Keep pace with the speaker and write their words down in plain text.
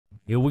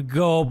Here we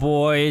go,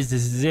 boys.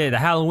 This is it. The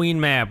Halloween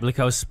map. Look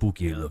how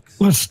spooky it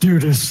looks. Let's do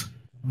this.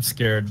 I'm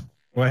scared.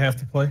 Do I have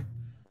to play?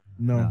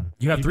 No.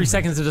 You have 3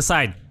 seconds to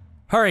decide.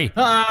 Hurry.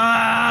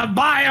 Bye.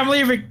 I'm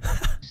leaving.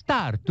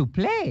 Start to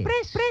play.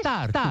 Press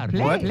start to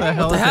play. What the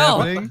hell the is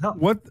hell? happening?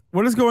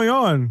 What is going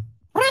on?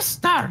 Press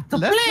start to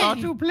Let's play. start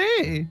to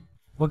play.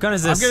 What gun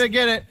is this? I'm gonna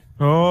get it.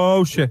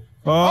 Oh shit.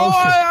 Oh,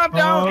 shit. I'm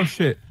down. Oh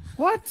shit.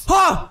 What?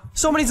 Huh!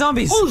 So many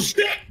zombies. Oh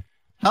shit!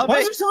 How Why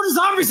big? is there so many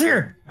zombies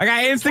here? I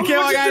got insta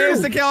kill. I got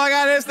insta kill. I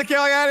got insta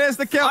kill. I got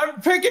insta kill.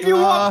 I'm picking you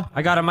up.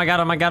 I got him. I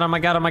got him. I got him. I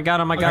got him. I got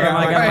him. I got him.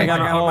 I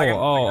got him.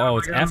 Oh,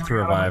 it's F to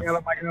revive. I got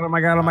him.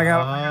 I got him. I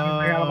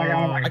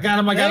got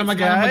him. I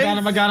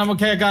got him.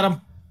 Okay, I got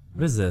him.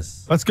 What is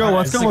this? Let's go.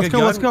 Let's Is this go. a Let's good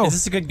go. Let's gun? go. Is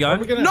this a good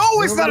gun?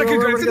 No, it's not a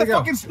good gun. It's in the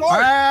fucking store.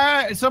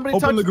 Alright, somebody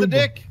Open touched the Google.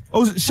 dick.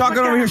 Oh,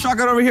 shotgun over here.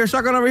 Shotgun over here.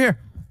 Shotgun over here.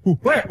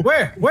 Where?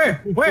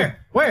 Wabam.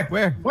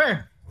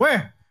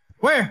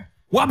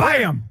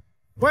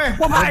 Where?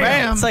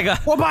 Wabam. It's like a.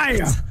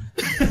 Wabam.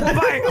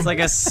 It's like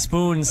a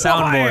spoon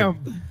soundboard.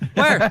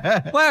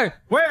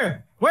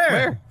 Where?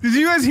 Where? Did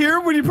you guys hear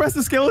when you press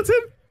the skeleton?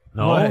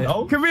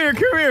 No. Come here.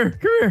 Come here.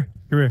 Come here.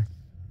 Come here.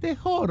 The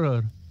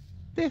horror.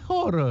 The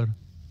horror.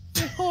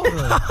 The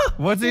horror.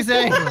 What's he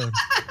saying?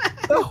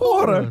 The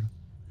horror.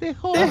 The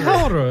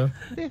horror.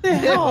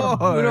 The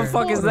horror. Who the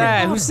fuck is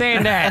that? Who's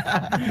saying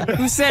that?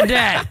 Who said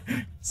that?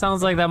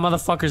 Sounds like that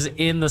motherfucker's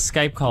in the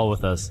Skype call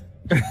with us.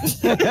 Is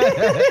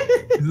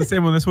it the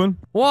same on this one?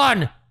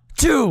 1,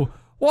 2,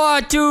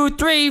 1, 2,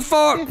 3,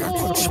 4.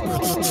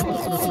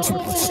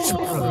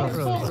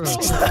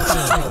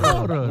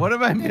 What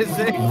am I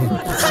missing?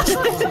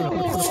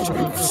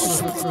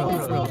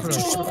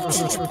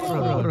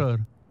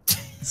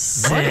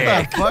 Sick. What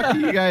the fuck are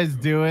you guys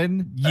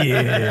doing?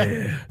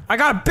 Yeah. I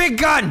got a big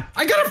gun.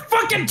 I got a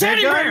fucking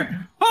teddy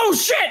bear. Oh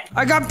shit!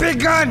 I got big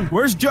gun.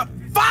 Where's Joe?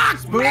 Fuck.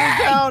 Spoon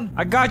down.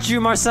 I got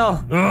you,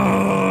 Marcel.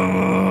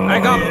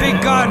 I got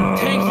big gun.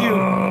 Thank you.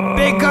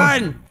 Big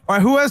gun. All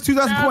right, who has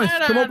 2,000 points?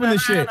 Come open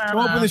this shit. Come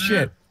open this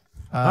shit.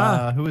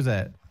 Who is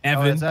that?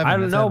 Evan. Oh, it's Evan. I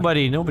don't It's know, Evan.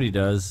 buddy. Nobody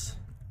does.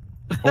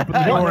 Open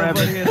the door,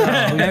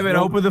 Evan. Evan,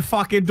 open the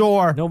fucking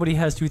door. Nobody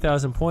has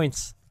 2,000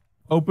 points.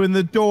 Open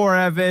the door,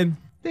 Evan.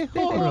 The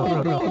horror.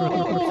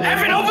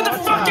 Evan, open the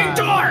fucking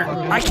door.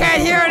 I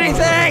can't hear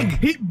anything.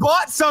 He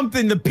bought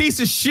something, the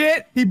piece of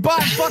shit. He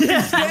bought fucking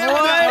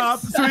stamina up,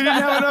 so he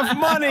didn't have enough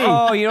money.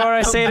 Oh, you know what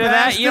I say to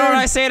that? You know what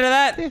I say to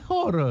that? The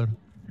horror.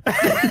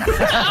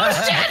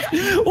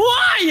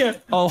 Why?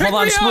 Oh, Pick hold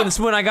on, me Spoon, up.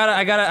 Spoon. I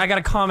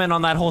gotta comment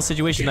on that whole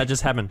situation that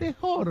just happened. The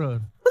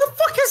horror. Who the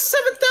fuck has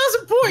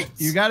 7,000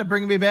 points? You gotta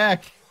bring me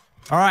back.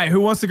 All right, who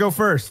wants to go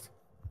first?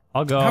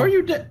 I'll go. How are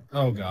you dead?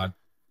 Oh god.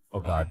 Oh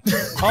God.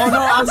 Oh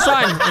no, I'm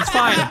fine. It's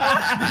fine.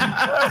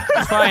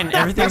 It's fine.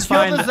 Everything's Kill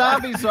fine. the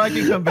zombies so I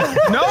can come back.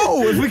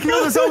 No, if we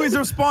kill the zombies,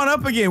 they'll spawn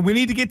up again. We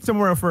need to get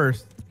somewhere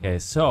first. Okay,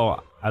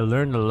 so I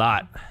learned a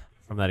lot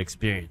from that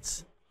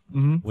experience.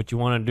 What you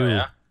want to do?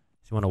 yeah?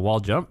 You want to wall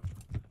jump?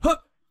 Huh.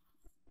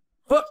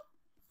 Huh.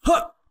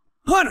 Huh.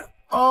 Huh.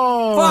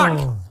 Oh.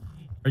 Fuck.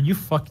 Are you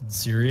fucking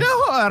serious?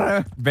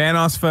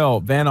 Vanoss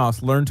fell.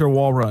 Vanoss, learn to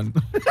wall run.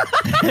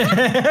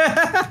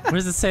 Where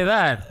does it say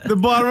that? The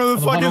bottom of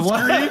the fucking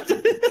bottom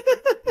screen.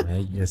 Yeah,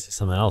 you gotta see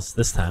something else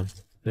this time.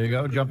 There you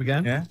go. Jump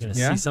again. Yeah, You're gonna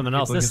yeah. see something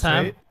else Looking this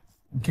time. straight.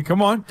 Okay,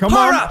 come on, come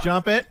Power on, up!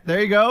 Jump it.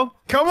 There you go.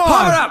 come on.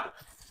 Power up!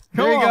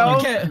 There you Come go. on.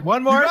 Okay.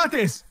 One You more. got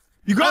this.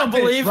 You I got don't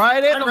this. believe.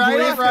 Ride it. I don't Ride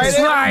believe it. Ride this.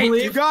 it. Right.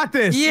 You got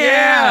this.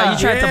 Yeah, you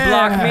tried to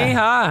block yeah. me,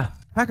 huh?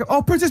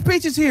 Oh, Princess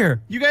Peach is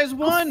here. You guys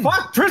won.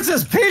 Fuck,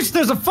 Princess Peach,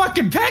 there's a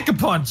fucking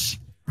pack-a-punch.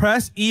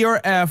 Press E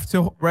or F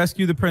to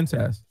rescue the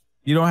princess.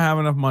 You don't have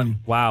enough money.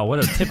 Wow, what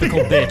a typical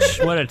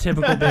bitch. What a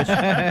typical bitch.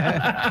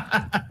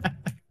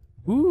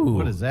 Ooh.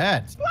 What is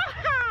that?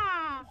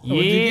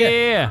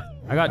 Yeah.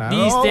 I got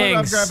these I'm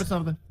things. grabbing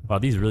something. Wow,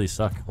 these really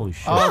suck. Holy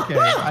shit. Okay,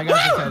 I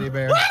got the teddy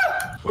bear.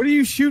 What are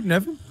you shooting,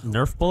 Evan?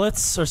 Nerf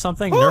bullets or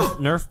something?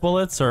 Nerf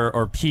bullets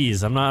or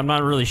peas? I'm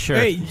not really sure.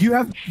 Hey, you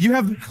have.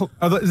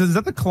 Is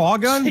that the claw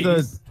gun?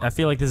 Jeez. I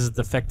feel like this is a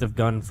defective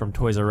gun from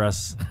Toys R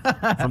Us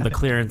from the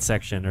clearance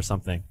section or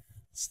something.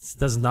 This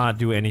does not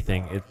do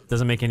anything. It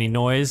doesn't make any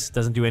noise.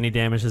 Doesn't do any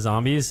damage to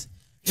zombies.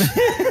 Yeah,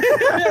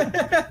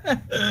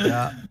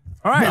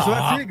 All right, so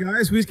that's it,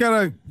 guys. We just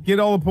gotta get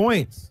all the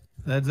points.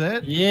 that's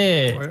it.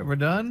 Yeah. We're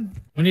done.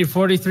 We need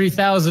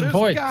 43,000 There's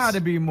points.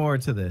 gotta be more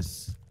to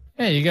this.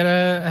 Yeah, you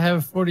gotta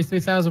have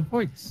 43,000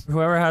 points.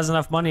 Whoever has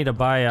enough money to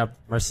buy a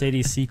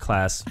Mercedes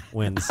C-Class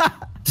wins.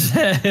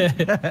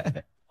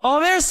 Oh,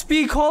 there's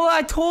Speed Cola.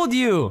 I told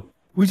you.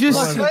 We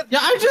just. Yeah,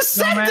 I just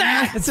said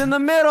that! It's in the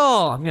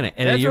middle. I'm gonna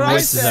edit your I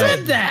voices out.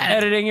 said that!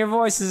 Editing your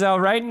voices out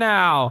right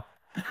now.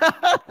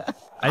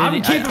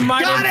 I'm keeping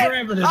mine in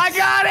parameters. I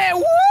got it!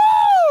 Woo!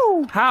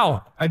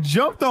 How? I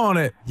jumped on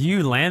it. Do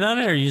you land on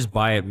it or you just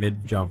buy it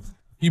mid-jump?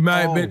 You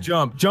might have been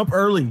jump. Jump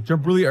early.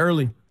 Jump really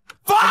early.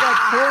 I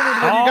got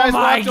cornered when you guys Oh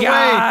my walked away.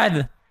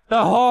 god!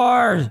 The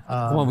horde!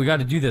 Come on, we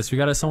gotta do this.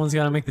 Someone's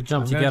gotta make the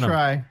jump to I'm get gonna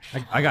him.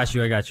 try. I got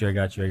you.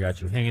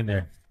 Hang in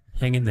there.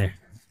 Hang in there.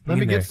 Let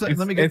me get It's these.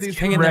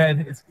 getting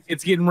red.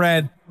 It's getting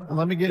red.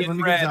 Let me get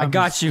red. I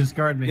got you.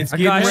 Discard me. It's I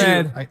getting got you.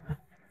 red.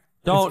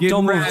 Don't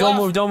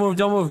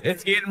move.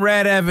 It's getting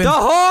red, Evan. The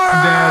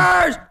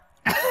horrors!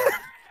 The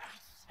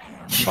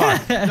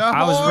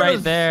I was right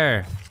horse!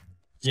 there.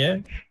 Yeah.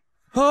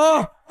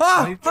 Oh,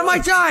 I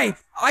might die.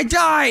 I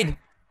died.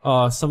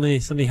 Oh, somebody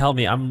help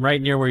me. I'm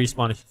right near where you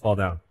spawn if you fall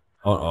down.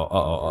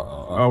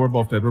 Oh, we're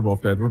both dead. We're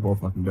both dead. We're both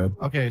fucking dead.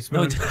 Okay,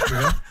 Spoon.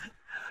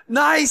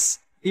 Nice.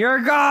 You're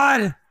a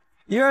god.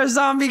 You're a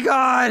zombie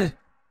god.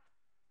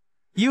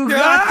 You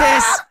got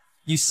this.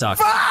 You suck.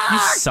 You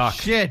suck.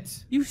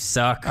 Shit. You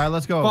suck. All right,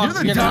 let's go. You're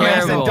the You're dumbass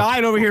terrible. that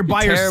died over here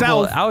by Terrible.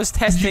 yourself. I was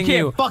testing You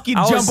you. can't fucking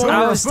I jump was, over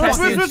I a was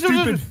fucking testing.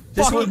 stupid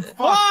This fucking was,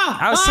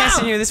 I was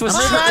testing you.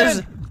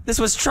 This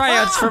was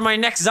tryouts for my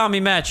next zombie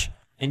match,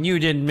 and you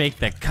didn't make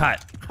the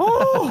cut.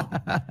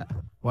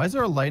 Why is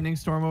there a lightning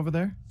storm over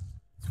there?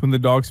 It's when the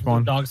dog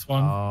spawned. Dog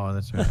spawn. Oh,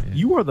 that's right. Yeah.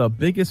 You are the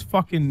biggest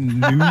fucking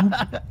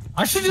noob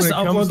I should just when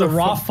it comes upload the to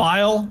raw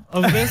file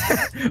of this.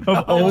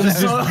 of Ohm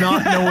just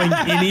not knowing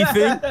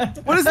anything.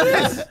 What is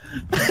this?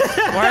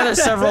 Why are there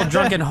several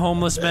drunken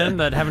homeless men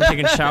that haven't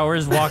taken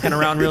showers walking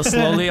around real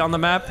slowly on the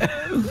map?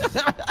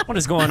 What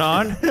is going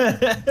on?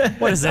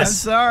 What is I'm this?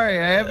 sorry,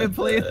 I haven't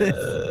played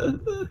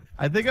this.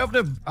 I think I'm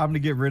gonna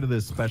get rid of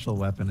this special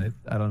weapon.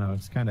 I don't know.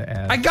 It's kind of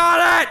ass. I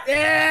got it!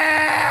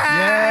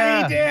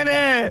 Yeah. He did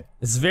it.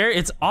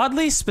 It's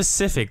oddly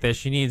specific that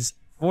she needs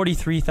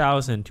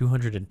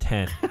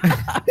 43,210.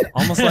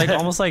 almost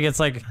like it's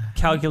like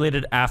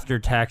calculated after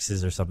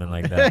taxes or something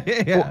like that.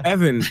 Yeah. Well,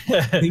 Evan,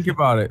 think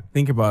about it.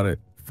 Think about it.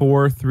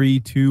 4, 3,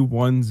 2,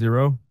 1,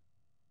 0.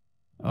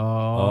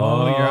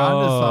 Oh, you're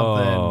onto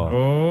something.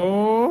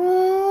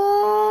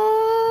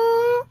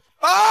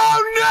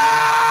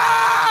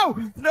 Oh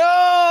no!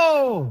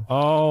 No!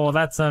 Oh,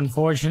 that's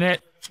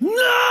unfortunate.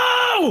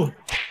 No!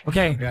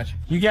 Okay, Gotcha.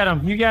 you get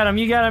him. You got him.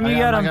 You got him. You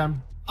got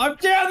him. I'm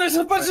down. There's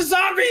a bunch of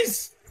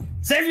zombies.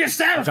 Save I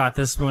yourself. got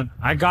this one.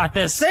 I got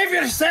this. Save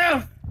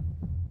yourself.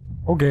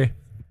 Okay.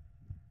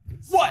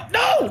 What?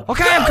 No.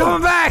 Okay, no! I'm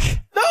coming back.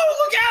 No,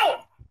 look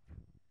out.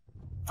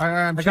 All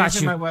right, I'm I got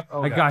changing you. my weapon.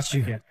 Oh, I God. got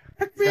you.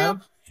 Pick me Got up.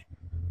 him?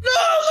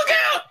 No, look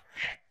out.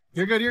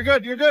 You're good. You're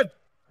good. You're good.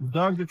 The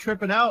dogs are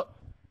tripping out.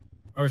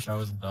 I wish I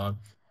was a dog.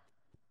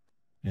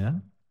 Yeah.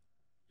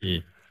 Yeah.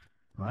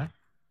 What?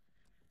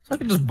 So I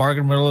can just bark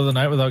in the middle of the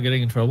night without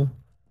getting in trouble.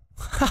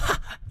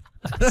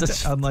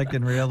 Unlike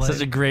in real life.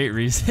 Such a great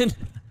reason.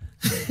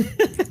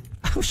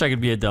 I wish I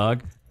could be a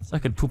dog, so I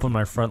could poop on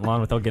my front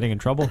lawn without getting in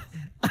trouble.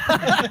 You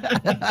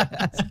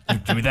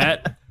do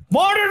that?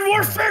 Modern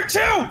Warfare 2.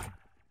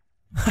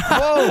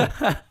 Whoa!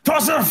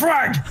 Toss it a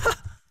frag.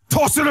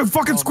 Toss it a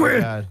fucking Oh my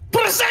squid. God.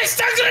 Put a safe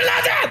stuck in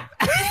London.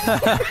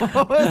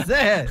 What was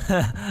that?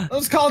 That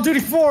was Call of Duty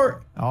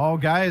 4. Oh,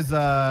 guys,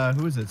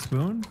 who is it?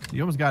 Spoon?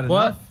 You almost got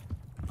What? enough.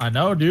 I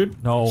know,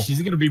 dude. No.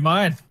 She's gonna be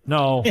mine.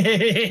 No.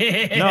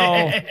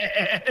 No.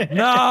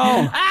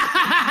 No.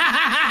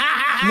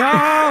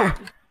 No.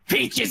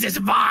 Peaches is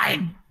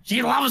mine.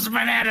 She loves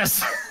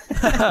bananas.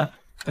 Oh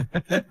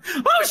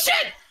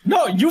shit!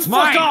 No, you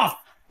Mine. fuck off.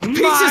 Peach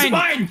is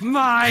mine.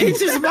 Mine.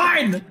 Peach is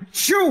mine.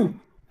 Shoo.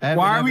 Evan,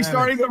 Why are Evan, we Evan.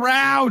 starting the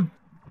round?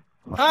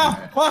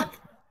 Ah, fuck.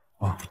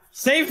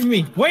 Save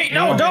me. Wait,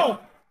 no, don't.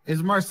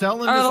 Is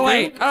Marcel in Out of the this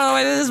way. game? Out of the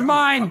way. This is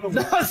mine. No,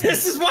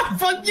 this is why.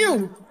 Fuck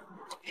you.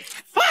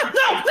 Ah,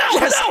 no,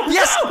 Yes. no,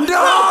 Yes. no.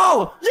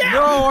 No. Yeah. No,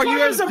 are you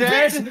Karma's guys a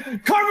dead?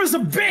 bitch. Karma's a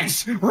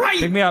bitch. Right.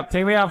 Pick me up.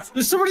 Pick me up.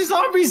 There's so many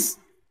zombies.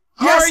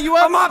 Yes. are you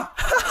up? I'm up.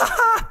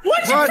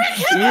 What'd you Run. pick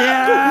him up?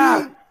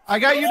 Yeah. I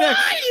got you next.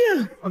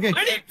 Why? Okay.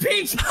 I need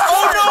Peach.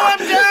 Oh no, I'm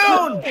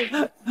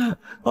down!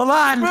 Hold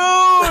on.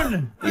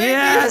 Spoon!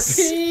 Yes.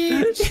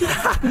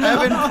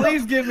 Evan,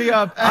 please give me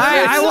up.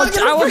 I will. not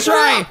gonna I will pick her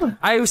try. up.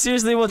 I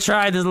seriously will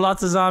try. There's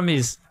lots of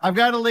zombies. I've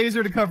got a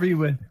laser to cover you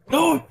with.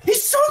 No,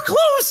 he's so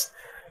close.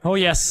 Oh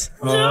yes.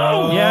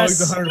 Oh, Yes.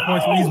 He's 100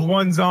 points when he's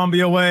one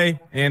zombie away.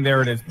 And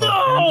there it is.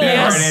 No. There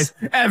Yes. it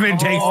is. Evan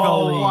takes the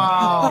lead.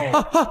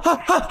 Wow.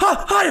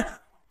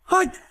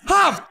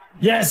 Hop.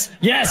 Yes,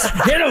 yes,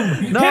 hit him.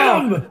 Hit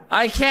No. him.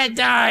 I can't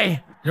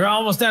die. You're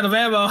almost out of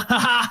ammo.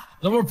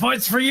 No more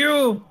points for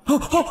you.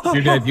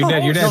 You're dead. You're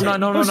dead. You're dead.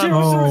 No.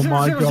 Oh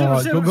my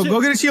god. Go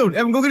get a shield.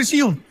 Evan, go get a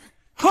shield.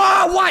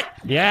 Oh, what?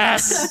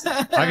 Yes.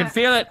 I can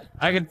feel it.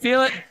 I can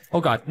feel it. Oh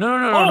god.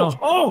 No.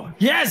 Oh,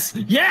 yes,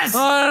 yes.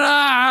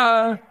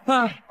 Oh,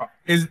 no.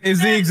 Is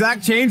the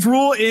exact change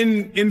rule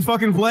in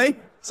fucking play?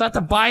 So I have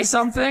to buy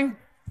something?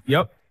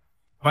 Yep.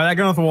 Buy that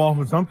gun off the wall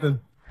or something.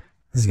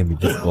 This is gonna be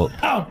difficult.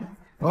 Oh,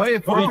 Oh, yeah,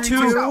 42.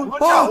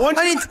 Oh,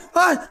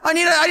 I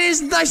need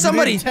to knife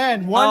somebody.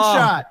 10. One Oh.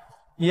 shot.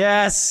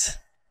 Yes.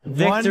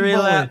 Victory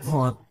bullet. lap.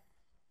 Hold on.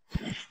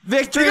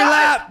 Victory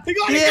lap. He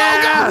got it.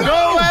 Yeah.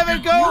 Go,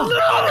 Evan,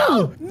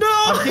 go!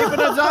 no. I'm keeping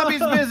the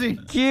zombies busy.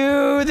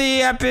 Cue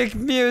the epic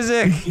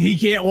music. He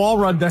can't wall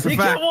run. That's a He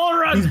fact. can't wall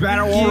run. He's bad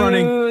at wall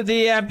running. Cue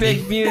the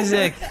epic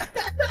music.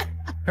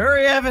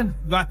 Hurry, Evan.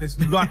 You got this.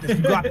 You got this.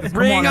 You got this. Come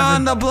Bring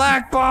on Evan. the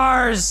black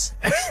bars.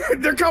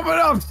 They're coming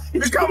up.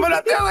 They're coming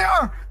up. There they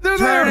are. They're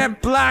Turn there.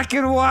 it black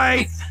and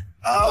white.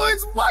 Oh,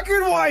 it's black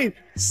and white.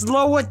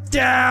 Slow it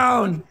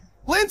down.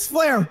 Lens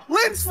flare.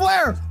 Lens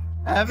flare.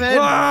 Evan.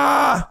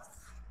 Ah!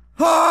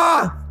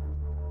 Ah!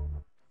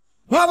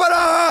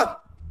 Ah!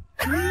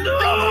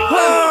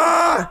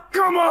 Ah!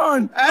 Come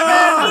on!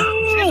 Evan!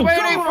 She's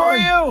waiting for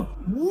you!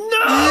 No!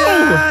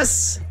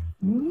 Yes!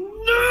 No!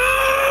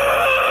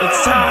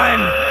 It's time!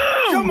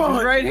 Come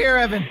on! Right here,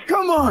 Evan.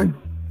 Come on!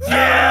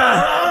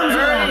 Yeah!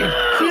 Hurry!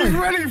 She's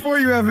ready for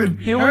you, Evan!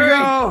 Here we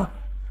go!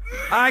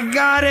 I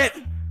got it!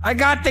 I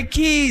got the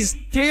keys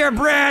to your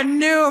brand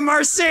new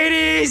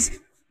Mercedes!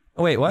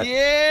 Oh, wait, what?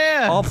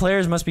 Yeah! All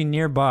players must be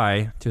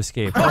nearby to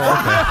escape. Oh,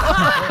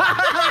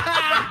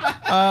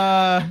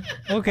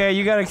 okay. Okay,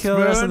 you gotta kill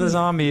the rest of the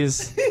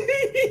zombies.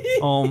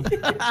 Oh,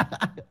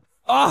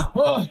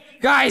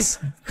 guys,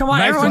 come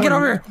on, everyone, get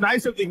over here.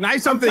 Nice something.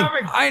 Nice something.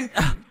 I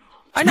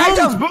knifed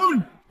him.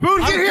 Spoon. Spoon,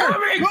 get here.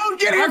 Spoon,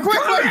 get here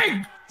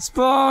quickly.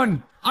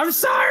 Spoon. I'm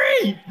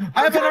sorry.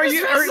 Evan, are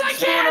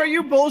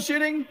you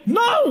bullshitting?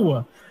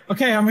 No.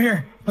 Okay, I'm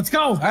here. Let's go.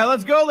 All right,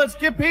 let's go. Let's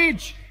get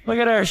Peach. Look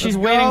at her. She's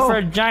Let's waiting go. for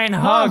a giant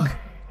hug.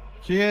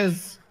 She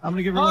is. I'm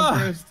gonna give her one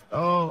first.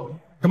 Oh.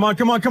 Come on,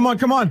 come on, come on,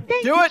 come on. Do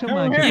it.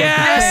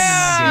 Yes.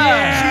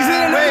 Yeah. She's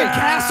in another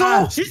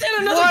castle. She's in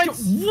another.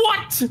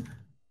 What?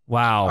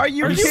 Wow. Are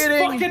you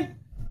kidding? Fucking, Are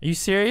you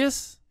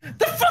serious?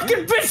 the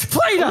fucking bitch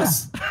played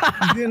us.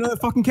 She's in another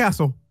fucking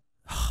castle.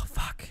 Oh,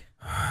 fuck.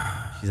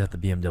 She's at the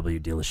BMW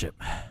dealership.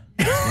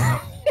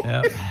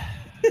 Yep.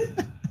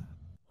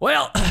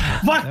 Well,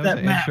 Fuck That that, was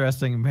an map.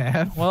 interesting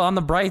map. well, on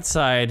the bright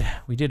side,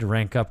 we did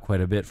rank up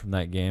quite a bit from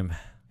that game.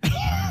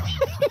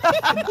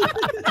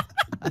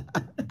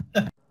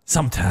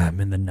 Sometime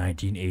in the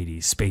 1980s,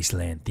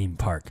 Spaceland theme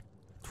park.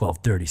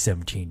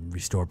 12/30/17,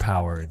 restore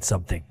power and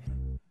something.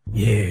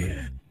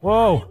 Yeah.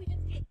 Whoa.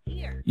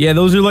 Yeah,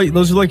 those are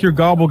like your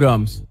gobble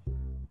gums.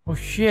 Oh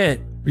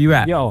shit. Where you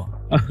at? Yo.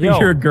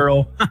 You're a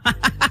girl.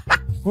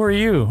 Who are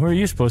you? Who are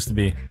you supposed to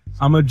be?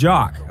 I'm a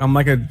jock. I'm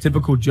like a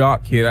typical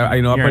jock kid. I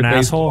You're play an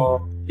baseball.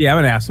 asshole? Yeah, I'm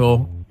an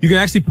asshole. You can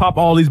actually pop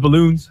all these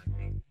balloons.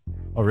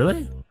 Oh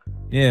really?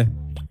 Yeah.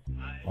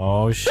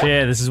 Oh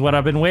shit, this is what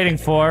I've been waiting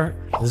for.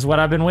 This is what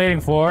I've been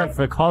waiting for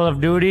Call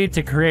of Duty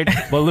to create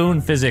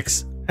balloon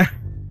physics.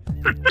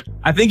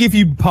 I think if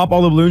you pop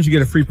all the balloons, you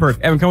get a free perk.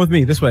 Evan, come with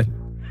me. This way.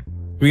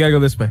 We gotta go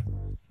this way.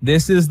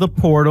 This is the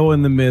portal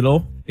in the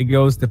middle. It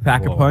goes to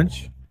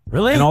Pack-a-Punch.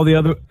 Really? And all the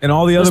other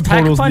There's portals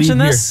Pack-a-Punch lead in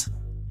here. this?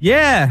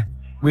 Yeah.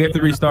 We have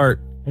to restart.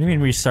 What do you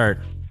mean restart?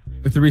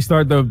 We have to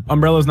restart. The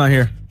umbrella's not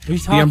here. What are you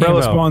The talking umbrella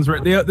about? spawns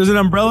right there. There's an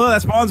umbrella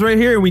that spawns right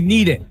here and we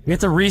need it. We have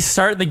to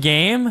restart the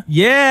game?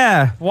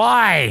 Yeah.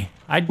 Why?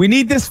 We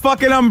need this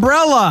fucking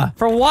umbrella.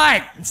 For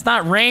what? It's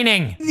not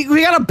raining.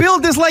 We gotta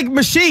build this like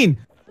machine.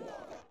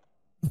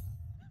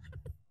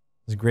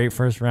 It's a great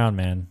first round,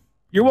 man.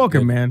 You're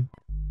welcome, man.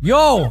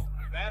 Yo!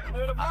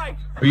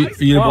 Are you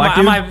the black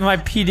dude? Am I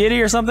P.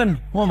 Diddy or something?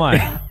 Who am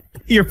I?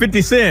 You're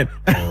 50 Cent.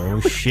 Oh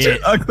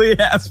shit. Ugly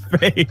ass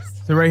face.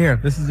 So right here,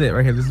 this is it.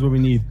 Right here, this is what we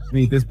need.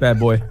 We need this bad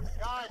boy.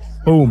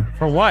 Boom.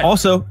 For what?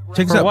 Also,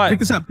 check this For out. what? Pick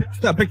this up. Pick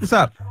this up. Pick this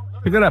up.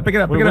 Pick it up. Pick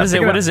it up. Pick Wait, it what up. is it?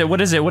 pick What up. is it?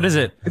 What is it? What is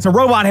it? It's a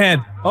robot head.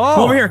 Oh!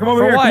 Come over here. Come over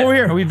for here. what? Come over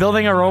here. Are we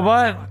building a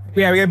robot?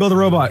 Yeah, we gotta build a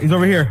robot. He's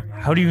over here.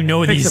 How do you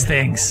know these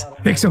things?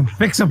 Fix him.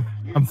 Fix him.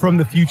 I'm from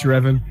the future,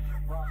 Evan.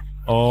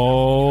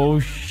 Oh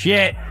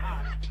shit.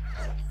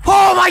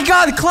 Oh my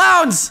god,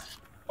 clowns!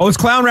 Oh, it's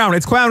clown round.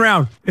 It's clown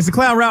round. It's a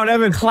clown round,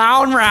 Evan.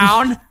 Clown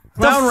round?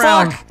 Clown the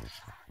round. fuck?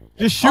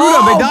 Just shoot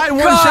them. They die in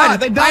one God. shot.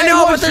 They die I in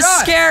know, one but they're shot.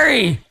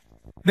 scary.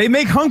 They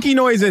make hunky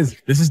noises.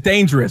 This is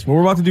dangerous. What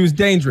we're about to do is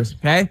dangerous,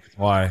 okay?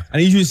 Why? I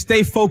need you to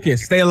stay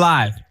focused. Stay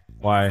alive.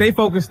 Why? Stay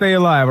focused. Stay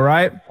alive, all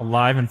right?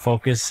 Alive and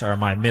Focus are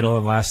my middle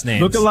and last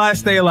names. Look alive.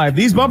 Stay alive.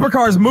 These bumper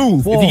cars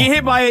move. Whoa. If you get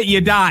hit by it, you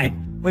die.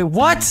 Wait,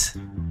 what?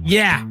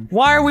 Yeah.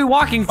 Why are we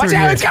walking through Watch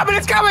out. here? It's coming.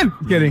 It's coming.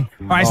 I'm kidding.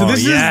 All right, so Oh,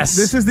 this yes.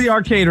 is the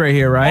arcade right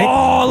here, right?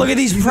 Oh, look at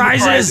these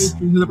prizes!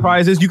 These are the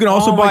prizes. You can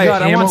also Oh buy my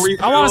god, ammo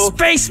I want a refill.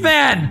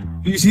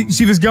 spaceman! You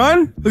see this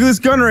gun? Look at this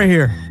gun right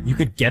here. You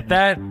could get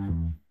that?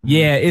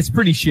 Yeah, it's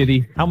pretty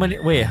shitty. How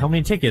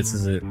many tickets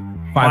is it?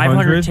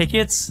 500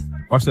 tickets?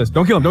 Watch this.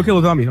 Don't kill him. Don't kill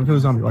the zombie. Don't kill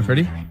the zombie. Watch.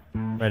 Ready?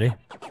 Ready?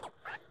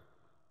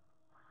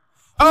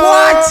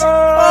 What?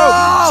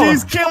 Oh!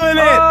 She's killing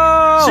it.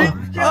 Oh! She's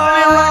killing it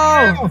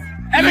right now.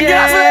 Evan,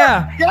 get off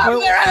there. Get off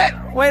there,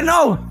 Evan. Wait,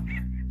 no!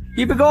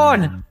 Keep it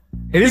going!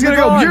 It is Keep gonna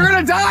it go. going. You're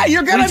gonna die.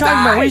 You're What are gonna you talking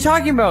about? die. What are you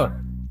talking about?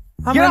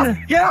 I'm Get gonna- up.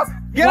 Get up.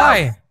 Get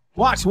Why? up.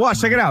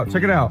 Watch. Check it out.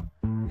 Check it out.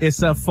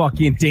 It's a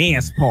fucking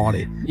dance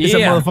party. It's a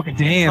Yeah. motherfucking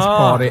dance Oh.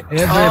 party.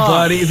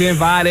 Everybody's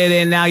invited,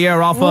 and now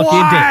you're all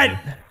fucking dead.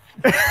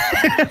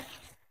 What?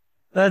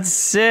 That's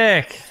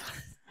sick.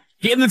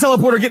 Get in the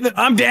teleporter. Get in the.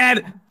 I'm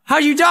dead.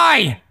 How'd you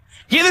die?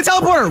 Get in the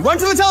teleporter. Run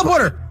to the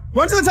teleporter.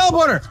 Run to the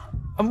teleporter.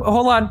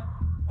 Hold on.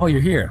 Oh,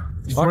 you're here.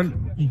 Fuck.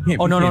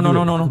 Oh,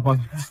 no.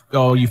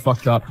 Oh, you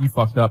fucked up. You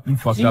fucked up. You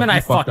fucked up. Even You I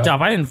fucked fucked up.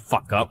 I didn't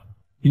fuck up.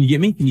 Can you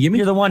get me? Can you get me?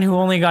 You're the one who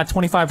only got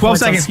 25 12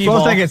 points on seconds. skee 12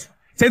 ball. seconds.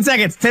 10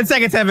 seconds. 10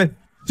 seconds, Evan.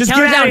 Just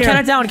Count get it out down. of here. Count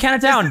it down. Count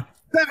it down.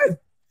 7,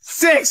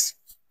 6,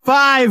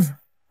 5,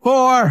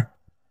 4,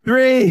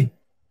 3,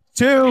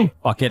 2.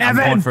 Fuck it, Evan!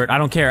 I'm going for it. I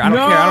don't care. I don't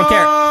care.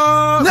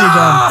 I don't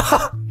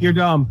care. No! You're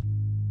dumb.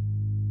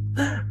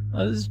 I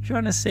was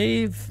trying to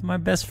save my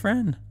best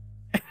friend.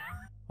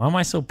 Why am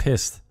I so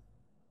pissed?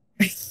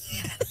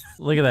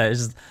 Look at that.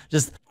 It's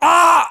just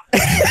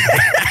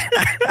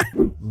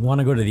We want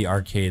to go to the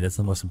arcade. That's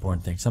the most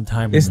important thing.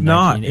 Sometime It's in the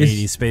not.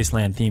 1980s,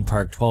 Spaceland theme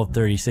park,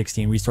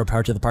 12/30/16. Restore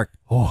power to the park.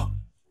 Oh,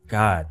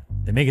 God.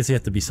 They make it so you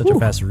have to be such a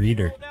fast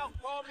reader.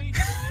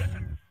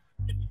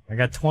 I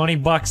got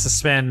 $20 to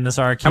spend in this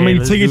arcade. How many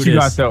Let's tickets do you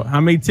this. got though?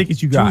 How many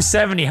tickets you got?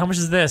 270. How much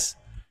is this?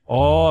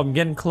 Oh, I'm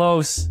getting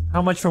close.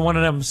 How much for one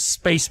of them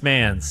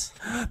spacemans?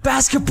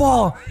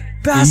 Basketball!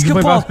 Yeah, you can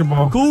play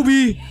basketball.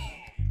 Kobe!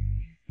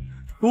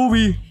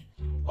 Kobe!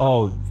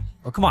 Oh,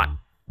 come on.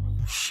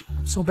 Shh,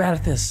 I'm so bad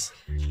at this.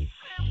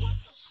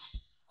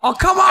 Oh,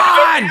 come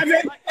on!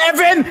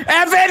 Evan! What?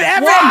 Evan!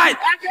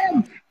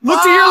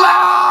 Look to your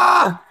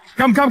left!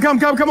 Come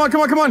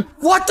on!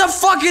 What the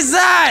fuck is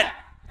that?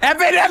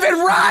 Evan,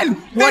 run!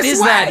 What This is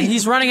that? way!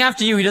 He's running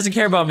after you. He doesn't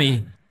care about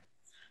me.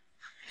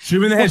 Shoot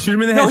him in the head, shoot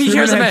him in the head. No, he shoot him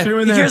cares in the about head, shoot him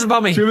in He the cares head.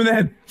 about me. Shoot him in the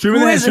head, shoot him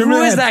in the head, shoot him in the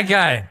Who is head. that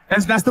guy?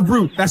 That's the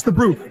brute.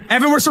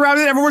 Evan, we're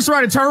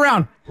surrounded. Turn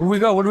around. Where do we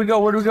go? Where do we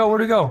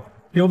go?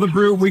 Kill the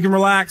brute, we can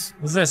relax.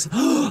 What's this?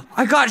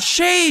 I got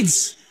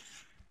shades!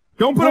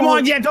 Don't put them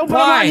on yet,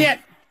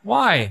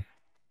 Why?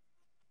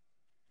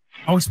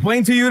 I'll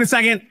explain to you in a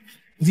second.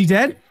 Is he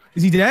dead?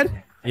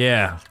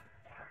 Yeah.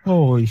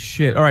 Holy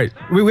shit. All right,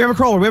 we have a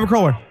crawler, Boom.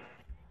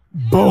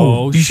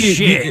 Oh, Do you see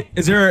it? shit.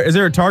 Is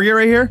there a target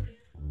right here?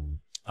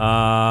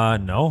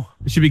 No.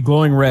 It should be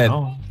glowing red.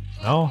 No.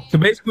 So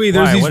basically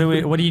there's Why?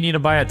 these What do you need to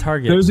buy at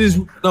Target? There's these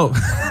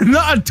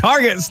not a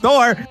Target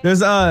store.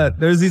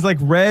 There's these like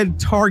red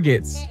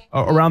targets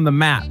around the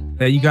map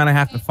that you gotta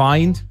have to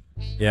find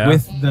Yeah.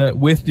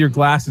 with your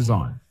glasses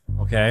on.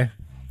 Okay.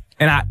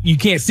 And you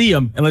can't see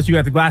them unless you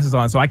got the glasses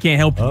on, so I can't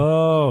help you.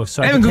 Oh,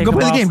 so I Evan, can go take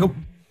play the them game. off.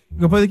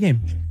 Go play the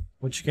game.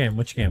 Which game?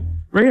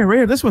 Right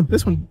here. This one.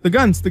 The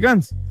guns.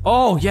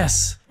 Oh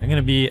yes. I'm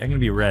gonna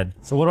be red.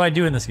 So what do I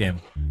do in this game?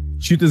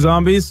 Shoot the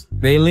zombies,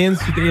 the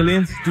aliens. Shoot the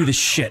aliens. Do this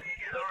shit.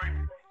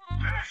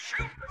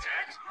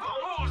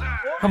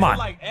 Come on.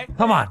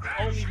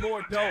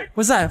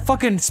 What's that?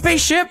 Fucking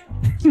spaceship?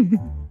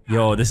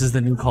 Yo, this is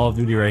the new Call of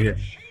Duty right here.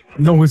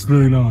 No, it's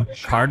really not.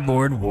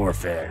 Cardboard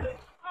warfare.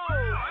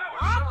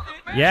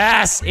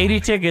 Yes! 80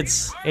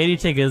 tickets. 80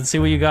 tickets. Let's see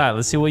what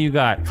you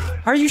got.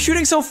 How are you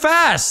shooting so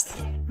fast?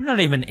 You're not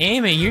even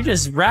aiming. You're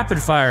just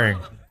rapid firing.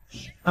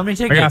 How many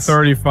tickets? I got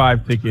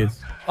 35 tickets.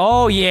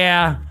 Oh,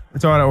 yeah.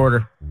 It's out of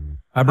order.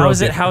 I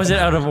broke it. How is it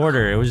out of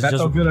order? It was That's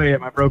just... how good I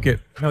am. I broke it.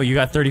 No, you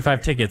got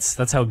 35 tickets.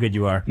 That's how good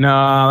you are.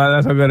 No,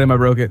 that's how good I am. I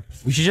broke it.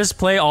 We should just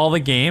play all the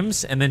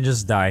games and then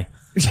just die.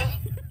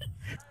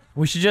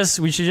 We should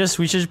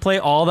just play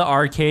all the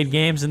arcade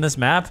games in this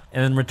map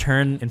and then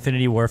return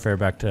Infinity Warfare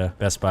back to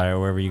Best Buy or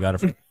wherever you got it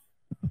from.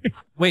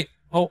 Wait.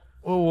 Oh.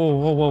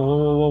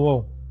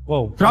 Whoa.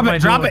 Drop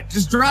it.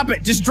 Just drop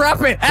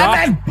it.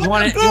 Evan! You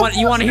want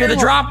to hear the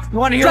drop? You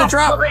want to hear the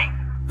drop?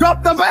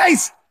 Drop the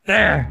base!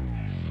 There.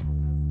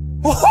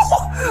 Look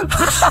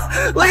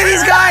at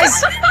these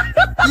guys!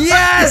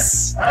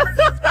 Yes!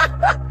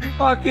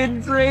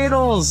 Fucking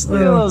dreidels.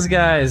 Look at those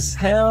guys.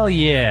 Hell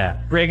yeah.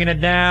 Breaking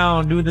it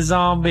down. Do the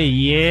zombie.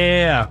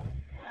 Yeah.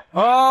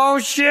 Oh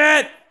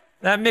shit!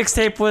 That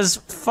mixtape was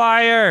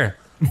fire.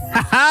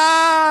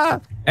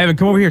 Evan,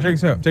 come over here. Check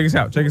us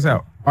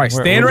out. All right,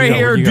 stand where'd right you go?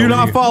 here. Where'd you Do go? not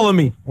Where'd you go? follow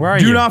me. Where are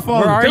Do you? not follow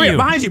Where me. are Come here. you?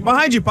 Behind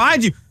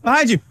you.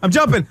 I'm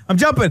jumping.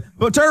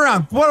 But turn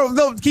around.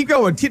 No, keep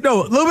going.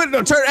 No, a little bit.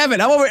 No, turn. Evan,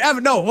 I'm over.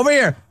 Evan, no, over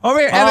here.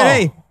 Evan,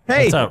 hey.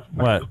 What's up?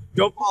 What?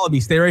 Don't follow me.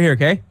 Stay right here,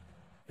 okay?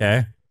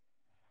 Okay.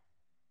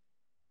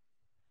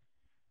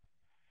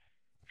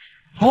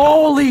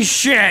 Holy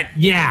shit!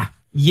 Yeah.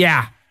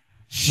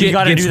 Shit, We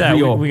gotta gets do that.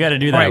 real. We gotta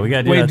do that. All right, We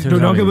gotta do wait, that to the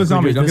don't kill the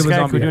zombie. zombie. Don't kill the Can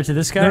zombie. we do it to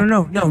this guy?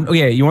 No. Oh,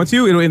 yeah, you want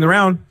to? It'll end the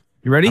round.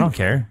 You ready? I don't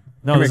care.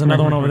 No, Come there's here,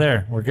 another come one here, over come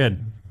there. We're good.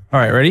 All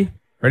right, ready?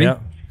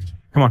 Yep.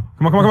 Come on.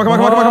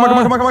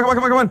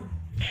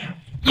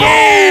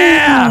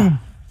 Yeah!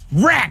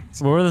 Wrecked.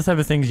 What were the type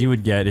of things you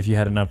would get if you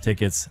had enough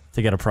tickets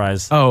to get a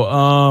prize?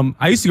 Oh,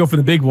 I used to go for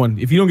the big one.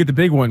 If you don't get the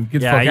big one, get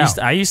the fuck out.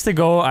 I used to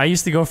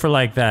go for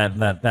like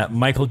that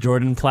Michael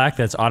Jordan plaque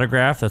that's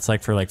autographed. That's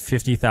like for like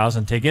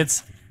 50,000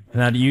 tickets,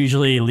 and I'd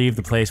usually leave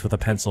the place with a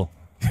pencil.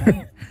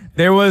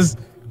 There was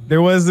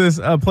this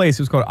place.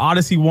 It was called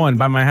Odyssey One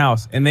by my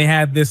house, and they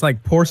had this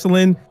like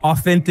porcelain,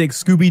 authentic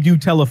Scooby-Doo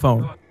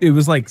telephone. It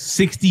was like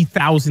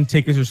 60,000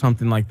 tickets or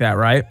something like that,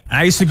 right?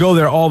 I used to go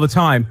there all the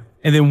time,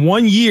 and then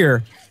one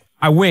year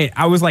I went.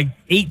 I was like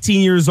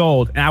 18 years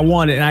old, and I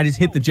won it, and I just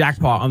hit the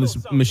jackpot on this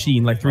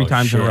machine like 3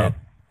 times in a shit. row.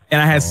 And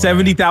I had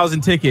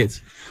 70,000 tickets,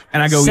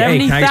 and I go,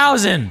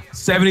 70,000.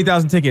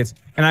 70,000 tickets,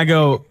 and I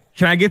go,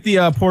 can I get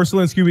the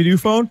porcelain Scooby-Doo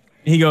phone?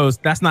 And he goes,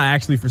 that's not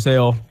actually for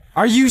sale.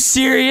 Are you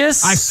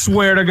serious? I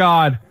swear to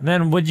God.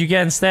 Then what'd you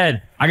get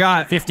instead? I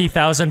got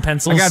 50,000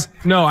 pencils.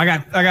 I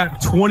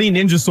got 20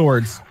 ninja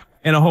swords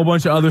and a whole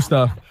bunch of other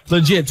stuff.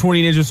 Legit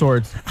 20 ninja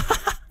swords.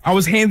 I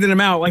was handing them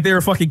out like they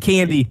were fucking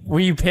candy. Were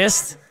you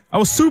pissed? I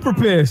was super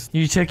pissed.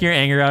 You took your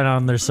anger out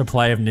on their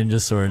supply of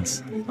ninja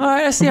swords.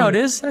 Alright, I see how it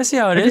is. I see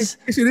how it is.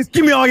 See this?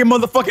 Give me all your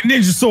motherfucking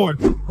ninja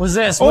sword. What's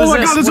this? Oh What's my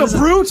this? god, there's a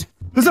brute.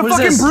 There's a What is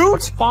fucking this?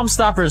 brute. Bomb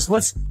stoppers.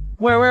 What's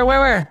where?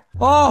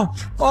 Oh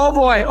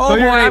boy. Oh Throw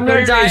your boy, I'm nades, gonna throw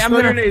your die. nades, I'm throw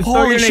your gonna nades, throw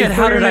holy your shit, nades,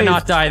 how throw your did I nades.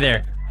 not die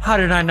there? How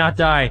did I not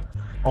die?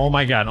 Oh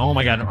my god, oh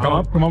my god.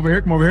 Come over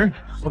here, come over here.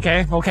 Okay.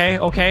 I'm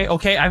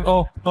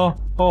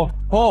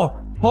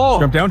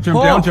Jump down,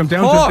 jump down, jump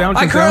down, jump down,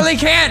 I jump currently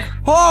can't.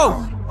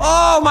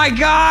 Oh my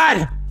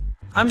god.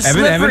 I'm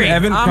slippery.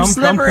 Evan, I'm come.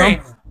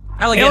 slippery.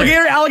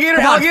 Alligator.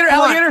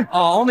 Alligator.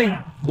 Oh, only.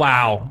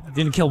 Wow.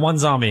 Didn't kill one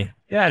zombie.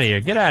 Get out of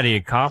here. Get out of here,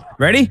 cop.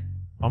 Ready?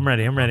 I'm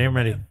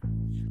ready.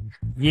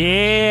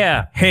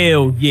 Yeah.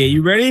 Hell yeah,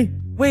 you ready?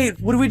 Wait,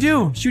 what do we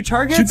do? Shoot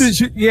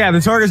targets? Yeah,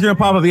 the target's gonna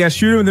pop up. Yeah,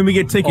 shoot him and then we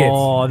get tickets.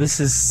 Oh, this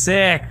is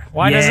sick.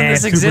 Why Yeah, doesn't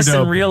this super exist in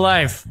dope. real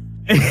life?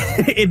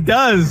 It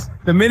does.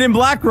 The Men in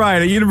Black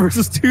ride at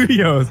Universal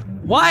Studios.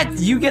 What?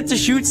 You get to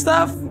shoot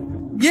stuff?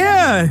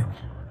 Yeah.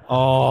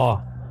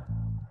 Oh.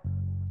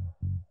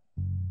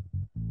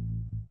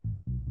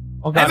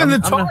 Oh god. Evan, the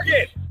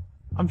target.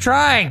 I'm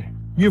trying.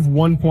 You have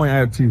 1 point. I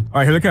have 2. All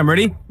right, here they come.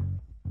 Ready?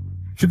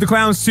 Shoot the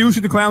clowns 2.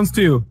 Shoot the clowns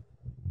 2.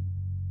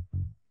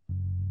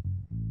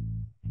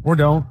 Or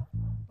don't.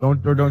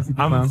 Don't shoot the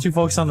I'm clowns. too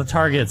focused on the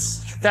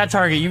targets. Shoot that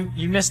target.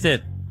 You missed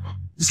it.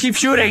 Just keep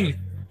shooting.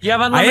 You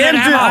have I unlimited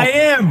ammo.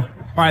 am. All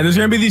right, there's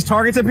gonna be these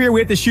targets up here. We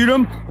have to shoot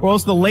them, or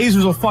else the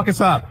lasers will fuck us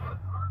up.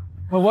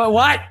 What? All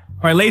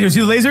right, lasers.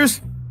 See the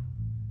lasers?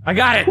 I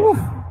got it. Whew.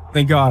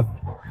 Thank God.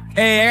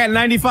 Hey, I got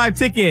 95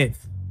 tickets.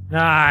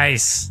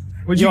 Nice.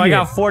 What'd you I get?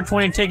 got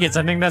 420 tickets.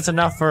 I think that's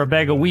enough for a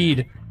bag of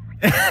weed.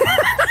 All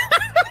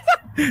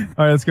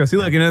right, let's go. See,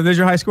 look, and there's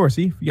your high score.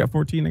 See, you got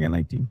 14. I got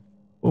 19.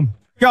 Boom.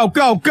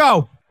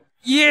 Go.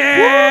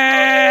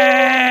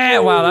 Yeah!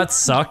 Wow, that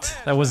sucked.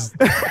 That was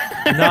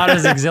not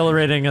as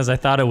exhilarating as I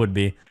thought it would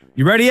be.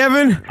 You ready,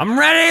 Evan? I'm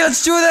ready.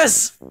 Let's do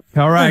this.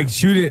 All right,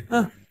 shoot it.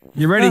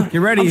 You ready?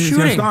 Get ready. I'm It's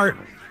gonna shooting. start.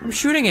 I'm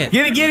shooting it.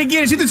 Get it.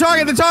 Shoot the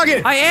target.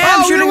 I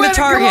am shooting you're the winning.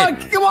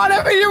 target. Come on,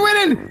 Evan, you're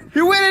winning. Evan,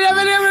 you're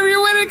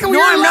winning. Come on, No,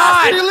 you're I'm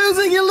lost. not.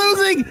 You're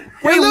losing.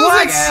 Wait, You're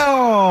what? losing.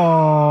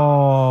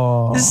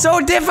 Oh. This is so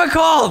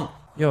difficult.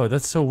 Yo,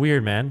 that's so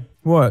weird, man.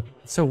 What?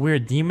 It's so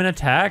weird. Demon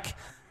attack.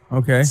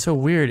 Okay. It's so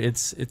weird.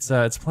 It's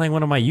playing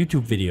one of my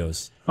YouTube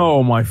videos.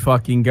 Oh my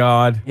fucking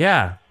God.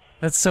 Yeah.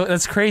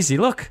 That's crazy.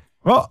 Look.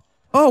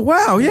 Oh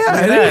wow, yeah,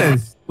 at it that.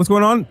 is. What's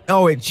going on?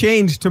 Oh, it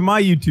changed to my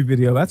YouTube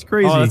video. That's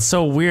crazy. Oh, that's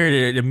so weird.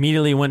 It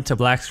immediately went to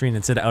black screen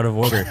and said out of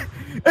order.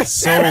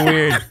 So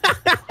weird.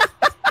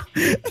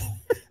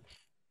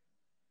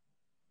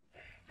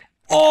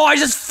 Oh, I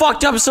just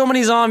fucked up so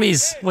many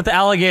zombies with the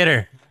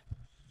alligator.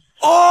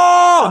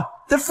 Oh,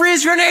 the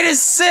freeze grenade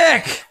is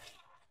sick.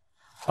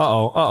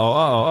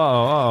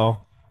 Uh-oh.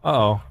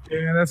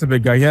 Yeah, that's a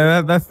big guy.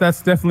 Yeah, that's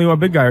definitely a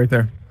big guy right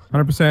there.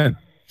 100%.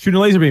 Shooting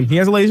a laser beam. He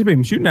has a laser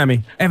beam shooting at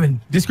me. Evan,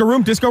 disco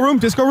room.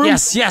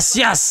 Yes. They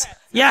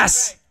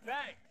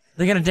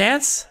gonna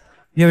dance?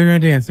 Yeah, they're gonna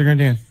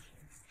dance.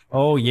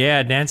 Oh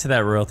yeah, dance to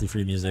that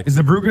royalty-free music. Is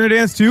the brute gonna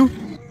dance too?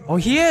 Oh,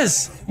 he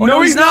is. Oh,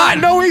 No, he's not.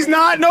 No, he's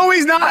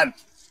not.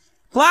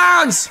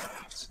 Clowns.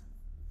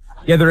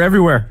 Yeah, they're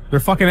everywhere. They're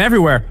fucking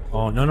everywhere.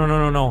 Oh no.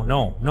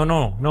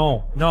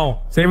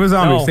 Save a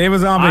zombie. No. Save a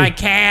zombie. I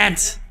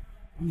can't.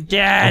 I'm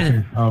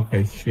dead.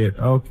 Okay, shit.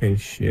 You're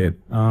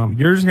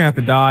just gonna have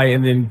to die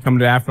and then come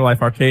to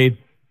Afterlife Arcade.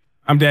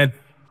 I'm dead.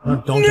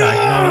 Don't die.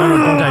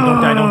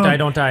 No,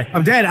 don't die.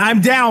 I'm dead.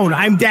 I'm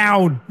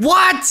down.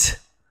 What?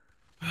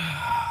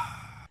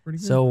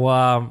 So,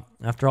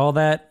 after all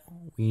that,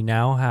 we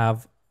now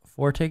have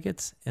 4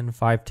 tickets and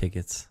 5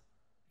 tickets.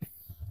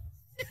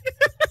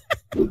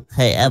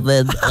 Hey,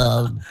 Evan,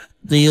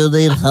 do you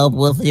need help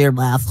with your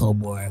math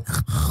homework?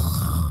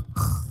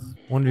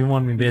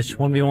 1v1 me, bitch.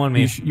 1v1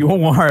 me. You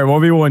won't worry.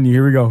 1v1 you.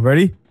 Here we go.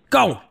 Ready?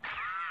 Go!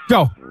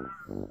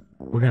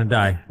 We're gonna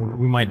die.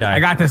 We might die. I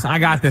got this.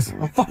 I'm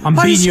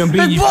Why beating you.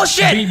 that's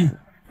bullshit! I'm beating you.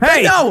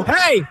 Hey! No!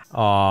 Hey!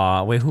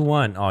 Aw, wait, who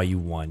won? Oh, you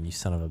won, you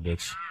son of a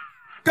bitch.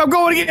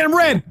 Go and get him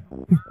red!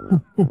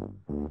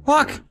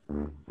 Fuck!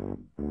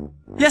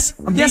 Yes!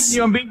 I'm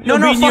beating you.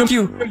 No, fuck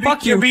you!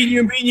 Fuck you! I'm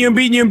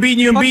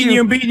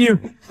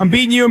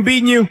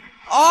beating you.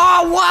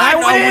 Oh, what? I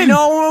win!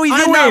 No, we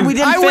did not. We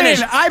didn't finish.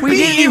 We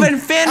didn't even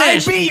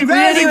finish. I beat you.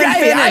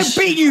 I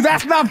beat you.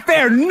 That's not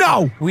fair.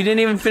 No. We didn't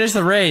even finish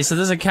the race, so it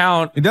doesn't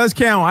count. It does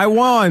count. I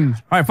won.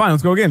 All right, fine.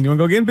 Let's go again. You want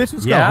to go again, bitch?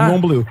 Let's go. I'm going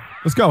blue.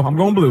 Let's go. I'm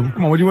going blue.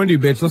 Come on. What do you want to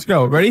do, bitch? Let's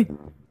go. Ready?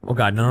 Oh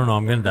god, no.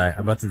 I'm gonna die.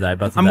 I'm about to die.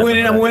 I'm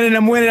winning. I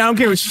don't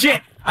care.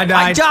 Shit. I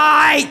died.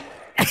 I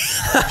died.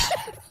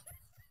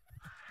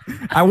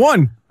 I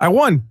won.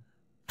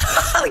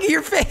 Look at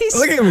your face.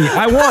 Look at me.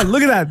 I won.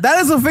 Look at that.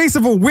 That is the face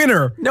of a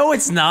winner. No,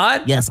 it's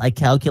not. Yes, I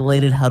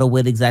calculated how to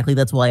win exactly.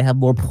 That's why I have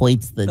more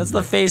points than That's you.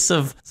 the face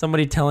of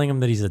somebody telling him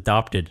that he's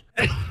adopted.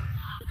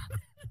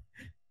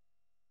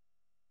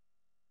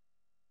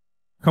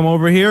 Come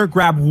over here.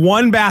 Grab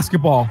one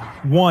basketball.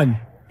 One.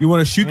 You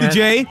want to shoot the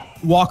J?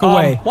 Walk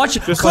away. Watch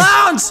it. Just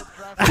Clowns!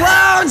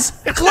 Clowns!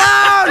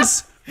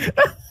 Clowns!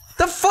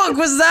 The fuck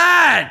was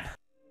that?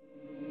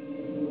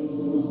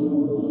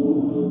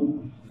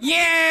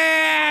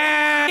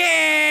 Yeah!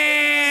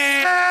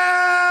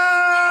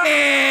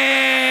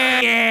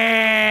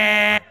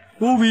 Yeah!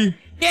 Movie.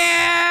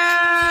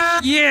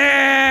 Yeah!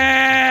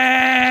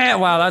 Yeah!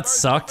 Wow, that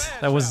sucked.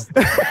 That was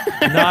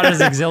not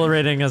as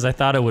exhilarating as I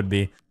thought it would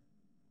be.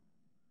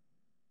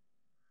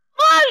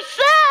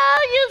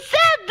 Marcel, you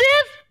said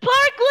this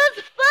park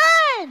was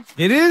fun!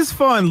 It is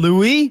fun,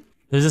 Louis.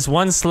 There's this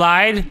one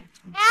slide.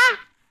 Yeah?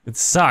 It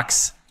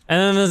sucks.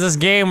 And then there's this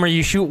game where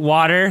you shoot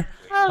water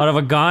out of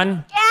a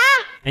gun.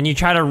 Yeah? And you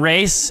try to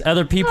race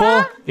other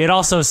people. It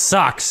also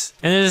sucks.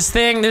 And there's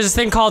this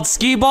thing called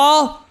skee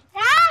ball.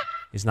 Yeah?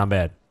 It's not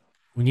bad.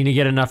 We need to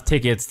get enough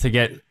tickets to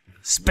get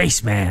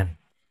Spaceman.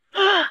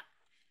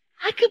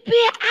 I could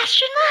be an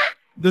astronaut?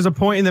 There's a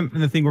point in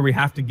the thing where we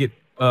have to get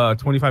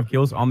 25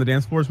 kills on the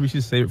dance floor, so we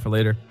should save it for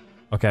later.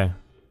 Okay.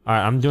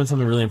 Alright, I'm doing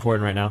something really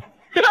important right now.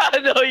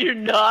 No, you're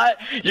not.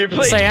 You're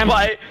playing Sam,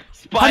 Spider.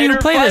 how do you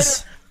play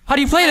this? How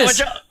do you play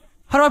this?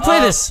 How do I play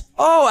this?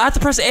 Oh, I have to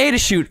press A to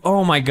shoot.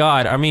 Oh my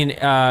god. I mean,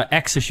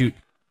 X to shoot.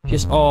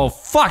 Just, oh,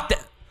 fuck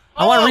that.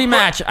 I want a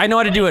rematch. I know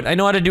how to do it. I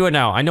know how to do it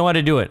now. I know how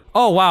to do it.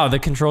 Oh, wow. The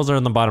controls are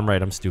on the bottom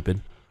right. I'm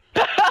stupid.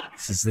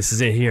 This is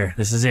it here.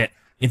 This is it.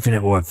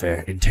 Infinite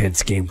warfare.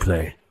 Intense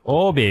gameplay.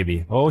 Oh,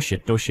 baby. Oh,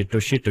 shit. Oh, shit. Oh,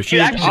 shit. Oh,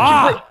 shit.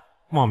 Ah!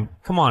 Come on.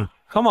 Come on.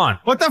 Come on.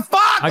 What the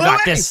fuck? I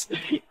got this.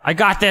 I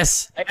got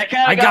this.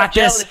 I got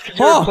this.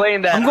 Oh,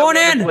 I'm going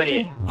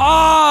in.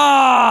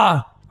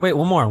 Ah! Wait,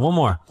 one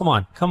more. Come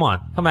on. Come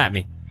at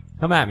me.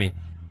 Come at me.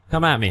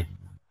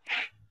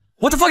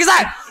 What the fuck is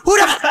that? Who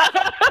the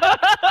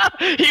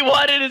He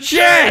wanted his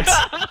shit?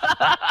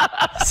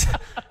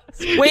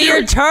 Wait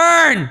your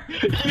turn.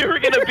 You were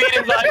gonna beat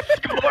his high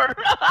score.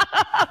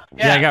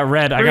 Yeah, I got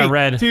red. I got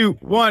red. 3, 2,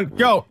 1,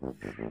 go.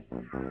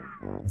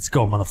 Let's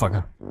go,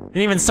 motherfucker.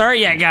 Didn't even start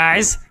yet,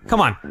 guys.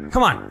 Come on.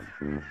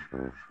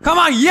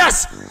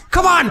 Yes!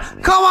 Come on!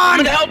 I'm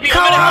gonna help you.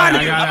 I'm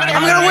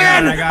gonna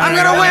win!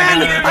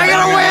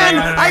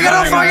 I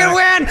gotta fucking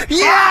win!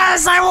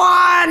 Yes, I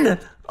won!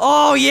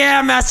 Oh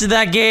yeah, mastered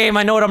that game.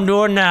 I know what I'm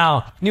doing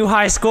now. New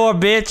high score,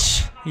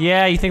 bitch.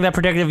 Yeah, you think that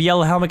protective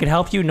yellow helmet could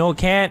help you? No, it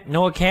can't.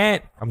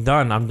 I'm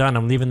done.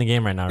 I'm leaving the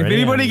game right now. If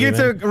anybody gets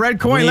a red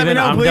coin, let me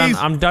know, please.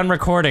 I'm done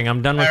recording.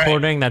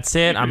 That's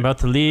it. I'm about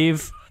to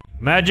leave.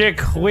 Magic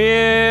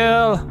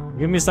wheel.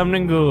 Give me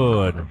something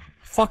good.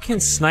 Fucking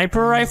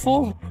sniper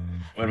rifle?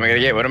 What am I gonna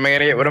get?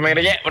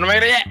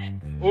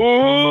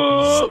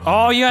 Ooh!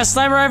 Oh, you got a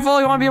sniper rifle?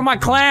 You wanna be in my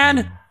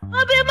clan?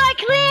 I'll be in my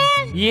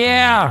clan!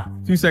 Yeah!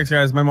 2 seconds,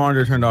 guys. My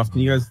monitor turned off.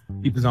 Can you guys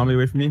keep the zombie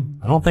away from me?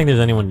 I don't think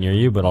there's anyone near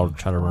you, but I'll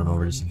try to run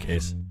over just in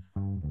case.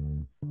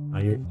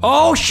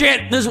 Oh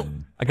shit!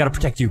 I gotta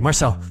protect you,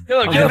 Marcel.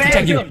 Kill him,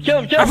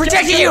 I'm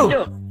protecting you!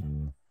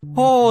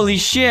 Holy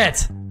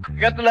shit! I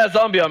got the last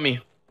zombie on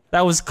me.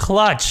 That was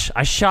clutch.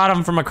 I shot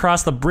him from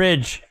across the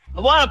bridge. I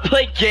wanna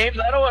play games.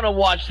 I don't wanna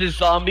watch this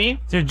zombie.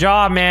 It's your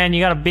job, man.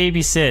 You gotta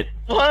babysit.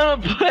 I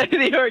wanna play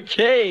the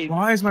arcade.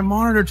 Why is my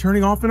monitor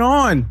turning off and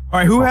on?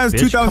 Alright, who has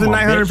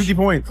 2,950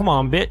 points? Come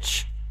on,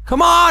 bitch.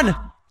 Come on!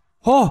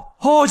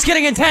 Oh, it's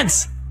getting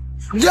intense!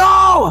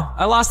 No!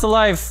 I lost a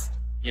life.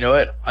 You know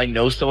what? I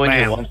know someone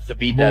who wants to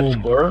beat that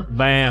score.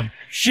 Bam.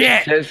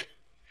 Shit!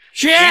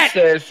 She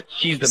says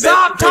she's the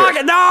Stop best.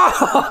 talking! No!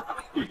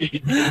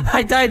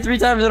 I died 3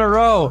 times in a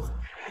row.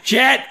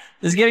 Shit!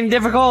 This is getting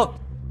difficult.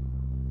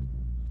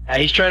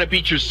 He's trying to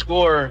beat your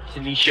score,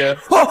 Tanisha.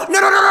 Oh,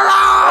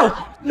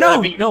 no,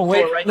 wait, no.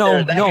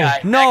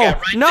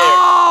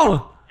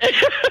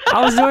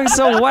 I was doing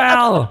so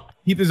well.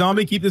 Keep the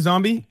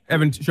zombie.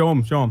 Evan, show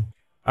him.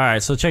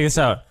 Alright, so check this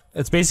out.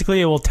 It's basically,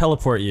 it will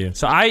teleport you.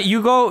 So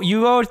you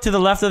go to the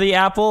left of the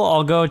apple,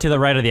 I'll go to the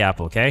right of the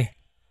apple, okay?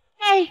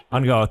 Hey.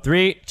 On go.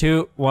 3,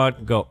 2,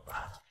 1, go.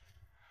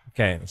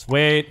 Okay, let's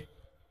wait.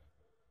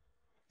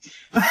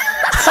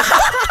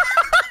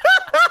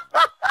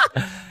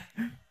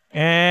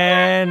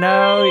 And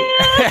now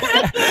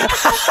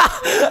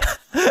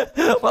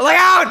well, look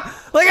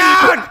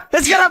out!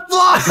 It's gonna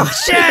blow!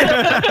 Shit!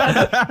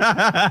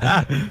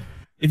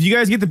 If you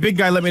guys get the big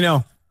guy, let me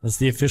know. That's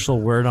the official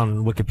word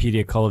on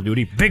Wikipedia Call of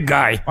Duty. Big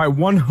guy. Alright,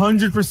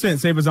 100%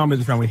 save a zombie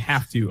this round. We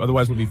have to,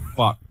 otherwise we'll be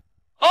fucked.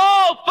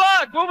 Oh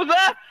fuck! What was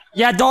that?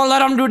 Yeah, don't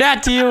let him do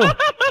that to you.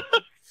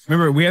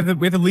 Remember, we have to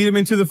lead him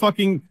into the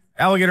fucking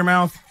alligator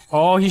mouth.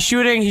 Oh, he's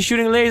shooting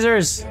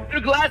lasers. What do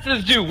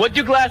glasses do? What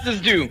do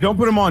glasses do? Don't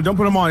put him on.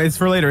 It's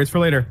for later. He's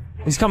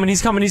coming. Right,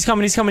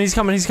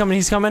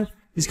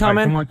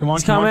 come on.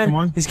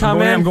 He's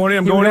coming. I'm going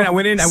in. I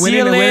went in. See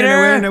you later,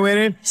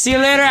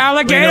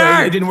 alligator.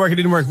 No, it didn't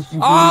work.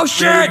 Oh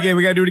shit!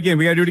 We gotta do it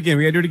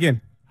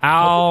again.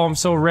 Ow, I'm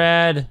so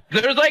red.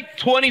 There's like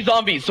 20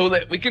 zombies, so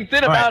that we can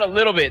thin them out a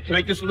little bit to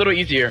make this a little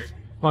easier.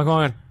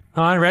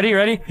 Come on, ready?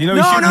 You know,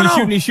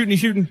 he's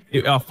shooting.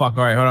 Oh fuck!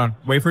 All right, hold on.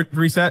 Wait for it to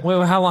reset.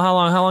 Wait, how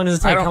long does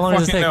it take?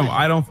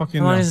 I don't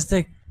fucking know. How long does it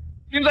take?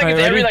 Seems like it's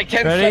every like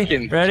 10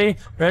 seconds. Ready?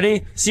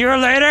 See you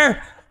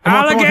later,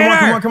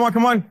 alligator.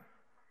 Come on.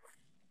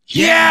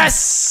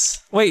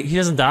 Yes! Wait, he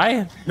doesn't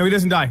die? No, he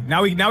doesn't die.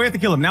 Now we have to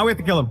kill him. Now we have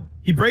to kill him.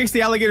 He breaks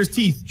the alligator's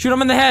teeth. Shoot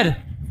him in the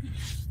head.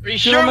 Are you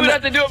sure we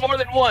have to do it more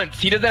than once?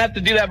 He doesn't have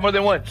to do that more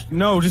than once.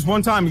 No, just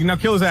one time. You can now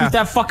kill his ass. Shoot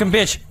that fucking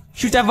bitch.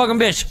 Shoot that fucking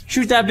bitch.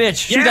 Shoot that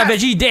bitch. Shoot that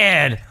bitch. He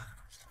dead.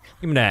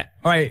 Give me that.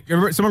 All right,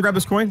 someone grab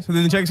this coin. So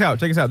then check us out.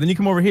 Check us out. Then you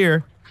come over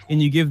here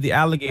and you give the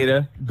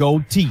alligator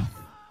gold teeth.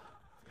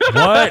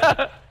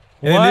 What?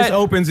 And then this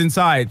opens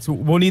inside, so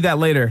we'll need that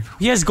later.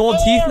 He has gold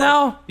teeth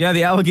now? Yeah,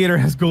 the alligator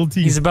has gold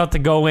teeth. He's about to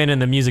go in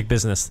the music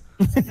business.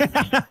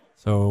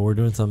 So we're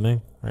doing something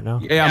right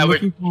now? Yeah, I'm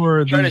looking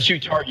for trying to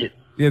shoot target.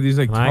 Yeah, these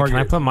like targets. Can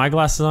I put my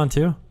glasses on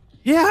too?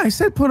 Yeah, I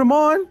said put them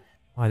on.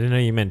 Oh, I didn't know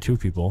you meant two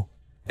people.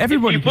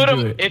 Everybody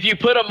if you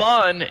put them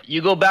on,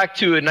 you go back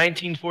to a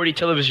 1940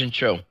 television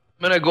show. I'm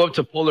gonna go up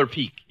to Polar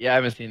Peak. Yeah, I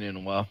haven't seen it in a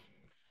while.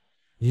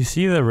 You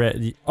see the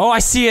red? Oh, I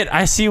see it.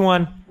 I see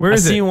one. Where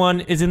is it? I see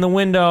one. It's in the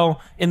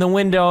window. In the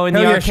window. In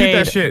the arcade. Shoot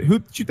that shit.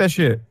 Shoot that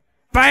shit.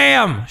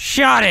 Bam!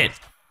 Shot it.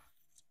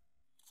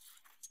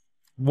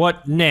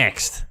 What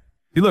next?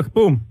 See, look,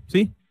 boom.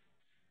 See?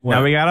 What?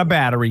 Now we got a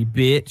battery,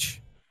 bitch.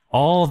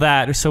 All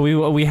that.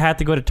 So we had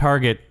to go to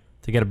Target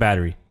to get a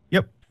battery.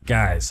 Yep.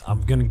 Guys,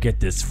 I'm gonna get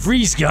this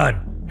freeze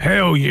gun.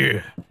 Hell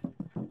yeah.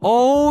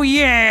 Oh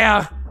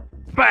yeah!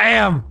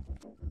 Bam!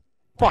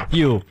 Fuck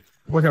you.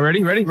 Okay, ready?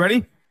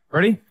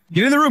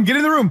 Get in the room. Get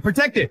in the room.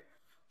 Protect it.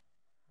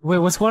 Wait,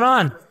 what's going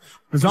on?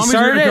 The zombies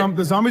are gonna come.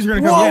 The zombies are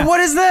gonna come. Whoa! Yeah. What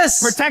is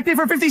this? Protect it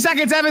for 50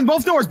 seconds, Evan.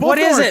 Both doors. Both doors.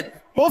 What is it?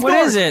 Both What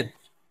doors. is it?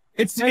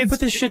 It's.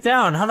 Put this shit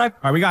down. How do I? All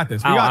right, we got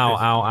this. We Ow! got Ow!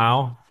 this. Ow!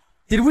 Ow!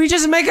 Did we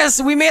just make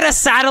us? We made a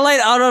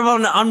satellite out of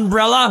an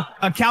umbrella?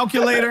 A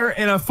calculator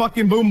and a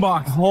fucking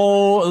boombox.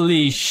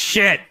 Holy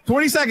shit!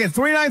 20 seconds.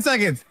 29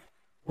 seconds.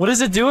 What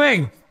is it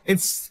doing?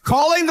 It's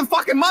calling the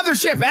fucking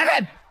mothership,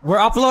 Evan. We're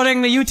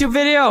uploading the YouTube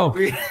video.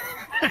 He's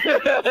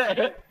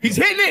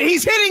hitting it.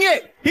 He's hitting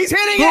it. He's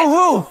hitting it.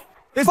 Who?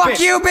 This Fuck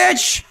bitch. you,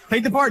 bitch!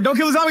 Take the part. Don't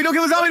kill the zombie. Don't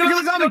kill the zombie. Don't kill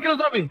the zombie. Don't kill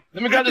the zombie.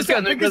 Let me grab this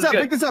gun. Pick this up.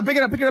 Pick this up. Pick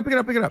it up. Pick it up. Pick it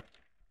up. Pick it up.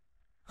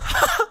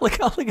 look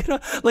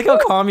how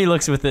calm he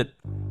looks with it.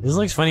 This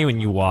looks funny when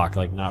you walk,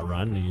 like not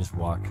run, you just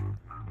walk.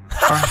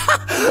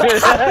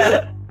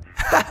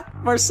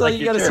 Marcel, Like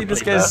you gotta see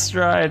this guy's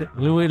stride.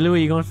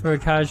 Louis, you going for a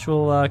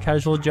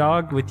casual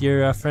jog with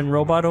your friend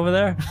Robot over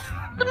there?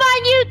 My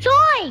new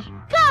toy!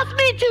 Cost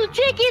me 2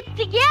 tickets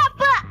to get,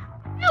 but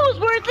it was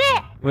worth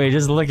it! Wait,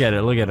 just look at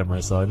it. Look at it,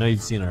 Marcel. I know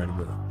you've seen it already.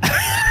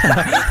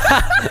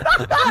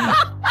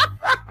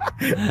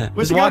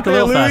 Just walk a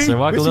little faster.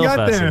 Walk a little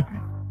faster.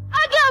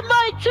 I got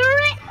my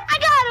turret! I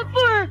got it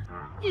for...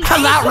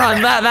 That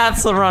run!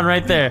 That's the run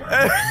right there.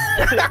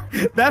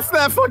 That's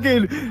that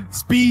fucking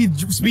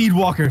speed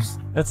walkers.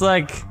 That's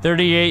like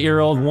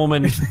 38-year-old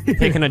woman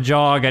taking a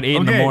jog at 8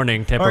 in the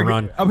morning type of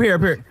run. Up here.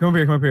 Come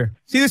up here.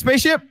 See the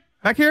spaceship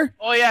back here?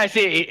 Oh yeah, I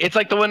see. It's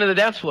like the one in the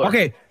dance floor.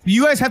 Okay,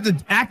 you guys have to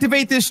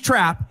activate this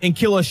trap and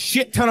kill a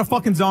shit ton of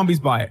fucking zombies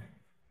by it.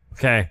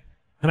 Okay.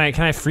 Can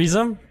I freeze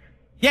them?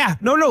 Yeah,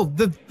 no.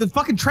 The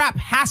fucking trap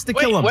has to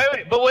kill him.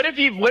 Wait. But what if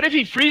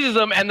he freezes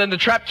them and then the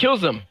trap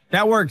kills him?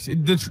 That works.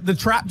 The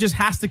trap just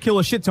has to kill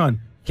a shit ton.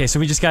 Okay,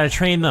 so we just gotta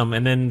train them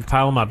and then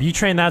pile them up. You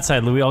train that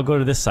side, Louis. I'll go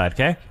to this side,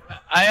 okay?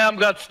 I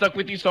got stuck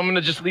with you, so I'm gonna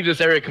just leave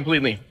this area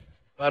completely.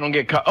 So I don't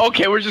get caught.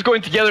 Okay, we're just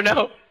going together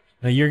now.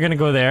 Now you're gonna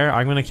go there.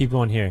 I'm gonna keep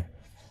going here.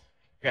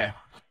 Okay.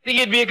 Think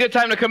it'd be a good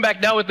time to come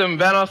back down with them,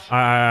 Vanoss.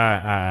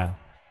 Alright.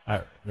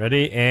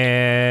 Ready?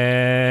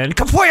 And...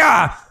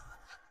 Kapoya!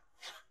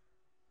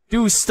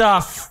 Do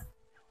stuff.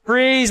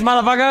 Freeze,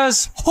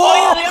 motherfuckers!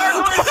 Oh!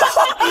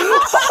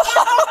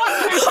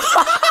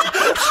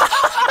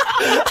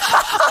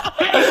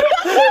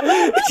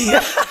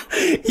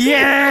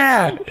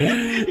 Yeah!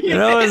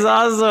 That was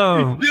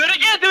awesome. Do it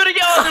again.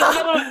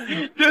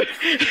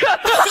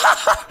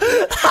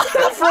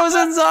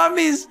 Frozen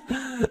zombies.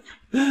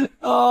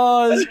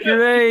 Oh, that's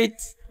great.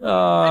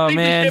 Oh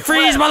man,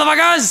 freeze,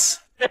 motherfuckers!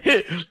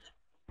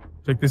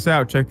 Check this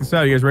out. You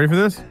guys ready for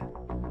this?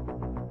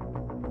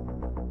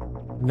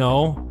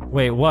 No.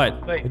 Wait,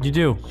 what? What'd you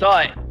do? Saw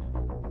it.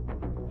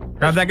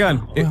 Grab that gun.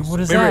 What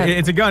is that?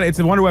 It's a gun. It's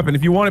a wonder weapon.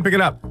 If you want it, pick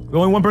it up.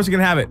 Only one person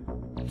can have it.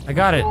 I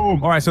got it.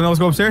 Boom. All right, so now let's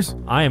go upstairs.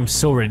 I am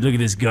so ready. Look at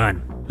this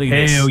gun. Look at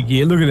this. Hell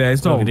yeah, look at that.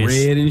 It's all Look at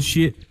this. red and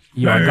shit.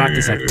 Yo, I got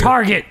this at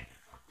Target.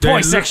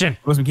 Toy section.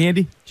 Want some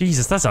candy?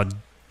 Jesus, that's a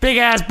big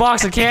ass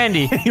box of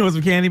candy. You want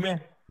some candy,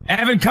 man?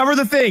 Evan, cover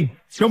the thing.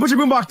 Don't put your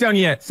boombox down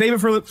yet. Save it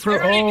for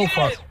oh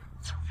fuck.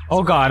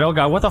 Oh god,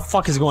 what the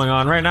fuck is going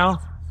on right now?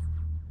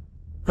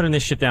 Putting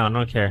this shit down, I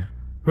don't care.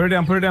 Put it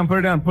down. Put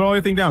all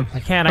your thing down. I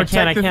can't.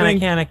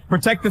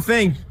 Protect the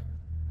thing.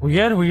 We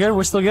good?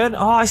 We're still good?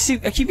 Oh, I see.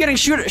 I keep getting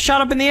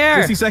shot up in the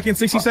air. 60 seconds.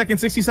 Thank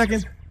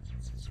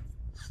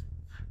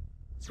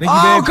you,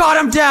 Oh babe. god,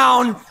 I'm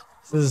down.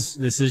 This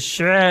is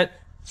shit.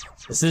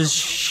 This is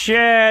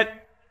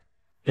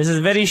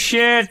very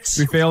shit.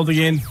 We failed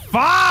again.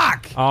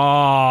 Fuck!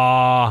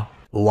 Oh.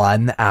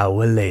 1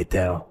 hour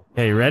later.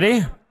 Hey, you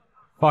ready?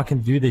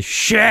 Fucking do this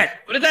shit.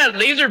 What is that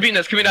laser beam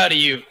that's coming out of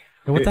you?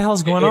 Hey, what the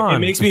hell's going on? It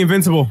makes me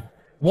invincible.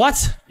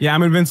 What? Yeah,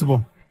 I'm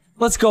invincible.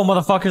 Let's go,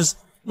 motherfuckers.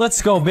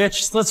 Let's go,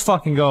 bitch. Let's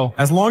fucking go.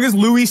 As long as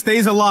Louis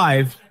stays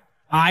alive,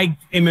 I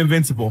am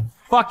invincible.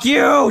 Fuck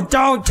you!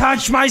 Don't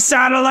touch my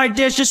satellite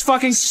dish. Just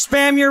fucking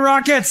spam your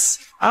rockets.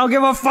 I don't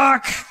give a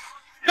fuck.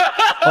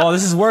 Oh,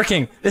 this is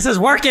working. This is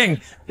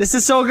working. This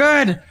is so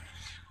good.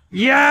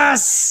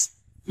 Yes.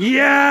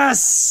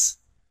 Yes.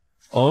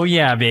 Oh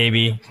yeah,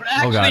 baby.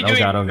 Oh god. Oh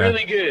god. Oh god.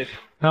 Really good.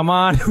 Come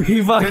on,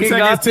 we fucking 10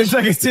 got seconds,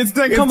 10 seconds, 10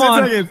 seconds, Come 10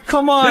 on, seconds.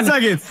 come on. 10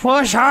 seconds.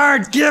 Push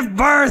hard, give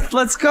birth.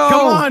 Let's go.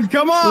 Come on,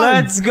 come on.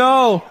 Let's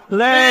go.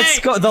 Let's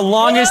go. The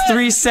longest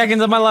 3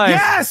 seconds of my life.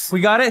 Yes. We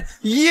got it.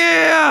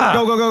 Yeah.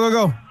 Go, go, go,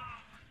 go, go.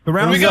 The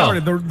round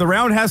started. The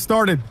round has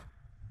started.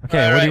 Okay,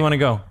 where do you want to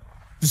go?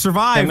 To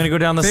survive. Okay, I'm gonna go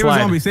down the Save slide. a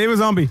zombie. Save a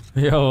zombie.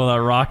 Yo,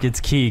 that rocket's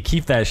key.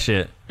 Keep that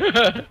shit.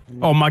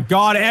 Oh my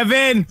God,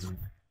 Evan.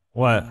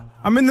 What?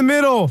 I'm in the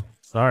middle.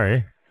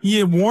 Sorry.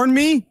 You warned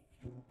me.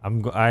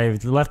 I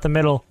left the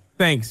middle.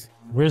 Thanks.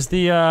 Where's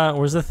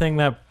the thing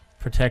that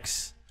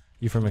protects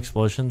you from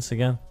explosions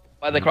again?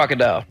 By the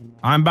crocodile.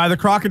 I'm by the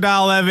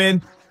crocodile,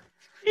 Evan.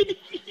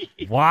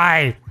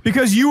 Why?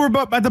 Because you were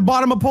at the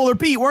bottom of Polar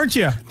Pete, weren't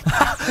you?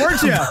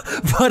 Weren't you?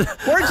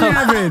 Weren't you,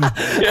 Evan?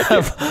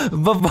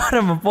 But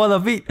bottom of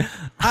Polar Pete.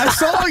 I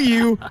saw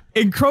you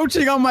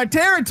encroaching on my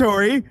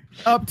territory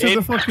up to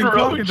the fucking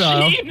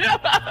crocodile.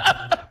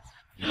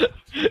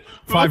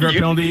 5-yard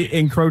penalty,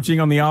 encroaching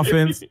on the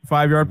offense.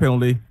 5-yard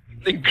penalty.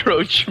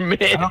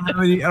 Encroachment. I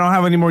don't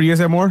have any more. Do you guys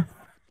have more?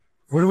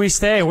 Where do we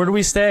stay? Where do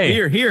we stay?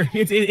 Here.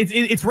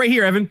 It's right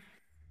here, Evan.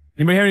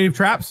 Anybody have any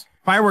traps?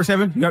 Fireworks,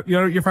 Evan. You got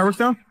your fireworks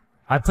down?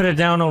 I put it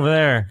down over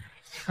there.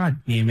 God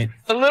damn it.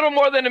 A little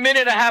more than a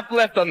minute and a half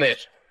left on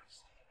this.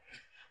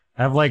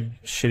 I have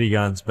like shitty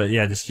guns, but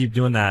yeah, just keep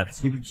doing that.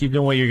 Keep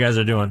doing what you guys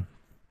are doing.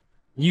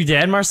 You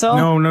dead, Marcel?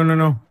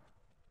 No.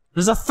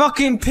 There's a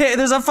fucking pit.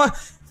 There's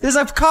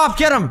a cop.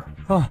 Get him.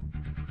 Oh,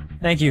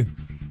 thank you.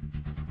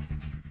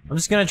 I'm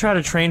just gonna try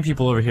to train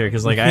people over here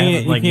because like I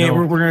haven't like no.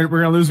 We're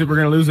gonna lose it. We're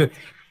gonna lose it.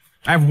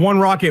 I have one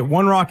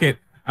rocket.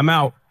 I'm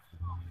out.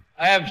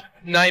 I have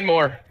 9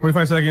 more.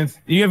 45 seconds.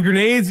 Do you have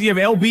grenades? Do you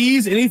have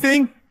LBs?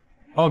 Anything?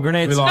 Oh,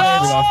 grenades. We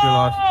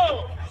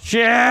lost.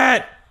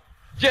 Shit!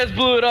 Just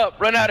blew it up.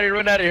 Run out of here.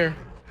 Run out of here.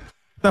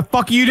 The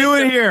fuck are you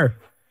doing here?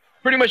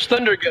 Pretty much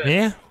thunder gun.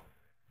 Yeah.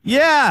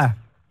 Yeah.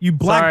 You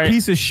black Sorry.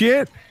 piece of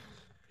shit.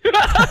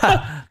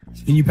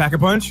 Can you pack a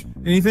punch?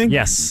 Anything?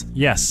 Yes.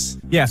 Yes.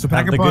 Yeah. So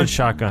pack a the punch. good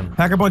shotgun.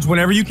 Pack a punch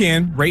whenever you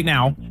can, right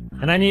now.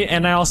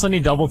 And I also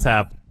need double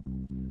tap.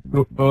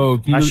 Oh,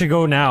 I should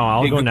go now.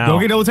 I'll go now. Go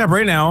get double tap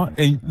right now,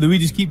 and Louis,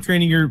 just keep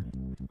training your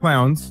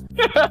clowns.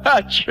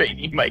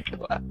 Training my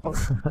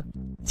clowns.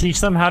 Teach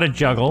them how to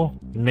juggle,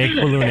 make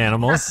balloon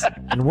animals,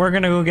 and we're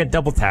gonna go get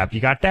double tap. You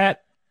got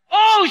that?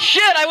 Oh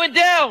shit! I went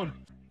down.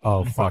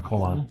 Oh fuck!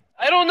 Hold on.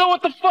 I don't know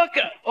what the fuck.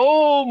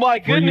 Oh my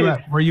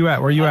goodness. Where you at?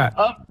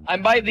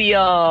 I'm by the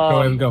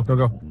Go, Evan, go.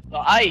 the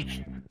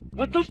ice.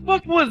 What the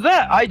fuck was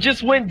that? I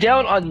just went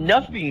down on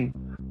nothing.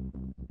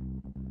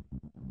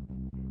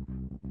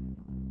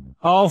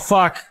 Oh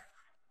fuck!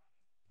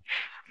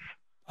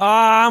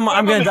 I'm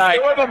gonna die.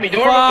 Don't worry about me.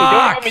 Don't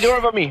worry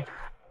about me.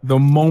 The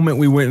moment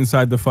we went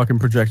inside the fucking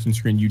projection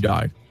screen, you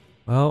died.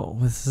 Well,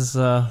 this is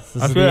the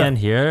end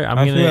here. I'm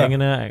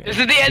gonna. This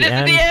is the end. This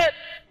is the end.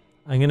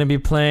 I'm gonna be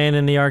playing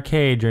in the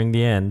arcade during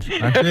the end.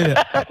 I did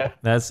it.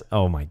 That's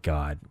oh my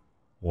god!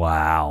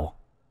 Wow,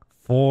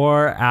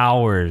 4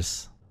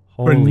 hours.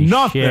 Holy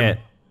shit!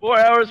 4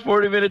 hours,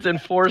 40 minutes,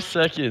 and 4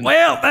 seconds.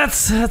 Well,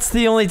 that's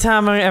the only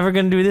time I'm ever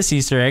gonna do this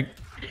Easter egg.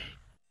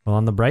 Well,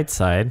 on the bright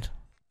side,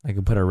 I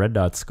could put a red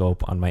dot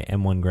scope on my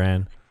M1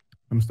 Grand.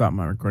 I'm stopping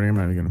my recording. I'm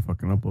not even gonna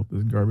fucking upload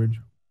this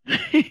garbage.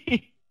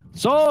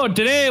 So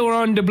today we're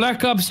on the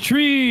Black Ops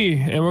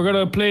 3 and we're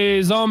gonna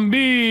play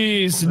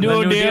zombies. New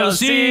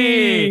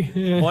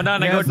DLC. Hold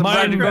on, I go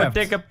to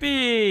take a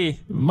pee.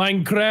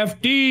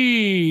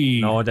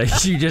 Minecrafty. No,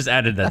 you just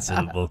added that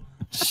syllable.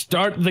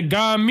 Start the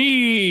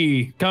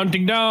gami.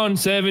 Counting down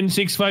 7,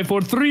 6, 5,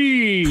 4,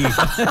 3.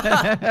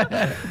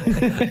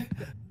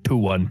 2,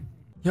 1.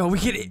 Yo, we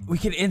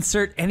could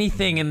insert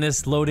anything in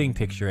this loading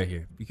picture right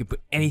here. You could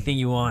put anything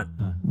you want.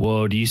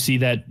 Whoa, do you see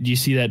that? Do you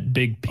see that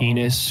big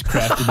penis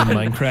crafted in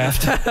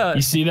Minecraft?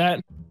 You see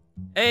that?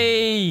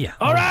 Hey!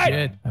 All right.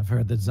 Shit. I've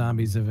heard that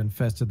zombies have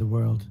infested the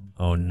world.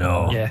 Oh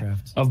no. Yeah,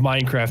 of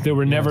Minecraft. There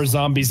were never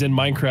zombies in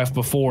Minecraft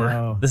before.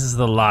 No. This is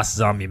the lost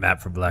zombie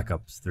map for Black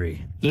Ops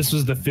 3. This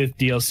was the 5th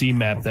DLC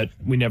map that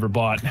we never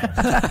bought.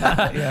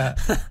 Yeah.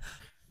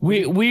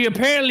 We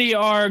apparently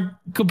are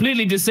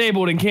completely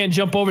disabled and can't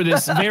jump over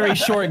this very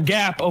short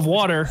gap of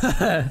water.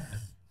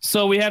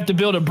 So we have to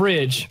build a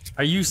bridge.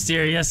 Are you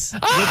serious?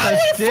 Nobody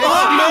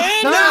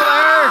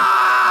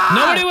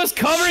was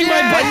covering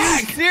my back. Are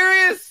you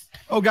serious?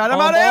 Oh god,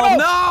 I'm out of Oh, ammo!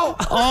 no!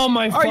 Oh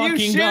my Are fucking you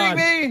shitting god.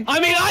 me? I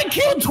mean, I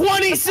killed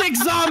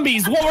 26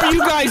 zombies. What were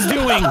you guys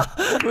doing?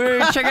 We're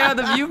checking out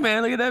the view,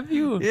 man. Look at that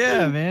view.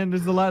 Yeah, man,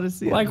 there's a lot to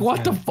see. Like,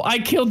 what the I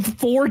killed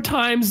 4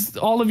 times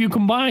all of you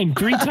combined.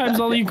 3 times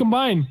all of you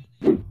combined.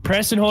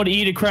 Press and hold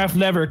E to craft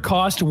lever.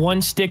 Cost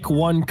 1 stick,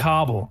 1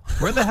 cobble.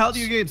 Where the hell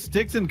do you get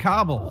sticks and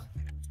cobble?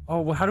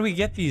 Oh, well, how do we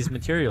get these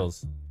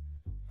materials?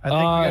 I think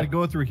we gotta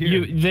go through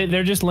here.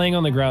 They're just laying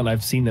on the ground.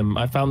 I've seen them.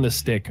 I found the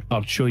stick.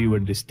 I'll show you where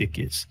the stick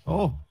is.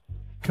 Oh,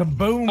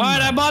 kaboom! All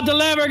right, I bought the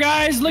lever,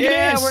 guys. Look at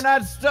this. Yeah, we're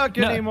not stuck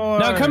anymore.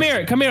 Now come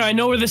here. Come here. I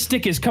know where the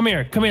stick is. Come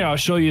here. Come here. I'll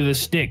show you the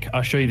stick.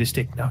 I'll show you the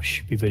stick. Now,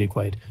 shh, be very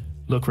quiet.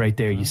 Look right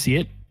there. You see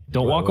it?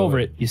 Don't walk over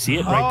it. You see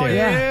it right there?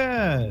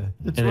 Yeah.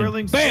 The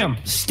twirling bam!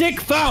 Stick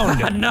found.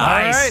 Nice.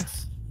 All right.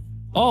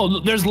 Oh,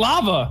 there's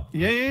lava.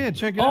 Yeah.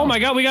 Check it out. Oh my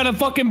god, we gotta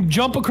fucking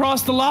jump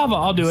across the lava.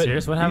 I'll do it.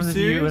 Serious? What happens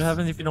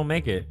if you don't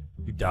make it?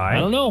 You die? I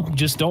don't know.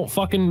 Just don't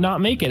fucking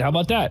not make it. How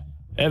about that?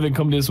 Evan,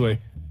 come this way.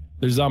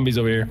 There's zombies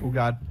over here. Oh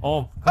god.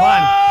 Oh, come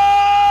on.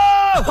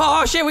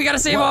 Oh shit, we gotta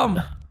save him.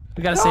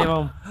 We gotta save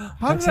him.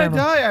 How did I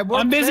die?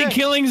 I'm busy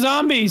killing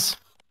zombies.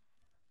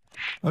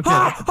 Okay.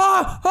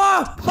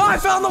 I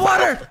fell in the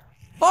water.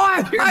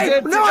 I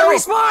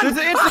respawned. There's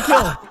an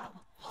insta-kill.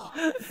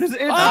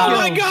 Oh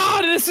my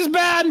god, this is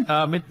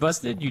bad. Myth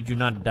busted. You do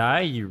not die.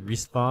 You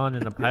respawn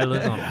in a pile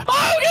of zombies.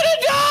 I'm gonna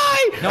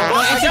die. No,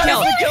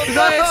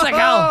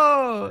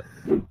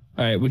 insta-kill.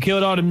 All right, we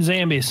killed all them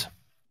zombies.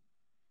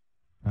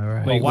 All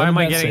right. Wait, why am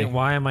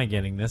I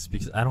getting this?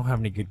 Because I don't have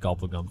any good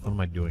gobble gums. What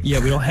am I doing? Yeah,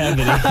 we don't have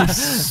any.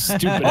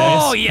 Stupid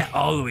ass. Oh yeah,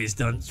 always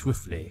done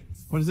swiftly.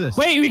 What is this?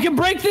 Wait, we can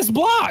break this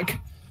block.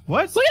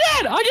 What? Look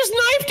at that! I just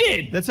knifed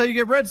it. That's how you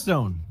get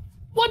redstone.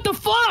 What the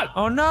fuck?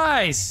 Oh,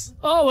 nice.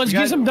 Oh, let's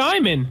get some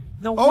diamond.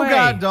 No way. Oh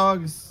god,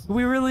 dogs. Can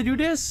we really do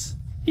this?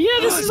 Yeah,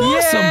 this is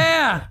awesome.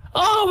 Yeah.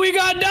 Oh, we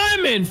got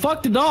diamond.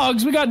 Fuck the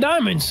dogs. We got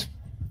diamonds.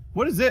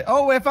 What is it?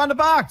 Oh, I found a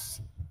box.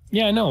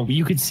 Yeah, I know. But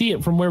you could see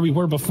it from where we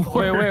were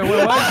before. Wait,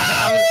 what?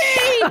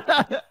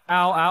 Ow,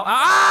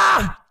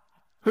 ah!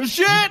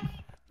 Shit!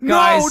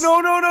 Guys,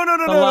 No.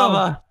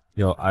 Lava.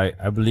 Yo,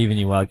 I believe in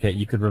you, Wildcat.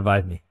 You could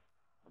revive me.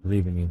 I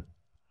believe in you.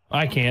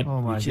 I can't.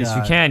 Oh my god. Yes,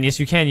 you can. Yes,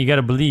 you can. You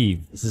gotta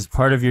believe. This is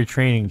part of your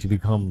training to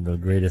become the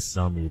greatest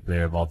zombie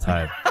player of all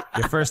time.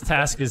 Your first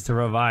task is to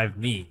revive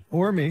me.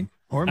 Or me.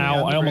 Ow,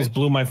 I almost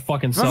blew my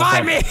fucking self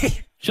Revive up. me!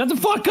 Shut the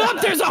fuck up!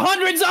 There's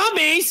 100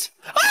 zombies!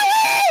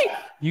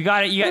 You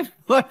got it. You got.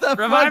 What the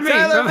Revive fuck, me!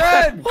 Tyler,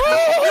 man?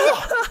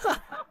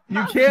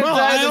 You can't Bro,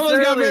 die I this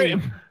almost got early.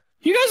 very...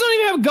 You guys don't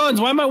even have guns.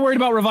 Why am I worried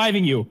about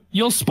reviving you?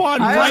 You'll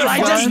spawn right. I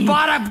just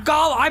bought a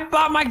goggle. I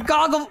bought my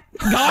goggle.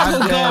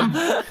 Goggle gum.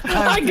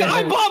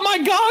 I bought my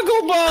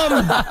goggle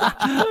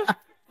bum.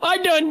 I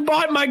done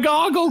bought my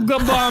goggle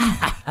bum.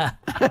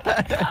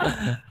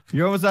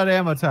 You're almost out of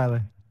ammo,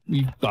 Tyler.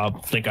 You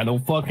think I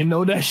don't fucking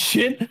know that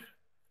shit?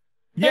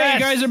 Yeah, you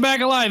guys are back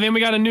alive, and we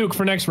got a nuke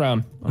for next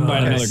round. I'm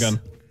buying another gun.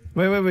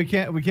 Wait, we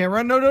can't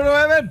run. No,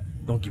 Evan.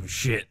 Don't give a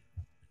shit.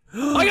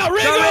 I got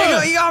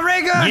Rigger! You got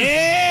Rigger!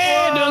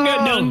 Yeah!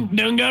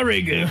 Done got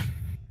Rigger.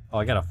 Oh,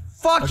 I got a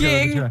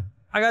fucking...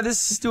 I got this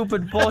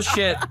stupid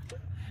bullshit.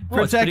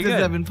 Protect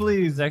us, Evan,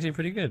 please. It's actually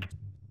pretty good.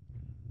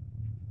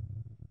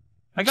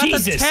 I got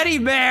the teddy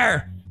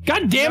bear!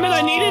 God damn it,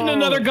 I needed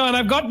another gun.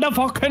 I've got the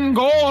fucking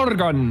gore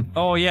gun.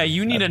 Oh yeah,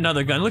 you need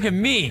another gun. Look at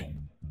me.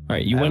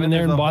 Alright, you went in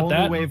there and bought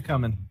that? Wave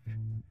coming.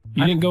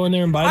 You didn't go in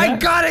there and buy that? I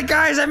got it,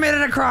 guys! I made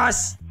it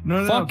across!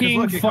 No, fucking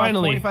look, it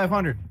finally. cost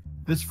 2,500.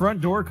 This front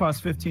door costs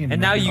 15.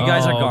 And now you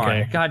guys are gone.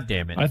 Okay. God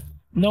damn it.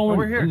 No,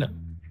 we're here. No.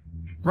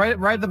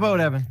 Ride the boat,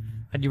 Evan.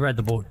 How'd you ride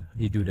the boat? How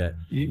do you do that?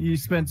 You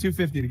spend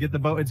 $250 to get the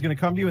boat. It's gonna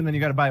come to you, and then you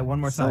gotta buy it one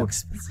more time.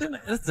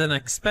 It's an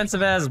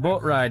expensive ass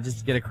boat ride just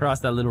to get across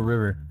that little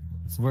river.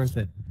 It's worth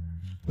it.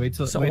 Wait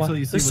till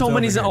you see. There's so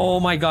many. Oh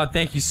my god!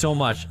 Thank you so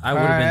much. I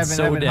would have been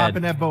so Evan, dead. Hop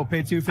in that boat.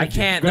 Pay $250. I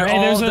can't. Hey,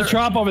 there's a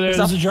drop over there.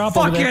 There's a drop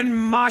over there. Fucking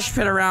mosh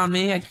pit around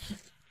me.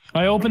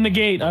 I opened the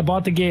gate. I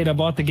bought the gate. I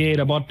bought the gate.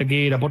 I bought the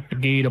gate. I bought the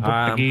gate. I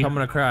bought the gate.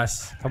 Coming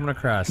across. Coming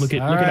across. Look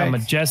at how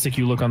majestic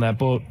you look on that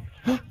boat.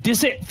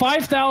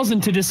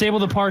 5,000 to disable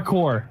the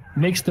parkour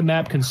makes the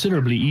map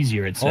considerably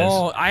easier. It says.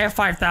 Oh, I have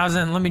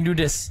 5,000. Let me do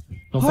this.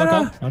 Don't fuck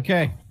up.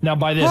 Okay. Now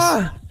buy this.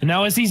 And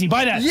now it's easy.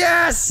 Buy that.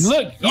 Yes.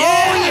 Look. Oh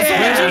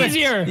yeah. So much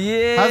easier.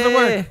 Yeah. How's it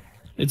work?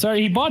 It's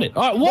already. He bought it.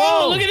 All right.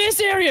 Whoa! Look at this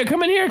area.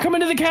 Come in here. Come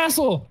into the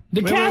castle.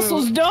 The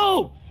castle's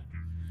dope.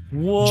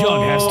 Whoa.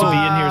 Jug has to be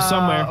in here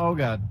somewhere. Oh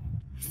god.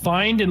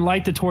 Find and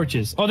light the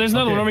torches. Oh, there's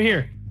another one over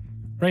here.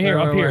 Right here,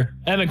 up here.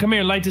 Evan, come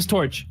here and light this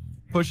torch.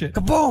 Push it.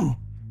 Kaboom!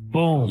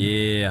 Boom.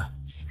 Yeah.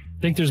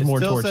 I think there's more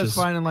still torches. says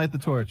find and light the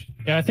torch.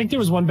 Yeah, I think there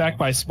was one back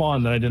by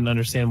spawn that I didn't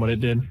understand what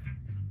it did.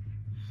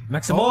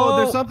 Maximo! Oh,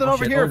 there's something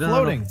over here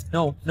floating.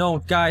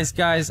 No,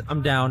 guys,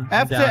 I'm down.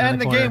 F to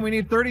end the game. We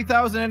need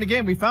 30,000 to end the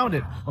game. We found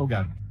it. Oh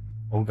god.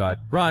 Oh god.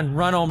 Run,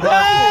 Ohm.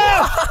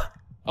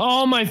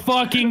 Oh my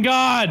fucking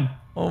god!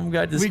 Ohm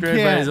got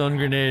destroyed by his own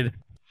grenade.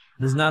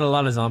 There's not a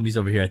lot of zombies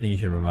over here. I think you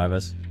should revive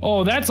us.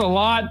 Oh, that's a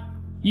lot.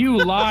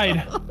 You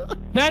lied.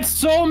 That's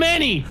so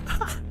many.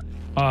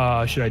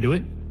 Should I do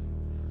it?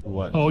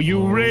 What? Oh,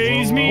 you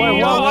raised me.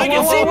 Oh, I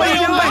can see my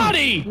own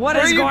body. What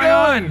is going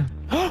on?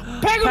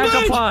 Pack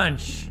a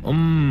punch.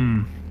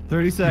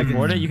 30 seconds.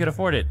 Afford it? You can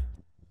afford it.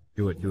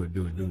 Do it.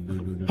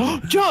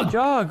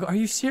 Jug, are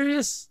you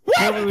serious?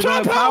 What?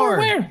 Jug power.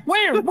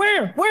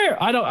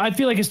 Where? I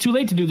feel like it's too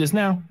late to do this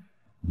now.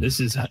 This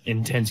is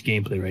intense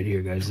gameplay right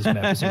here, guys. This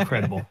map is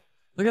incredible.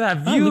 Look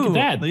at that Oh, view. look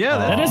at that. Yeah,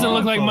 that doesn't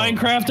look like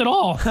Minecraft at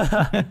all.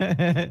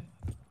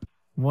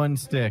 One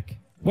stick.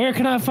 Where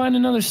can I find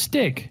another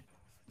stick?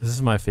 This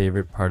is my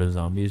favorite part of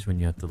zombies when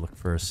you have to look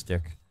for a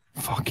stick.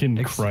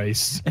 Fucking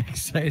Christ.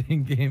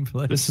 Exciting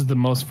gameplay. This is the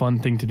most fun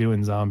thing to do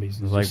in zombies.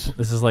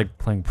 This is like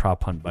playing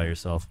prop hunt by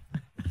yourself.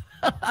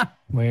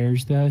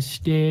 Where's the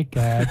stick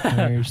at?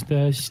 Where's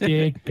the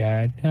stick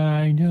at?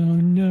 I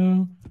don't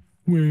know.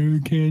 Where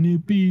can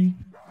it be?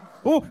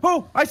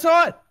 Oh, I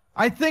saw it.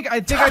 I think I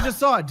just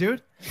saw it,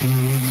 dude.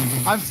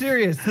 I'm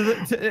serious.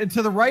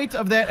 To the right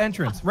of that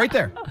entrance, right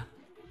there.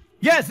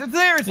 Yes, it's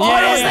there. It's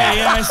almost there.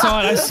 Yeah, I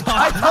saw it.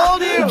 I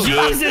told you.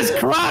 Jesus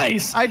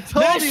Christ. I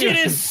told that you. That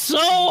shit is so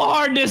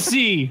hard to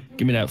see.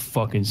 Give me that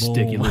fucking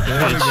sticky little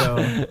There we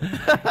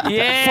bitch. go.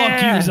 Yeah.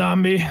 Fuck you,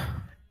 zombie. I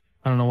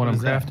don't know what I'm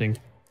crafting.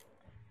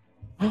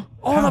 Oh,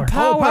 the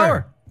power. Oh,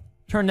 power.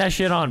 Turn that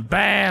shit on.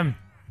 Bam.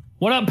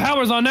 What up?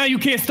 Power's on now. You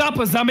can't stop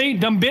us, zombie.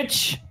 Dumb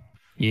bitch.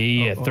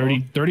 Yeah,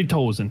 30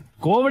 toes in.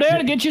 Go over there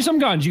to get you some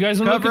guns. You guys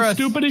are looking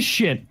stupid as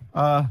shit.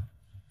 Can't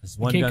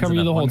cover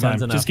you the whole time.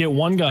 Just get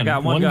one gun. I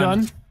got one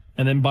gun.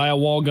 And then buy a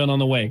wall gun on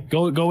the way.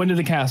 Go into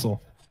the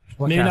castle.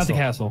 Maybe not the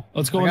castle.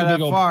 Let's go into the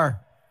big far.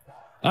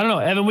 I don't know.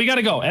 Evan, we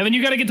gotta go. Evan,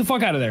 you gotta get the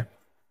fuck out of there.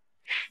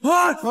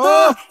 What?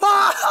 All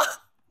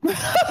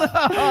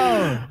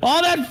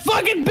that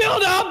fucking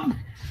build up!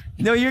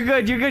 No, you're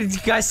good. You're good.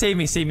 Guys, save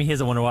me. Save me.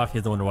 Here's a Wonder Waff.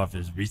 Here's the Wonder Waff.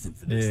 There's a reason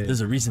for this.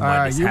 There's a reason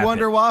why this happened. You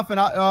Wonder Waff and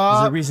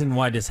There's a reason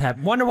why this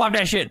happened. Wonder Waff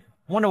that shit.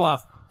 Wonder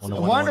Waff.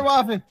 Wonder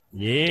Waff.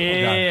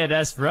 Yeah,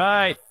 that's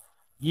right.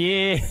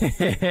 Yeah.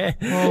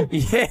 Oh.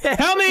 Yeah.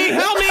 Help me!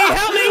 Help me!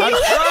 Help me! I'm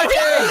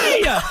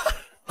trying.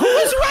 Who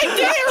was right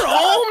there,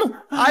 Ohm?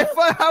 I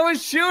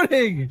was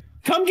shooting.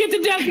 Come get the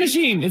death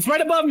machine. It's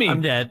right above me.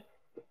 I'm dead.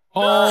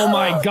 Oh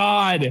my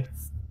god.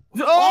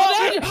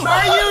 Are you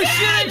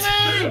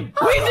shitting me?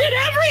 We did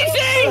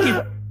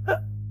everything!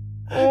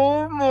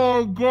 Oh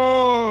my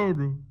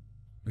god.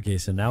 Okay,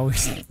 so now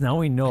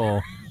we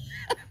know.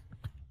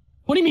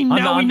 What do you mean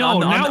now we know?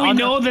 Now we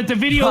know that the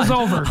video's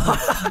over.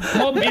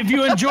 Well, if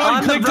you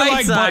enjoyed, click the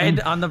like button.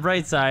 On the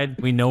bright side,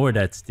 we know where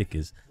that stick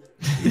is.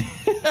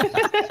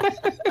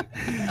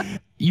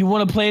 You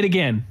want to play it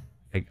again?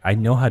 I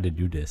know how to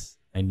do this.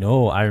 I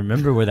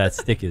remember where that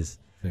stick is.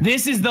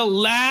 This is the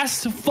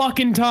last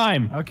fucking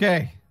time.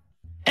 Okay.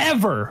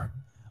 Ever.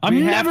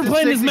 I'm never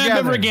playing this map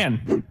ever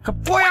again.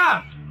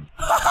 Kapoya!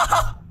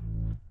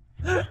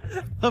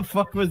 The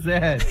fuck was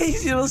that? You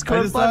see those I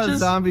corn just saw a punches?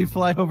 zombie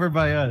fly over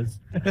by us.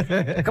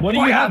 What do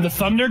you have? The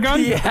thunder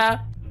gun? Yeah.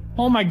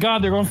 Oh my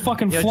god, they're going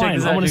fucking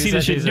flying. I want to see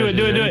this shit. Do it,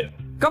 do it, do it.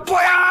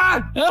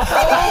 Kapoya!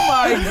 Oh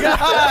my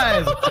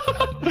god!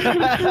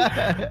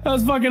 That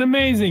was fucking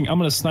amazing. I'm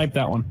gonna snipe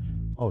that one.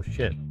 Oh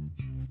shit.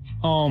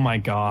 Oh my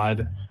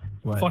god.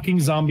 What? Fucking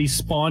zombies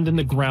spawned in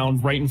the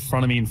ground right in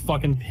front of me and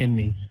fucking pinned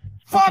me.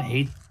 Fuck!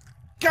 Hate,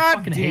 God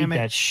fucking damn hate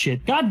it! that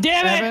shit. God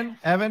damn it!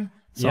 Evan.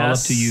 It's all up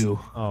to you.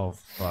 Oh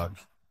fuck.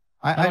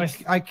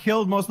 I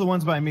killed most of the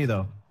ones by me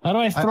though. How do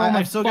I throw my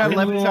I've still got fucking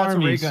 11 little shots of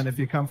ray armies? gun if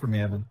you come for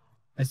me, Evan.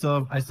 I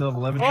still have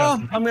 11 Oh,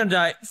 shots. I'm gonna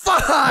die.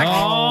 Fuck!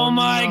 Oh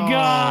my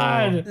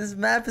god! This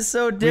map is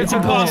so It's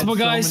difficult. impossible,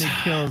 guys. So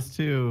many kills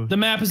too. The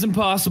map is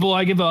impossible.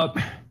 I give up.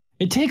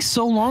 It takes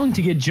so long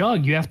to get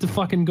Jug. You have to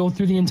fucking go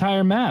through the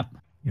entire map.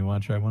 You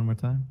want to try one more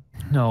time?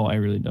 No, I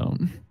really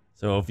don't.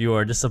 So if you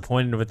are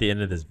disappointed with the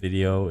end of this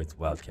video, it's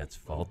Wildcat's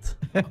fault.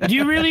 Do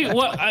you really?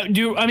 What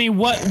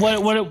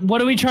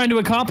are we trying to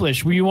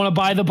accomplish? You want to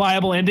buy the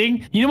viable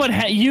ending? You know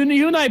what? You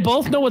and I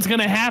both know what's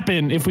gonna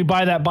happen if we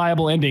buy that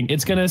viable ending.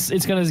 It's gonna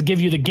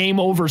give you the game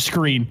over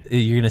screen.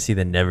 You're gonna see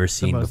the never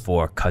seen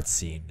before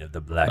cutscene of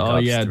the Black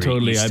Ops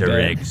 3 Easter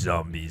egg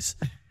zombies.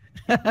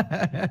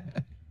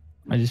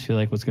 I just feel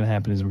like what's gonna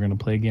happen is we're gonna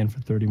play again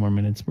for 30 more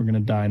minutes. We're gonna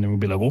die, and then we'll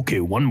be like,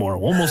 okay, one more,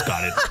 almost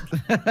got it.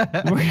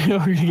 we're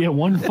gonna get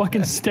one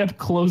fucking step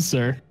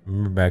closer.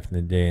 Remember back in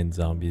the day in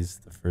Zombies,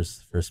 the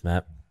first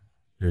map,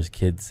 there's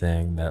kids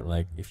saying that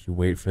like if you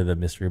wait for the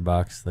mystery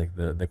box, like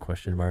the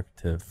question mark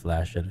to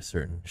flash at a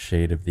certain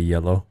shade of the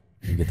yellow,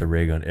 you get the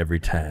ray gun every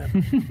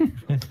time.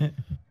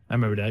 I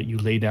remember that. You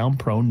lay down,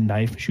 prone,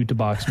 knife, shoot the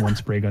box, one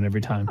spray gun every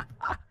time.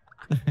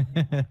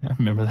 I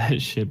remember that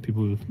shit.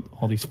 People with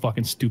all these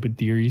fucking stupid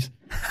theories.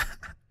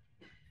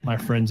 My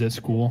friends at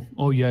school.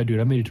 Oh yeah, dude,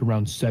 I made it to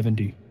round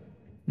 70.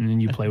 And then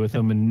you play with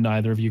them and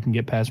neither of you can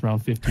get past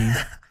round 15.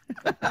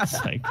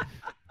 It's like,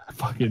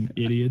 fucking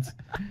idiots.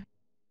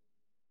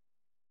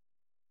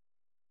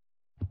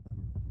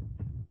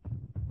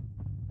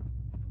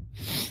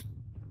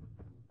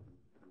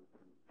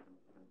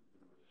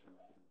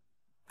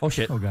 Oh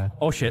shit. Oh god.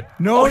 Oh shit.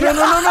 No, no. Are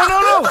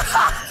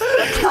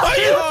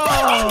you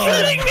fucking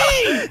kidding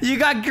me? You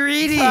got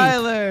greedy.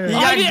 Tyler. You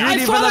got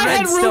greedy for the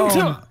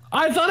redstone.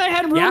 I thought I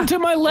had room to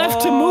my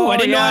left to move. I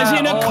didn't know I was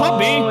in a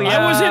cubby.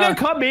 I was in a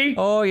cubby.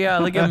 Oh yeah,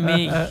 look at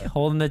me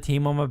holding the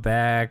team on my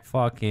back.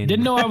 Fucking.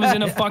 Didn't know I was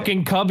in a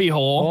fucking cubby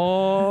hole.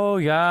 Oh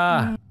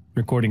yeah.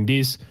 Recording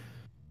these.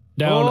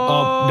 Down,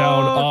 up,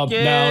 down, up,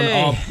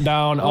 down, up,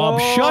 down, up.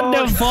 Shut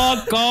the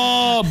fuck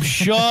up.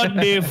 Shut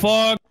the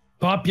fuck.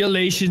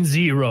 Population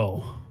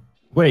 0.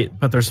 Wait,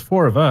 but there's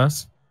 4 of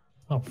us.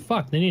 Oh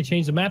fuck! They need to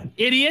change the map.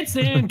 Idiots!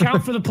 They didn't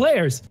count for the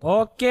players.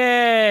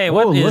 Okay,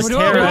 what is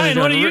Ryan,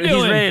 what are you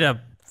doing? He's ready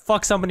to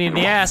fuck somebody in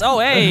the ass. Oh,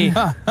 hey!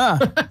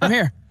 I'm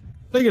here.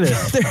 Look at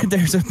this.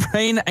 There's a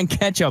brain and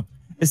ketchup.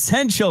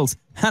 Essentials.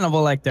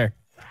 Hannibal Lecter.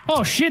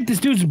 Oh shit! This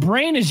dude's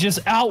brain is just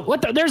out.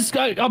 What the? There's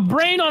a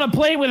brain on a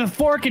plate with a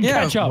fork and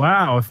ketchup.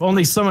 Wow! If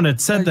only someone had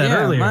said that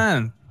earlier.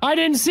 Man. I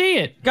didn't see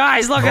it.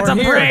 Guys, look, it's a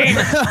brain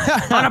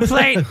on a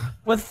plate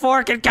with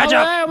fork and ketchup.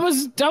 I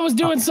was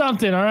doing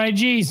something. All right,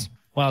 jeez.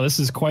 Wow, this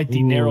is quite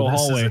the narrow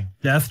hallway. This is a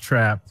death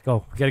trap. Let's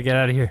go. We gotta get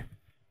out of here.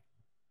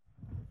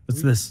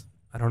 What's this?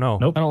 I don't know.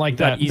 Nope. I don't like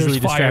that. Easily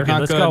distracted.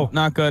 Let's go.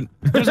 Not good.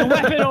 There's a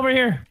weapon over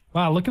here.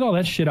 Wow, look at all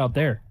that shit out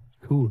there.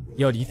 Cool.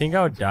 Yo, do you think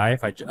I would die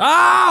if I?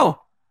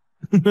 Oh!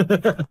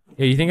 Yo,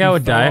 you think I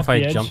would die if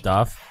I jumped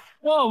off?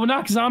 Whoa, we'll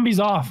knock zombies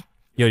off.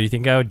 Yo, do you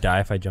think I would die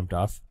if I jumped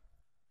off?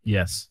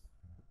 Yes.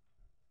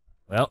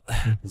 Well,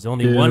 there's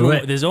only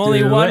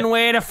one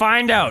way to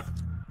find out.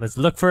 Let's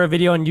look for a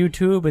video on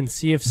YouTube and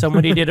see if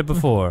somebody did it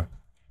before.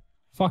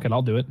 Fuck it,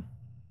 I'll do it.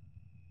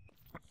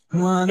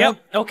 Come on.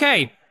 Yep.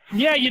 Okay.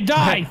 Yeah, you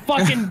die.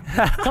 Fucking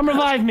come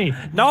revive me.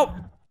 Nope.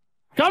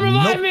 Come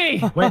revive me.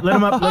 Wait, let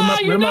him up. Let him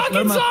up. You're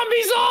knocking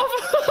zombies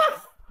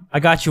off. I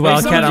got you,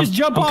 Wildcat. I'm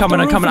coming.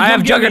 I'm coming. I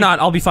have Juggernaut.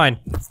 I'll be fine.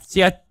 See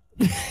ya.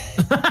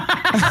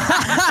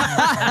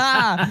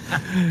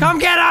 Come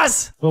get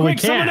us! Well, quick,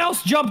 someone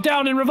else jump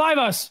down and revive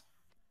us.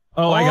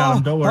 Oh, I got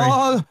him. Don't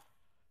worry.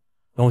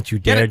 Don't you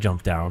dare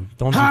jump down.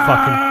 Don't you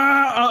fucking...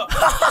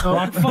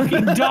 Rock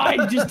fucking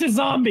died just to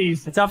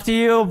zombies. It's up to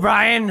you,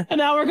 Brian. And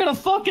now we're gonna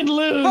fucking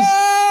lose.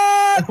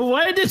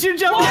 Why did you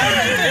jump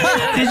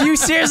down? Did you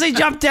seriously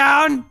jump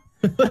down?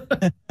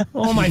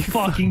 Oh my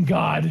fucking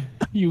god.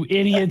 You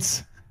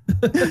idiots.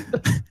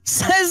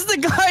 Says the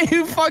guy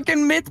who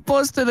fucking myth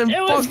busted and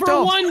it was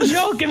for one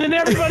joke and then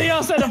everybody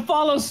else had to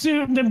follow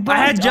suit and then I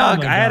had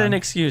Jug. I had an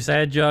excuse. I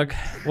had Jug.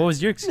 What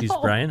was your excuse,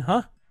 Brian?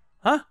 Huh?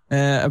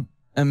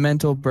 A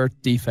mental birth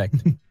defect.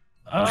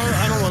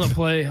 I don't want to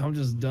play. I'm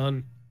just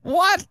done.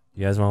 What?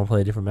 You guys want to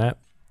play a different map?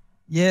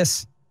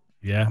 Yes.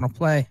 Yeah. I want to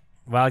play.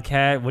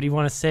 Wildcat, what do you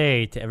want to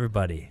say to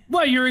everybody?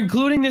 What, you're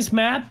including this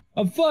map?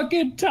 I'm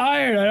fucking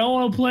tired. I don't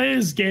want to play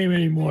this game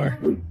anymore.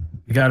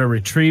 You gotta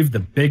retrieve the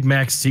Big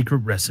Mac's secret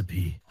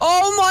recipe.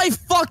 Oh my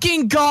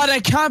fucking god, I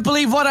can't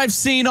believe what I've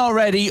seen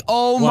already.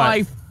 Oh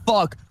my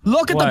fuck.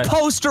 Look at the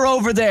poster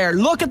over there.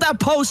 Look at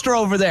that poster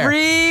over there.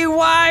 Free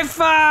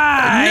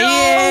Wi-Fi!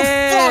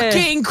 No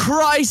fucking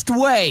Christ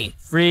way.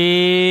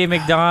 Free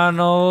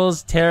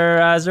McDonald's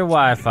Terroriser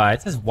Wi-Fi.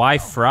 It says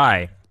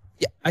Wi-Fi.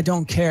 Yeah, I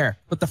don't care.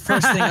 But the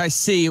first thing I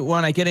see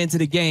when I get into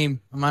the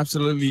game, I'm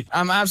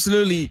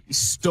absolutely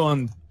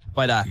stunned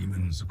by that.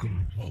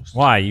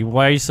 Why?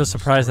 Why are you so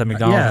surprised that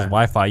McDonald's has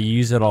Wi-Fi? You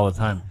use it all the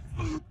time.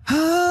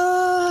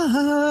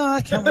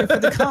 I can't wait for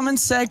the comment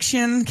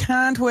section.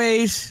 Can't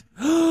wait.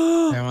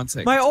 Okay, 1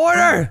 second. My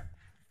order!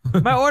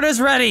 My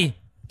order's ready.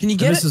 Can you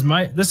get this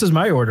it? This is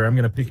my order. I'm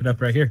gonna pick it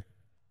up right here.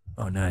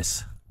 Oh,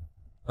 nice.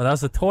 Oh, that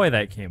was the toy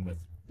that came with.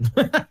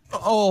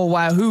 Oh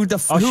wow, who's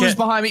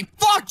behind me?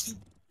 Fuck!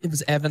 It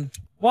was Evan.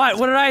 What?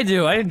 What did I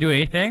do? I didn't do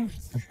anything.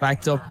 I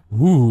backed up.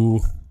 Ooh.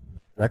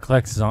 That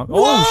collects on.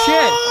 Oh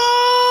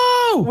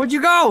shit! Where'd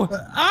you go?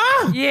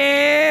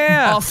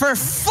 Yeah! Oh, for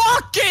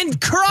fucking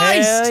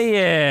Christ! Hell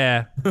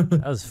yeah!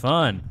 That was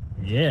fun.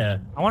 Yeah.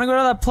 I want to go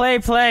to the play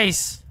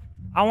place.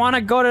 I want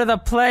to go to the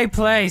play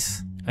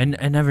place. I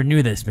never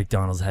knew this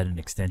McDonald's had an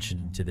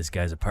extension to this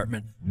guy's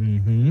apartment.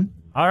 Mm-hmm.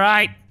 All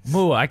right,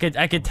 Moo. I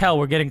could tell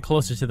we're getting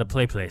closer to the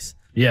play place.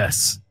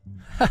 Yes.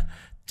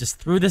 Just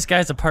through this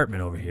guy's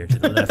apartment over here to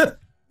the left.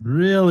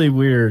 Really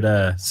weird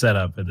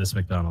setup at this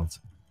McDonald's.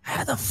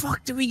 How the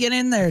fuck do we get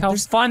in there? How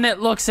fun it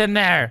looks in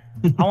there.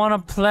 I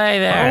want to play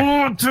there. I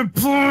want to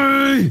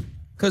play.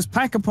 Because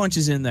Pack-a-Punch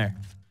is in there.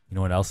 You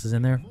know what else is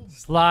in there?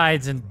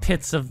 Slides and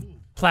pits of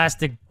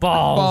plastic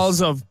balls.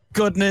 Balls of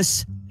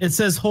goodness. It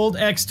says hold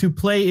X to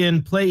play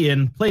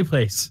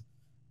place.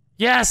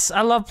 Yes,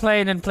 I love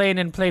playing in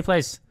play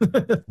place.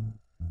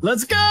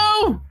 Let's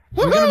go!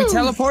 We're gonna be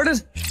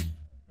teleported?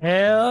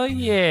 Hell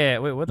yeah.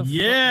 Wait, what the fuck?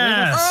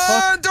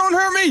 Yes! Don't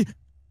hurt me!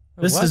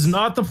 This is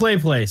not the play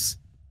place.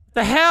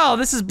 The hell?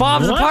 This is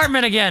Bob's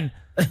apartment again.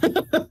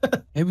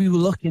 Maybe we'll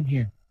look in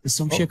here. Is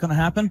some shit gonna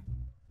happen?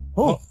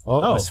 Oh,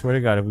 I swear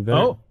to God, we better.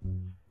 Oh,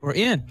 we're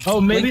in.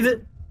 Oh, maybe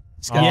that.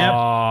 Yeah.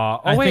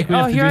 I think we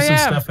have to do some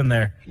stuff in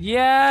there.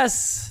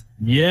 Yes.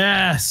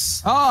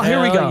 Yes. Oh,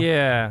 here we go.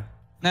 Yeah.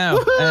 Now,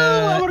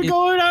 I want to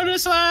go down the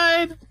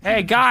slide.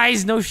 Hey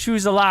guys, no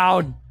shoes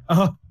allowed.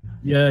 Oh,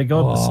 yeah,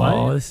 go up the slide.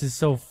 Oh, this is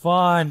so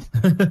fun.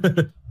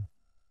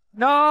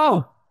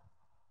 No,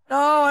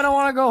 I don't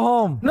want to go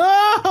home.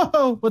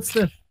 No, what's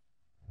this?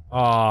 Oh,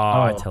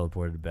 I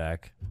teleported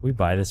back. We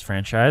buy this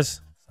franchise.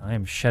 I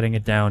am shutting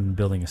it down and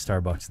building a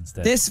Starbucks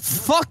instead. This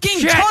fucking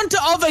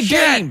cunt of a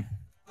game.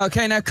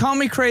 Okay, now call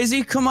me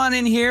crazy. Come on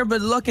in here,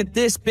 but look at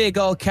this big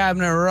old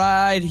cabinet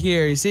right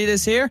here. You see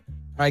this here?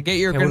 All right, get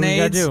your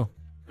grenades. What do?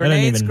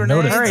 Grenades.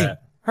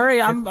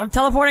 Hurry! I'm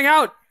teleporting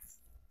out.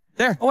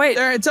 There. Oh wait,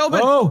 there. It's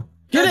open. Oh,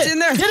 it's in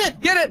there.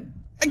 Get it.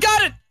 I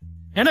got it.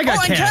 And I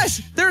got and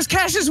cash. There's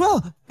cash as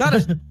well. Got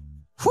it.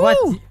 What?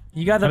 Woo!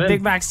 You got the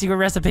Big Mac secret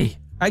recipe.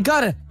 I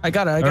got it. I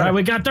got it. All right,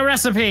 we got the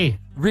recipe.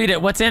 Read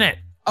it. What's in it?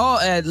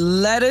 Oh,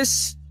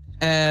 lettuce,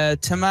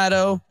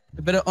 tomato,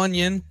 a bit of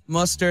onion,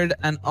 mustard,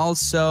 and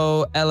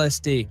also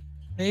LSD.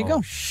 There you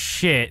go.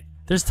 Shit.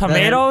 There's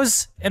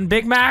tomatoes and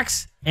Big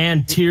Macs?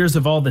 And tears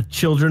of all the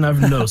children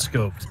I've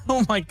no-scoped.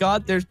 Oh my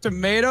god, there's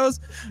tomatoes.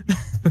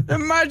 The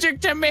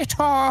magic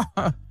tomato.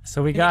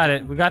 So we got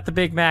it. We got the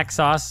Big Mac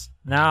sauce.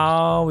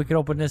 Now we can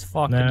open this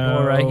fucking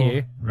door right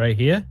here. Right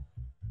here?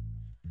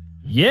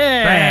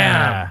 Yeah!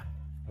 Bam!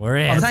 We're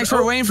in. Oh, thanks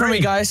for waiting for me,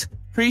 guys.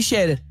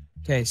 Appreciate it.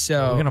 Okay,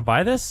 so... We're gonna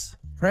buy this?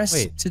 Press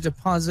Wait. to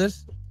deposit.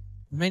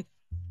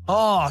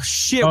 Oh,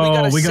 shit, we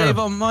gotta save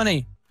up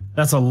money.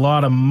 That's a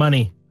lot of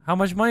money. How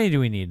much money do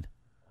we need?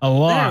 A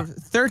lot.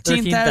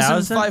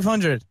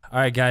 13,500. All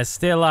right, guys,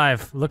 stay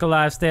alive. Look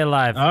alive, stay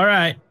alive. All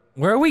right.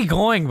 Where are we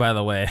going, by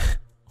the way?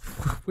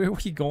 Where are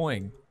we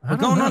going? We're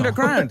going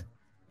underground.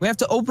 We have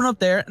to open up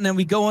there, and then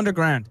we go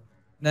underground.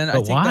 Then I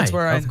think that's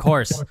where Of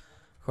course. Of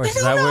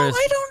course. I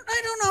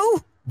don't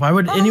know. Why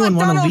would anyone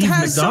want to leave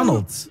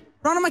McDonald's?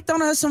 Ronald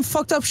McDonald has some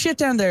fucked up shit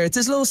down there. It's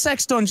his little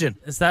sex dungeon.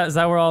 Is that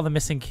where all the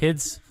missing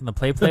kids from the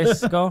play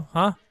place go?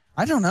 Huh?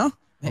 I don't know.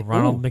 Well,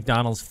 Ronald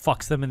McDonald's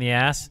fucks them in the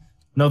ass.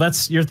 No,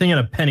 you're thinking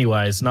of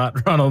Pennywise,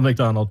 not Ronald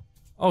McDonald.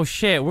 Oh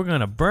shit, we're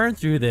gonna burn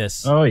through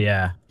this. Oh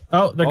yeah.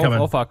 Oh, they're coming.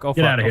 Oh fuck. Oh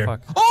Get fuck. out of here.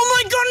 Fuck. Oh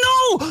my god,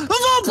 no! Of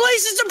all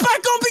places to back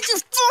up,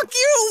 it's fuck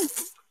you!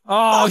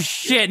 Oh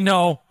shit,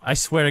 no! I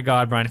swear to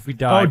God, Brian, if we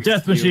die. Oh,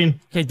 death machine.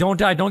 Okay, don't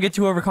die. Don't get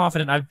too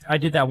overconfident. I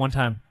did that one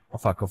time. Oh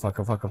fuck. Oh fuck.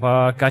 Oh fuck. Oh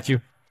fuck. Got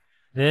you.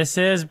 This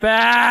is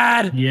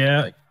bad.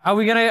 Yeah. Are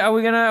we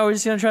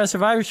just gonna try to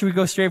survive, or should we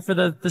go straight for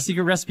the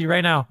secret recipe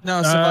right now?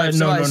 No, survive.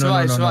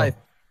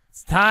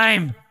 It's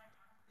time.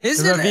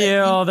 Isn't to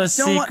reveal the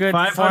secret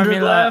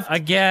formula left.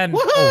 again.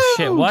 Oh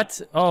shit! What?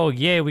 Oh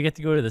yeah, we get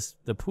to go to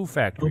the poo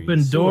factory.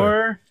 Open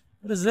door.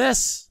 What is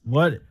this?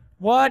 What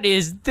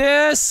is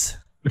this?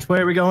 Which way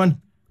are we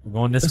going? We're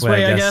going this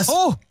way, I guess.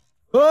 Oh!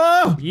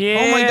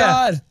 Yeah! Oh my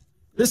god!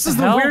 This is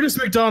the weirdest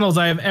McDonald's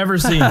I have ever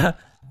seen.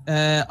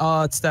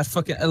 Oh, it's that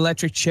fucking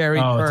electric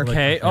cherry perk.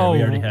 Okay.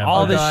 Oh,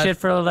 all this shit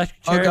for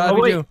electric cherry. Oh god! What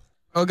do we do?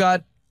 Oh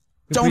god!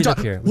 Don't breathe up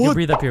here. We can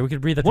breathe up here. We can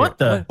breathe up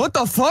here. What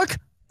the fuck?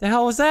 The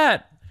hell was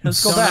that?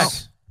 Let's go back.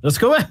 Let's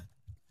go back.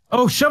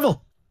 Oh,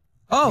 shovel.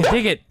 Oh,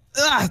 dig it.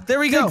 There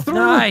we go.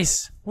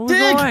 Nice. Where we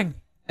going?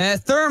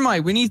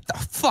 Thermite. We need.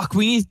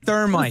 We need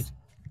thermite.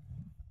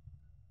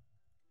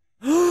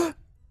 Wait,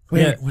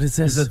 what is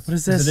this? What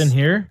is this? Is it in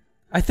here?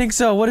 I think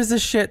so. What is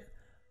this shit?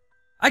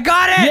 I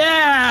got it!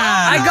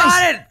 Yeah! I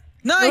got it!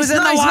 Nice, it was in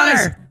the water!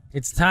 Nice.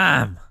 It's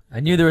time. I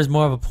knew there was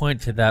more of a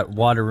point to that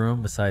water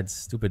room besides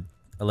stupid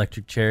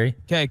electric cherry.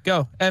 Okay,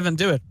 go. Evan,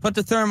 do it. Put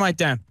the thermite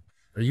down.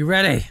 Are you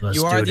ready?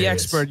 You are the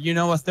expert. You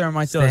know what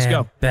thermite does.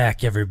 Go.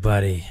 Back,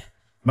 everybody.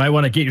 Might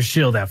want to get your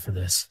shield out for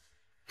this.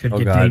 Could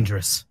get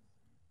dangerous.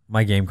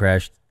 My game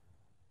crashed.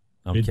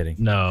 I'm kidding.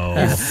 No.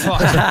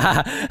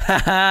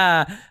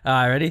 Alright,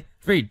 ready?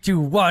 3, 2,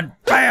 1,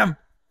 bam!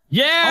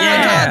 Yeah! Oh my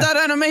god, that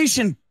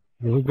animation!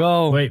 Here we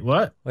go. Wait,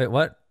 what? Wait,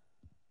 what?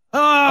 Oh,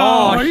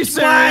 are you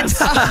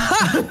serious?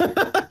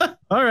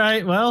 All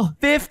right, well.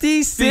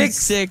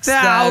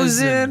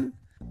 56,000.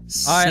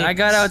 All right, I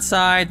got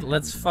outside.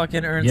 Let's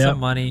fucking earn some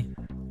money.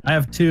 I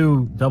have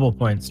 2 double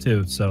points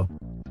too, so.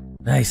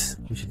 Nice.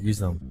 We should use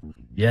them.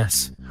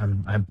 Yes,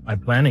 I'm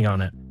planning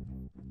on it.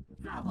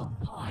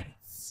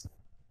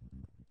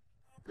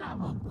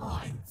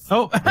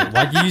 Oh,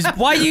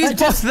 why'd you use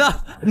both of them?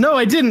 No,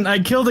 I didn't. I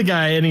killed a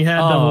guy and he had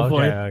double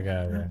point.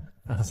 Okay.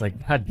 I was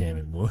like, God damn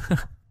it, Moo.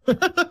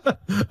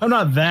 I'm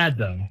not that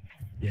dumb.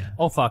 Yeah.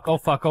 Oh fuck,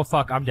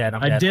 I'm dead,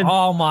 I'm dead. did.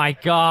 Oh my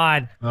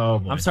god. Oh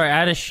boy. I'm sorry, I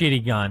had a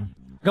shitty gun.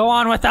 Go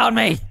on without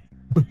me.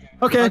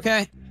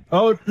 Okay.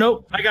 Oh,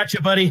 no, I got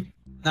you, buddy.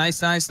 Nice.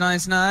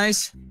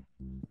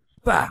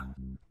 Bah.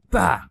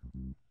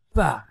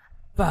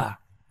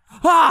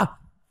 Ah!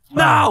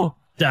 No!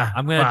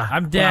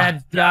 I'm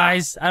dead,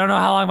 guys. I don't know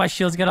how long my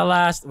shield's gonna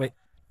last. Wait.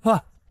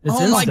 Huh.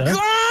 Oh my god!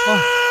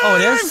 Oh,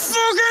 it is?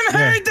 I fucking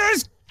hate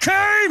this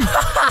game!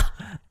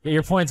 Get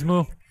your points,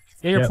 Moo.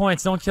 Get your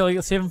points. Don't kill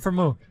you. Save them for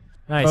Moo.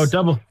 Nice. Oh,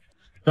 double.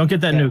 Don't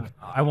get that nuke.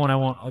 I won't.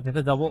 I'll get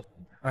the double.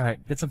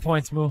 Alright, get some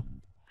points, Moo.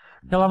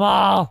 Kill them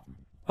all!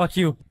 Fuck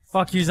you.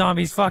 Fuck you,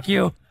 zombies. Fuck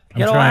you.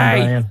 Get away!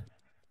 Brian.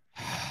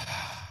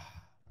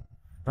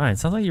 Ryan,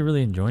 sounds like you're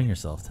really enjoying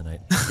yourself tonight.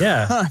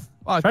 Yeah.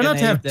 Try not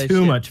to have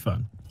too much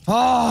fun.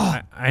 Oh!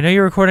 I know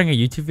you're recording a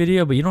YouTube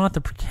video, but you don't have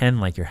to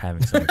pretend like you're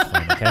having so much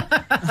fun, okay?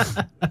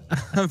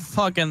 I'm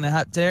fucking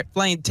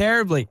playing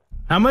terribly.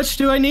 How much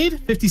do I need?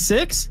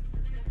 56?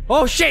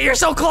 Oh shit, you're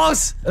so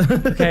close!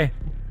 Okay.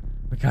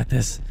 We got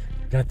this.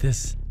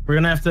 We're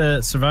gonna have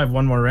to survive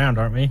one more round,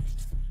 aren't we?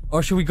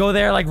 Or should we go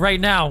there like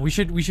right now? We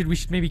should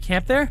maybe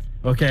camp there?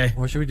 Okay.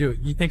 Or should we do it?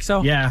 You think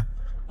so? Yeah.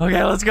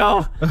 Okay, let's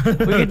go. We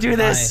can do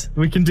this.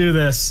 We can do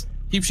this.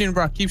 Keep shooting,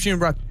 Brock.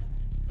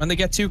 When they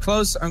get too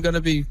close, I'm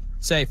gonna be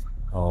safe.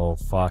 Oh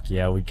fuck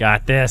yeah, we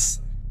got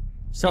this.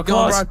 So Keep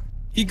going, close. Brock.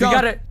 Keep We going.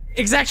 got it.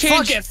 Exact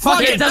change.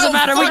 Fuck it. Doesn't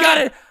matter. We got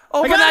it.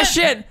 Open that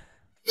shit.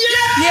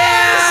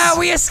 Yeah,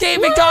 we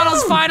escaped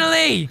McDonald's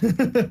finally.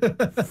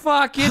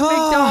 Fucking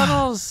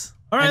McDonald's.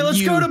 All right,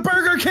 let's go to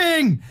Burger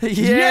King.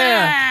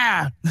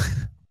 Yeah.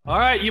 All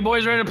right, you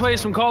boys ready to play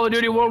some Call of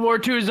Duty World War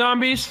II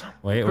Zombies?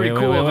 Pretty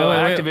cool of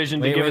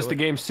Activision to give us the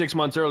game 6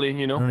 months early,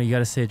 you know? No, you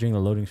gotta say it during the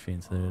loading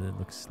screen so that it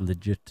looks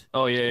legit.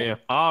 Oh, yeah.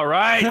 All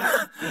right.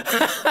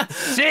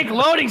 Sick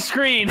loading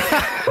screen.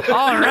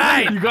 All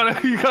right.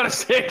 You gotta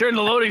say it during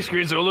the loading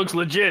screen so it looks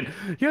legit.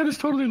 Yeah, this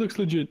totally looks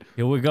legit.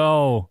 Here we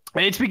go.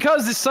 It's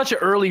because it's such an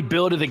early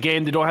build of the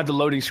game, they don't have the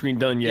loading screen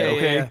done yet,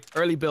 okay? Yeah.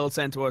 Early build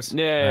sent to us.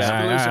 Yeah.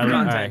 Exclusive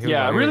content.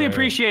 Yeah, I really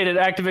appreciate it,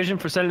 Activision,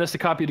 for sending us a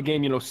copy of the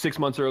game, 6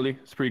 months early.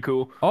 It's pretty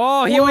cool.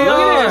 Oh, here we Look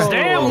are. at this.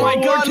 Damn, Oh my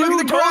God, War II,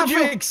 look at the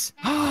graphics.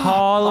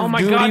 Call of oh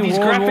my Duty God, these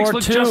World graphics War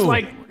look II. just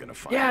like...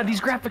 Yeah, these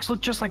graphics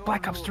look just like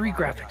Black Ops 3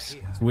 graphics.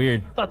 It's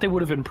weird. Thought they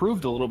would have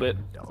improved a little bit.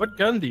 What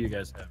gun do you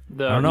guys have?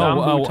 The I don't know.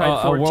 Nambu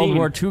Type 14. A World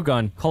War II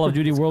gun. Call of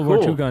Duty World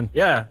War II gun.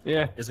 Yeah,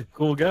 Yeah, it's a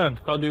cool gun.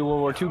 Call of Duty World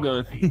War II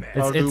gun.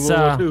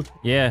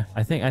 Yeah,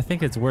 I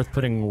think it's worth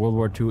putting World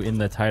War II in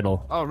the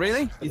title. Oh,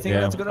 really? You think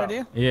that's a good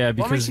idea? Yeah, What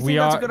makes because you we think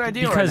that's are a good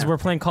idea right because now? we're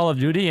playing Call of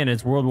Duty and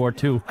it's World War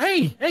II.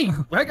 Hey,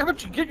 how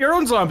about you get your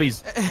own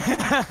zombies?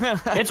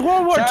 It's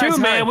World War Sorry, II, man.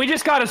 sorry. We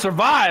just gotta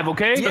survive,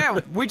 okay? Yeah,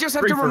 we just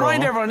have to Free for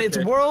remind all. everyone it's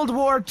World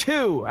War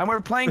II, and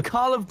we're playing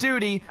Call of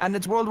Duty, and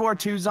it's World War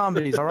II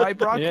zombies. All right,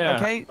 Brock? Yeah.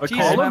 Okay. Okay.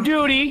 Jesus, Call man. of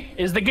Duty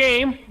is the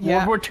game. Yeah.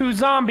 World War II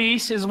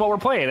Zombies is what we're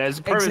playing.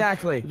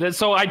 Exactly.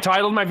 So I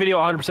titled my video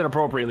 100%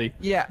 appropriately.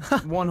 Yeah,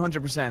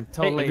 100%. Hey,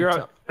 Totally.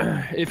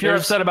 if you're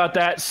upset about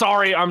that,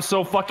 sorry, I'm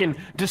so fucking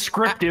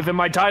descriptive in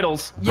my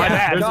titles. Yeah, My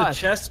bad. There's God. a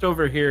chest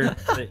over here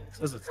that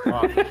says it's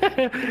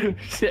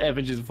locked.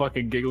 Evan just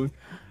fucking giggling.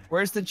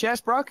 Where's the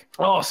chest, Brock?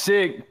 Oh,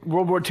 sick.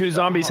 World War II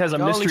Zombies has a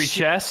Holy mystery shit.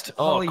 chest.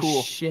 Oh, Holy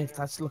cool. shit,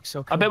 that looks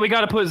so cool. I bet we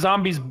gotta put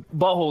zombies'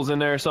 buttholes in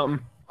there or something.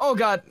 Oh,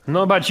 God. I don't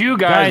know about you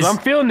guys, Guys. but I'm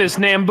feeling this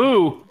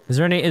Nambu. Is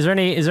there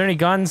any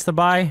guns to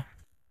buy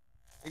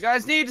You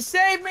guys need to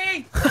save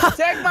me!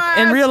 Take my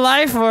in ass. real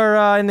life or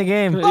in the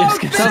game? Oh,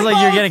 Sounds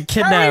like you're getting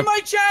Carry kidnapped. my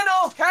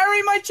channel!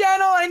 Carry my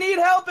channel! I need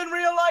help in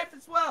real life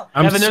as well.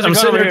 I'm, Evan, there's a I'm gun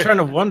sitting over here here. trying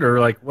to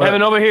wonder, like, what?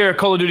 Evan, over here,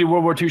 Call of Duty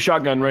World War II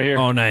shotgun right here.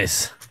 Oh,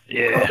 nice.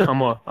 Yeah, I'm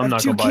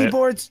not Two gonna buy it.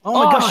 keyboards. Oh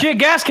my God. Shit,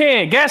 gas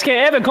can!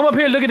 Evan, come up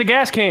here, look at the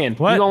gas can.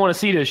 What? You don't want to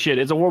see this shit.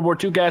 It's a World War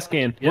II gas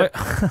can. What?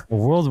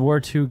 World War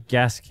II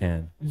gas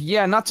can.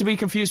 Yeah, not to be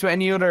confused with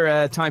any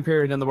other time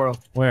period in the world.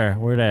 Where?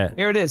 Where that?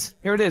 Here it is.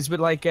 Here it is with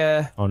like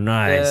Oh,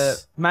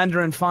 nice.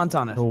 Mandarin font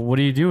on it. Well, what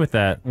do you do with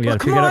that? We Well,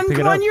 gotta come on, pick it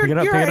come up, on, pick it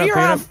up, pick it up, pick it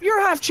up.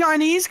 you're half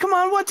Chinese. Come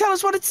on, what? Tell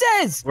us what it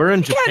says. We're in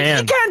You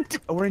Japan. can't.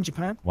 Oh, we're in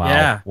Japan. Wow.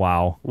 Yeah.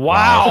 Wow.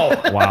 Wow.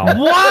 Wow.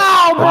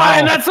 Wow,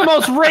 Brian, that's the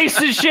most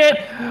racist shit.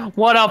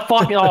 What a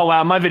fucking. Oh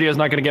wow, my video's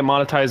not gonna get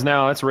monetized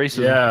now. That's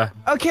racism. Yeah.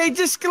 Okay,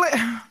 just.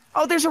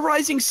 Oh, there's a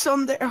rising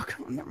sun there. Oh,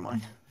 come on, never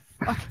mind.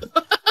 Fuck.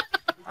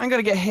 I'm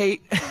gonna get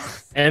hate.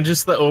 And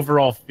just the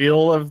overall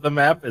feel of the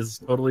map is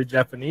totally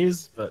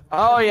Japanese, but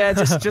Oh yeah,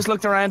 just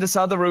looked around and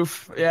saw the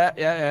roof.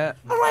 Yeah.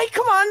 All right,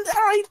 come on.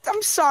 All right,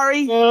 I'm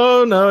sorry.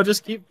 no,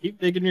 just keep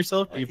digging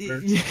yourself deeper.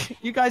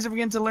 You guys are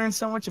beginning to learn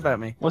so much about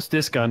me. What's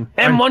this gun?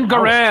 M1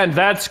 Garand.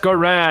 That's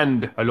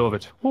Garand. I love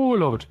it. Oh, I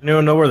love it. You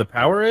don't know where the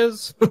power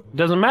is?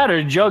 Doesn't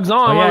matter. Jug's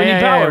on. Oh, Why yeah, we yeah,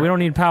 need yeah, power? we don't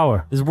need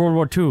power. This is World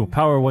War II.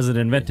 Power wasn't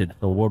invented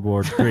until World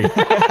War III.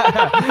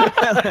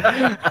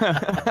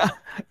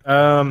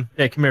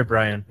 Hey, come here,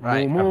 Brian.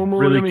 Right.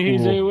 Really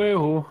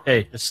cool.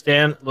 Hey, just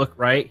stand, look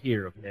right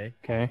here, okay?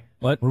 Okay.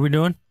 What are we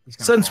doing?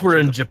 Since we're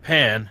in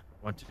Japan,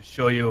 I want to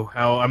show you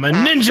how I'm a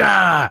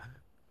ninja!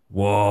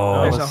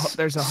 Whoa.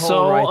 There's a hole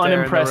So right there.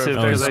 unimpressive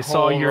That was because I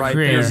saw your right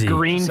crazy. there.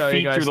 green So you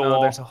feet guys through the know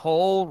wall. There's a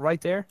hole right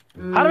there.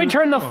 How do we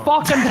turn the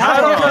fucking I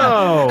power don't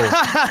on? know!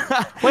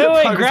 Wait.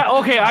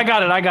 Okay, I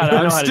got it. I know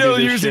I'm how to still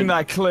do this using shit.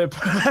 that clip.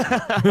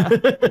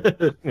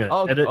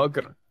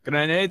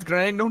 Grenade.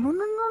 No.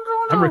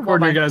 I'm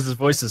recording your guys'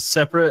 voices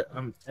separate.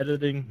 I'm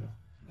editing.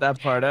 That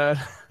part out.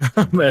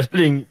 I'm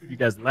editing you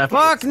guys laughing.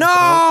 Fuck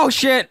no!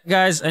 Shit,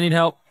 guys, I need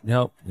help. Need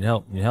help.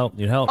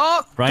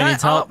 Oh, Brian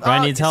needs help.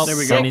 Brian needs help. there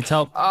we go. Brian needs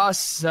help.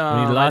 Awesome.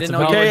 We need lots I didn't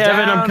of know help. you were Okay,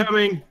 Evan, down. I'm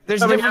coming.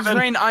 There's a Coming, difference Evan.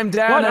 between I'm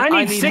down What? and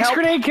I need 6 help.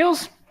 grenade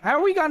kills? How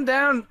are we gone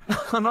down?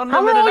 On How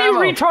unlimited are you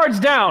ammo.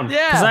 retards down?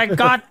 Because Yeah. I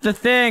got the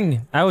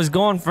thing. I was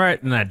going for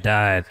it and I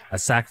died. I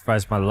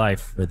sacrificed my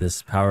life for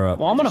this power up.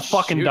 Well, I'm gonna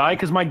fucking die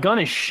because my gun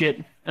is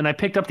shit, and I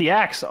picked up the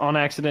axe on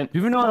accident. Do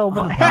you even know how to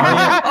open the power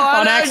up?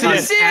 On no, accident.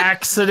 you see it?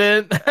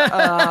 Accident.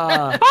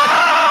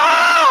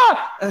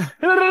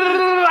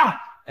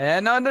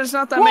 No, there's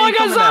not that Whoa, many I got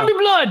coming zombie out.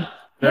 blood!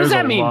 What There's does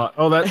that a mean? lot.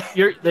 Oh,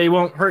 they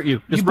won't hurt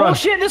you. Just You run.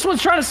 bullshit, this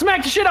one's trying to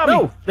smack the shit out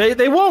of me. No,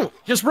 they won't.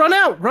 Just run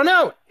out. Run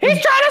out. He's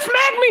trying to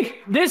smack me!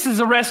 This is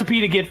a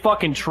recipe to get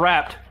fucking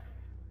trapped.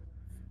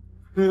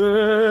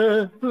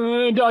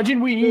 Dodge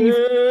and weave.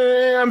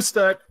 I'm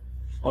stuck.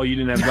 Oh, you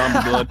didn't have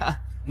zombie blood.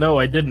 No,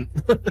 I didn't.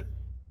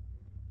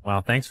 Wow,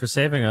 thanks for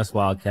saving us,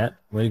 Wildcat.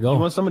 Way to You go.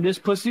 want some of this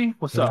pussy?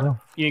 What's up?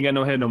 You ain't got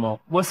no head no more.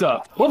 What's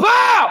up? What's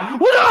up?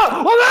 What's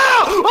up? What's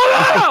up?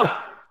 What's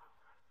up?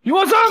 You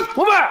want some?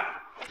 What's up?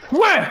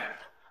 Where?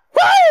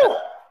 Woo!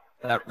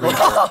 That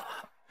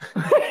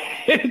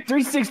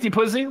 360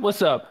 pussy.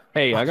 What's up?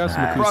 Hey, I got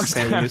some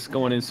acoustic panties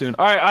going in soon.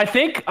 All right, I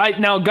think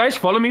now guys,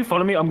 follow me.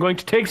 I'm going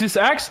to take this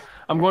axe.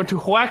 I'm going to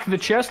whack the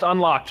chest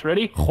unlocked.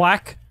 Ready?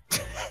 Whack.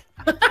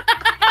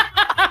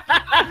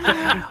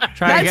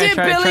 That's it,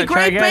 Billy.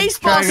 Great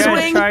baseball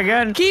swing. Try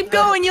again. Keep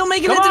going. You'll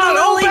make it into the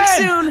little league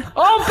soon.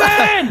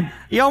 Open!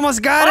 You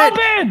almost got it.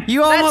 Open!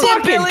 You almost That's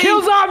it, Billy.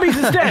 Kill zombies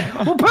instead.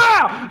 Well,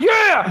 pow!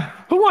 Yeah!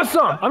 Who wants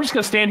some? I'm just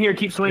gonna stand here and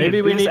keep swinging.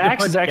 Maybe we This need to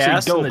axe put is actually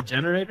gas in dope. the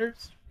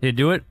generators. Did you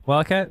do it,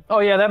 Wildcat? Oh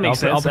yeah, that makes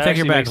sense. I'll That protect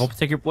your actually back. makes- I'll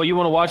protect your. Well, you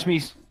want to watch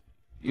me?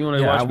 You want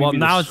to Yeah, watch me? well, be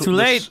now the it's too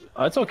late.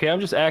 It's okay.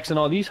 I'm just axing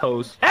all these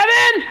hoes.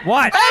 Evan!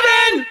 What?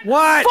 Evan!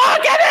 What?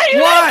 Fuck Evan!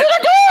 You What? went to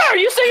the door.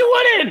 You say you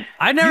wouldn't.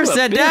 I never You a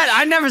said bitch. that.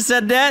 I never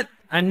said that.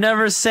 I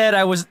never said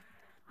I was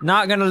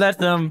not gonna let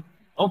them.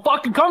 Oh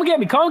fucking come get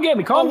me! Come get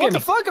me! Come get What me!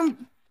 the fuck?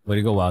 Way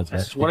to go, Wildcat.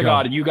 I swear to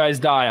God, you guys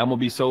die, I'm gonna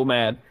be so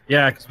mad.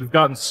 Yeah, because we've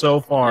gotten so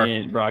far.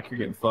 And Brock, you're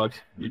getting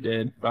fucked. You're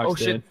dead. Brock's Oh,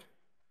 shit. dead.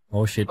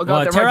 Oh shit! Oh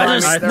God, What? they're right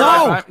behind Terroriser? me. They're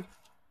No! right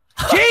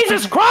behind me.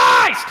 Jesus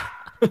Christ!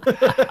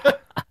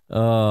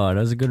 Oh, that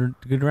was a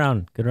good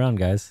round. Good round,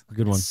 guys.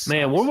 Good one.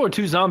 Man, World War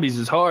II zombies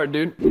is hard,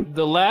 dude.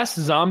 The last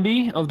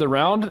zombie of the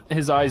round,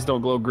 his eyes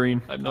don't glow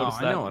green. I've noticed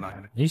that.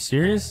 Are you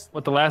serious?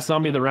 What, the last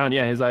zombie of the round?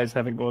 Yeah, his eyes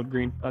haven't glowed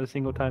green. Not a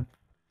single time.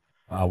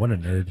 Wow, what a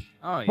nerd.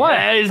 Oh, yeah.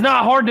 What? It's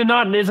not hard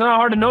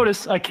to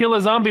notice. I kill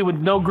a zombie with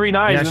no green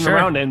eyes and then the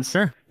round ends.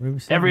 Sure.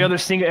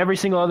 Every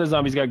single other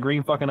zombie's got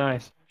green fucking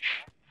eyes.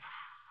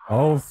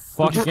 Oh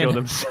Who just killed fucking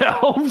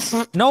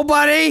themselves?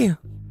 nobody!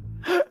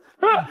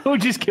 Who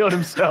just killed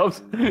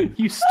themselves?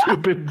 You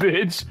stupid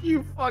bitch.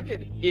 You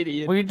fucking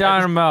idiot. What are you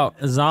talking about?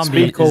 Zombies.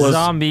 Speed colas.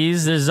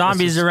 Zombies. There's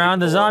zombies around.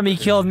 The zombie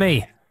killed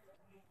me.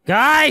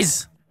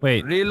 Guys!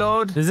 Wait.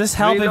 Reload. Does this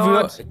help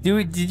Reload. if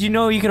we did you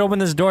know you could open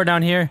this door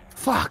down here?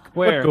 Fuck.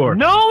 Where? What door?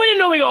 No, we didn't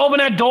know we could open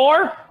that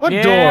door. What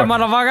Yeah, door?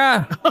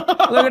 motherfucker.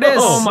 Look at this.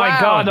 Oh my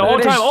God, the Look whole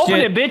at time. this Open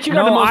shit. it, bitch. You got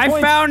no, the most I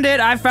points. found it.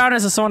 I found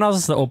it so someone else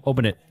has to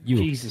open it. You.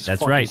 Jesus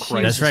That's fucking right. Christ.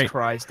 That's Jesus right.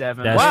 Christ,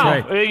 Evan. That's Wow,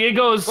 right. it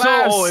goes so.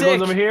 Wow, Oh, it sick.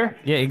 goes over here.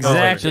 Yeah,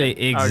 exactly.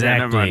 Okay, never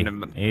Exactly.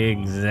 mind.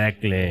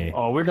 Exactly.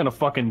 Oh, we're gonna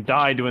fucking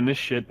die doing this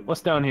shit.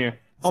 What's down here?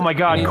 Oh my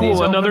God, Maybe cool. it's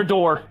Another open.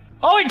 door.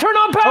 Oh, wait, turn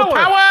on power.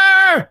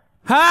 Power!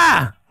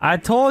 Ha! I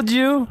told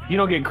you. You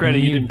don't get credit.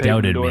 You didn't pay for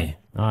the doubted door. me.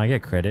 Oh, I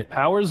get credit.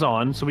 Power's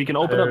on, so we can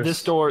open up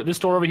this door. This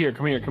door over here.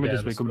 Come here. Come here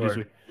this way. Come this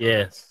way.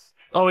 Yes.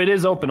 Oh, it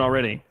is open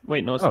already.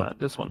 Wait, no, it's Oh. not.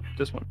 This one.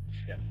 This one.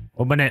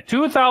 Open it.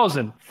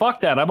 2,000.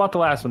 Fuck that. I bought the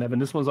last one, Evan.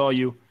 This one's all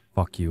you.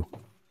 Fuck you.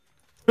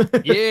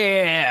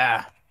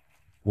 Yeah.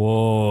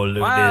 Whoa,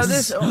 look Wow, at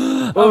this. this.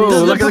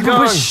 Oh, look at the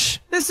gun.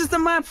 This is the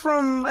map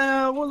from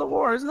World of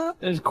War, isn't it?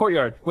 There's a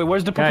courtyard. Wait,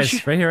 where's the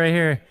Guys, right here, right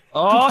here.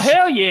 Oh,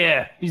 hell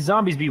yeah! These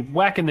zombies be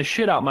whacking the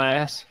shit out my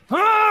ass.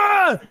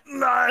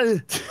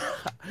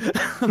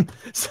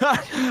 Sorry,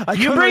 I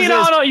You couldn't bring it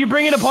resist. on. You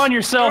bring it upon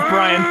yourself,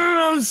 Brian.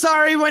 I'm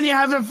sorry when you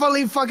have it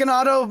fully fucking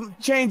auto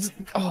changed.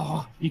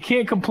 Oh You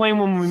can't complain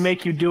when we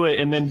make you do it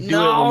and then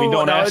do it when we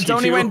don't ask it's you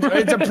only to. when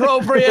it's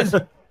appropriate.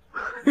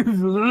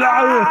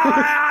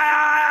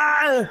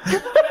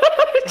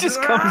 It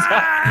just comes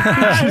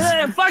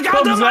out. Fuck out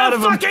comes of my out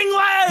of him. fucking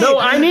way! No,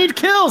 I need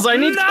kills. I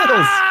need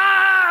kills.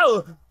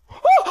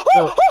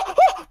 So,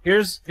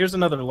 here's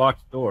another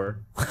locked door.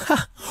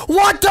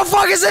 What the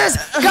fuck is this?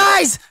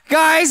 Guys!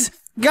 Guys!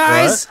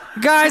 Guys!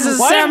 Guys, this is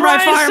Why did Samurai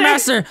Brian Fire say-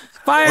 Master!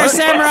 Fire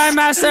Samurai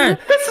Master!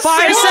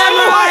 Fire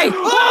Samurai!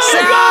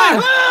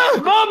 Samurai!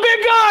 Oh,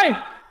 big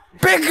guy!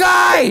 Big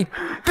guy!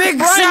 Big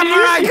Brian,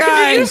 Samurai did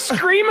guy! you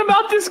scream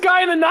about this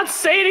guy and then not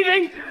say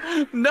anything?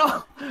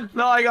 No,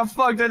 I got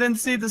fucked. I didn't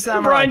see the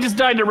samurai. Brian just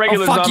died to Oh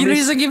regular fuck, you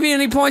zombies. didn't give me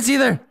any points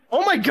either!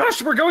 Oh my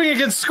gosh, we're going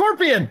against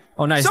Scorpion.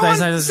 Oh nice, Someone nice,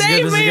 nice. This is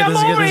save good, this is me! good, I'm this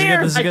is good, over this is here!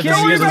 good, this is good, this Don't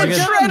is worry good, about this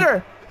is good.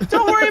 Shredder!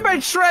 Don't worry about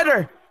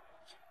Shredder!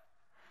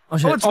 Oh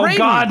shit. Oh, it's Oh raining.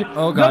 God!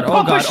 Oh god, The oh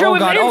god, publisher oh with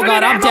god, oh infinite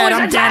god, I'm ammo dead, is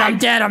I'm dead, I'm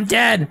attacked! dead, I'm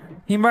dead!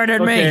 He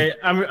murdered Okay, me!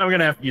 I'm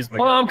gonna have to use my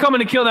Well, gun. I'm coming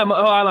to kill them. Oh,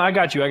 I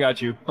got you. I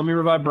got you. Let me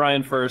revive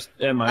Brian first.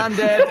 And I'm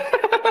dead.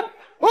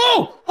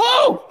 Oh!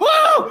 Oh!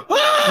 Oh!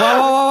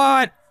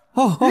 Oh! What?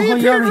 Oh, He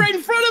appeared yummy. right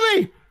in front of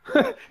me.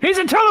 He's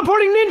a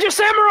teleporting ninja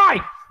samurai!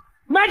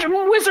 Magic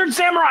wizard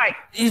samurai!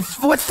 He's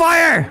with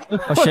fire!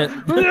 Oh shit.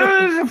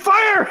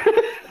 Fire!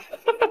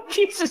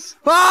 Jesus!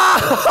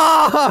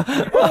 Ah!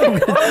 I'm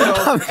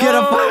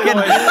gonna fucking.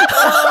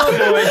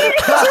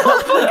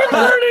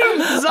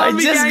 I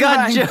Zombie just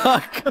got gangbang.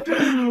 jucked.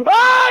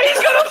 Ah,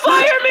 he's gonna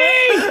fire me!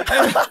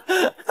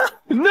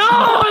 No,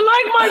 I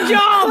like my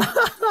job!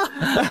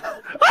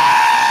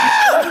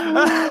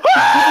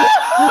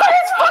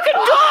 It's fucking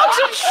dogs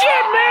and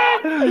shit,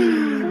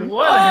 man!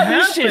 What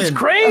This shit's happened?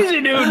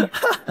 crazy, dude!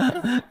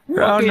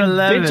 Round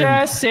 11. Bitch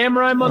ass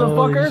samurai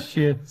motherfucker. Holy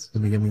shit.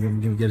 Give me,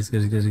 get it,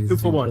 get it. 2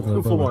 for 1.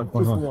 2 for 1. 2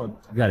 for 1.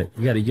 You got it,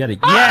 you got it, you got it.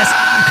 Yes!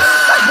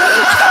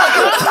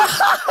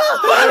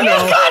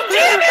 God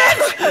damn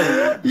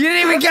it! You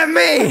didn't even get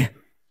me!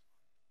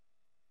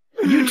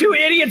 You two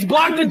idiots! It's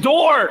blocked the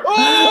door.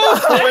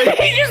 Oh,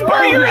 he just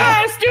burned your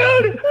ass,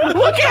 dude.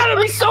 Look at him.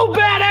 He's so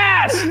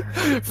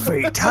badass.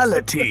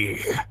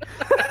 Fatality.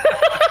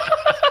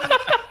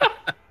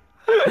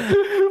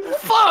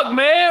 Fuck,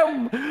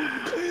 man.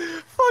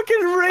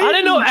 Fucking Raiden. I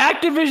didn't know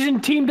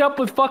Activision teamed up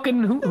with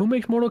fucking who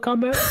makes Mortal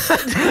Kombat?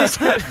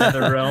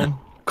 NetherRealm.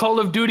 Call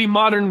of Duty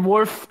Modern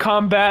Warfare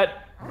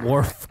Combat.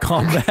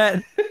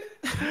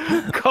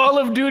 Call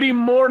of Duty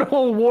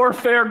Mortal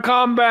Warfare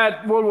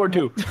Combat World War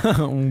II.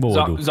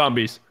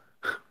 Zombies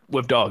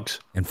with dogs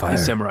and fire.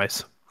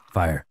 Samurais.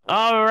 Fire.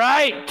 All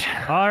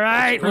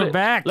right, we're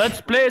back.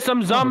 Let's play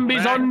some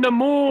zombies on the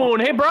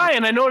moon. Hey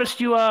Brian, I noticed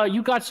you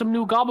got some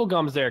new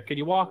gobblegums there. Could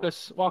you walk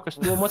us through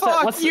them? What's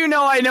that? What's you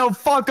know I know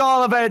fuck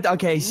all about it.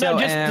 Okay, so no,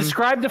 just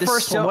describe the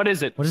first one. What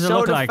is it? What does it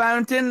look like? Soda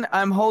fountain.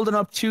 I'm holding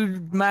up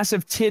 2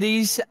 massive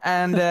titties,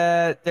 and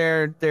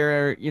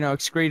they're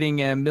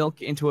excreting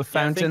milk into a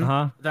fountain.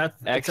 That's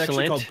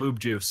actually called boob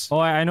juice. Oh,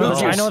 I know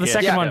the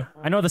second one.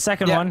 I know the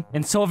second one.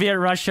 In Soviet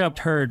Russia,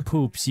 turd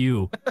poops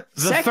you.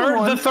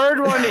 The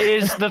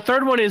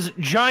third one is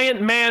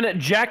giant man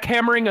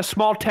jackhammering a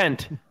small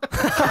tent.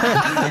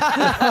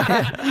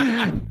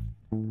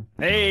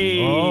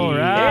 Hey. All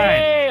right.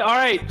 Hey. All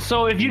right.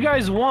 So if you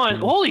guys want,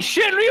 holy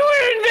shit, you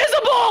were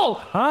invisible.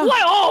 Huh?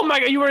 What? Oh my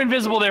god, you were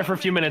invisible there for a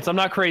few minutes. I'm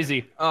not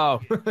crazy. Oh.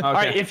 Okay. All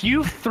right. If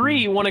you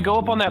 3 want to go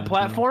up on that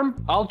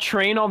platform, I'll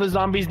train all the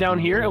zombies down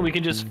here, and we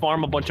can just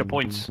farm a bunch of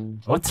points.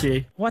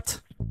 Okay. What?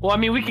 Well, I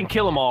mean, we can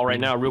kill them all right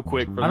now, real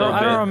quick. I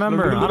don't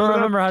remember. I don't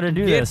remember how to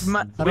do this. We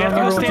have to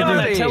go stand on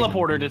that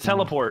teleporter to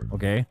teleport.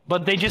 Okay.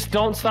 But they just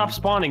don't stop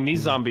spawning,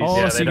 these zombies. Oh,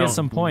 Yeah, so you get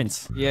some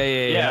points.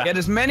 Yeah. Get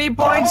as many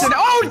points and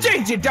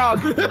did you dog?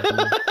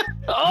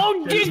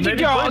 Oh, did you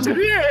dog? Oh,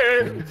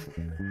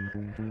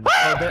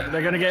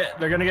 they're gonna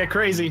get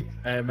crazy.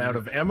 I'm out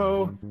of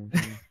ammo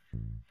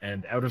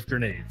and out of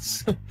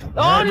grenades.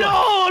 Oh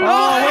no!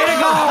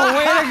 Oh,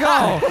 way to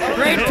go!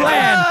 Great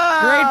plan.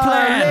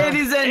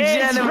 Ladies and It's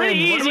gentlemen. pretty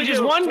easy.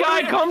 Just one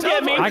guy come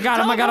get me. I got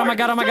him.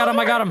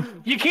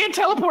 You can't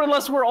teleport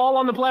unless we're all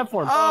on the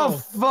platform. Oh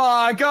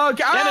fuck!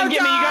 Okay. Then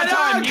get me. You got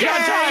time. You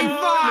got time.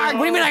 Fuck.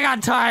 What do you mean I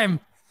got time?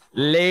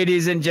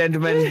 Ladies and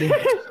gentlemen, You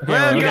got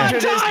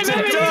time,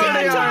 Evan. You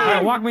got All time.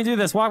 right, walk me through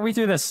this. You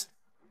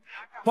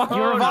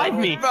revived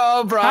me.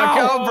 Oh, Brock!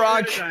 Ow. Oh,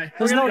 Brock!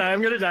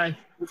 I'm gonna die.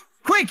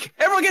 Quick!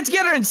 Everyone get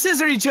together and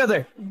scissor each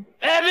other.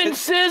 Evan,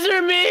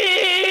 scissor me.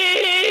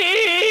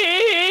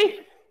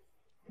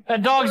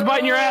 That dog's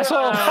biting your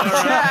asshole.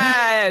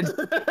 Chad!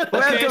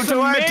 Welcome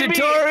to our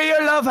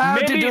tutorial of how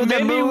to do the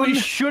Maybe moon. we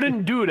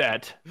shouldn't do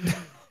that.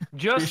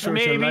 Just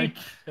maybe. Like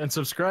and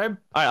subscribe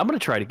All right, I'm gonna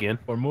try it again.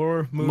 for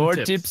more moon More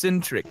tips. tips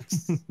and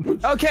tricks.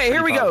 Okay,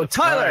 here we go.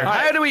 Tyler, All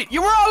right. how do we?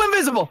 You were all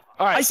invisible.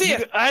 All right, I see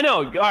it. I know.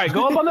 All right,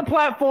 go up on the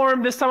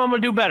platform. This time I'm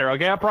gonna do better.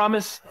 Okay, I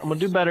promise. I'm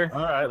gonna do better.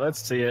 All right,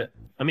 let's see it.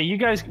 I mean, you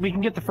guys, we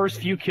can get the first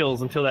few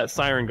kills until that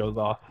siren goes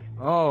off.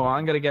 Oh,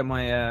 I'm gonna get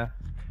my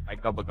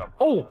gobble gum.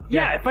 Oh,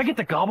 yeah, if I get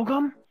the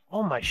gobblegum,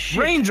 oh my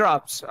shit.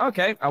 Raindrops.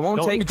 Okay, I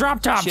won't take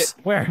Drop tops. Shit.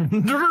 Where?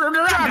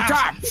 drop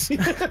tops.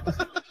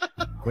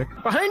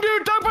 Behind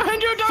you, dog!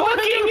 Behind you, dog!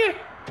 Fucking.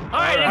 All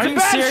right, Are it's you a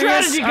bad serious?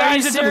 strategy, Are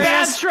guys. you It's a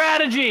bad serious?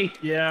 strategy.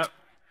 Yeah.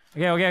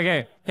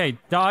 Okay.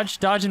 Dodge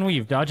and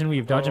weave. Dodge and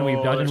weave. there's so many.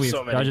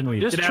 Dodge and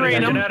weave. Just Get outta train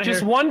here, him. get outta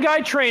Just here. one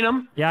guy train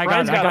him. Yeah, I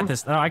Brian's got him.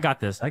 this. No, I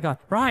got this.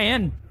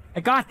 Brian,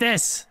 I got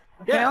this.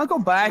 Yeah, I'll go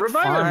back.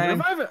 Revive Fine. him!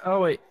 Revive him! Oh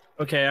wait.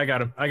 Okay, I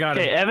got him.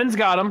 Okay, Evan's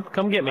got him.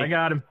 Come get me. I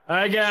got him.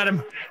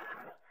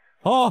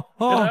 Oh.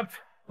 Get up.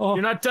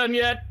 You're not done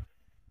yet.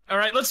 All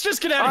right, let's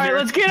just get out All of right, here.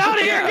 let's get out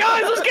of here,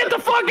 guys. Let's get the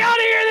fuck out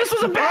of here. This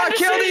was a bad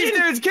Kill these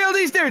decision. dudes! Kill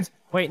these dudes!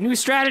 Wait, new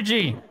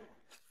strategy.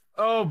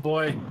 Oh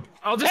boy.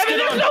 I'll just Evan,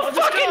 get there's on. no I'll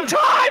just get fucking on.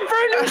 time for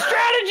a new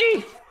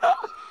strategy.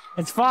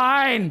 It's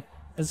fine.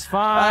 It's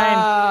fine.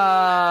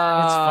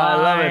 I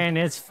love it.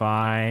 It's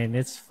fine.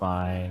 It's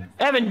fine.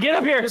 Evan, get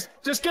up here.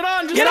 Just get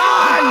on. Just Get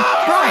on,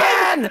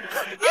 Brian!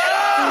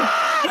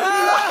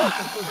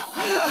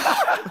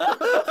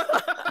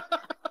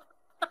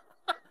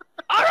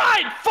 All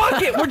right,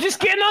 fuck it. We're just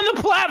getting on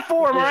the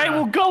platform, all right?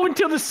 We'll go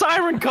until the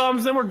siren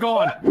comes, then we're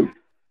gone.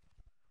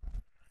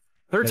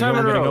 Third time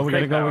in a row. We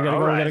gotta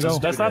go.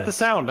 That's not the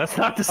sound. That's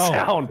not the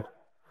sound.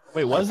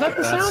 Wait, was that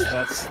the sound?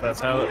 That's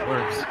how it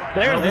works.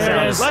 There's the There it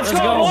sound. is. Let's Let's go,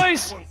 go.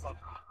 boys.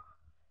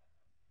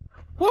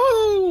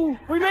 Woo!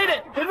 We made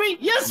it. Did we?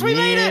 Yes, we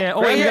made it.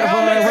 Oh, wait, you gotta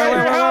Helmet,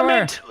 where?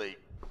 helmet.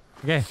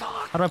 Okay,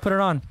 how do I put it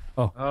on?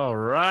 Oh, All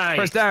right.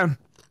 Press down.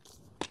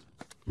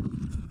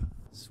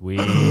 sweet.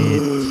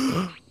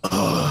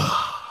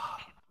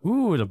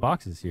 Ooh, the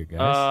box is here, guys.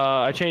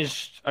 I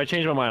changed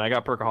my mind. I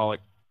got Perkaholic.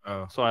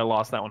 Oh. So I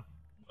lost that one.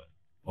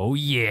 Oh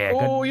yeah.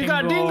 Oh, you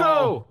got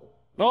Dingo.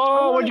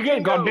 Oh, what'd you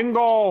get? Got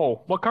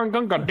Dingo. What kind of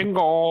gun got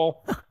Dingo?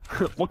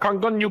 What kind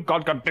of gun you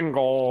got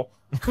Dingo?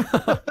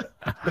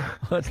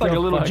 It's like a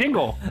little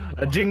jingle.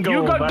 A jingle.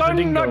 You got about gun, a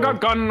dingo. I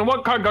got gun.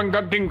 What kind of gun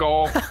got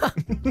Dingo?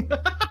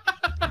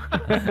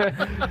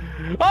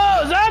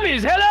 Oh,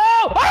 zombies!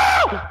 Hello!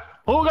 Oh!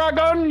 Who got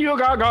gun? You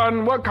got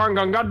gun. What kind of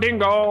gun got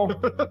Dingo?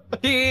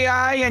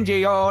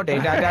 D-I-N-G-O,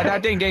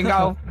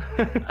 ding-da-da-da-ding-ding-go.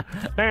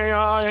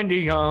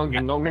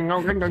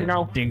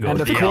 Dingo.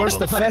 And of course,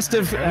 the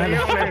festive and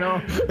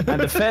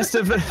the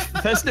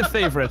festive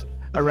favorite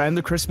around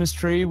the Christmas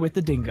tree with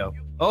the dingo.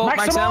 Oh,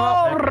 Maximo!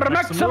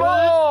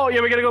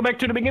 Yeah, we gotta go back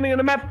to the beginning of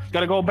the map.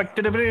 Gotta go back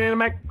to the beginning of the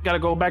map. Gotta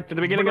go back to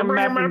the beginning of the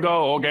map and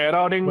go get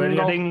a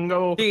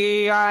dingo.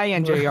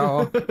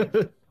 D-I-N-G-O.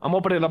 I'm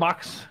opening the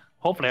box.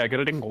 Hopefully I get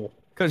a dingo.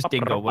 Because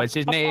Dingo was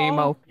his name.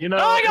 Oh. You know,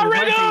 I got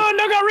rigor!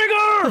 I got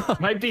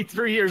rigor! Might be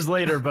 3 years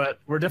later, but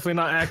we're definitely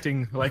not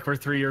acting like we're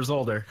 3 years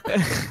older.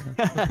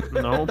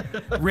 No.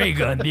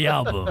 Raygun, the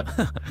album.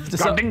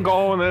 Got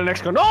dingo, and then the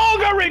next one. Oh,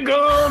 got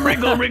Raygun!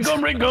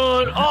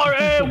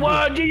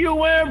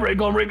 R-A-Y-G-U-M!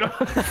 Raygun.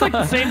 It's like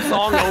the same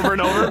song over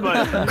and over,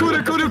 but.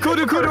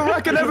 Kudu,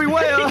 rocking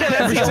everywhere.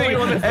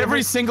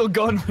 Every single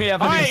gun we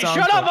have in Alright, the song.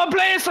 shut up! I'm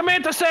playing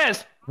Samantha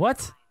Says!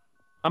 What?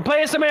 I'm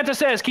playing Samantha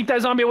Says. Keep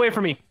that zombie away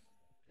from me.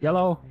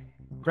 Yellow.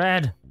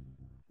 Red.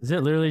 Is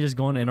it literally just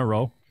going in a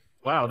row?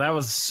 Wow, that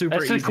was super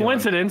That's easy. a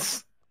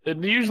coincidence. It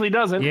usually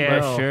doesn't. Yeah,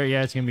 but... sure.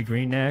 Yeah, it's gonna be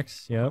green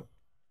next. Yep.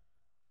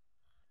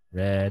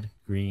 Red,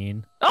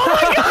 green. Oh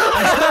my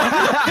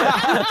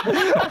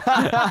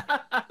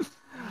god!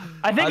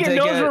 I think it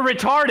knows we're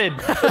retarded.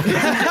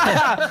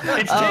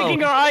 It's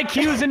taking our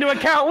IQs into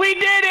account. We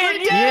did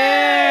it!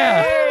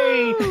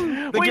 Yay!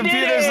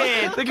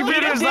 The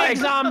computer's like,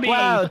 zombie.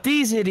 wow,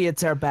 these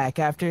idiots are back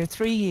after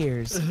 3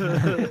 years.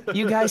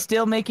 You guys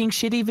still making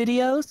shitty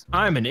videos?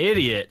 I'm an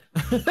idiot.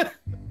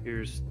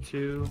 Here's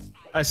 2.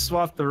 I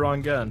swapped the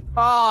wrong gun.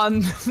 Oh,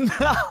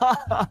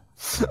 no.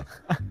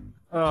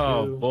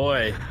 Oh,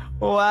 boy.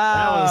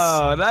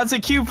 Wow, that's a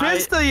cute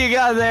pistol you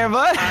got there,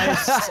 bud.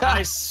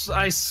 I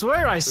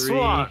swear I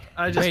swapped.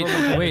 I just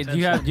Wait, do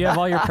you have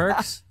all your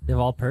perks? You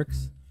have all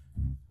perks?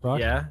 Brock?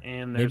 Yeah.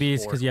 And Maybe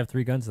it's because you have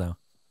 3 guns now.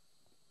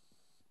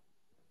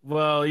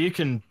 Well, you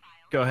can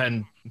go ahead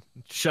and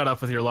shut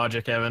up with your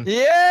logic, Evan.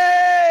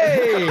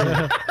 Yay!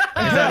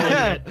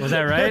 Was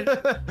that right?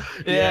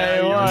 Yeah,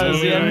 it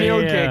was. Yeah,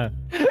 Neil kick.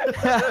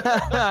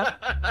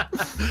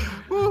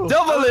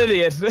 Double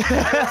idiot.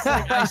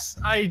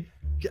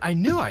 I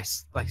knew I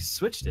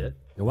switched it.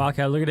 Yo,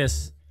 Wildcat, look at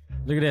this.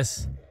 Look at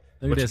this.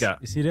 Look What at you this. got?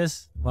 You see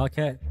this?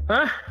 Wildcat?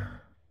 Huh?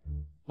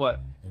 What?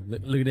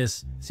 Look at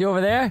this. See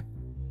over there?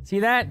 See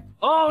that?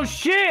 Oh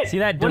shit! See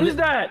that? What is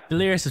that?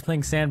 Delirious is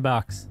playing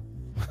Sandbox.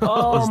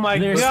 Oh my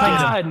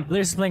god!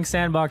 Delirious is playing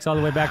Sandbox all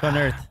the way back on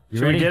Earth. You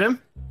Should ready? we get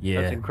him?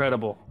 Yeah. That's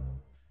incredible.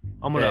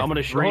 I'm gonna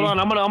Okay, hold on.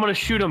 I'm gonna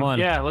shoot him. One.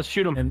 Yeah, let's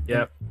shoot him. And,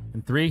 Yep.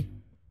 And 3,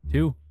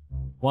 2,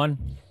 1,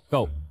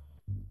 go.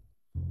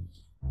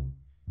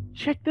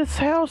 Check this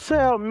house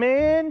out,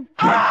 man.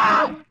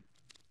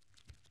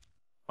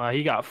 Wow,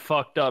 he got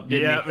fucked up,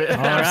 didn't he?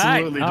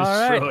 Absolutely all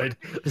right. destroyed.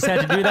 Just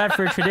had to do that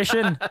for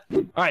tradition.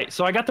 All right,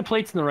 so I got the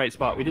plates in the right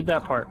spot. We did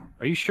that part.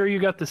 Are you sure you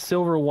got the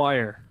silver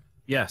wire?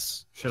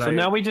 Yes. Should So I?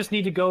 now we just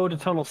need to go to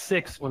tunnel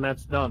 6 when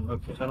that's done.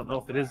 Okay. I don't know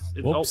if it is.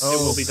 It will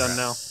be done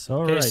now.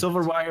 All Okay, right.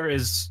 silver wire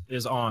is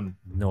on.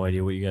 No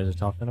idea what you guys are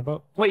talking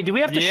about. Wait, do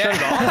we have to shut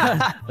it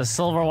off? The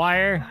silver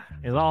wire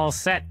is all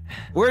set.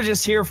 We're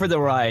just here for the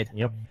ride.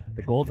 Yep.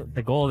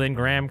 The golden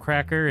graham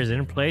cracker is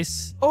in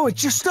place. Oh, it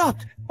just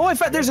stopped. Oh, in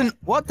fact, there's an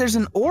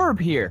orb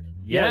here.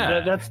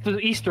 Yeah, that's the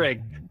Easter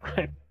egg.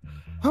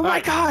 Oh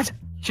my god.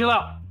 Chill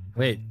out.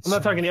 Wait. I'm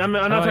not talking to you. I'm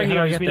not talking to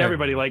you. I just mean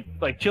everybody. Like,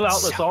 chill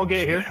out. Let's all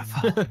get here.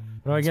 How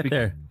do I get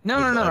there? No.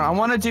 I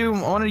want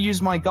to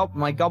use my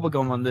gobble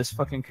gum on this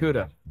fucking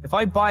CUDA. If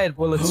I buy it,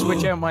 will it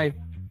switch out my?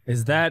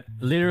 Is that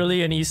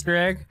literally an Easter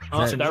egg?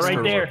 That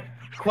right there.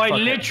 Quite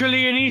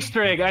literally an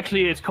Easter egg.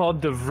 Actually, it's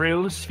called the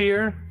Vril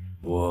Sphere.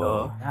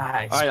 Whoa.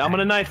 Nice. All right, I'm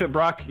gonna knife it,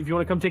 Brock. If you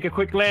want to come take a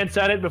quick glance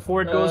at it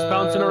before it goes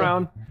bouncing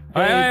around.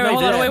 All right,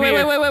 hold on.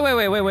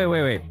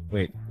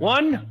 Wait.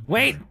 1.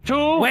 Wait.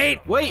 2.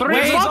 Wait. 3. Wait.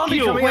 Fuck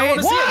you. Coming. I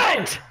wanna see it.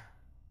 What?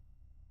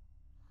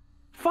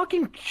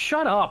 Fucking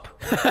shut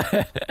up.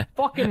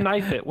 Fucking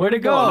knife it. Where'd it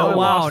go? No, I Oh,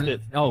 wow. lost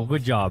it. Oh,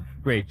 good job.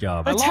 Great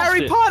job. It's lost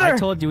Harry it. Potter. I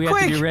told you we have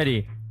to be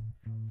ready.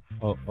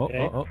 Oh.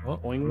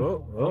 Boing.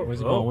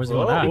 Where's it going? Where's it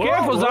going? Be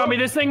careful, zombie.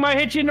 This thing might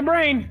hit you in the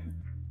brain.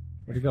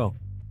 Where'd it go?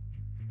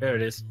 There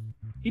it is.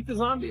 Keep the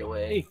zombie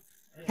away.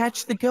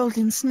 Catch the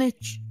golden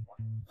snitch.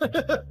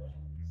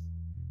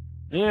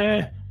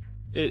 Yeah.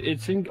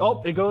 It's in.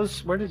 Oh, it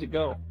goes. Where does it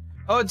go?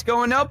 Oh, it's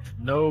going up.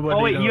 Nobody.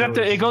 Oh wait, knows. you have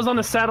to. It goes on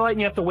the satellite,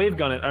 and you have to wave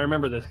gun it. I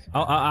remember this.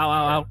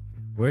 Ow.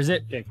 Where is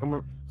it? Okay, come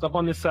on. It's up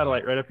on this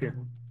satellite right up here.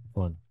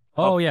 One.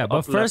 Oh yeah, but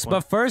up to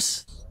that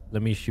first,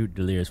 let me shoot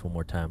Delirious one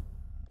more time.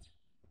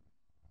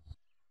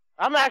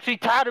 I'm actually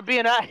tired of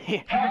being out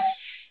here.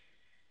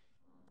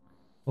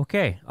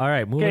 Okay. All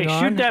right. Moving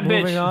on. shoot that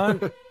moving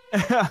bitch.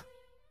 on.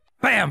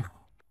 Bam.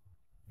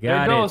 There it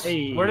Got goes.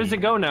 it. Where does it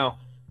go now?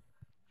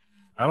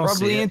 I don't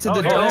Probably see it. into Oh,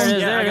 the there it dome. is. There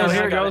Yeah, it goes. I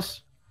Here it got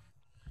goes.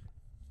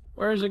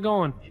 Where is it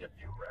going?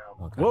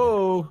 Okay.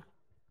 Whoa.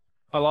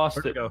 I lost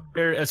Where'd it. it go?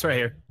 Here, it's right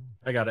here.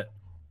 I got it.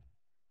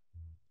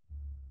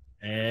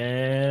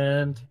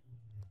 And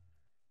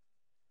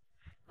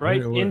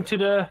Right into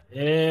the.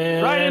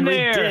 Right in we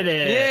there. did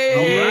it.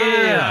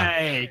 Yay. All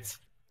right.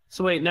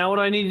 So wait, now what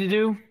do I need to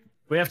do?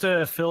 We have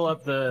to fill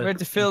up the. We have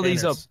to fill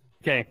these up. containers.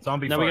 Okay.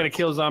 Zombie Now we gotta farts.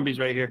 kill zombies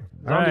right here.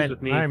 Zombies All right,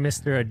 with me. all right,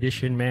 Mr.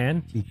 Addition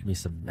Man, teach me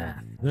some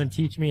math. You gonna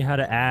teach me how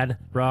to add,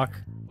 Brock?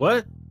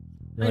 What?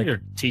 You're like- You're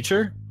a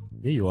teacher?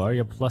 Here you are. You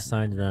have plus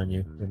signs around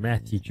you. You're a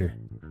math teacher.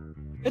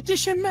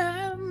 Addition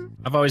man.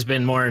 I've always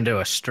been more into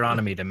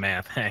astronomy than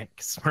math,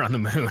 because we're on the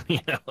moon, you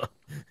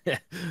know.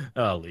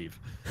 I'll leave.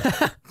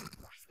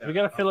 We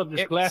gotta fill up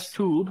this glass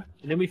tube,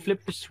 and then we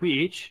flip the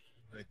switch.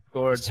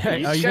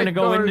 Hey, are you gonna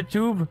go in the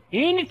tube?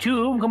 In the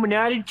tube, coming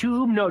out of the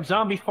tube. No,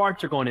 zombie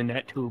farts are going in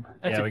that tube.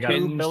 That's Yeah, a we gotta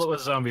tube. fill it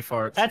with zombie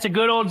farts. That's a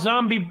good old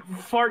zombie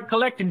fart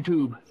collecting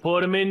tube.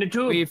 Put them in the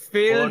tube. We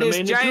fill Put 'em this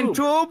in the giant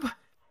tube.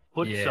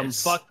 Put Yes. some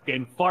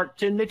fucking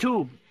farts in the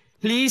tube.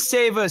 Please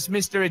save us,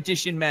 Mr.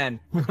 Addition Man.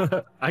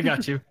 I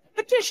got you.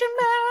 Addition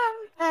Man.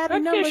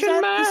 Adding numbers Addition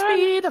at Man. the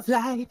speed of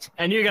light.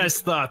 And you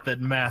guys thought that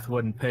math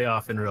wouldn't pay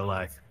off in real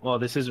life. Well,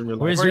 this isn't real.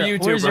 Where's For your, you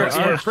two, where's your bro.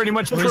 art? It's pretty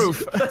much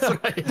proof.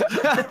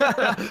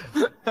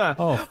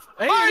 Oh,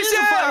 Hey, Fire it is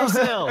a fire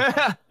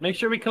sale! Make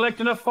sure we collect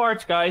enough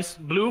farts, guys.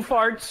 Blue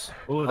farts.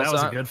 Ooh, that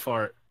was a good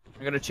fart.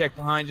 I'm gonna check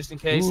behind just in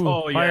case. ooh,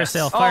 Oh, fire yes.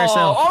 sale, fire oh,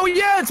 sale. oh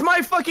yeah, it's my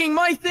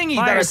thingy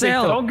Fire that I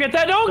sale. picked up. Don't get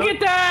that. Don't get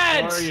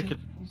that. Or you could...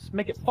 Just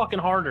make it fucking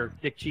harder,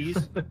 dick cheese.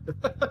 You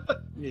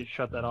need to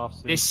shut that off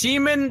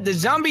soon. The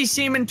zombie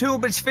semen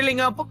tube is filling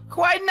up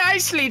quite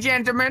nicely,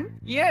 gentlemen.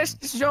 Yes,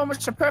 this is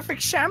almost a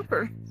perfect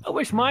sample. I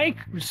wish my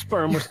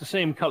sperm was the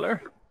same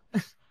color.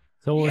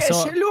 So, Yes,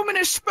 so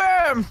luminous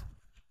sperm.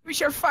 We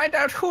shall find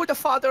out who the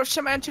father of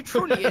Samantha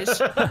truly is.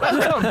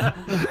 Welcome.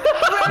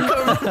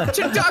 Welcome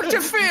to Dr.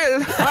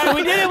 Phil. Alright,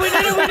 we did it, we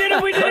did it, we did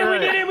it, we did it, we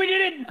did it, we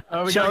did it.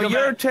 Oh, we So gotta go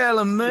you're back.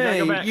 telling gotta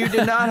go me back. you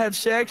did not have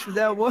sex with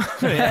that woman?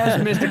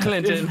 Ask Mr.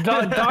 Clinton.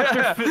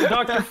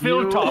 Dr.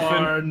 Phil You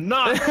Toffin. are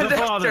not the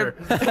father.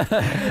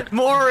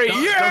 Maury,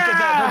 Don't get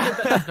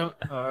that. Don't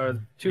get that.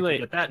 Too late.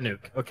 Get that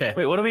nuke. Okay.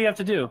 Wait, what do we have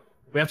to do?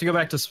 We have to go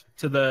back to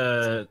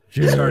the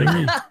Jerry,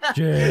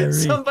 Jerry.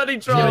 Somebody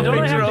draw a don't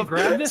I picture have to of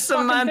grab this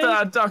fucking Samantha thing?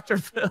 and Dr.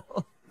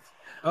 Phil.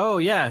 Oh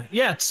yeah,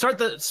 yeah. Start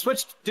the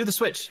switch. Do the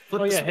switch.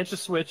 Flip Oh the yeah, switch. hit the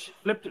switch.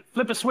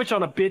 Flip a switch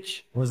on a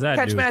bitch. What's that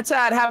Catch do? me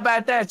outside. How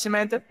about that,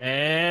 Samantha?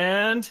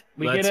 And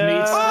We let's get a-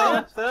 meet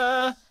Oh!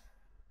 Samantha.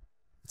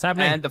 What's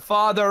happening? And the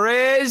father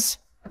is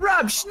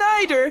Rob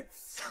Schneider.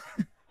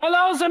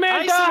 Hello,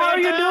 Samantha. Hi, How are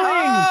you Samantha.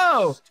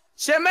 doing? Oh,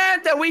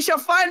 Samantha, we shall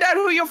find out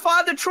who your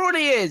father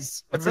truly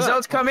is. If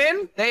results come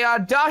in, they are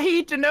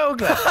Dahi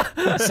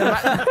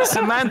Denogla.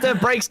 Samantha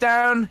breaks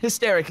down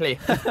hysterically.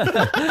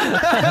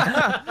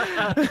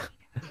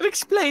 It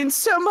explains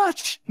so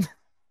much.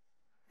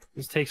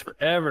 This takes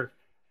forever.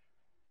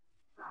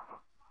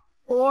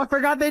 Oh, I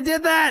forgot they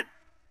did that.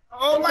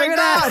 Oh my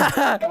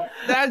god.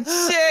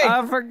 That's sick.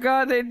 I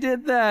forgot they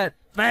did that.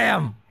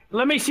 Bam.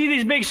 Let me see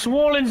these big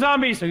swollen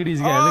zombies. Look at these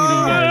guys. Look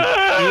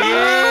at these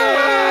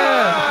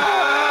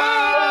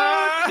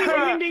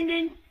guys. Ding, ding,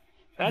 ding.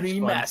 That's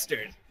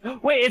Remastered. fun.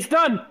 Wait, it's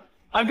done.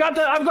 I've got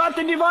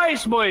the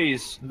device,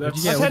 boys.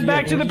 Let's Let's head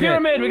back to the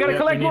pyramid. We gotta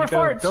collect more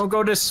farts. Don't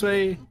go this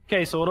way.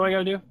 Okay, so what do I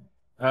gotta do?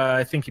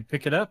 I think you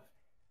pick it up.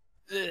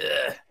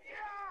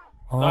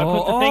 I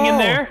put the thing in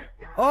there.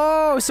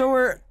 Oh,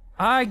 so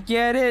I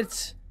get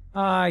it.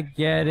 I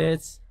get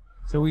it.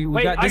 So we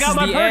Wait, got I this got is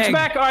my the perch egg.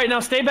 back. All right, now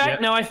stay back.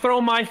 Yep. Now I throw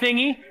my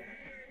thingy.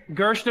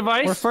 Gersh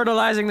device. We're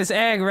fertilizing this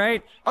egg,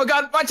 right? Oh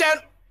god, watch out.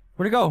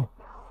 Where'd it go?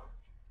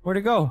 Where'd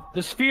it go?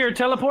 The sphere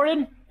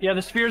teleported. Yeah,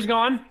 the sphere's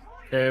gone.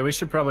 Okay, we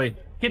should probably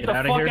Get the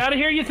out fuck of here. out of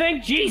here, you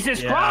think?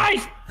 Jesus Yeah.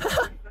 Christ!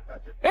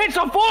 It's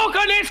a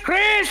Falcon, it's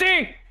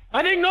crazy!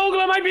 I think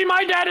Nogla might be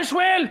my dad as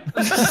well.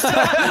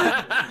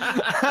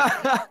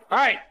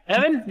 Alright,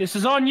 Evan, this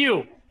is on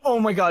you. Oh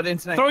my god,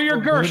 internet. Throw your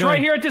Gersh right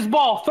here at this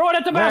ball. Throw it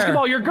at the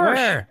basketball, your Gersh.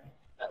 Where?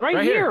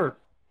 Right here.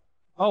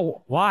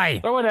 Oh, why?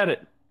 Throw it at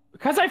it.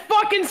 Because I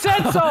fucking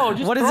said so!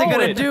 Just What is it throw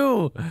gonna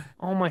do?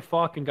 Oh my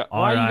fucking god.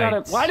 All Why right. you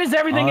gotta why does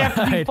everything have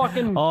to be Alright.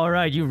 fucking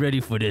Alright, you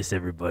ready for this,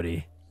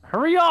 everybody?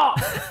 hurry up?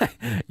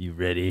 You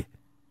ready?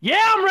 Yeah,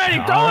 I'm ready.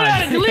 Throw All it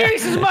right. at it.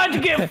 Delirious is about to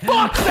get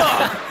fucked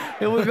up.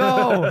 Here we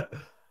go.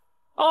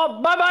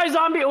 Oh, bye-bye,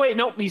 zombie. Wait,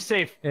 nope, he's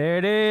safe. There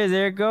it is.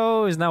 There it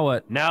goes. Now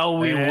what? Now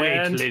we wait,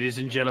 And- ladies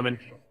and gentlemen.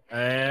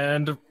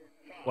 And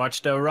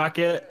watch the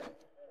rocket.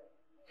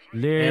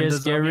 And the Delirious,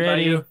 get zombie by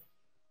ready. you.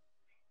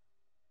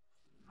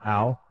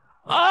 Ow.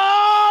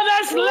 Oh,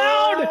 that's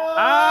loud.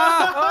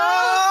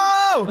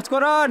 Oh! What's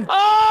going on?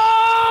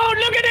 Oh,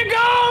 look at it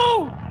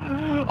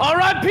go.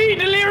 R.I.P.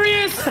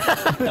 Delirious.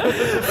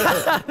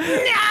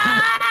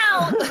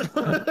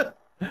 No!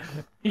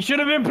 He should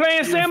have been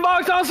playing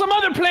sandbox on some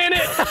other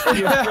planet.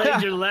 You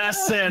played your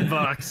last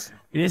sandbox.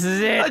 This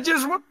is I it.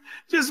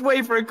 just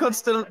wait for it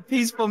cuts to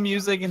peaceful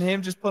music and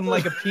him just putting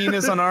like a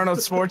penis on Arnold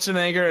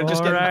Schwarzenegger and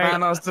just getting Alright.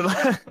 Vanoss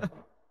to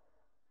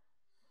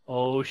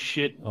Oh,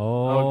 shit.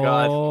 Oh,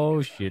 God.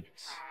 Oh, shit.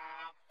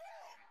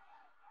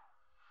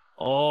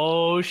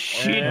 Oh,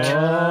 shit.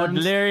 Oh,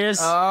 Delirious.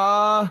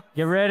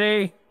 Get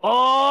ready.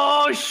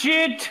 Oh,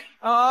 shit.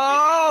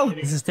 Oh!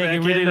 This is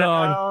taking really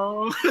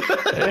long.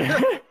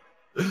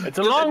 It's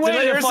a long way to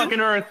Delirious. fucking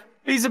Earth.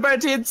 He's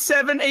about to hit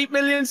 7-8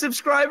 million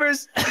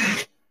subscribers.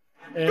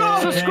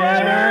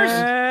 Subscribers!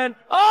 And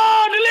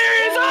Oh,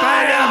 Delirious!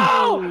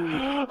 Oh,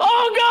 no!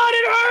 Oh, God,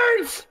 it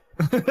hurts!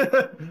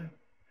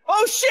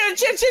 Oh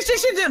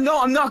shit!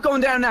 No, I'm not going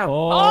down now.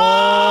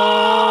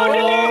 Oh,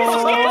 Delirious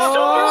is getting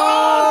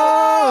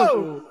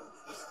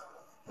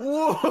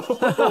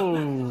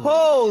Whoa!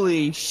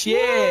 Holy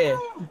shit!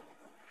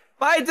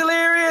 Bye,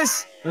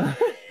 Delirious.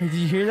 did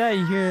you hear that?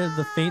 You hear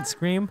the faint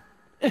scream?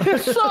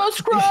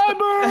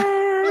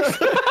 Subscribers!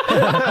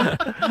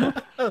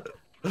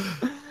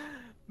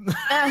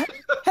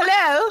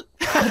 Hello.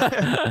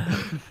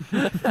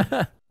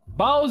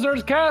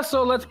 Bowser's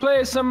Castle. Let's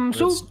play some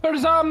Super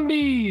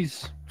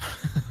Zombies.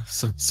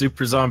 Some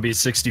Super Zombie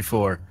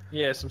 64.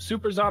 Yeah, some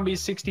Super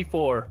Zombies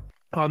 64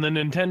 on the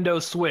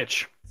Nintendo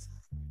Switch.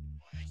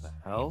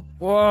 Hell?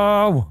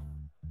 Whoa!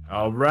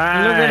 All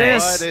right. Look at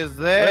this! What is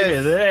this? Look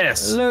at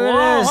this. Look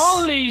Whoa, at this!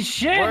 holy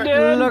shit,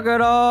 dude! Look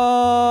at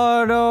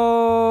all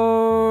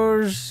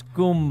those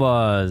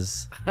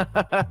Goombas.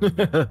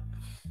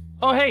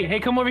 Oh, hey,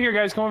 come over here,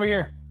 guys. Come over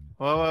here.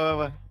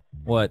 What?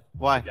 What?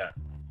 Why?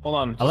 Hold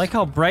on. I like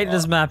how bright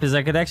this map is.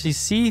 I could actually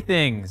see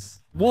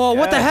things. Whoa!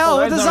 What the hell?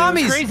 What are the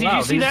zombies? Crazy. Wow,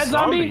 you see these that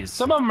zombie? zombies.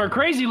 Some of them are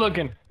crazy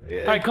looking.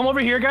 All right, come over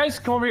here, guys.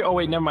 Come over here. Oh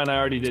wait, never mind. I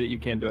already did it. You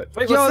can't do it.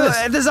 Wait, Yo, what's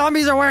this? the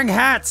zombies are wearing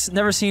hats.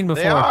 Never seen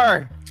before. They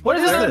are. What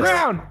is this on the this?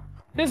 ground?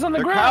 This is on the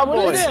They're ground. What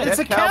cowboys. is it? It's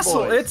a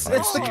castle. Cowboys.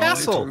 It's the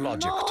castle.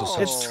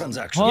 It's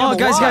transaction. Oh,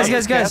 guys! Oh, What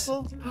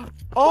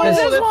is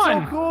this that's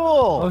one? so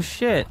cool. Oh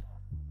shit!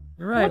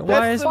 You're right.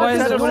 What What is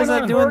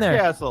that doing there?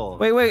 Castle.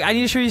 Wait! I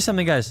need to show you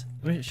something, guys.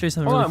 Let me show you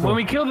something Hold really on. cool. When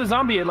we kill the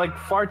zombie, it like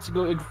farts.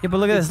 Go. Yeah, but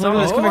look at this. Look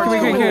at this. Come here.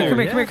 Come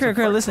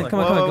here. Listen. Come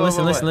on.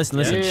 Listen.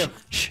 Yeah, yeah.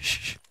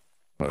 Shh.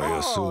 I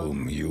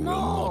assume you will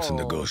not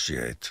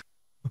negotiate.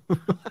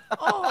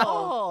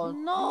 Oh,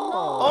 no.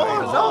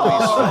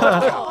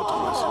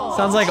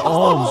 Sounds like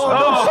Ohm.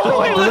 Oh,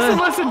 wait,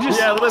 listen. Just.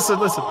 Yeah, listen.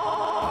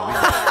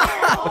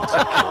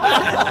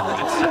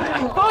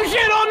 Oh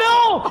shit!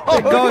 Oh no!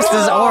 The ghost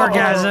is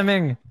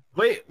orgasming.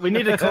 Wait, we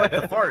need to collect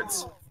the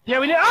farts. Yeah,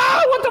 we did.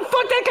 Ah! What the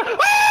fuck? That guy?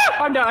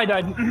 Ah! I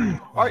died.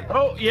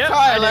 Oh, yeah.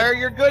 Tyler,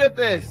 you're good at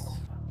this.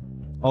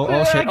 Oh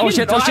shit! Oh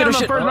shit! First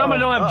time I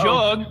don't have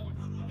jug.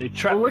 They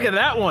try. Look at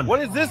that one.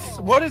 What is this?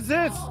 What is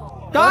this?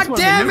 God one of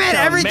damn the it! new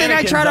Everything I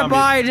mannequin try to zombies.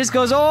 buy just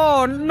goes.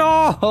 Oh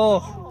no!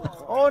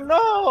 Oh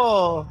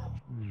no!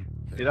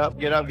 Get up!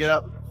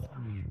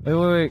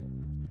 Wait.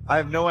 I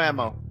have no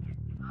ammo.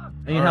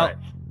 I need help.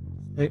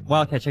 Wait,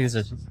 Wildcat, check this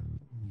out.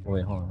 Oh,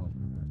 wait, hold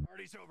on.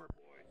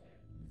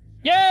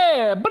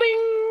 Yeah!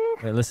 Bling!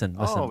 Wait, listen. we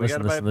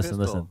gotta buy a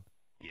pistol.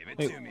 Give it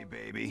to me,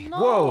 baby.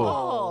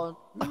 No.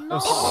 No.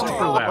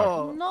 Super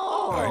loud.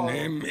 No. My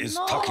name is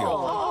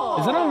Takio.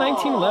 Is that on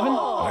 1911?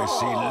 I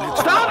see little.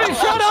 Stop it!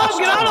 Shut up!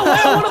 Get out of the way!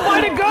 I want to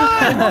buy the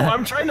gun! No,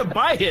 I'm trying to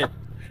buy it.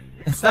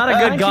 It's not a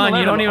good gun.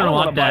 You don't even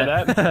want wanna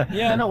buy that.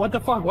 Yeah, no. What the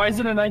fuck? Why is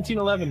it a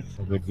 1911?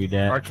 Would be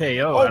that.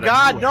 RKO. Oh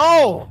God,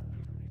 no!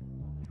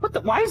 What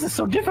the? Why is this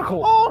so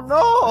difficult? Oh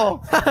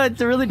no! It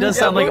really does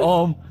sound like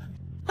Ohm.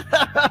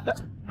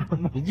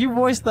 Did you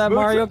voice that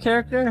Mario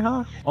character,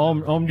 huh?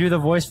 Ohm, do the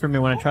voice for me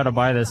when I try to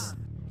buy this.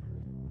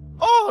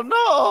 Oh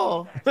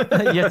no!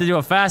 You have to do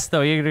it fast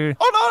though. You gotta do.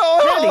 Oh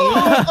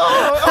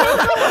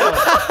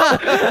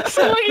no!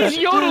 Sound like he's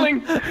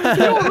yodeling.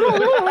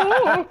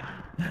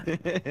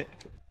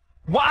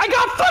 Well, I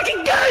got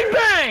fucking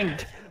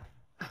gangbanged!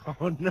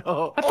 Oh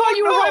no! I thought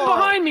you were right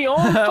behind me,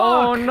 Ohm. Fuck.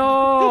 Oh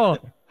no!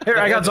 Here,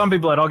 I got zombie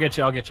blood. I'll get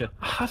you. I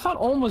thought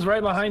Ohm was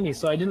right behind me,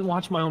 so I didn't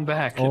watch my own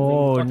back.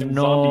 Oh Fucking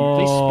no! zombies.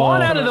 They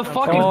spawn out of the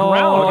fucking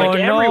ground like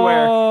no.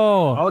 everywhere.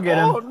 I'll get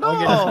him. Oh, no.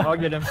 I'll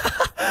get him.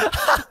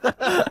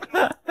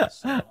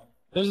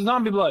 There's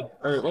zombie blood.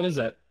 Or what is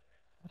that?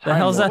 The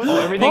hell's that?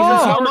 Everything's in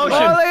slow motion.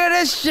 Oh, look at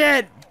this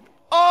shit!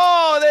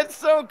 Oh, that's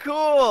so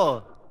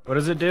cool! What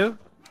does it do?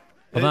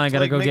 Hold on, I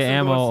gotta go get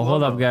ammo.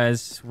 Hold up,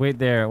 guys. Wait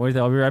there.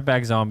 I'll be right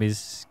back,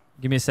 zombies.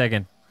 Give me a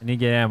second. I need to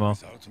get ammo.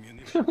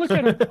 Look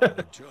at him.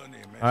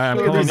 Alright, I'm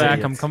coming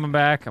back. I'm coming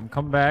back. I'm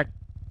gonna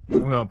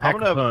pack a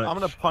punch. I'm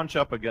gonna punch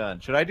up a gun.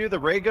 Should I do the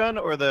ray gun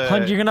or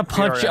the? You're gonna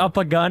punch PRM? up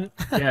a gun?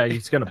 Yeah,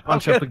 he's gonna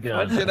punch up a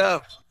gun. Punch it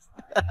up.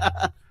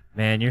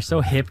 Man, you're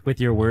so hip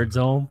with your words,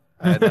 Ohm.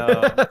 I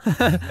know.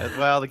 As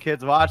well, the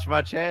kids watch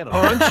my channel.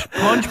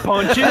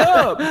 Punch it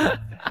up.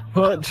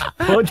 Punch.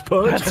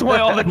 That's why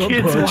all the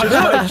kids watch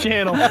my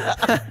channel.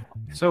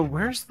 So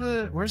where's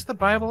the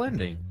Bible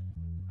ending?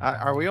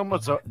 Are we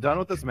almost done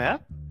with this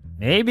map?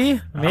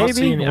 Maybe. I don't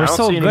see We're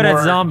so good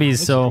at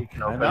zombies, so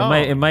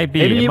it might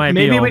be.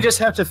 Maybe we just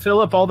have to fill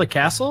up all the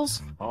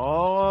castles.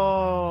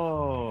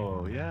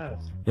 Oh, yes.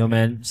 Yo,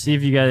 man, see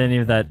if you got any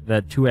of that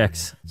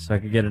 2x, so I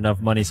could get enough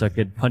money so I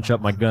could punch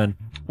up my gun.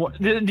 What,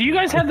 do you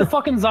guys have the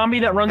fucking zombie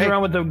that runs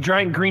around with the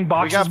giant green We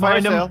boxes got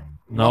fire behind him? sale.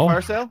 No.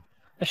 Fire sale?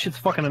 That shit's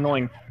fucking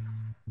annoying.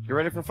 Get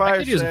ready for I fire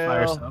could use a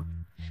fire sale. sale.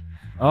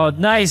 Oh,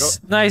 nice,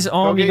 nice, Go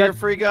Ohm. get You got your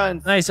free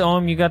guns. nice,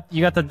 Ohm. You got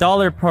the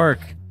dollar perk.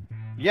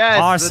 Yes,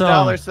 Awesome. the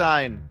dollar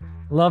sign.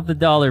 Love the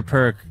dollar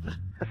perk.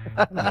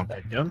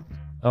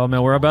 Oh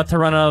man, we're about to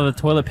run out of the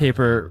toilet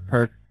paper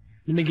perk.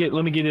 Let me get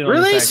it.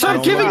 Really? On Stop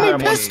this giving me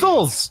Grab one.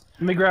 pistols!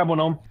 Let me grab one,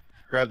 Ohm.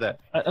 Grab that.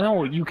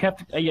 No, you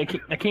kept. I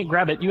can't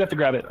grab it. You have to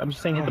grab it. I'm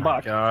just saying hit the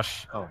box.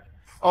 Gosh.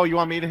 Oh, you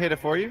want me to hit it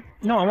for you?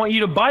 No, I want you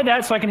to buy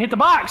that so I can hit the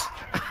box.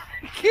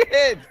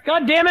 Kid!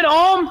 God damn it,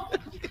 Ohm!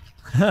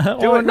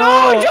 Oh No,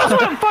 I just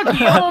want to fuck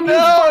you, Ohm, you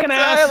fucking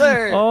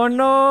Tyler! ass. Oh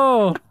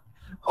no!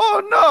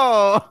 Oh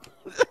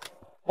no!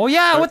 Oh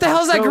yeah, what the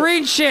hell's that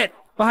green shit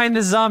behind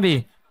this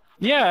zombie?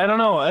 Yeah, I don't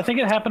know. I think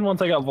it happened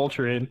once I got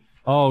vultured.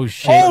 Oh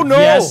shit. Oh, no!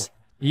 Yes.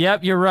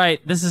 Yep, you're right.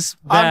 This is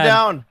bad. I'm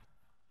down.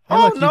 Hey,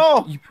 Oh look,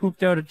 no! You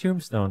pooped out a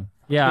tombstone.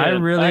 Yeah,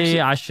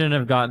 Yeah, I shouldn't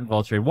have gotten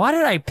vultured. Why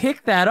did I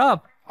pick that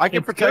up? I can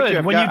It's protect good. you.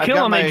 I've When got- you I've kill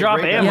got them, they my drop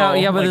ray gun. ammo.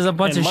 Yeah, but there's a like,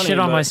 bunch of and shit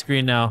money, on my but-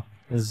 screen now.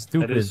 This is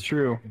stupid. That is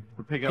true.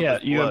 We're picking up Yeah,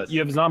 this you blood.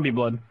 have zombie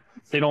blood.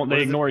 They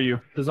ignore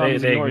you. The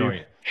zombies they ignore ignore you.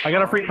 you. I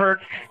got a free perk.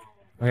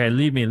 Okay,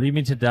 leave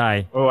me to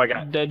die. Oh, I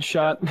got Dead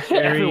shot.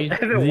 Jerry,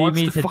 Everyone Leave wants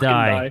me to fucking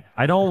die.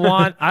 I don't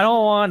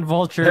want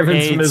vulture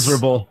Evan's AIDS.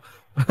 miserable.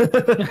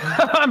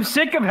 I'm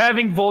sick of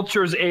having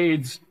vultures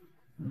AIDS.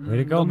 Way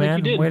to go, Don't think man.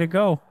 you did. Way to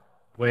go.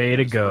 Way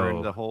to Burned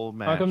the go. whole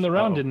match. How come the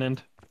round didn't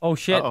end? Oh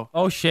shit. Uh-oh.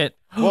 Oh shit.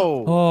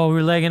 Whoa. Oh,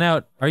 we're lagging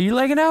out. Are you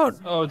lagging out?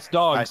 Oh, it's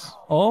dogs.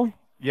 Oh?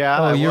 Yeah,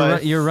 Oh, I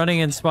was. you're running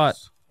in spot.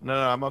 No,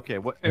 I'm okay.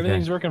 What?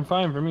 Everything's working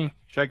fine for me.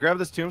 Should I grab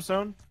this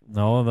tombstone?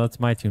 No, that's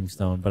my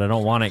tombstone, but I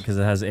don't want it because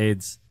it has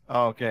AIDS.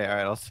 Oh, okay. All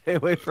right. I'll stay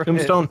away from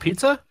Tombstone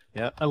pizza?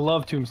 Yeah. I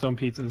love Tombstone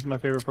pizzas. It's my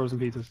favorite frozen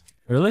pizzas.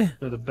 Really?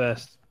 They're the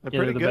best. They're Yeah,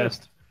 pretty they're the good.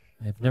 best.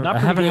 I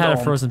haven't had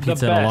a frozen The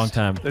pizza in a long best.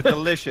 time. They're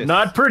delicious.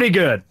 Not pretty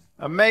good.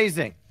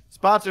 Amazing.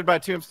 Sponsored by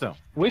Tombstone.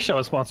 Wish I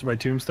was sponsored by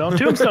Tombstone.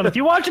 Tombstone, if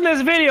you're watching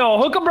this video,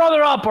 hook a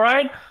brother up, all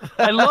right?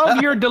 I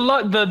love your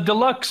the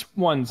deluxe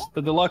ones.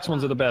 The deluxe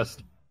ones are the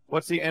best.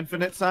 What's the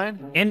infinite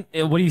sign? And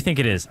what do you think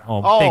it is?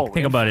 Oh,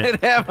 think about it.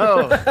 Infinite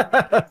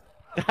ammo.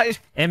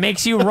 It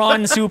makes you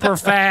run super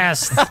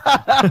fast.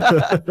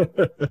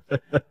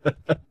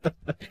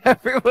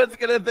 Everyone's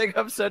gonna think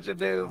I'm such a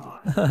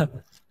noob.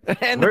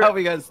 And now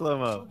we got slow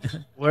mo.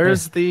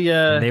 Where's the?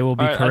 They will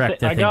be All right,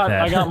 correct. I think that.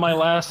 I got my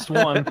last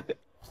one.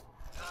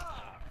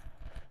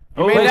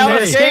 You made out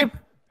wait. escape.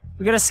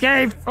 We gotta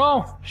escape.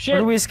 Oh shit!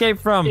 Where do we escape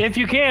from? If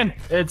you can.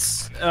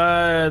 It's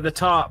the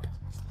top.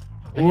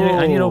 I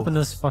need to Whoa. open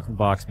this fucking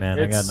box, man.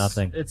 I got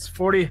nothing. It's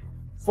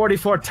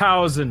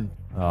 44,000.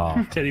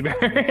 Oh. Teddy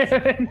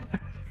bear.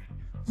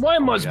 Why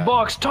must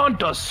box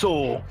taunt us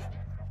so?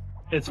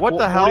 It's What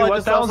the hell? I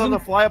just saw 41,000?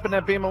 something fly up in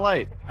that beam of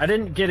light. I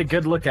didn't get a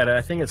good look at it.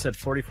 I think it said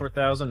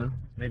 44,000,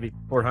 maybe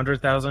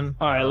 400,000.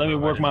 All right, let me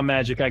work my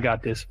magic. I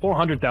got this.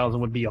 400,000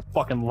 would be a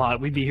fucking lot.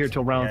 We'd be here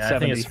till round Yeah, I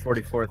 70. think it's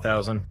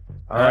 44,000.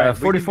 All right, we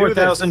can do this.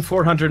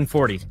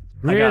 44,440.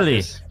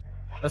 Really?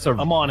 That's a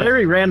I'm on it.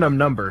 very random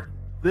number.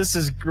 This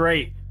is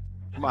great.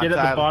 Come on, Get at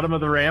Tyler. the bottom of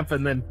the ramp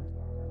and then.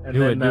 And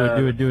Do it, then,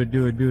 do it, do it,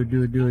 do it, do it,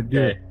 do it, do it, do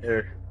it. Okay,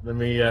 here. Let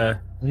me. When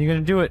are you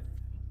gonna do it?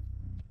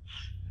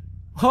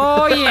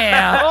 Oh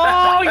yeah!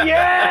 Oh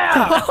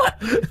yeah!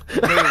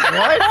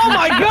 What? Oh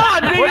my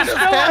God! They What just just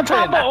fell on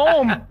top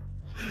happened? of Ohm.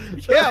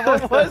 Yeah,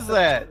 what was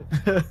that?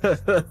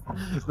 the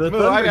Moo, I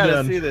thunder gotta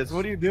gun. see this.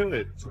 What are you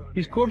doing?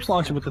 He's corpse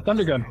launching with the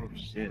thunder gun. Oh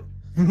shit.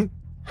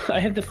 I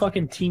have the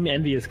fucking Team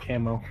Envious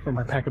camo for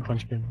my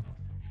Pack-a-Punch camo.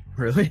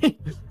 Really?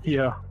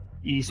 Yeah.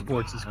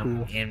 Esports is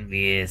cool.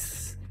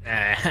 Envious.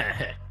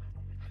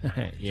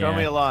 Show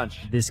me a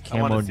launch. This I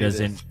wanna camo see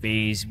doesn't this.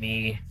 phase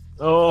me.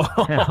 Oh.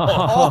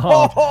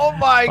 Oh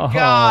my Oh.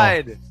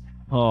 God!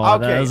 Oh,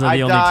 Okay, those are I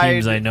the only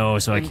teams died I know,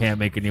 so I in- can't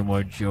make any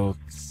more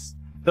jokes.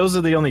 Those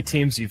are the only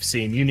teams you've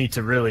seen. You need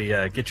to really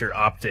get your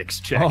optics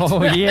checked.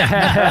 Oh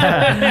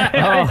yeah!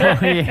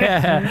 Oh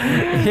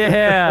yeah!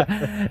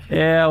 Yeah!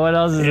 Yeah! What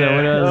else is there?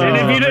 What else?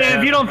 And Oh,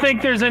 if you don't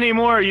think there's any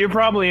more, you're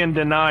probably in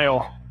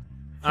denial.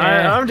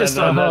 I'm just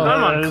on,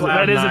 I'm on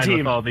cloud that is a nine team.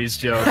 with all these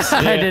jokes.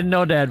 I didn't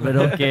know that, but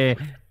okay.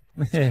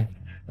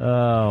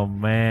 Oh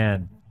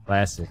man,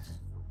 classic.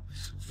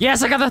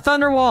 Yes, I got the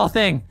Thunderwall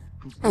thing.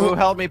 Moo,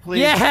 help me,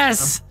 please.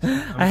 Yes,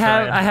 I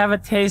have a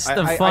taste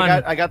of fun.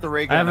 I got the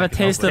ray gun. I have a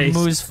taste of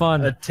Moo's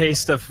fun. A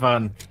taste of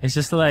fun. It's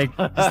just like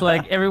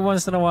every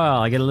once in a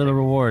while, I get a little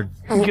reward.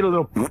 You get a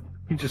little.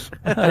 You just.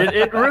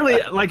 It really,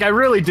 like, I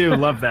really do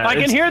love that. I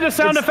can It's- hear the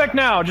sound it's- effect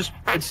now. Just.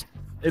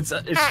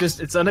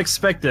 It's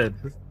unexpected.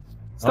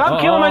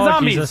 Stop killing my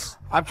zombies. Jesus.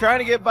 I'm trying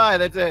to get by.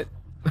 That's it.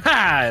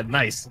 Ha!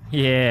 Nice.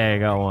 Yeah, I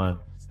got one.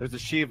 There's a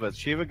Shiva. Is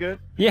Shiva good?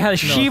 Yeah,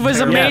 Shiva's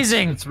Yes,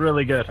 amazing. it's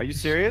really good. Are you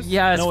serious?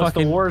 Yeah, it's No, it's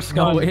fucking the worst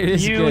No, gun. it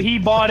is good. He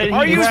bought it.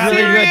 Are he you It's grabbed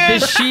it. really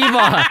good. serious? The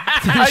Shiva.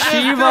 The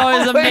Shiva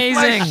is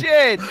amazing. My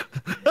shit.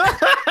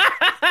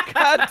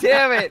 God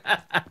damn it.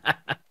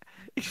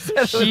 You said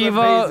it was Shiva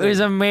amazing. is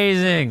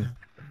amazing.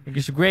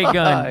 It's a great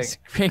gun. It's a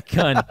great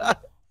gun.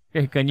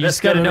 Great gun. You Best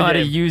just gotta gun in know the how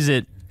to game. use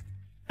it.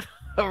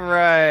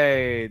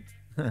 Right.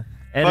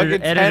 Editor,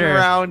 Fucking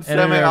 10-round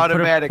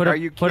semi-automatic. Put a Are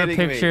you put a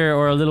kidding me? picture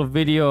or a little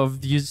video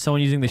of someone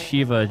using the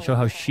Shiva and show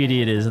how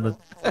shitty it is in the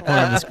corner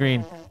of the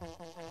screen.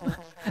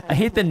 I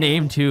hate the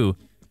name too.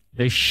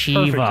 The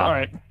Shiva. Perfect. All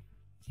right.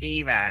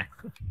 Shiva.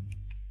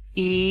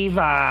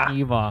 Eva.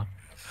 Shiva.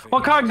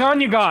 What kind of gun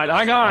you got?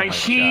 I got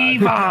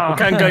Shiva. What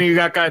kind of gun you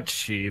got? Got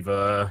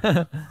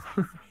Shiva.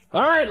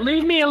 All right,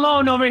 leave me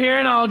alone over here,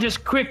 and I'll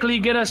just quickly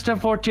get us to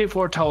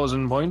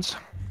 44,000 points.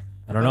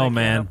 I don't know,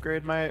 man.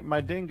 Upgrade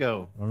my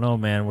dingo. I don't know,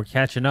 man. We're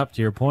catching up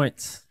to your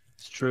points.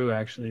 It's true,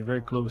 actually.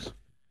 Very close.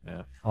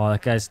 Yeah. Oh,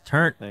 that guy's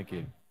turnt. Thank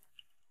you.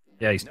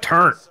 Yeah, he's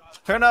turnt.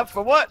 Turn up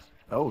for what?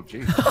 Oh,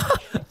 jeez.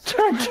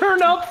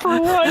 turn up for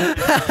what?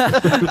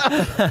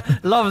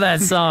 Love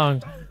that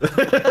song.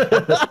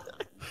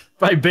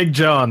 By Big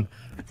John.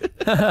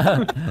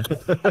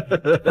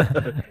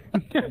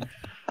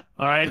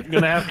 All right,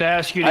 gonna have to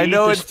ask you to I eat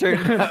know this. it's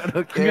turned out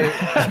okay.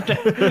 Have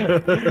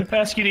to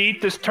ask you to eat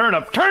this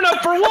turnip.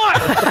 Turnip for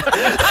what?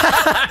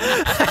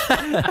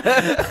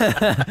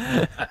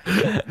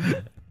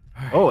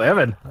 Oh,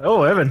 Evan.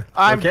 Oh, Evan.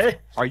 Okay.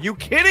 Are you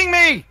kidding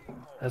me?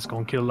 That's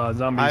gonna kill a lot of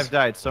zombies. I've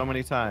died so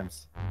many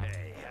times.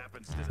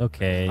 It's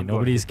okay.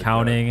 Nobody's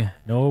counting.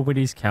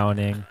 Nobody's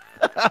counting.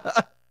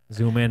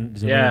 Zoom in.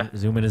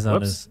 Zoom in is on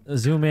his.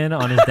 Zoom in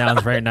on his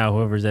downs right now.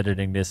 Whoever's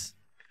editing this.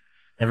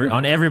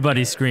 On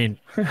everybody's screen.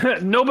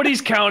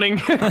 Nobody's counting.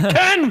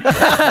 10.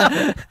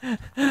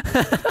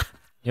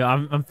 Yo,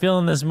 I'm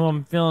feeling this move.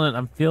 I'm feeling it.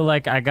 I feel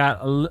like I got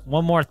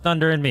one more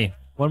thunder in me.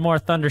 One more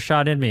thunder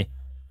shot in me.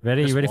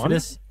 Ready? You ready for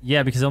this?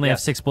 Yeah, because I only have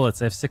 6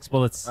 bullets. I have 6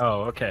 bullets.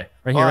 Oh, okay.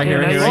 Right here, right here,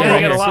 right here.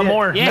 We got a lot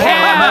more.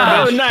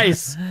 Yeah! Oh,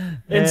 nice.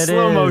 In It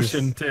slow is.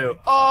 motion, too.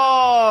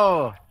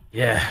 Oh!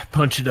 Yeah,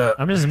 punch it up.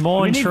 I'm just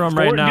mowing through them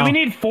right now. Do we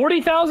need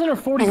 40,000 or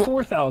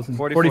 44,000?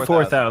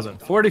 44,000.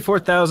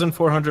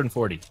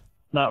 44,440.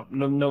 Not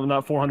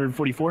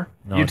 444.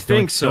 No, You'd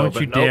think so, Don't but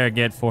you nope. dare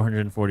get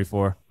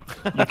 444.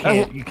 You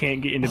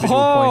can't get individual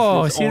Oh,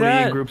 points. It's see only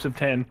that? in groups of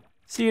 10.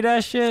 See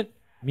that shit?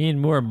 Me and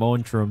Moore are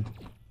mowing through them.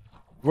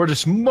 We're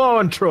just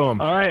mowing through them.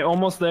 All right,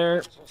 almost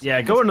there.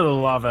 Yeah, go into the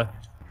lava.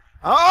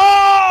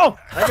 Oh!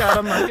 I got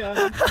him. I got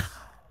him.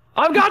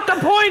 I've got the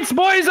points,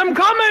 boys. I'm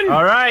coming.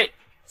 All right.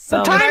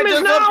 The time is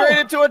just now.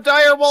 upgraded to a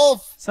dire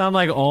wolf. Sound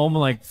like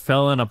Ohm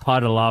fell in a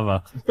pot of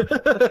lava.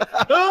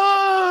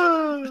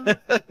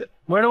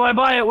 Where do I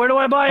buy it? Where do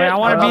I buy it? Wait, I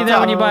want to be there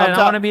when you buy it. I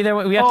want to be there.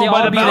 We have to by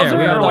all the be there. Bowser?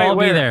 We have to Wait, all be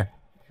where? there.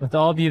 We have to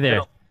all be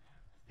there.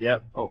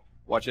 Yep. Oh,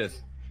 watch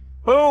this.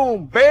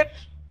 Boom, bitch.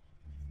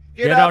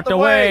 Get out the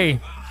way.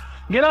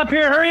 Get up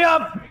here. Hurry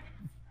up.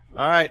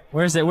 All right.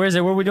 Where's it? Where's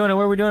it? Where are we doing it?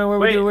 Where are we doing it? Where are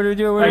we Wait. doing it? Where are we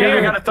doing it? Where are Right we here.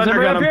 doing I it? got a thunder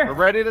Somebody gun. up We're here?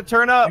 ready to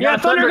turn up. Yeah,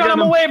 thunder gun him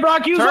away,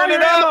 Brock. Use all Turn your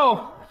it up.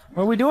 ammo.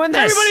 Where are we doing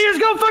this? Everybody just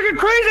go fucking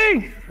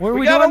crazy. Where are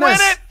we gotta doing win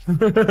this?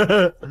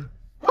 it.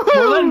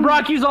 We're letting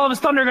Brock use all of his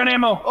thunder gun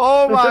ammo.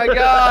 Oh my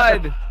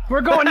god.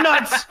 We're going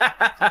nuts.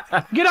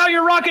 Get out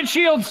your rocket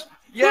shields.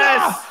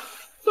 Yes.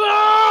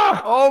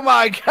 Ah! Oh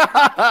my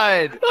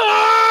god.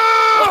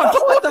 Ah!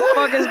 What the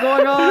fuck is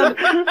going on?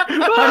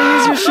 How to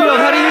use your shield?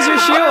 How to use your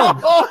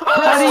shield?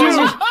 How to use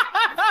your...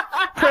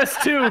 Press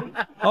 2.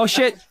 Oh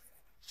shit! I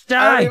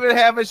Die! don't even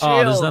have a shield.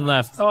 Oh, there's none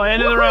left. Oh,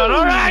 end of the round.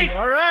 All right.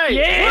 All right.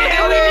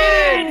 Yeah, we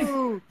did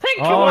it. Thank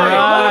you. All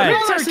right.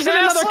 Princess is in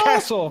another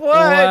castle. What?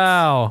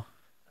 Wow.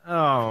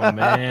 Oh,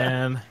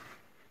 man.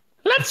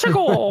 Let's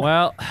go.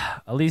 Well,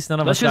 at least none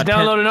of Let's us just got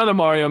download another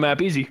Mario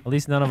map. Easy. At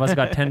least none of us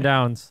got 10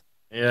 downs.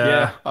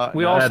 Yeah.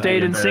 We all that'd be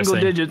stayed in single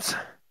embarrassing. digits.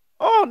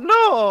 Oh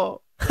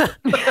no.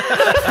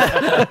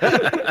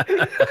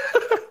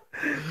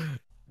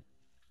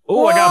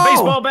 Oh, I got a Whoa!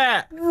 baseball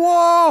bat.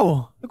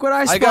 Whoa! Look what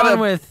I I got spawned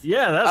a- with.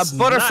 Yeah, that's A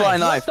butterfly nice.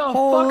 knife. What the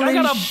Holy fuck? I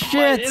got a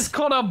shit. It's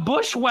called a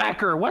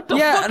bushwhacker. What the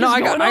Yeah, fuck no, is I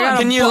got- going I got on? a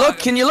Can you look?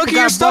 Can you look at Got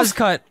your a buzz stuff?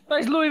 cut.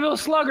 Nice Louisville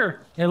Slugger.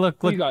 Hey,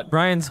 look, What you got?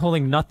 Brian's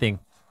holding nothing.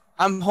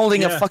 I'm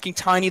holding Yeah. a fucking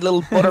tiny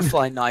little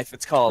butterfly knife.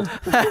 It's called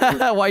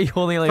Why are you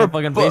holding like a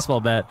fucking baseball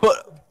bat?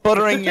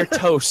 buttering your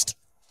toast.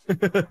 You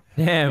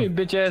Damn.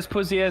 bitch ass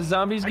pussy ass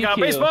zombies. I Get got a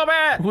killed. baseball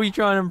bat. Who are you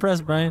trying to impress,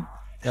 Brian?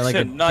 Got like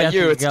a Not death-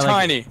 you, it's got like-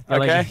 tiny, got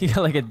like- okay? you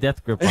got like a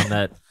death grip on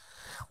that.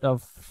 The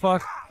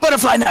fuck?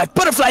 Butterfly knife.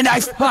 Butterfly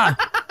knife. Ha!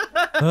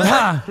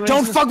 Ah!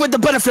 Don't fuck with the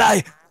butterfly.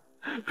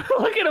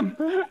 Look at him.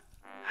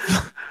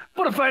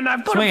 Butterfly knife.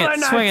 Swing Butterfly it,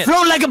 knife. swing it.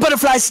 Flow like a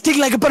butterfly. Sting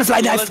like a butterfly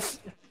knife.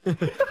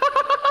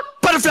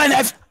 Butterfly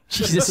knife.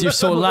 Jesus, you're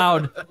so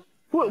loud.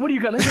 What do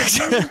you got?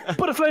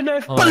 Butterfly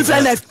knife. Oh,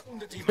 Butterfly knife.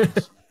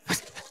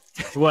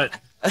 What?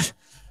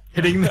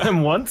 Hitting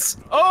them once?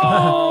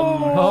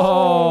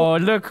 Oh,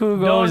 look who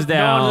goes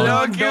down.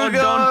 Look who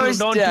goes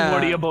Don't down.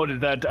 worry about it.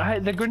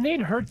 The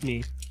grenade hurt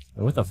me.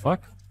 What the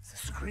fuck?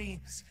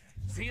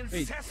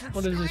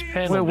 What is this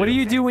panel? Wait, what do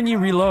you do when you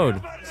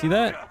reload? See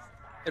that?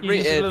 You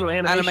use a little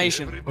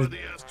animation.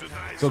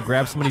 Go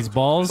grab somebody's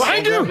balls.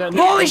 Behind you!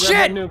 Holy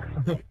shit!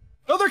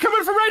 Oh, they're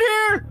coming from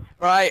right here!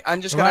 Right,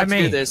 I'm just gonna have to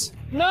do this.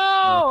 No,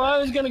 I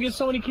was gonna get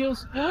so many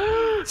kills.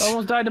 I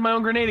almost died to my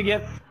own grenade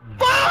again.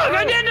 Fuck!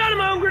 I did die to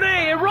my own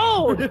grenade. It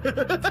rolled.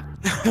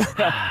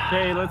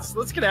 Okay,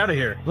 let's get out of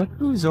here. Look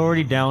who's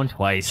already down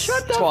twice.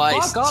 Shut the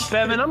fuck up,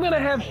 Evan. I'm gonna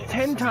have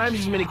 10 times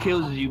as many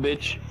kills as you,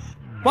 bitch.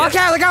 Watch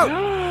out! Look out!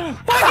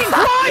 Fucking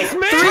Christ,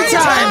 man! 3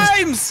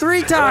 times!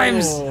 3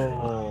 times!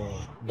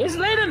 It's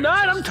late at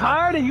night. I'm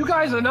tired, and you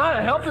guys are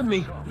not helping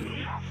me.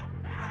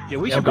 Yeah,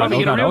 we Oh should god, probably oh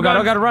get a god, real oh god,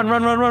 oh gun.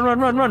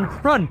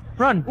 god,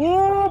 run!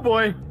 Oh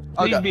boy.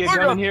 Oh, Please God. be a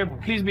gun in here.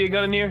 Please be a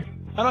gun in here.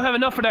 I don't have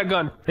enough for that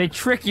gun. They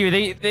trick you.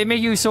 They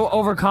make you so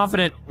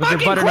overconfident with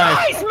Fucking your butter knife.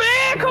 Christ,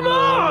 man! Come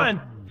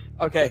on!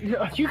 Okay.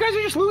 You guys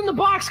are just looting the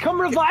box.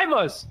 Come revive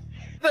us.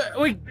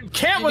 We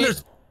can't when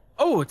there's.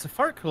 Oh, it's a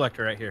fart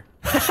collector right here.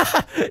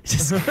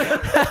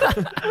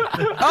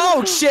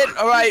 Oh shit!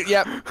 All right,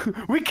 yep.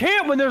 We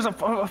can't when there's a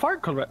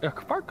fart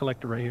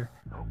collector right here.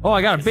 Oh,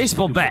 I got a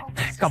baseball bat.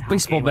 I got a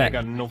baseball bat.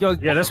 Yo,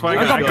 Yeah, that's why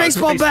I got a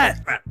baseball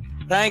bat.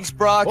 Thanks,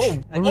 Brock.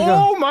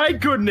 Oh my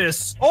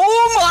goodness!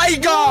 Oh my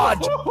God!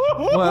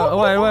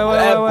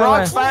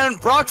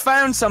 Wait. Brock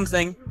found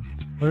something.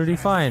 What did he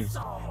find?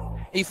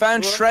 He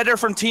found Shredder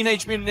from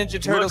Teenage Mutant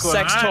Ninja Turtles Look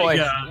what sex I toy.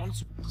 got.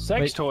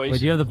 Sex toys. Wait,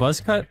 do you have the buzz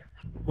cut?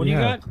 What do you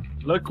got?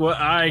 Look what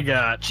I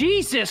got.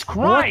 Jesus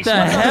What Christ! the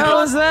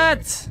hell is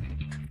that?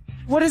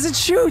 What does it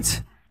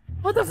shoot?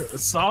 What the?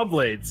 Saw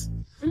blades.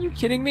 Are you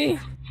kidding me?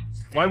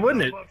 Why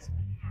wouldn't it?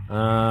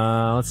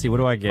 Let's see. What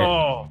do I get?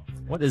 Oh,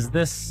 What is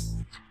this?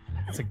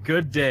 it's a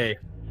good day.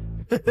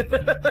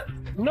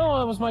 No,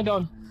 that was my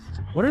dog.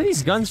 What are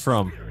these guns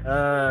from?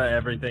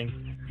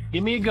 Everything.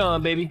 Give me a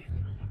gun, baby.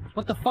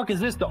 What the fuck is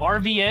this? The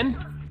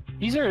RVN?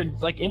 These are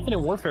like Infinite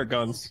Warfare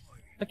guns.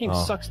 That game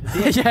sucks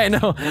dick. Yeah, I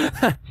know.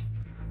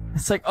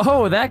 It's like,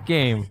 oh, that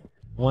game.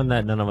 One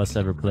that none of us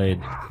ever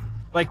played.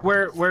 Like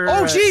where?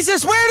 Oh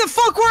Jesus! Where the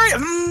fuck were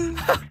you?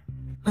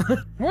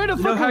 Where the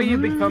You fuck know how are you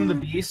become the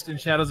beast in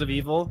Shadows of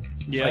Evil?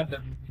 Yeah. Like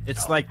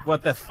it's like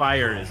what the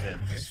fire is in.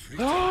 You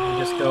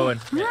just go and.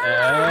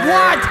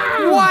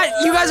 What?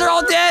 You guys are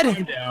all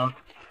dead. Down.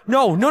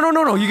 No.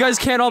 You guys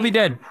can't all be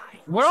dead.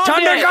 We're all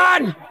Thunder dead.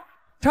 gun!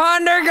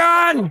 Thunder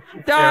gun!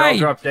 Here, I'll Die!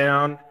 drop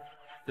down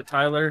to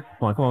Tyler.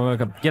 Come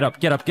on. Get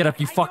up.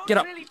 You fuck. Get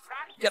up.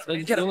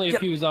 There's only a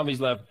few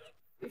zombies left.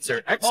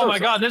 Sir, Oh my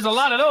God, there's a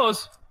lot of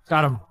those.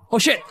 Got him. Oh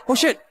shit.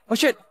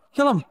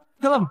 Kill him.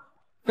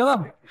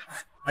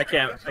 I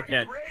can't.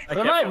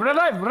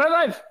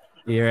 Revive.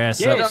 Your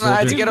ass I up, don't know how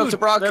to soldier. get up to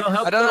Brock. That'll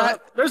help. I don't know. How...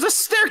 There's a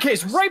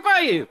staircase right by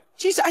you.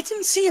 Jeez, I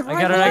didn't see it. I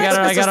got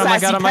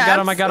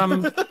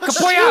him.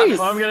 Kapoya!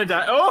 Oh, I'm gonna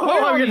die. Oh,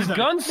 I'm gonna die.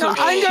 Guns so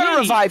I'm gonna shitty.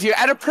 revive you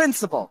out of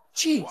principle.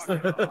 Jeez.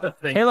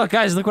 Hey, look,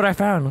 guys, look what I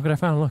found.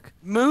 Look.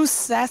 Moose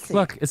sassy.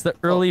 Look, it's the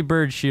early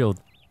bird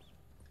shield.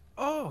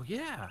 Oh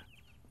yeah.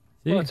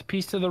 See? Well, it's a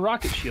piece to the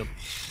rocket shield.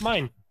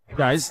 Mine.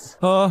 Guys,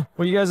 where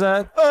you guys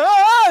at?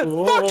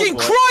 Fucking boy.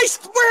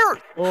 Christ! Where?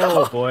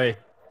 Oh boy.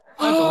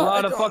 There's a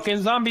lot of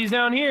fucking zombies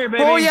down here,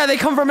 baby. Oh yeah, they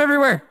come from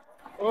everywhere.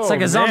 It's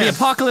like a zombie man.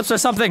 apocalypse or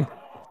something.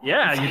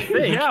 Yeah, you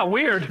think? Yeah,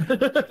 weird.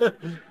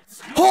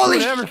 Holy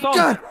Whatever,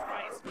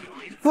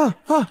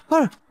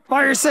 God!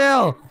 Fire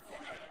sale!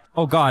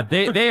 Oh God,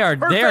 they are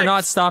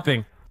not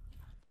stopping.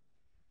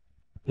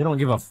 They don't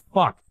give a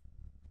fuck.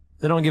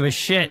 They don't give a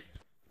shit.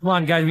 Come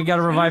on, guys, we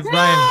gotta revive Brian.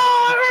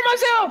 I hurt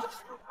myself.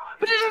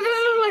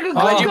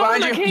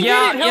 Behind you.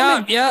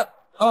 Yeah.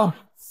 Oh.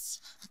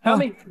 Help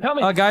me.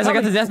 Guys, I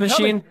got the death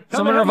machine.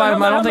 Someone revive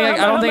him. I don't think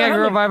I can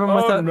revive him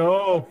with the.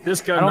 No,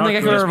 this guy. I don't think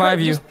I can revive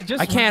you.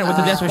 I can't with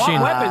the death machine.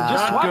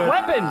 Just swap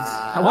weapons.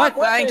 What?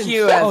 Thank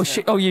you. Oh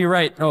shit! Oh, you're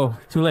right. Oh,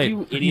 too late.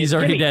 You idiot. He's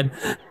already dead.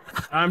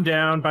 I'm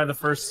down by the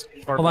first.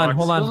 Hold on. Give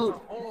me.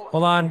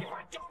 Hold on.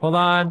 Hold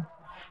on.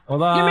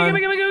 Okay.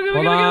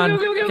 Come on.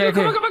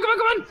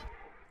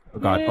 Oh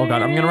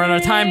God. I'm gonna run out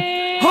of time.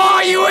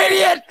 Oh, you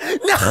idiot!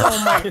 No.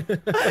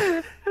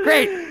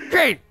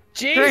 Great.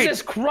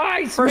 Jesus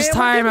Christ! First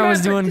time I was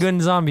doing good in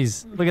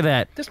zombies. Look at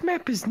that. This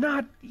map is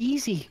not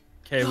easy.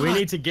 Okay, we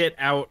need to get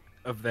out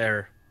of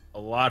there a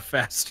lot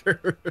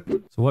faster.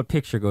 So what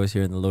picture goes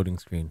here in the loading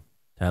screen,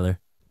 Tyler?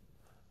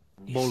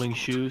 Bowling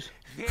shoes.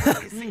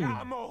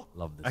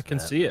 Love this. I can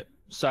see it.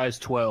 Size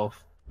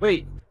 12.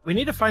 Wait, we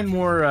need to find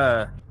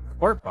more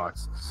fart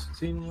boxes.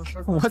 See more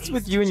fart boxes? What's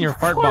with you and your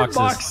fart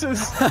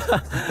boxes?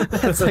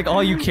 That's like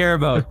all you care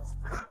about.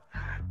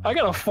 I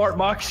got a fart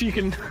box you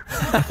can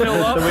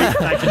fill up.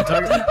 I can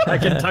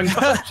tongue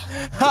punch.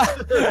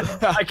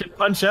 I can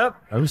punch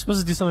up. Are we supposed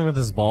to do something with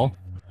this ball?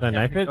 Can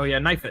I knife it? Oh yeah,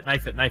 knife it.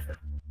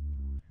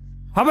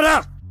 Hop it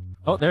up!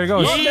 Oh, there it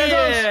goes.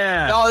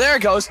 Yeah! Oh, there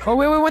it goes. Oh,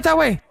 wait, went that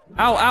way.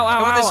 Ow.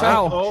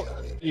 Oh,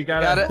 you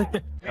got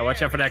it. Now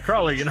watch out for that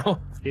crawler, you know.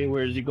 Okay,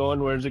 where's it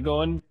going?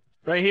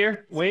 Right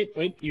here. Wait.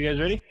 You guys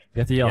ready? You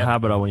have to yell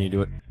habit when you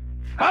do it.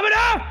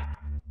 Habita!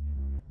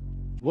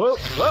 Whoa!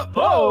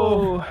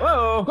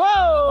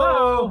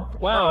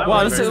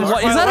 Wow, is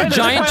that a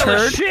giant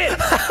turd? Shit!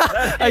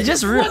 I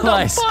just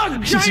realized.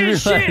 What the fuck? Giant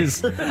shit!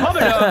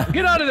 Habita,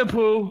 get out of the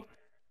poo!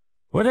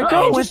 Where'd it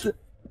go?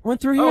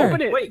 Went through here.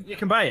 Open it. Wait, you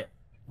can buy it.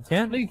 You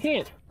can? No, you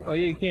can't. Oh,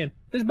 yeah, you can.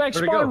 This back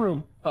Where'd it spawn go?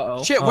 room.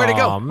 Uh-oh. Shit, where'd it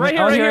go? Right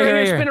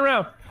here. Spin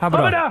around.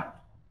 Habita.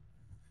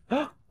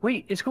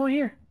 Wait, it's going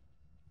here.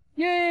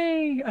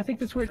 Yay! I think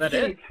that's where it's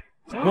it?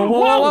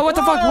 Whoa, what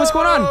the fuck? What's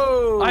going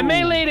on? I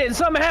meleeed it and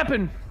something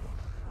happened.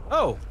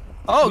 Oh,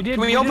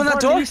 can we open that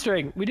door? Easter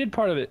egg. We did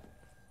part of it.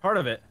 Part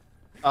of it.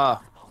 Yeah,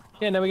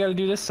 now we gotta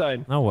do this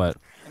side. Now what?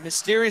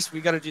 Mysterious,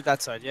 we gotta do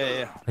that side.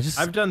 Yeah.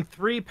 I've done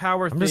 3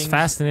 power things. I'm just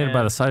fascinated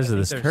by the size of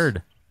this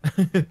turd.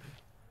 It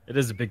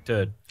is a big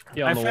turd.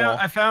 Yeah,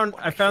 I found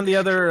the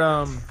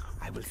other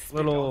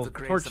little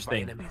torch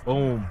thing.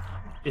 Boom.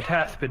 It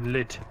hath been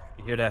lit.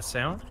 You hear that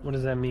sound? What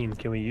does that mean?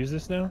 Can we use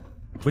this now?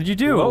 What'd you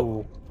do?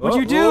 Whoa. What'd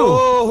you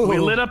do? We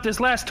lit up this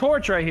last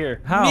torch right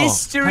here. How?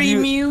 Mystery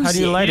music. How do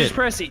you light You it?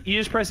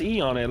 just press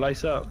E on it, it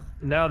lights up.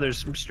 Now there's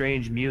some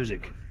strange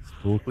music.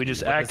 We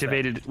just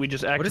activated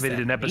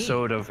an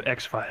episode of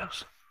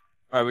X-Files.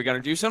 All right, we gonna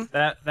do some?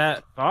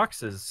 That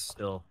box is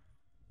still.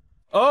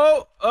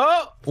 Oh!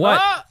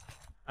 What?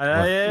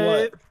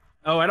 What?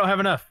 Oh, I don't have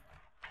enough.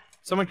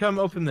 Someone come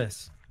open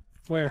this.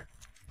 Where?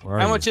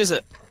 How much is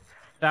it?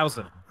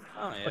 1,000.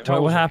 Oh, yeah.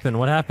 What happened?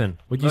 What happened?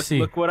 What'd you see?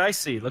 Look what I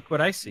see. Look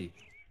what I see.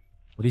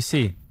 What do you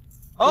see?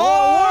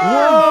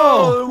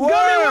 Oh!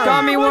 Whoa!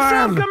 Gummy worm! What's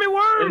up, gummy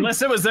worm?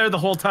 Unless it was there the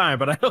whole time,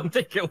 but I don't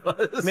think it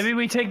was. Maybe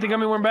we take the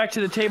gummy worm back to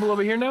the table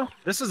over here now?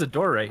 This is a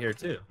door right here,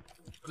 too.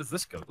 What does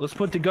this go? Let's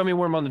put the gummy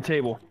worm on the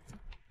table.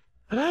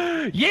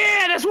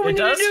 Yeah, that's what we need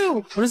to do!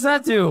 What does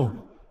that do?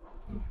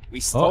 We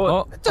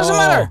stole it. It doesn't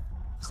matter.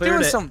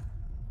 Let's do some.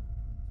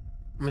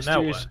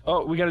 Mysterious.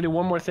 Oh, we gotta do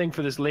one more thing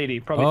for this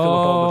lady. Probably fill up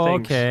all the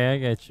things. Okay, I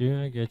get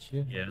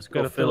you. Yeah, just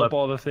Gotta fill up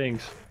all the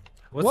things.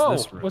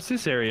 What's this room? What's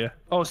this area?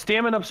 Oh,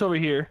 stamina up's over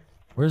here.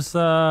 Where's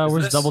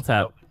this? double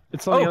tap?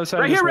 It's on the other side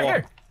right of this here, wall.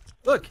 right here.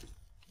 Look.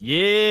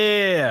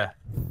 Yeah.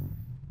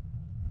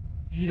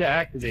 You need to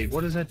activate.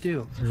 What does that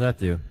do? What does that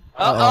do?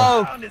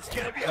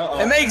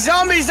 It makes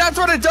zombies. That's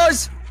what it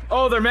does.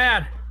 Oh, they're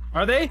mad.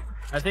 Are they?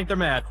 I think they're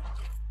mad.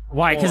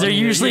 Why? Because they're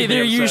usually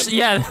they're usually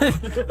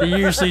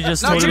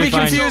just Not to totally be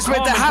fine. confused with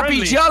the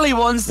happy jolly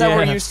ones that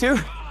we're used to.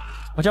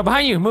 Watch out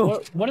behind you!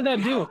 Move! What did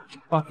that do?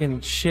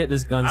 Fucking shit!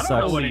 This gun I don't know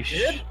sucks. what it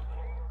did.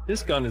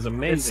 This gun is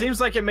amazing. It seems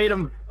like it made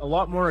him a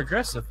lot more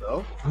aggressive,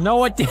 though.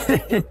 No, it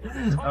didn't.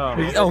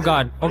 Oh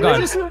god! Oh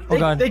god! Oh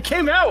god! They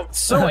came out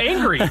so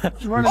angry. Oh,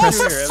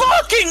 for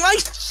fucking! I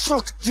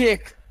suck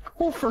dick.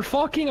 Oh, for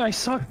fucking! I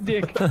suck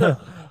dick.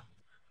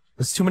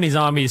 There's too many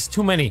zombies.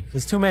 Too many.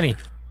 There's too many.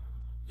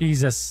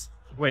 Jesus.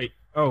 Wait.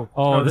 Oh.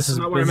 Oh, no, this is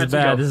not where I meant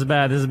bad. to go. This is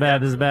bad. This is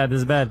bad. This is bad. This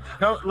is bad.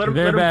 Go, let him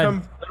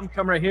bad.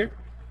 come right here.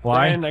 Why?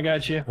 Brian, I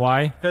got you.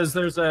 Why? Because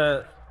there's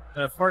a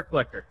fart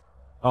collector.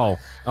 Oh.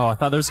 Oh, I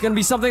thought there was gonna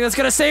be something that's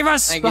gonna save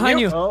us behind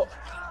you. Oh.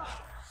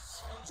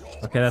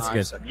 Okay, that's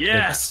good.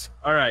 Yes.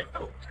 All right.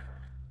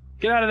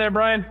 Get out of there,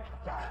 Brian.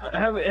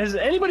 Has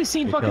anybody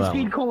seen Okay, fucking kill that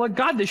Speed Cola?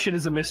 God, this shit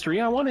is a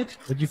mystery. I want it.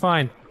 What'd you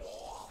find?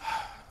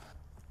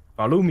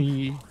 Follow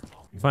me.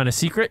 You find a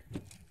secret?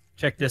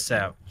 Check this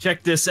out.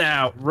 Check this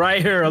out.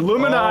 Right here,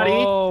 Illuminati.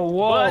 Oh,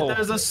 whoa. But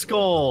there's a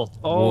skull.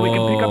 Oh, we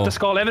can pick up Whoa. the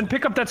skull. Evan,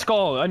 pick up that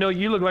skull. I know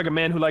you look like a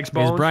man who likes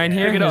bones. Is Brian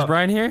here? Pick it Is up.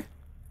 Brian here?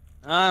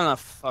 I'm not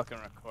fucking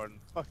recording.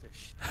 Fuck this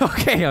shit.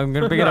 Okay, I'm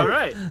gonna pick it up. All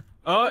right.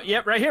 Oh,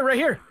 yep, right here, right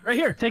here, right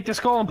here. Take the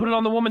skull and put it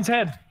on the woman's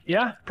head.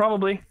 Yeah,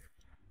 probably.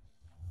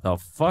 Oh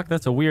fuck,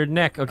 that's a weird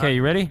neck. Okay,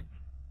 you ready?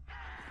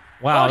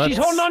 Wow, Oh, she's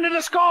holding on to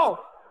the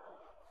skull.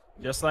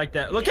 Just like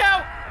that. Look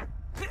out!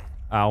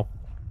 Ow.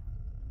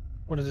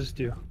 What does this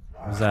do?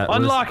 What is that?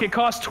 Unlock. It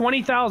costs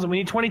 20,000. We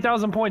need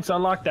 20,000 points to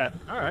unlock that.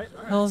 All right.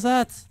 What the hell is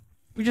that?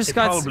 We just It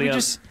got probably we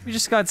just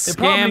got It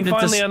probably scammed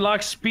finally into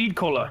unlocks Speed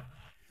Cola.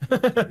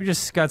 we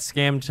just got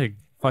scammed to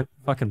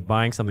fucking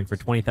buying something for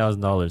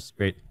 $20,000.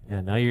 Great.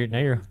 Yeah, now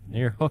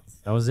you're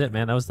hooked. That was it,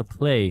 man. That was the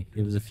play.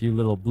 It was a few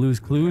little Blues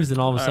Clues, and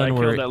all of a All sudden right,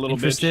 killed we're that little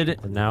interested.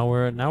 And now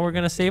we're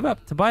gonna save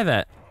up to buy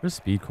that. Where's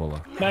Speed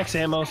Cola? Max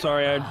ammo.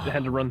 Sorry, I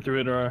had to run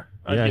through it or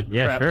I'd get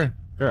trapped. Sure.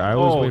 Sure. I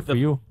always wait for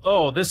you.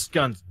 Oh, this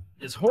gun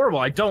is horrible.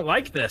 I don't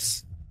like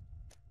this.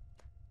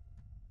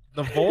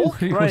 The Volt?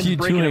 What are Brian's you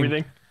breaking doing?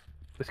 everything.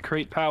 With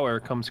crate power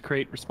comes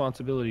crate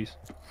responsibilities.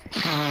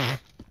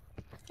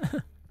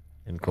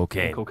 And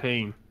cocaine.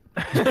 Cocaine.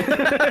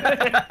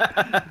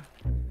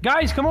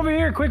 Guys, come over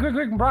here. Quick.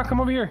 Brock, come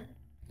over here.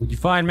 What'd you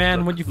find,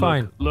 man? What'd you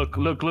find? Look.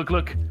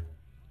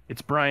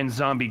 It's Brian's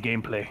zombie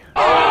gameplay.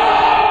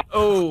 Oh.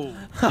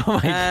 Oh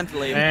my And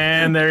leave.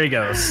 And there he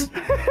goes.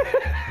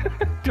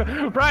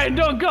 Brian,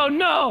 don't go.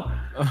 No.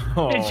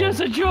 Oh. It's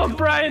just a joke,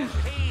 Brian.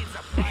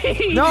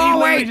 he No,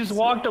 literally wait. just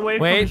walked away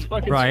from Wait, his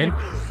fucking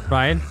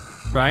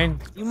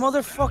Brian. You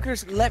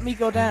motherfuckers, let me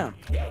go down.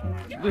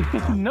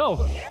 No.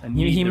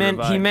 He meant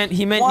Why?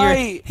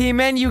 he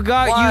meant you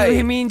got Why? you.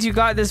 He means you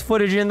got this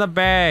footage in the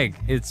bag.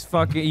 It's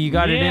fucking you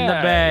got it in the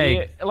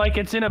bag. Yeah, like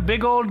it's in a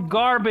big old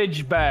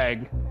garbage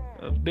bag.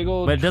 A big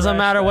old. But it doesn't trash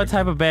matter bag. what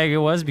type of bag it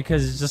was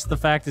because it's just the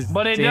fact it's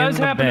But it in does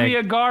the happen to bag. be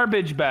a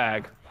garbage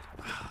bag.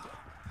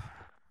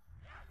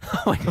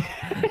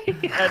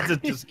 Had to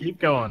just keep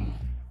going.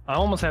 I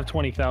almost have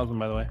 20,000,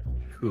 by the way.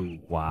 Cool.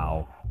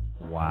 Wow.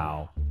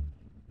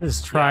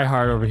 Just try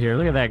hard over here.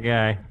 Look at that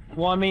guy.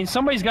 Well, I mean,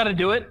 somebody's got to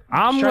do it.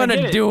 I'm Try and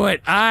gonna get do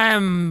it.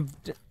 I'm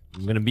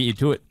gonna beat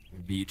you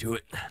to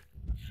it.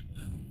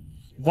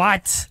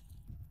 What?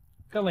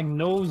 Got like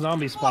no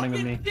zombies spawning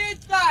with me. Did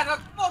that? I'm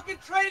fucking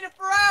training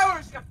for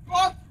hours, you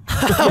fuck!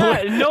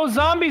 Yeah, no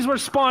zombies were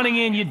spawning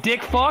in, you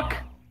dick fuck.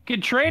 You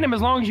can trade them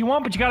as long as you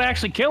want, but you gotta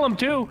actually kill them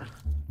too.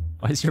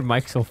 Why is your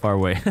mic so far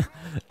away? Put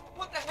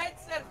the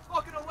headset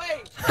fucking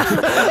away!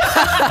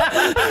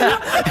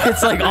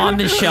 It's like on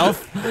the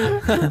shelf.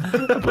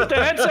 Put the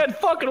headset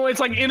fucking away. It's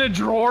like in a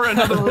drawer,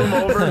 another room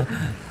over.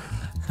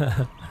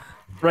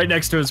 Right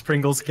next to his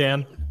Pringles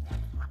can.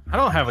 I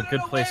don't have a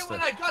good place to.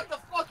 I got the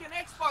fucking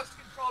Xbox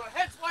controller.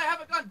 Hence why I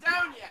haven't gone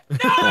down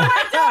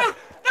yet.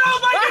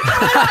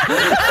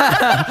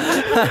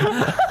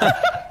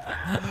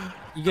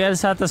 You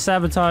guys have to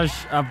sabotage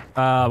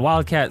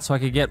Wildcat so I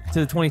could get to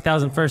the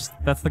 20,000 first.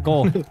 That's the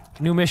goal.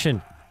 New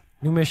mission.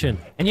 New mission.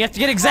 And you have to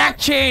get exact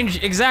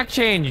change. Exact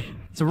change.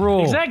 It's a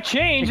rule. Exact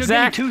change? You'll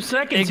give me 2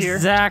 seconds here.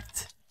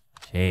 Exact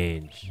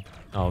change.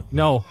 Oh,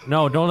 no.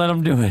 No, don't let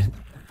him do it.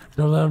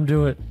 Don't let him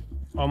do it.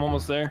 I'm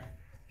almost there.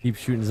 Keep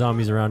shooting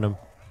zombies around him.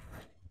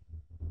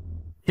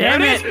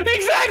 Damn it!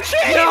 Exact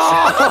change!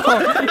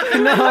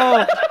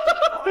 No!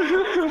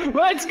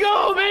 Let's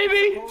go,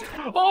 baby!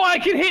 Oh, I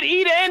can hit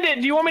E to end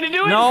it. Do you want me to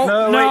do it? No,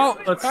 no.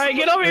 Alright,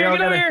 get over here,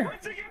 get over here.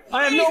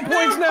 I have no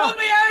points now. Put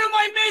me out of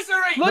my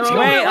misery! Let's go,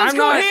 Wait, let's I'm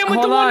go not- ham with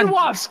hold the Wonder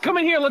on. Waffs. Come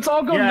in here, let's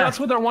all go nuts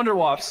with our Wonder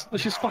Waffs.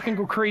 Let's just fucking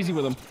go crazy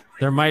with them.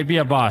 There might be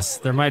a boss.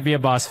 There might be a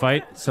boss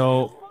fight.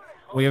 So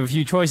we have a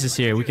few choices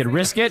here. We could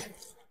risk it.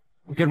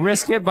 We could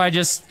risk it by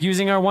just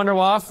using our Wonder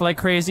Waff like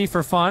crazy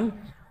for fun,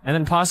 and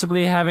then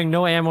possibly having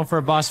no ammo for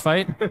a boss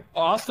fight.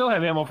 Oh, I'll still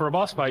have ammo for a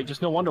boss fight,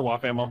 just no Wonder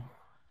Waff ammo.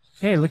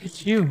 Hey, look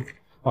at you.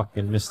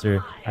 Fucking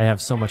Mr. I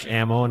have so much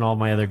ammo and all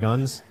my other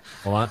guns.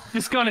 Hold on.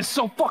 This gun is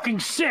so fucking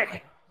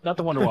sick! Not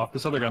the Wonder Waff,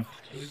 this other gun.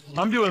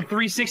 I'm doing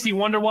 360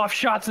 Wonder Waff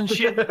shots and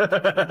shit.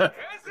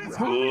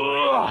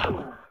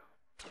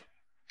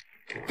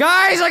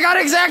 Guys, I got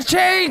exact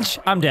change!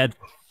 I'm dead.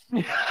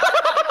 And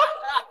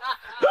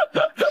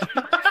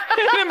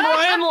then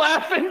Brian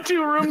laughing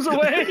 2 rooms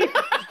away.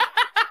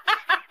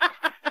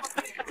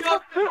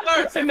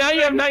 And now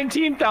you have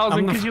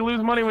 19,000 because you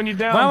lose money when you're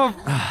down.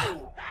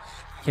 Well,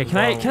 okay, can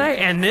I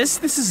end this?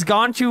 This has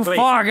gone too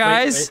far,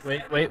 guys.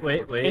 Wait.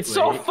 It's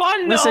so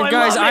fun, though. Listen,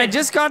 guys, I I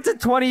just got to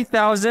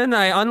 20,000.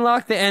 I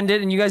unlocked the end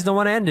it, and you guys don't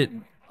want to end it.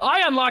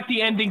 I unlocked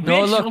the ending,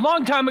 No, bitch, look. a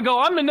long time ago.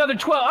 I'm another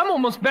 12. I'm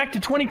almost back to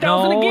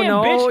 20,000 again,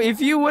 no. bitch.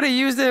 If you would have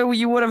used it,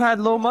 you would have had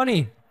low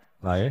money.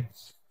 Liar.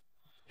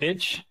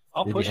 Bitch,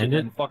 I'll Did push you it, end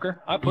then, it? fucker.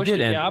 I You pushed did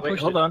it. end Yeah, I it.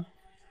 pushed Hold it. on.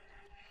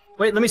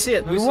 Wait, let me see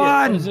it. We What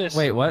won. is this?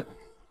 Wait, what?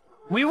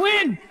 We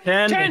win.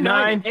 10, 10,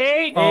 9,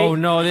 8. Oh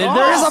no,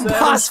 there is a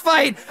boss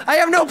fight. I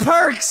have no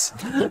perks.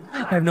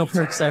 I have no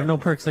perks. I have no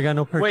perks. I got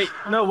no perks. Wait,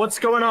 no, what's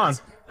going on?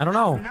 I don't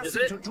know. Is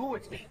it?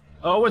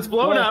 Oh, it's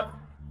blowing What? up.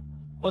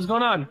 What's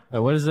going on? Wait,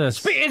 what is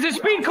this? Is it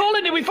speed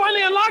cola? Did we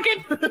finally unlock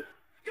it?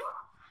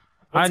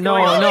 I know,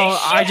 no.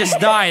 I just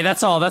die.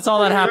 That's all. That's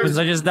all that happens.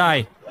 I just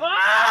die.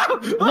 Ah!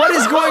 What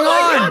is going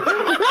on?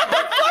 What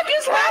the fuck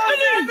is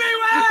happening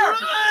everywhere?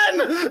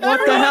 Run!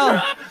 What the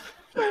hell?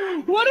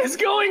 What is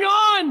going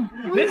on?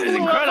 This is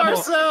incredible.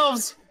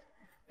 Ourselves.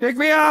 Pick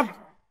me up.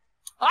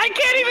 I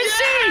can't even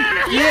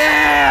see.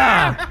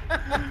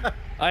 Yeah.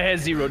 I had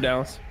 0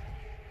 downs.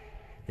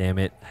 Damn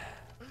it.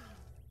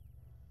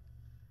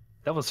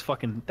 That was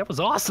fucking. That was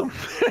awesome.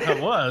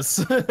 That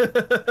was.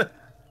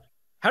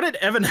 How did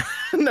Evan?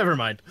 Never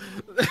mind.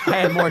 I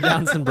had more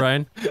downs than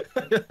Brian.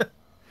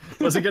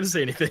 Wasn't gonna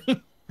say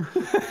anything.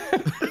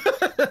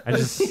 I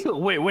just.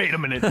 Wait a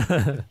minute.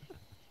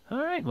 All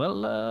right.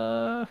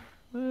 Well,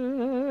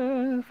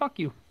 fuck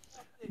you.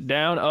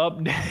 Down, up.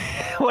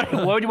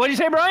 What'd you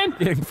say, Brian?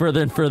 Getting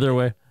further and further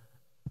away.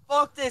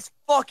 Fuck this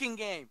fucking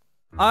game.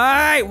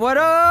 Alright, what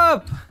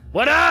up?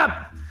 What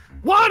up?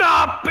 What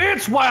up?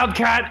 It's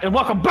Wildcat, and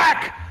welcome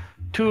back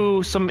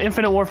to some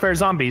Infinite Warfare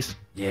zombies.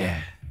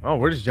 Yeah. Oh,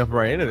 we're just jumping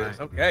right into this.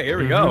 Okay, here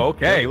we go.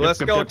 Okay, Yep, let's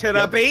yep, go yep, to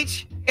yep. the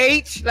beach.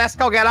 Let's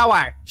go get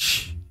our.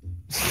 Shh.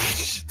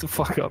 Shut the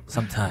fuck up.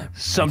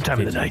 Sometime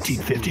in the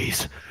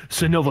 1950s,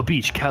 Sonoma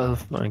Beach,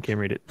 California. I can't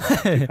read it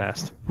too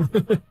fast.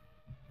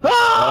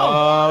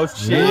 Oh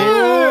shit!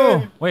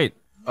 Whoa. Wait.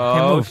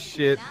 Oh move.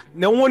 shit!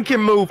 No one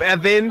can move,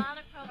 Evan.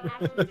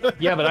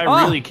 Yeah, but I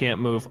Oh. really can't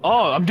move.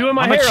 Oh, I'm doing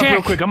my I'm a hair up chick.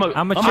 real quick.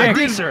 I'm a chick.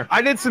 greaser.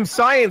 I did some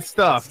science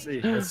stuff.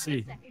 Let's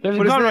see. There's a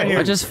What is gun that? right here.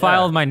 I just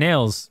filed my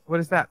nails. What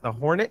is that? The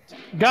Hornet?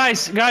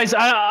 Guys, I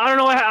don't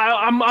know.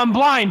 I'm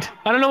blind.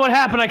 I don't know what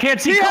happened. I can't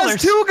see He colors.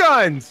 has 2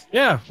 guns.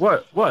 Yeah.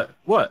 What? Wait,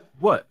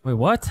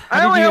 what?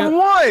 I only have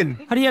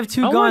 1. How do you have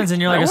 2 I guns want- and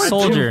you're I like a want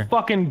soldier? 2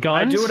 fucking I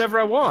guns. do whatever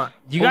I want.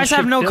 You guys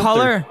have Bullshit no filter.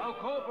 color?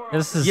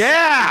 This is.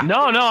 Yeah. No,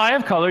 I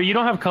have color. You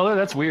don't have color.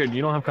 That's weird.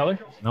 You don't have color.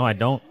 No, I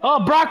don't. Oh,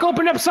 Brock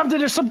opened up something.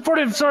 There's some sort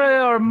of,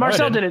 or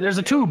Marcel did it. There's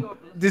a tube.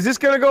 Is this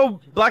gonna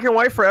go black and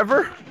white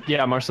forever?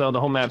 Yeah, Marcel. The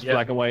whole map's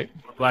black and white.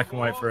 Black and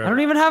white I forever.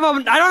 don't even have a.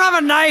 I don't have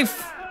a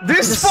knife.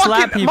 This Just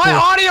slap fucking. people. My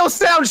audio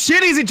sounds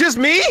shitty. Is it just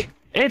me?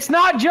 It's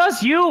not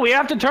just you. We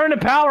have to turn the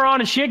power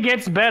on and shit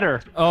gets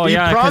better. Oh You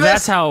yeah, because promise?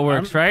 that's how it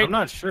works, right? I'm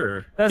not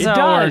sure. That's It how it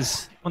does.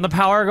 works. When the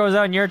power goes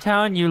out in your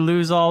town, you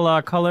lose all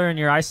color in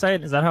your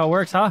eyesight. Is that how it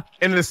works, huh?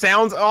 And the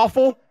sound's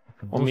awful.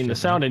 I mean, the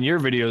sound in your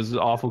videos is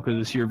awful because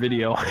it's your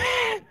video.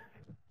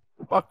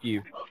 Fuck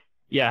you.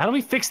 Yeah, how do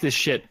we fix this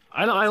shit?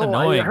 I don't.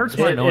 annoying. It hurts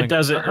It's my. annoying. It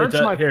does it. It hurts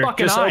does, my here,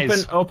 fucking just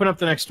eyes. open up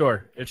the next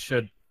door. It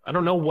should. I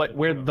don't know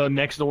where the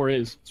next door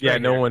is. Yeah,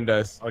 no one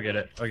does. I'll get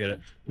it. I'll get it.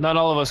 Not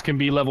all of us can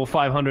be level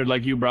 500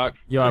 like you, Brock.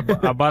 Yo, I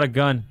bought a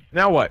gun.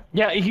 Now what?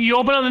 Yeah, you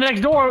open on the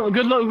next door.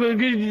 Good luck.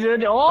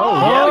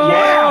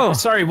 Yeah.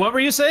 Sorry, what were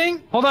you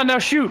saying? Hold on, now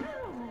shoot.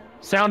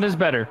 Sound is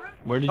better.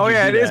 Where did Oh you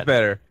yeah, do it is that?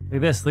 better. Look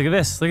at this. Look at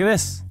this. Look at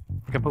this.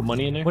 I can put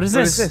money in there. What is What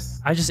this? is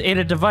this? I just ate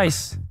a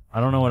device. I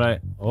don't know what I.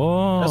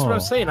 Oh. That's what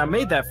I'm saying. I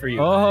made that for you.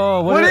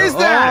 Oh, What is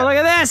that? Oh, look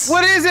at this.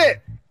 What is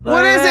it? Look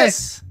What at is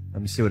this.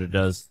 Let me see what it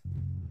does.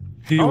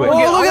 Do Oh, it. look at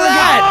that! Look at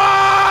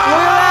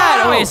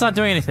that! Oh, wait, it's not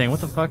doing anything.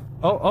 What the fuck?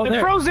 Oh, It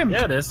there. froze him.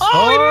 Yeah, it is.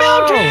 Oh, he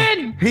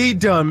melted! He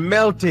done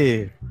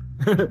melted.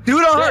 Do it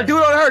on her. Do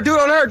it on her. Do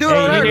it on her. Do it Hey,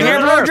 on you her. need Do your it hair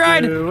on blow her.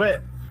 dried? Do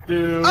it.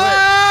 Do it.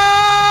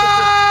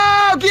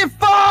 Oh, get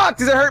fucked!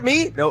 Does it hurt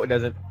me? No, it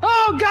doesn't.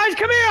 Oh, guys,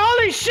 come here!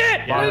 Holy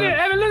shit! Look at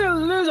Evan,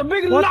 look, there's a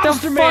big What the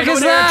lobster fuck man is over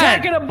there that?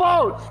 attacking a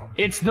boat.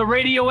 It's the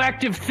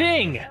radioactive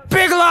thing.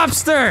 Big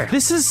lobster!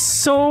 This is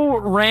so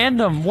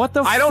random. What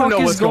the I don't fuck know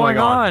is what's going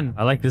going on. on?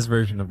 I like this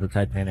version of the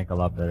Titanic a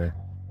lot better.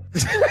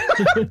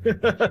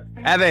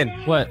 Evan,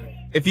 What?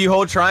 if you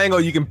hold triangle,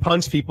 you can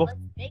punch people.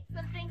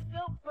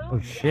 Oh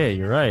shit,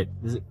 you're right.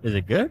 Is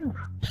it good?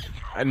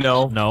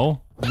 No.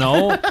 No.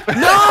 No. No!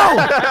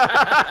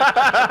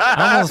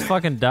 I almost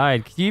fucking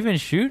died. Can you even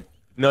shoot?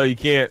 No, you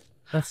can't.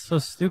 That's so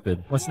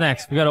stupid. What's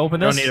next? We gotta open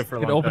Don't this? need it for a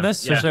We gotta long open time.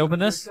 this? Yeah. Should I open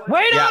this?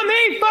 Wait on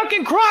me,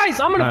 fucking Christ!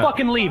 I'm gonna Alright.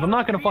 fucking leave. I'm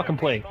not gonna fucking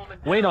play.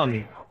 Wait on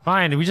me.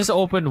 Fine, we just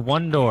opened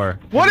one door.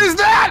 What is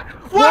that?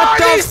 What are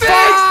the these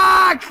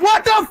things?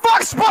 What the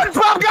fuck?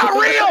 SpongeBob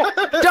got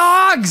real.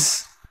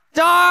 Dogs!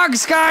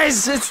 Dogs,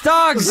 guys! It's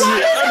dogs!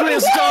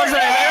 Ugliest dogs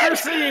I've ever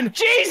seen.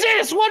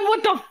 Jesus!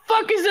 What the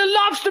fuck is a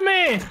lobster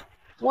man?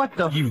 What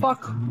the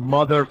fuck?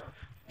 Mother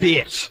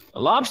bitch. The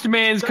lobster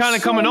man's kind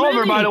of coming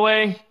over, by the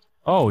way.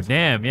 Oh,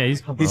 damn. Yeah,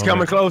 he's coming He's over.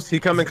 coming close. He's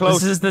coming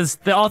close. This is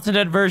the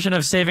alternate version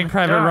of Saving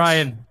Private Gosh.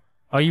 Ryan.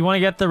 Oh, you want to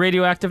get the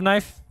radioactive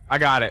knife? I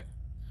got it.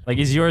 Like,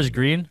 is yours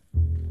green?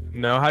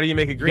 No, how do you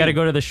make it You green? gotta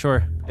go to the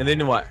shore. And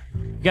then what?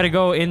 You gotta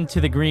go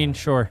into the green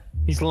shore.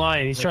 He's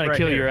lying. He's trying to right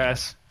kill here. your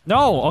ass.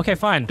 No, okay,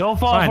 fine. Don't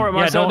fall Fine. for it, Yeah,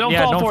 Marcel. Don't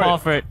fall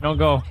for it. Don't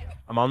go.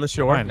 I'm on the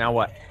shore. Fine. Now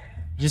what?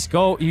 Just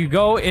go. You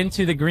go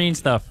into the green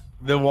stuff.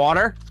 The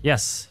water?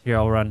 Yes. Here,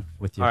 I'll run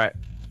with you. All right.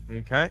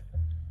 Okay.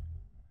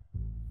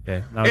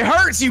 Okay. Now, It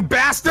hurts, you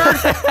bastard!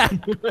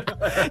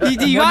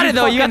 you got it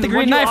though. You got the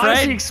green knife,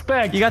 right?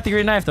 Expect? You got the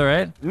green knife though,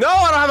 right? No,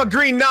 I don't have a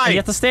green knife. You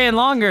have to stay in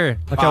longer.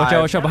 Watch out! Watch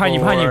out! Watch out! Behind you!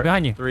 Behind you!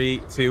 Behind you!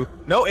 3, 2.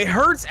 No, it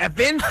hurts,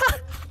 Evan.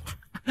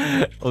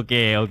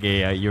 Okay.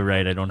 Okay. You're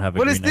right. I don't have a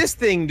What green does knife. this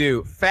thing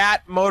do?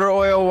 Fat, motor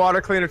oil,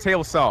 water cleaner,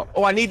 table salt.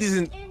 Oh, I need these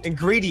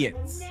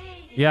ingredients.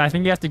 Yeah, I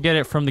think you have to get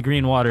it from the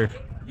green water.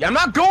 Yeah, I'm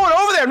not going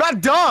over there. I'm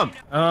not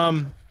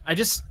dumb.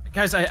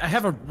 Guys, I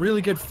have a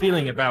really good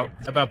feeling about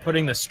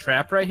putting this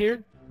trap right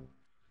here.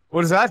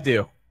 What does that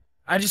do?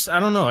 I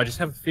don't know. I just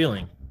have a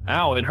feeling.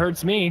 Ow! It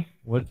hurts me.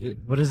 What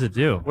does it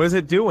do? What is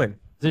it doing?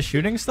 Is it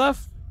shooting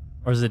stuff?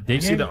 Or is it You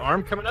digging? see the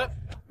arm coming up?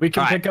 We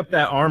can All right. pick up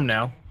that arm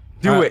now.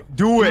 Do it.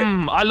 Do it.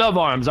 I love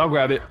arms. I'll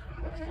grab it.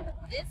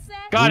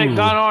 Got it. Ooh.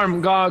 Got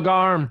arm. Got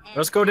arm.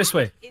 Let's go this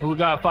way. We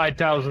got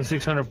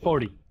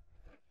 5,640.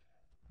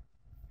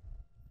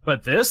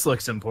 But this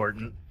looks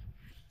important.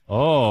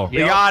 Oh. We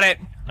got it.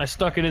 I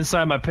stuck it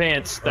inside my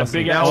pants. That Awesome.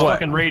 big Now ass what?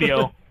 fucking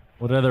radio.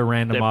 What other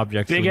random That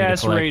objects? do we big need to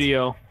ass collect?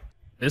 radio.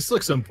 This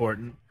looks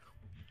important.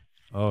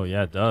 Oh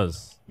yeah, it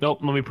does. Nope.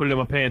 Let me put it in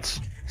my pants.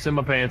 It's in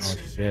my pants.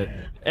 Oh shit.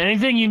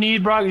 Anything you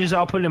need, Brock, just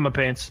I'll put it in my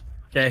pants.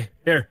 Okay,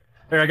 here,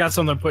 I got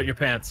something to put in your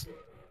pants.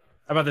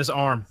 How about this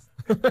arm?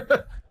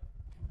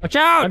 Watch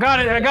out! I got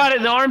it. I got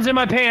it. The arm's in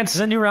my pants.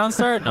 Does a new round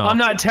start? No. I'm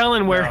not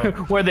telling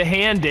where the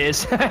hand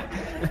is.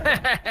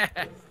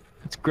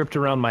 It's gripped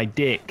around my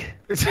dick.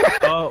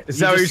 Oh, Is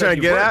that what you're trying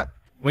to get at?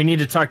 We need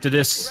to talk to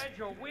this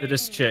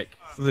chick.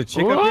 There's a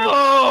chick up here.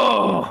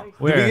 Oh!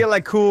 Do we get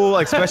like cool,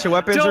 like special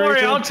weapons Don't or worry,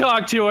 anything? I'll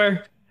talk to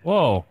her.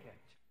 Whoa.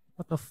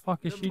 What the fuck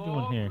is she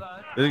doing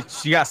here?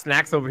 She got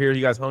snacks over here.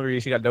 You guys hungry?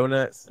 She got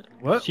donuts.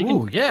 What? She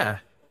Ooh, yeah.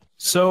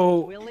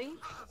 So.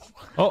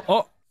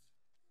 Oh.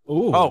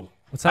 Ooh. Oh.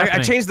 What's I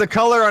happening? changed the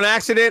color on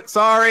accident.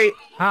 Sorry.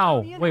 How?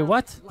 Wait,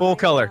 what? Full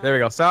color. There we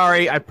go.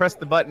 Sorry. I pressed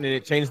the button and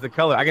it changed the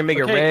color. I can make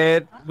it Okay.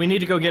 red. We need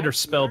to go get her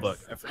spell book.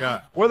 I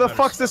forgot. Where the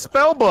fuck's the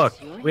spell book?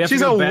 We have to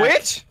She's go a back.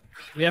 witch?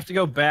 We have to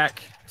go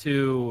back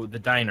to the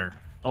diner.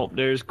 Oh,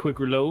 there's quick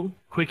reload.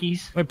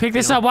 Quickies. Wait, pick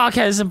this up,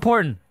 Wildcat. This is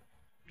important.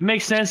 It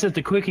makes sense that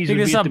the quickies Pick would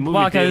this be at up, the movie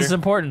Wildcat. This is theater.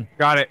 important.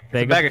 Got it.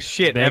 It's a bag of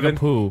shit, Bag Evan. of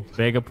poo.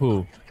 Bag of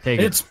poo. Take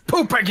it. It's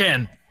poop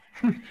again.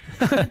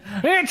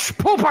 It's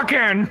poop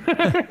again.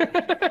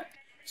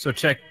 So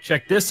check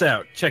this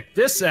out. Check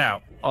this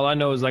out. All I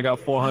know is I got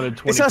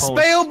 420 It's a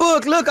spell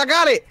book. Look, I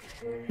got it.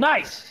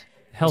 Nice.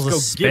 Hell's a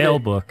Let's go give spell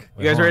it. book.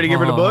 You guys ready to give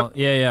her the book?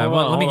 Yeah.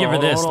 Well, let me give her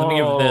this. Let me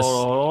give her this. You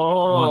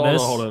want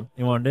this? Hold on.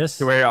 You want this?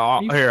 Here,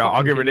 I'll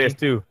give her kidding this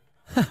too.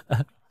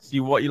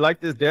 You like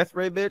this death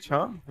ray, bitch?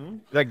 Huh? You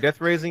like death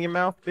rays in your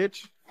mouth,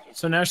 bitch?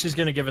 So now she's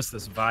gonna give us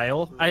this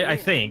vial. I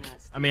think.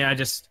 I mean, I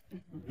just.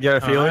 You got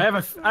a feeling? I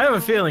have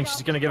a feeling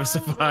she's gonna give us a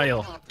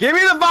vial. Give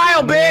me the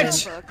vial,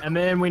 bitch! And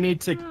then we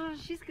need to.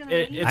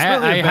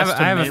 I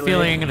have a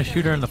feeling I'm gonna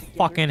shoot her in the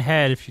fucking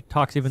head if she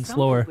talks even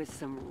slower. With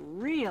some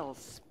real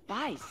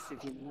spice,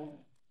 if you will.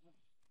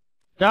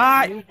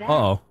 Die!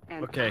 Uh-oh.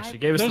 Okay, she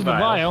gave us There's the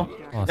vial.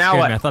 Oh, Now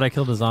what? I thought I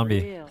killed a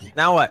zombie.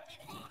 Now what?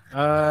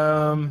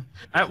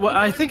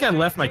 I think I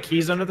left my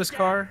keys under this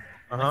car.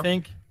 I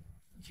think.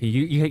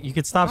 You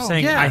could stop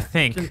saying yeah. I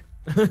think.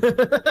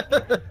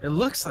 It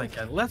looks like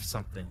I left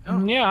something.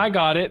 Oh. Yeah, I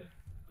got it.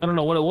 I don't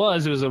know what it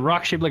was. It was a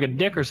rock shaped like a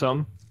dick or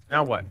something.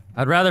 Now what?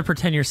 I'd rather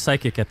pretend you're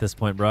psychic at this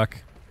point, Brock.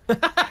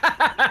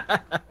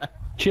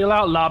 Chill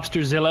out,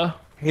 Lobsterzilla.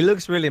 He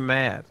looks really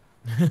mad.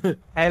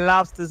 Hey,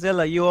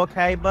 Lobsterzilla, you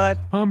okay, bud?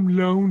 I'm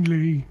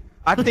lonely.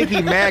 I think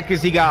he's mad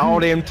because he got all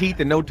them teeth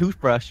and no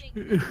toothbrush.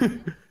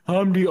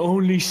 I'm the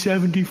only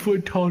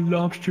 70-foot tall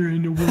lobster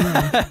in the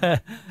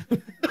world.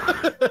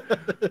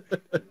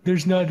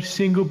 There's not a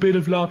single bit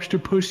of lobster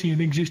pussy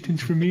in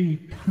existence for me.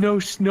 No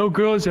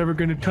girl's ever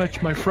gonna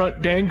touch my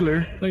front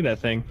dangler. Look at that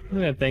thing.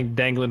 Look at that thing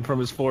dangling from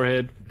his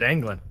forehead.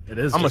 Dangling. It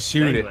is. I'm gonna just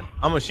shoot dangling. it.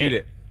 I'm gonna shoot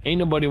it. Ain't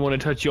nobody want to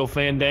touch your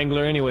fan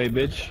dangler anyway,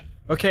 bitch.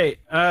 Okay,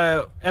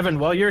 Evan,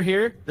 while you're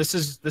here, this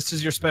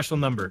is your special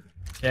number.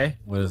 Okay.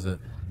 What is it?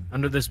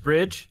 Under this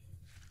bridge.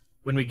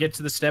 When we get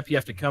to the step, you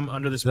have to come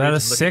under this Is bridge. that a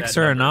and look at 6 that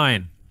or a number.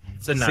 9?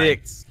 It's a 9.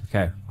 6.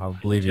 Okay, I'll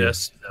believe you.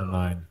 Just a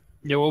 9.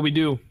 Yeah, what we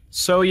do?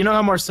 So you know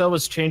how Marcel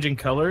was changing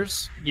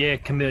colors? Yeah,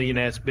 chameleon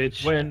ass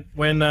bitch.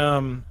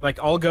 When like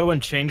I'll go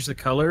and change the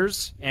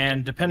colors,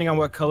 and depending on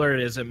what color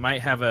it is, it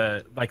might have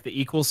a like the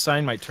equal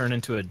sign might turn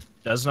into a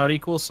does not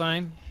equal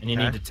sign, and you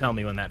need to tell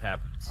me when that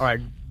happens. All right,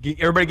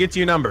 everybody get to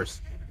your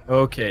numbers.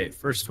 Okay,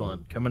 first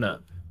one coming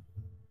up.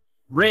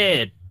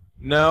 Red.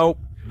 No.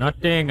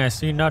 Nothing. I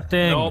see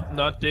nothing. Nope,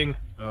 nothing.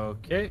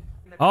 Okay.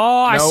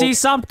 Oh, I Nope. see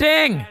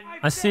something.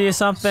 I see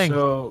something.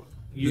 So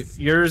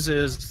yours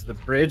is the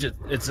bridge.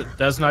 It's a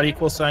does not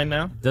equal sign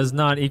now. Does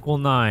not equal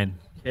 9.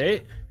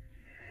 Okay.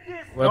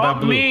 What about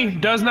blue? Me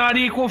does not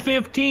equal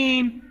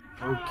 15.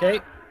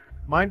 Okay.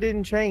 Mine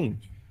didn't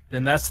change.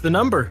 Then that's the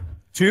number.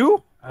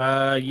 2?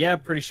 Yeah,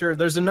 pretty sure.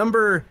 There's a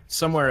number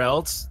somewhere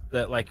else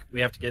that like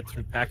we have to get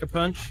through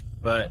Pack-a-Punch.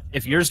 But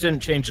if yours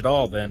didn't change at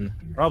all, then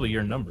probably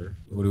your number.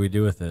 What do we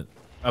do with it?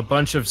 A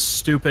bunch of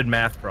stupid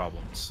math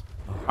problems.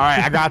 All right,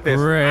 I got this.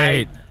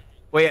 Great.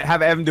 Wait,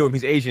 have Evan do him.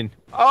 He's Asian.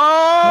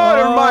 Oh,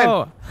 never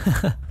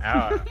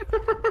mind.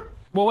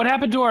 Well, what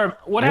happened to our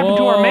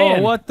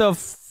man? What the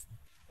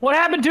What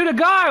happened to the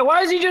guy?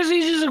 Why is he's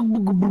just a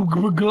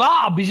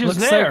glob? He's just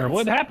Looks there. like-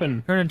 What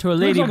happened? Turned into a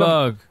Looks like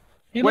ladybug.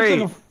 He looks like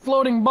a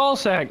floating ball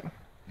sack.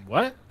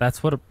 What?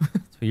 That's what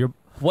you're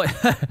what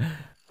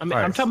I mean,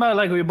 I'm talking about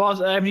like your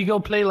balls. If you go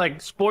play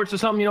like sports or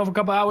something, you know, for a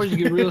couple hours, you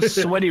get real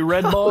sweaty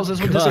red balls.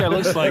 That's what this guy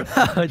looks like.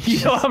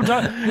 You know what I'm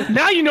talking?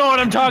 Now you know what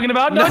I'm talking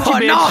about, don't you,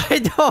 bitch? No, I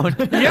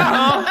don't.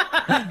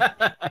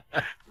 Yeah.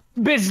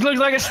 Bitch looks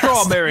like a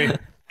strawberry.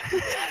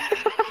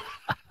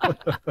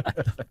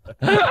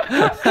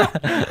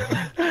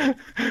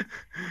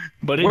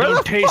 But it Where don't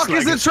the taste fuck like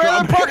is the a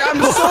trailer park?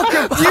 strawberry. I'm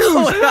so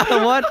confused.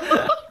 What?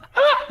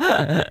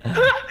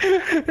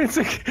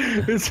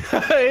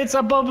 It's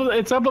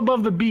up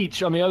above the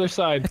beach on the other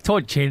side.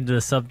 Don't change the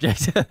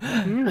subject.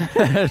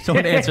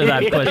 Don't answer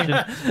that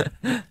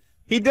question.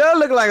 He does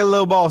look like a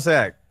little ball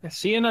sack.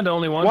 See, you're not the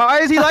only one. Why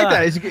is he like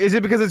that? Is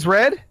it because it's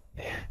red?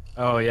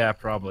 Oh yeah,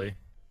 probably.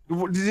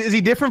 Is he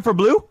different for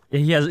blue?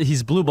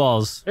 He's blue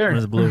balls. Here. One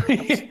is blue.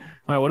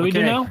 All right, what do we do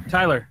Okay, now?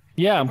 Tyler,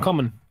 Yeah, I'm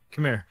coming.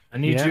 come here. I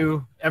need Yeah?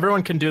 you.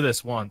 Everyone can do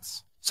this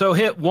once. So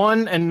hit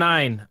 1 and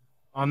 9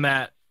 on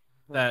that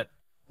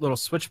little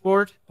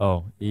switchboard.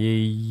 Oh,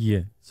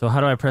 yeah. So how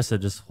do I press it?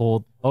 Just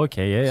hold.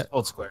 Okay, yeah. Just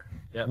hold square.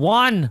 Yep.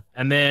 1.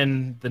 And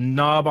then the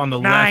knob on the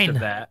 9. left of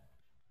that.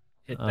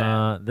 Hit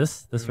that.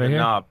 This The right here.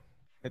 knob.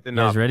 Hit the You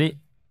knob. guys ready?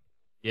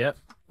 Yep.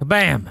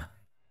 Bam.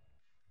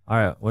 All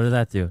right. What did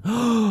that do?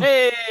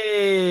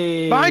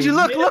 Hey! Behind you,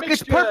 look, Made a look,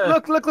 it's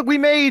mixture. look, we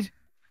made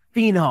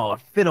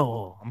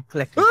fiddle. I'm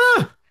collecting.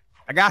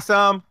 I got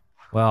some.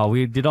 Well,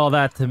 we did all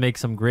that to make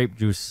some grape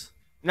juice.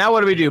 Now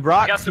what do we do,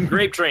 Brock? I got some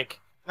grape drink.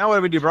 Now what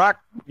do we do, Brock?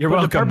 You're Put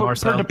welcome, the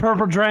Marcel.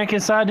 purple drink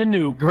inside the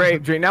noob.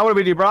 Grape drink. Now what do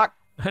we do, Brock?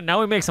 Now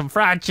we make some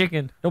fried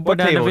chicken. Don't What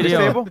put down table? the This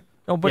video. table?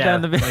 Don't put Yeah,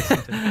 down the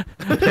video.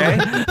 Okay.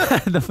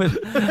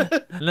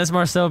 Unless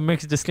Marcel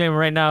makes a disclaimer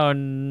right now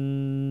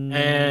and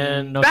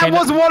That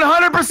was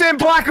 100%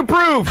 Black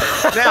approved.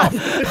 Now,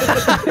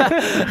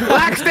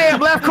 Black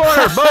stamp, left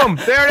corner. Boom.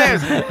 There it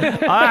is.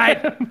 All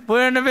right,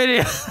 put it in the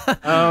video.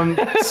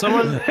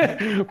 Someone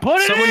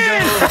Put it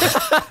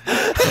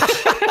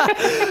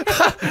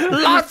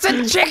in! Lots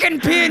of chicken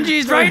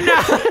PNGs right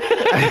now.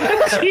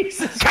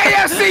 Jesus.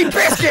 KFC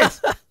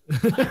biscuits.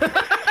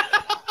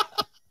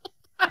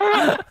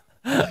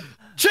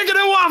 Chicken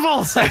and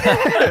waffles.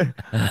 I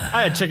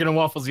had chicken and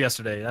waffles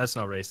yesterday. That's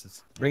not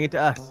racist. Bring it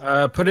to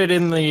us. Put it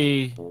in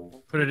the.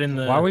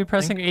 Why are we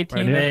pressing 18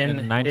 And then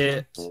and 19?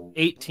 hit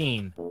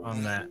 18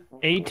 on that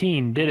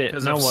 18 did it.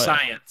 because Now of what?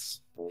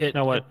 science. Hit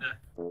Now what?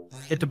 hit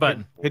Hit the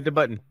button. Hit the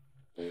button.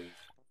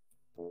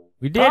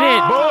 We did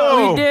it!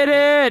 Boom! We did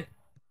it!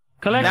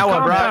 Collect Now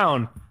what, bro?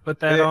 compound. Put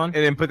that on.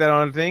 And then put that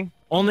on the thing.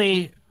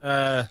 Only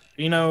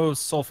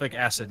sulfic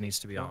acid needs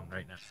to be on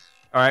right now.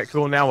 All right,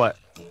 cool. Now what?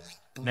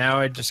 Now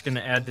I'm just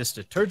gonna add this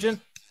detergent.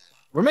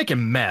 We're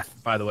making meth,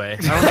 by the way.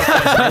 I don't know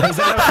if is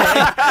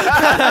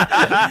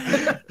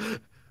that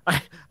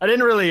okay? I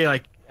didn't really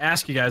like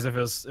ask you guys if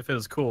it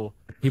was cool.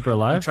 People are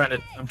alive?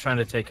 I'm trying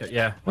to take it.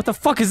 Yeah. What the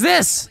fuck is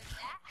this?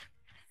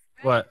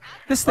 What?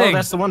 This thing. Oh,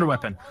 that's the wonder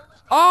weapon.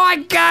 Oh, I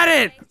got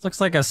it! It looks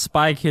like a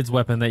Spy Kids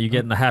weapon that you get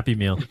in the Happy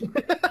Meal.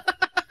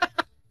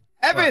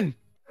 Evan,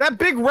 that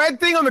big red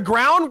thing on the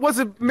ground was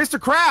Mr.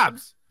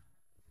 Krabs.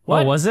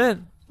 What was it?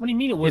 What do you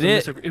mean it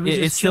wasn't?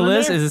 It still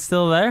is? Is it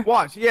still there?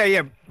 Watch.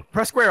 Yeah.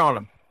 Press square on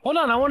him. Hold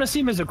on, I want to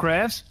see Mr.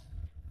 Krabs.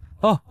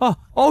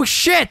 Oh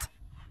shit!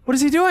 What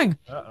is he doing?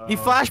 He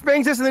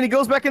flashbangs us and then he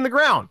goes back in the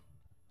ground.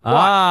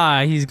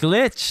 Ah, he's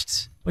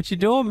glitched. What you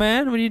doing,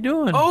 man? What are you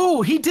doing?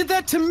 Oh, he did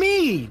that to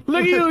me.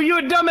 Look at you, you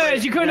a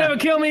dumbass. You couldn't ever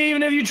kill me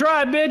even if you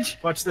tried, bitch.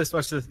 Watch this.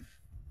 Watch this.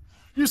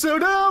 You're so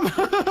dumb.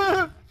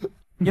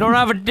 You don't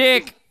have a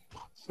dick.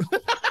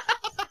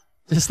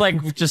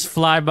 just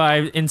fly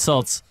by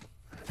insults.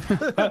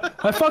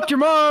 I fucked your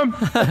mom.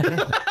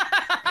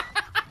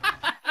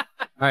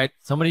 All right,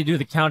 somebody do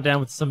the countdown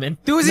with some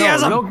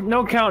enthusiasm.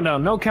 No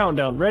countdown. No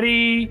countdown.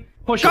 Ready?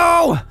 Push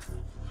Go! it.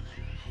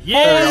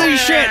 Yeah. Holy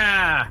shit!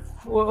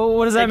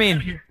 What does that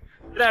mean?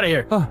 Get out of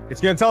here. Oh. It's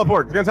gonna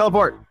teleport. It's gonna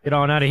teleport. Get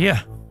on out of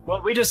here.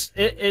 Well, we just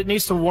it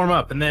needs to warm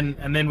up and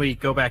then we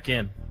go back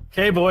in.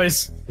 Okay,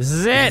 boys. This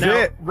is it.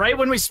 Now, right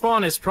when we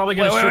spawn, it's probably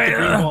gonna shoot the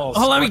green balls.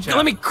 Oh,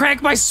 let me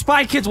crank my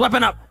Spy Kids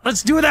weapon up.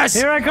 Let's do this.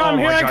 Here I come.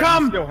 Oh Here I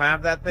come. You still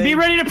have that thing? Be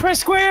ready to press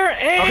square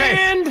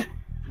and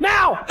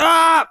now.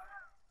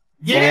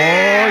 Yeah. Oh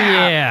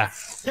yeah.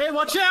 Hey,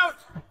 watch out!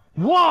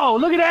 Whoa!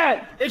 Look at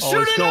that. It's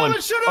shooting out.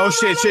 It's shooting out. Oh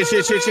shit!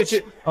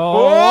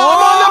 Oh,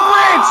 I'm on the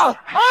bridge!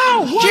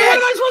 Oh, what am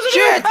I supposed to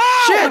do?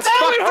 Shit!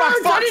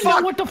 I didn't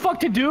know what the fuck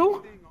to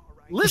do.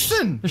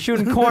 Listen. They're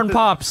shooting corn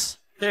pops.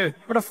 Dude,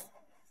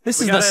 this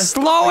is the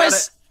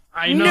slowest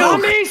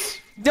nuke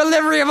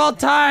delivery of all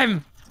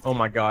time. Oh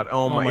my god!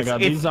 Oh my god!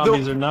 These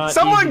zombies are not.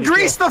 Someone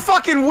grease the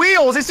fucking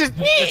wheels! It's just.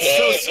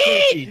 It's so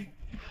squeaky.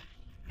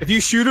 If you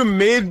shoot him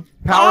mid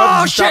power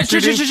up,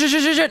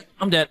 Shit!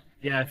 I'm dead.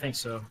 Yeah, I think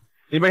so.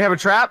 Anybody have a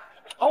trap?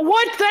 Oh,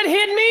 what? That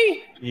hit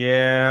me?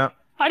 Yeah.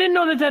 I didn't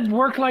know that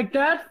worked like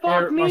that.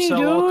 Fuck me,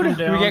 Marcel, dude.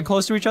 Can we get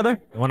close to each other?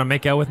 You want to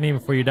make out with me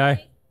before you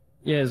die?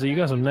 Yeah, so you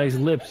got some nice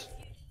lips.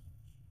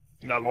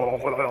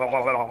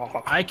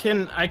 I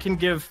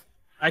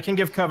can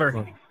give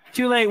cover.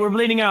 Too late. We're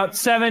bleeding out.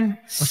 7,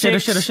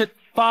 6, shit.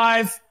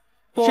 5,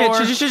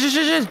 4,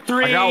 Shit.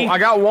 3. I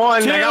got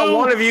one. 2, I got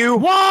one of you.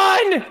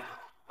 1.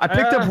 I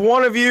picked up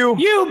one of you.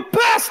 You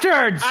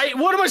bastards!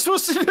 What am I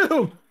supposed to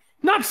do?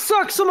 Not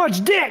suck so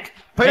much dick.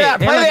 Play the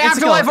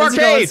Afterlife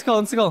Arcade.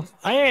 Let's go.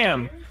 I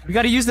am. We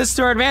got to use this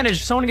to our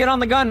advantage. Someone get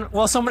on the gun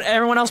while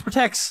everyone else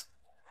protects.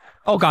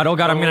 Oh god, I'm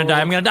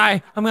gonna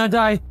die.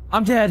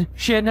 I'm dead.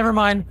 Shit, never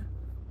mind.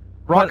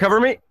 Rock, cover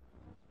me.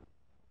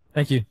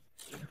 Thank you.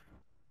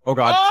 Oh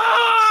god.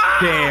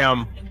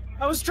 Damn.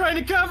 I was trying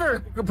to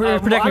cover.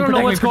 Protect me, I don't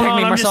know what's going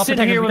on. I'm Marcel, just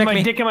sitting here with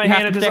my dick in my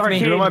hand at this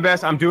arcade. I'm doing my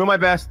best. I'm doing my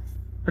best.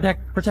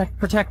 Protect!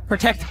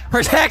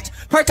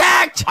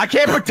 I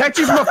can't protect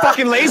you from a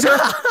fucking laser.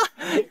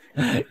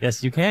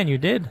 Yes, you can. You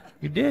did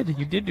do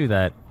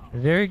that.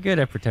 You're very good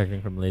at protecting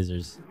from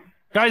lasers.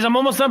 Guys, I'm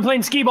almost done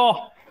playing skee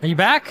ball. Are you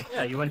back?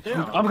 Yeah, you went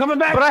down. I'm coming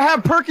back. But I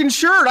have Perkins'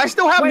 shirt. I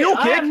still have mule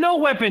I kick. have no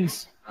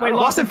weapons. Wait,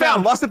 lost and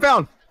found.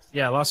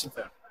 Yeah, lost and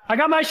found. I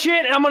got my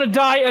shit, and I'm gonna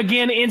die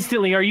again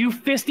instantly. Are you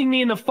fisting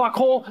me in the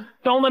fuckhole?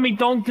 Don't let me.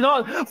 Don't. Fuck! Come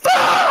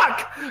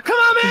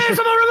on, man!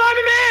 Someone revive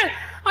me, man!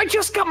 I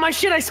just got my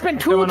shit. I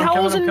spent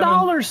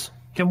 $2,000.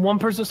 Can one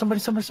person? Somebody.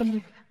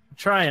 I'm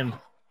trying.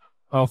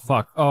 Oh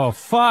fuck!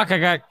 I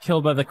got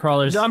killed by the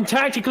crawlers. I'm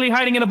tactically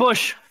hiding in a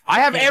bush.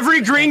 I have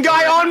every green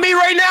guy on me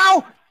right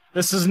now.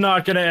 This is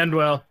not gonna end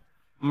well.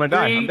 I'm gonna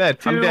die. I'm dead.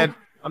 I'm dead.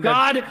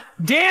 God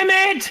damn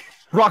it!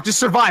 Brock, just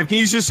survive. Can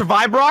you just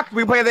survive, Brock?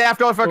 We play the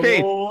Afterlife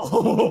Arcade.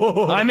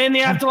 I'm in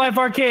the Afterlife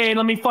Arcade.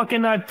 Let me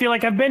fucking. I feel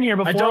like I've been here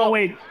before. Oh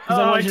wait, because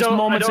I was just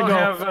moments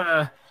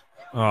ago.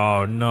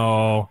 Oh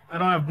no! I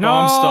don't have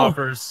bomb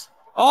stoppers.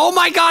 Oh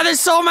my god,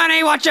 there's so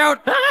many! Watch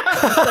out!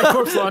 Like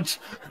corpse launch.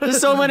 There's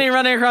so many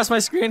running across my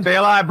screen. Stay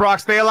alive, Brock,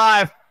 stay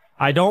alive.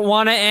 I don't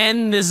want to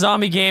end this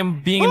zombie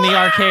game being in the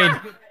arcade.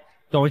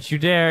 Don't you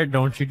dare,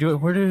 don't you do it.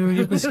 Where do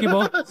you play skee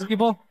ball? Skee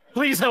ball?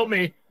 Please help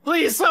me.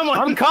 Please, someone.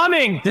 I'm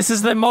coming. This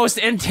is the most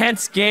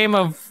intense game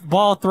of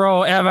ball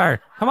throw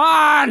ever. Come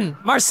on!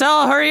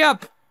 Marcel, hurry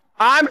up!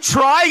 I'm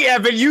trying,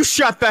 Evan. You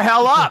shut the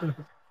hell up.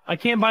 I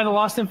can't buy the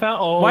Lost and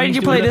Found. Oh, why did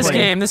you play this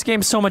game? This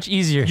game's so much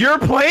easier. You're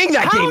playing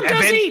that game, Evan.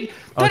 How does he?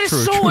 That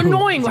is so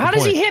annoying. How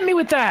does he hit me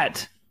with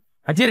that?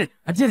 I did it.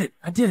 How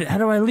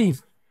do I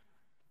leave?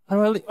 How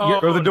do I leave? Go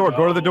to the door.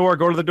 Go to the door.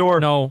 Go to the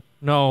door. No.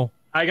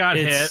 I got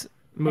hit.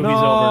 Movie's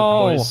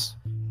over, boys.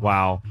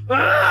 Wow.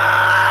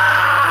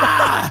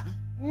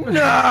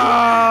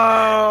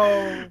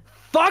 No.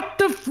 Fuck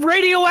the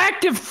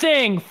radioactive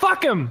thing.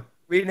 Fuck him.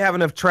 We didn't have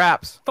enough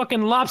traps.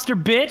 Fucking lobster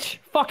bitch.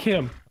 Fuck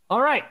him.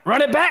 All right,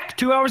 run it back.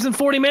 2 hours and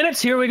 40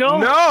 minutes. Here we go.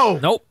 No.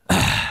 Nope.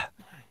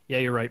 Yeah,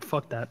 you're right.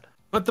 Fuck that.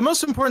 But the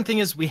most important thing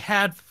is we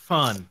had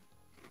fun.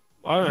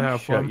 I didn't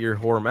have fun. Shut your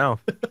whore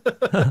mouth.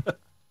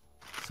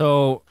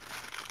 So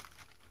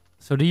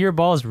do your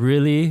balls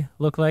really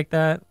look like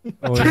that?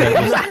 Or is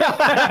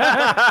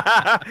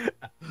that just...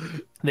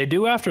 They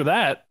do after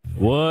that.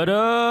 What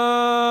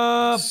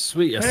up?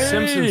 Sweet, a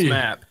Simpsons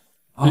map.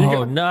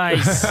 Oh,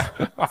 nice.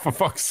 Oh, for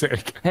fuck's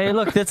sake. Hey,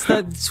 look, what's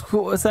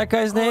that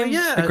guy's name?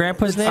 Yeah, the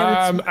grandpa's name?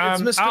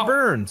 It's Mr.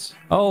 Burns.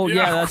 Oh,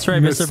 yeah, that's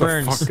right, Mr.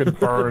 Burns. Fucking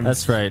Burns.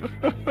 That's right.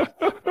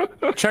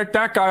 Check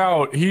that guy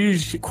out.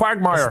 He's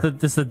Quagmire.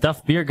 This is the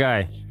Duff Beer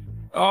guy.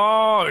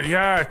 Oh,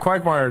 yeah,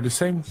 Quagmire. The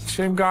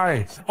same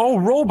guy. Oh,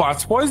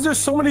 robots. Why is there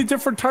so many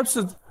different types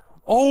of...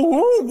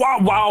 Oh,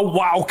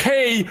 wow.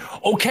 Okay.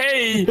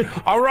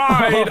 All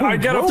right. I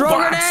get a Throw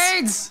box.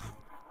 grenades!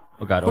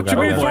 Oh god, What you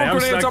mean throw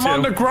grenades? I'm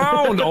on the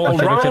ground. Oh,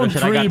 round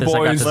three,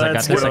 boys. I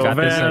got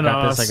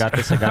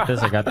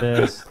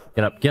this.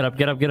 Get up.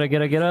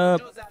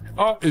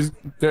 Oh,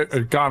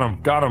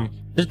 got him.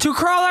 There's 2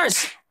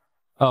 crawlers!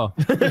 Oh.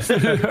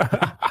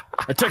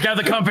 I took out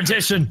the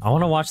competition. I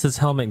want to watch this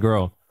helmet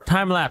grow.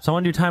 Time lapse. I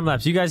want to do time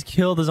lapse. You guys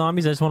kill the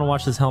zombies. I just want to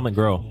watch this helmet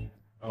grow.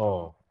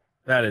 Oh,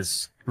 that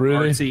is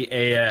really artsy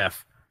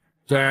AF.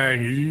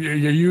 Dang,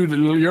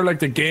 you're like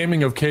the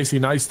gaming of Casey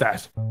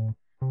Neistat.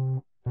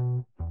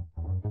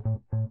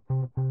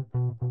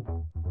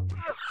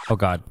 Oh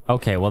god.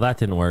 Okay, well that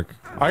didn't work.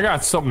 I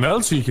got something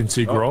else you can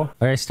see grow. All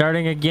right,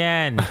 starting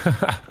again.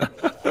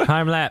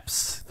 Time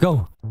lapse.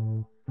 Go.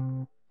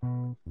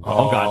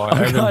 Oh god.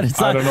 I don't know about this. It's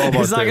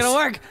not gonna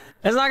work.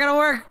 It's not gonna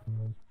work.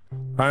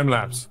 Time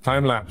lapse. All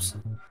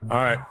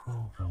right.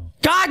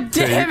 God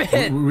damn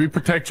it! We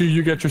protect you.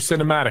 You get your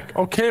cinematic.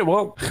 Okay,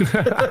 well.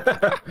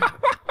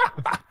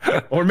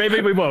 Or maybe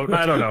we won't.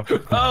 I don't know.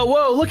 Oh,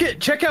 whoa!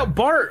 Check out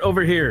Bart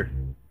over here.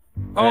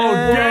 Oh,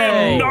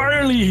 damn,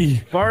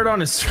 gnarly! Bart on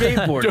his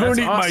skateboard. Don't That's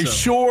eat my awesome.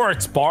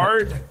 shorts,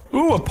 Bart.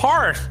 Ooh, a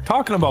part.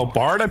 Talking about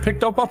Bart, I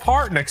picked up a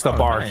part next to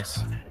Bart.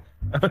 Nice.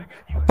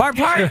 Bart.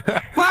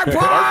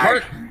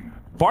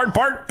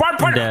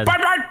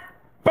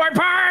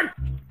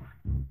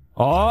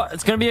 Oh,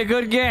 it's gonna be a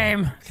good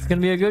game. You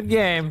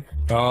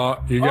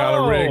got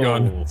a ray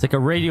gun. It's like a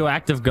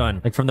radioactive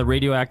gun, like from the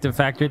radioactive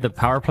factory, the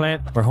power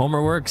plant where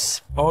Homer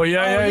works. Oh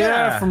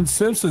yeah, from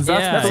Simpsons.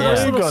 That's what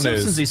the ray gun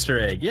Simpsons is. Easter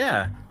egg.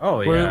 Yeah.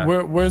 Oh yeah.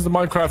 Where's the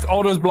Minecraft?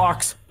 Oh, there's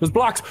blocks.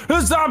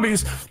 There's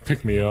zombies.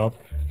 Pick me up.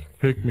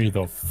 Pick me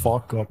the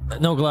fuck up.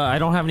 No, I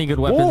don't have any good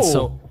weapons,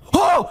 so.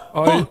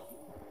 Oh!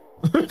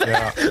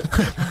 Yeah.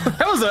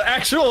 That was an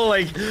actual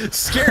like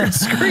scared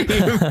scream.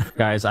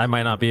 Guys, I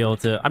might not be able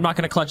to. I'm not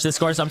gonna clutch this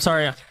course. I'm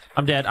sorry.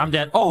 I'm dead.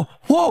 Oh,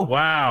 whoa.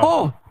 Wow.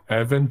 Oh.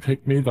 Evan,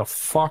 pick me the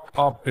fuck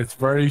up. It's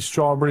very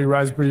strawberry,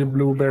 raspberry, and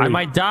blueberry. I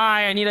might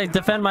die. I need to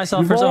defend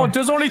myself.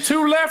 There's only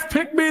 2 left.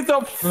 Pick me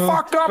the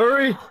fuck up.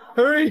 Hurry.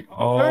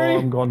 Oh,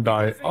 I'm gonna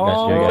die.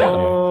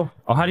 Oh,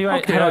 how do you?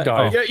 Okay, I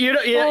died.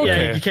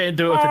 Yeah, you can't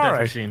do it with the death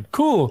machine.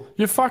 Cool.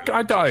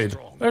 I died.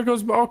 There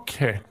goes.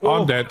 Okay.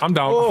 I'm dead. I'm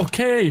down.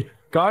 Okay.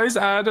 Guys,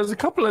 there's a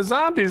couple of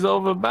zombies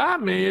over by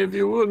me if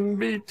you wouldn't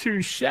be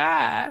too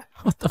shy.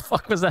 What the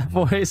fuck was that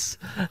voice?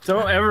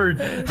 Don't ever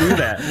do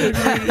that.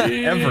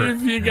 Ever.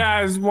 If you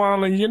guys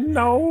want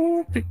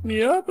to, pick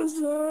me up,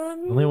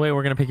 son. The only way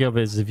we're gonna pick you up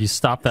is if you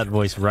stop that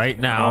voice right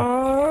now.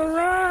 All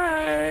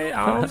right,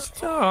 I'll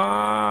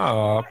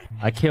stop.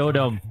 I killed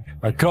him.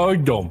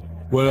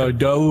 With a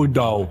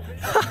dodo.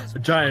 A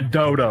giant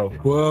dodo.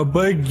 With a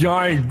big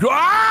giant.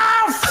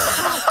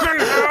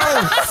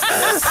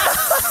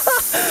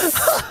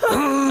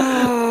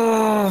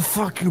 Oh,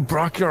 fuck you,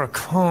 Brock. You're a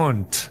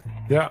cunt.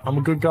 Yeah, I'm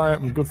a good guy.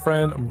 I'm a good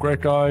friend. I'm a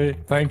great guy.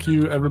 Thank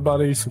you,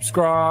 everybody.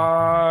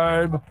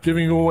 Subscribe.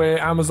 Giving away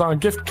Amazon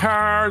gift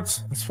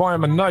cards. That's why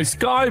I'm a nice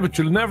guy, but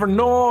you'll never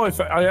know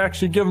if I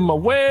actually give them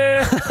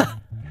away.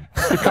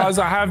 Because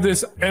I have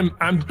this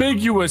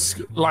ambiguous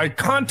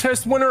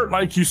contest winner.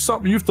 You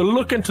have to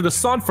look into the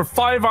sun for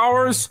 5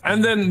 hours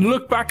and then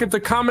look back at the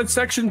comment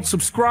section,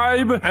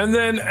 subscribe, and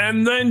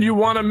then you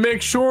want to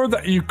make sure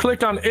that you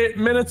click on 8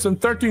 minutes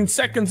and 13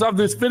 seconds of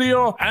this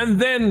video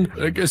and then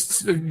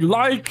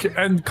like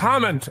and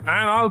comment, and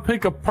I'll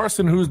pick a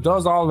person who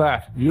does all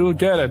that. You'll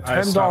get a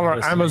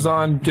 $10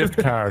 Amazon gift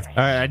card. All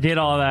right, I did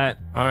all that.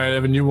 All right,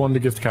 Evan, you won the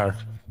gift card.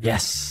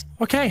 Yes.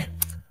 Okay.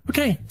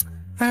 Okay.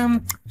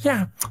 All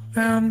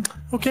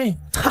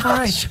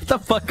right. Shut the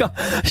fuck up.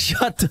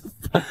 Shut the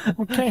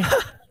Okay.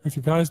 If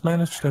you guys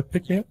manage to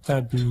pick me up,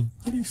 that'd be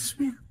pretty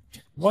sweet.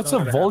 What's a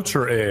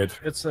vulture aid?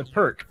 It's a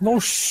perk. No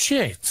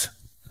shit.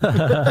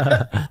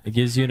 It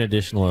gives you an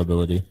additional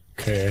ability.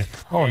 Okay.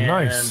 Oh,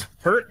 nice.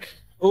 Perk.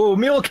 Oh,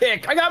 mule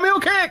kick. I got mule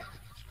kick.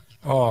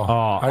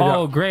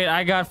 Oh, great.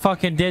 I got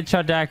fucking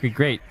Deadshot Daiquiri.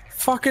 Great.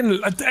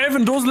 Fucking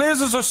Evan, those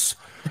lasers are...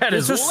 That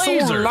is lasers. So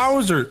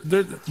loud.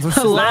 They're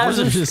so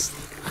Lasers.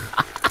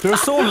 They're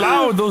so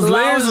loud. Those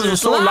lasers are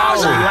so loud.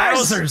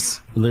 Lasers.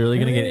 Literally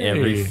gonna get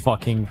every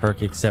fucking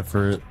perk except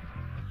for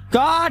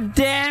God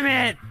damn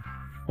it!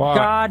 What?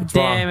 God What's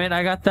damn wrong? it!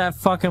 I got that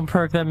fucking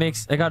perk that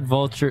makes. I got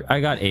vulture. I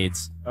got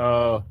AIDS.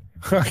 Oh.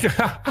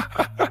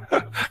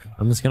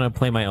 I'm just gonna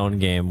play my own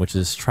game, which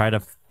is try to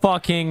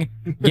fucking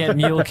get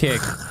mule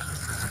kick.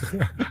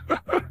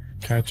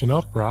 Catching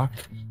up, Brock.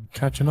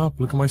 Catching up.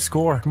 Look at my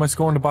score. Look at my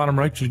score in the bottom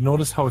right. Did you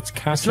notice how it's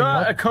catching It's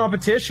not up? a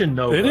competition,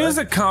 though. It is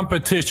a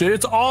competition.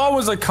 It's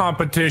always a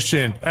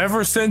competition.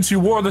 Ever since you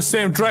wore the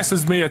same dress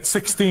as me at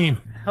 16.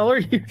 Hell are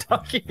you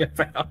talking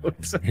about?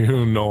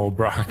 You know,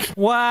 Brock.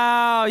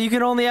 Wow, you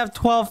can only have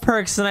 12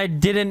 perks, and I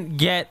didn't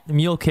get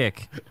mule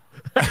kick.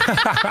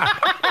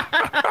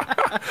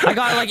 I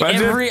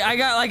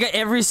got like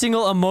every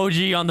single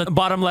emoji on the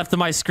bottom left of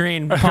my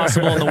screen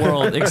possible in the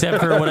world, except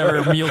for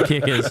whatever mule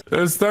kick is.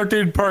 There's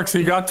 13 perks.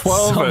 He got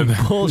 12 Some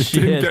and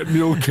bullshit. didn't get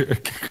mule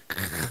kick.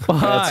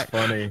 That's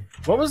funny.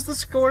 What was the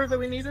score that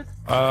we needed?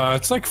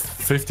 It's like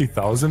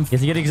 50,000. You have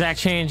to get exact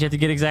change. You have to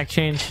get exact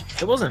change.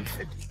 It wasn't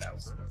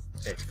 50,000.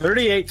 Okay,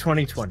 38,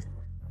 2020.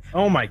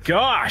 Oh my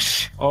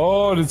gosh!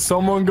 Oh, did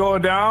someone go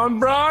down,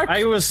 Brock?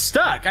 I was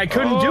stuck. I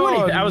couldn't do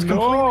anything. I was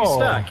completely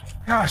stuck.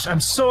 Gosh,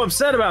 I'm so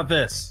upset about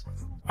this.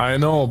 I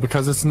know,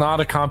 because it's not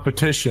a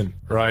competition,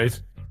 right?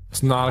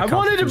 It's not a I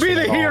wanted to be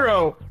the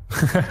hero.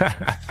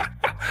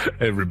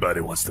 Everybody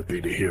wants to be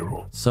the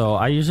hero. So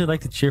I usually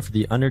like to cheer for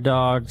the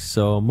underdog.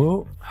 So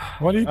Moo.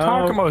 What are you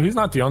talking about? He's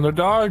not the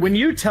underdog. When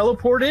you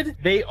teleported,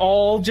 they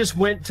all just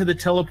went to the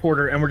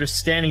teleporter and were just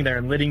standing there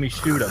and letting me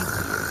shoot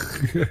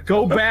them.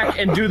 Go back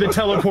and do the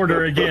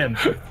teleporter again.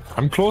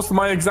 I'm close to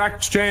my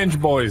exact change,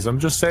 boys. I'm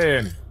just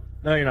saying.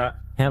 No, you're not.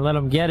 Can't let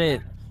him get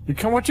it. You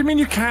can. What do you mean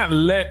you can't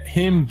let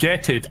him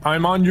get it?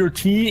 I'm on your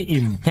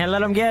team. Can't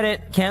let him get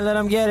it. Can't let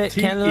him get it.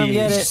 Can't let him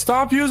get it.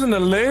 Stop using the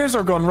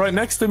laser gun right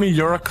next to me.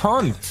 You're a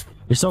cunt.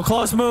 You're so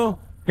close, Moo.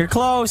 You're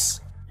close.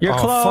 You're Oh,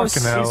 close.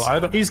 fucking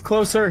hell. He's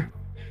closer.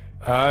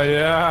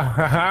 Yeah.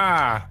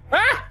 Haha.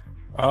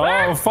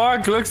 Oh,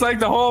 fuck. Looks like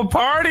the whole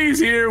party's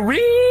here. Wee!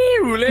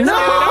 Let's get it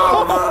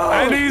out.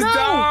 And he's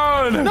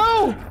down.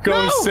 No! Go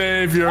no.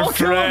 save your I'll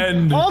kill him.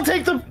 friend. I'll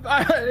take the...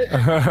 it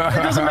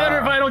doesn't matter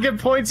if I don't get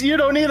points. You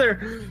don't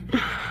either.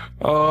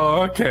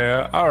 Oh,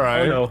 okay. All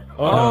right. Oh, no.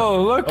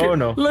 Oh, look Oh, at,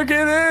 no. look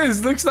at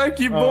this. Looks like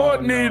you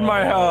both need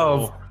my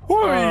help.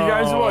 What are you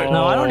guys want?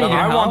 No, I don't need your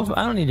help.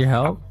 I don't need your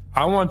help.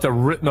 I want a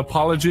written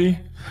apology.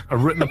 A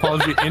written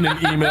apology in an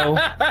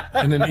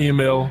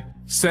email.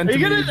 Sent to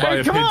me by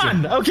a come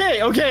pigeon. on.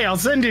 Okay. I'll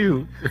send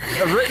you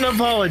a written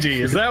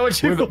apology. Is that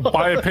what you want?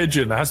 By a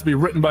pigeon. It has to be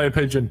written by a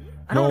pigeon.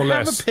 I don't no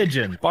have less. a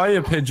pigeon. By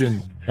a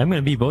pigeon. I'm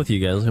gonna beat both of you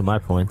guys. Look at my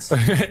points.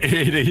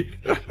 80.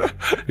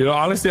 You know,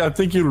 honestly, I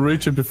think you'll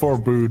reach it before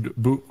Bood.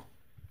 Bood?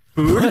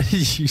 What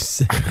did you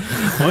say?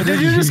 What did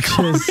you just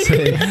call me?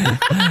 say?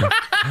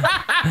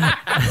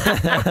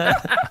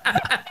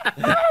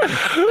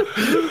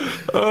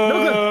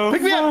 No,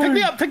 pick me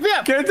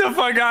up. Get the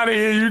fuck out of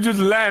here. You're just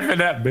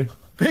laughing at me.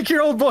 Pick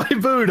your old boy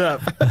Boot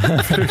up.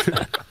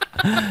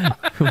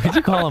 What did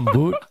you call him,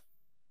 Boot?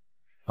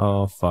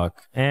 Oh,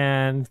 fuck.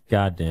 And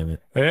god damn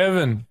it. Hey,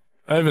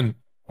 Evan,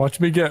 watch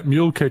me get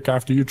mule kick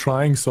after you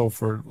trying so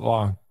for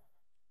long.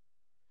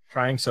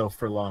 Trying so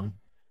for long.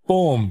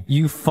 Boom.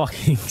 You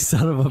fucking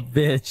son of a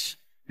bitch.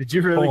 Did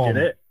you really Boom. get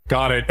it?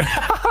 Got it.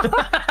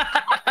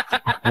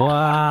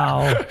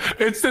 Wow.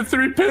 It's the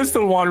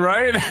 3-pistol one,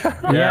 right?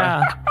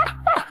 Yeah.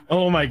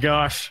 Oh my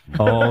gosh.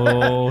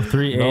 Oh,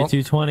 3A, Nope.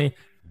 220.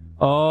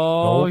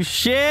 Oh, Nope.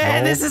 shit.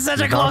 Nope. This is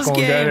such a He's not close gonna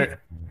get game. it.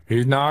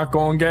 He's not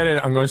gonna get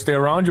it. I'm gonna stay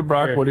around you,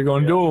 Brock. What are you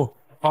gonna do?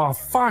 Oh,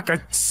 fuck. I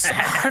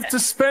have to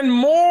spend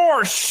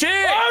more. Shit.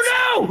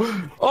 Oh,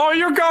 no. Oh,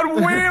 you got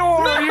way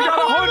over. You got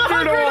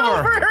 100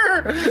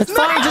 over. It's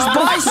fine. Just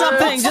buy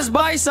something. Just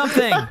buy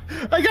something.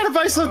 I gotta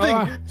buy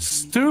something.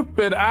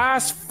 Stupid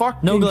ass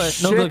fucking No good.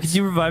 shit. No good. Could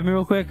you revive me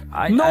real quick?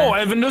 No,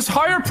 Evan, there's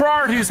higher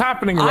priorities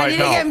happening I right need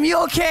now. to get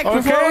mule kick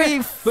before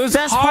we. There's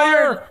Best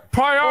higher part.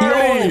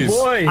 priorities.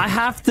 Oh boy. I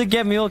have to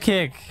get mule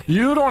kick.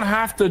 You don't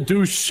have to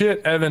do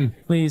shit, Evan.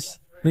 Please.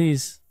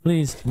 Please.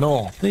 Please.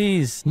 No.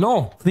 Please.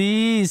 No.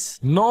 Please.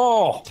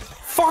 No.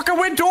 Fuck, I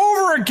went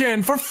over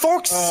again, for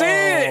fuck's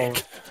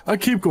sake. I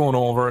keep going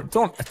over it.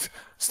 Don't.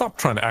 Stop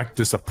trying to act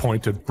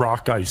disappointed,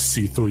 Brock. I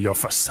see through your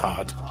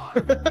facade.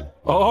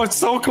 Oh, it's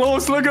so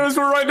close. Look at us.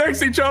 We're right next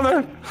to each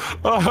other.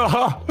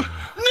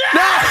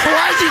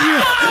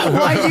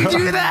 Why'd you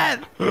do that?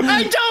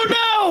 I don't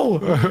know.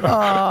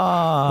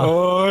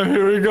 Oh,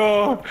 here we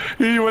go.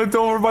 He went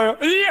over by.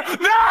 Yeah.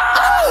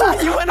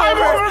 No! You went I'm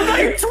over. over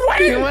by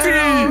 20. You went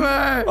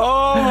over.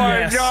 Oh my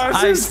Yes. gosh.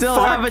 I this still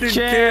have a fucking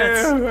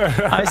chance.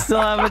 game. I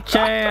still have a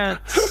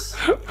chance.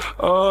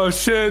 Oh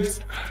shit.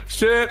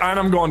 And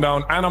I'm going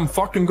down. And I'm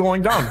fucking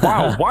going down.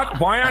 Wow. What?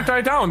 Why aren't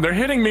I down? They're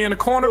hitting me in the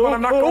corner, but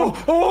I'm not going.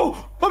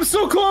 Oh, I'm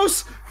so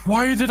close.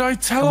 Why did I on,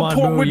 teleport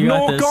Boo, with you got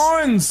no this.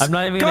 guns? I'm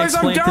not even gonna Guys,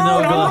 I'm explain to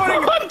down.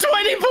 Noble. I'm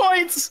 20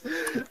 points.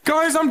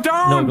 Guys, I'm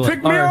down. No, Pick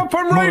me alright. up.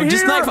 I'm right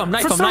Just here. knife him.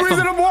 For some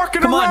reason, I'm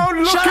walking Come around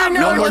on. Shut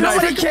up. looking.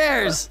 Nobody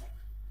cares.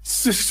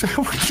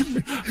 Fuck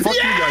you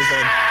guys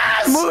then.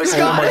 Moose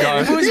got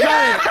it! Moose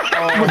got it!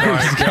 Oh my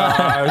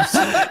gosh.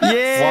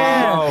 Yeah!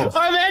 Wow.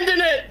 I'm ending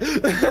it!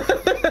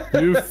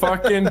 You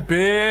fucking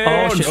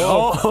bitch!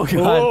 Oh shit!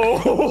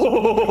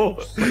 Oh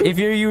god! If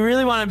you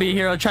really want to be a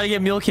hero, try to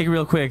get Mule Kick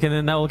real quick, and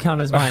then that will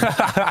count as mine.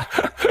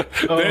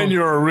 Then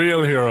you're a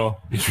real hero.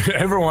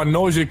 Everyone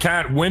knows you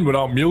can't win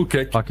without Mule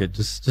Kick. Fuck it,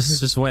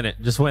 just win it.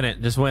 Just win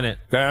it. Just win it.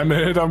 Damn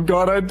it! I'm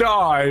gonna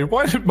die.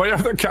 Why did my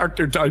other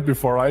character die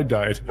before I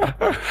died?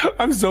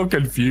 I'm so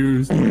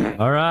confused.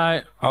 All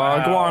right.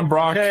 Go on,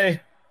 Brock. Okay.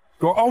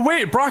 Go. Oh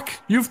wait, Brock,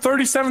 you've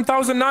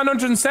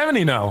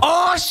 37,970 now.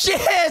 Oh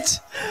shit!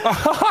 I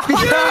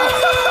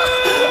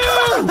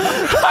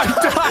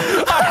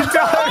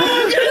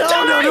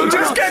died. No,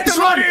 just get the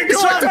money and do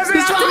it. Doesn't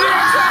have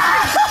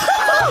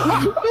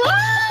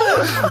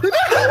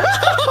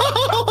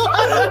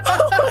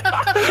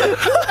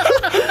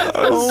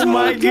Oh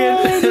my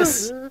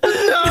goodness!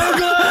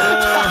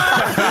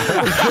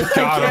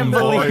 Got him,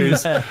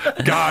 boys.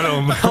 Got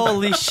him.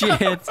 Holy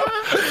shit!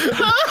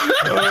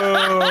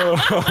 Oh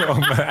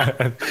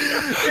man!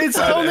 It's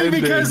only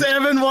because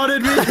Evan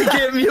wanted me to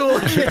get Mule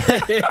Kick.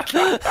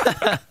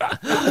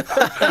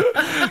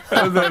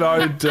 And then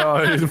I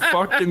died.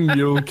 Fucking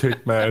Mule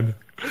Kick, man.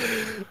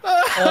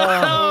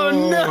 Oh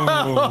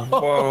no!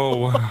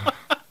 Whoa.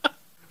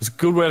 It's a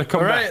good way to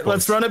come back. All right,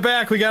 let's run it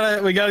back. We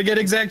gotta get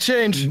exact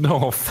change.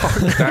 No, fuck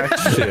that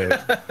shit.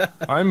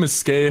 I'm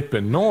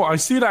escaping. No, I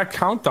see that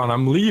countdown.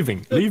 I'm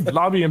leaving. Leave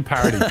lobby and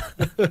party.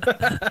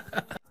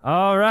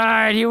 All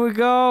right, here we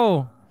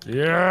go.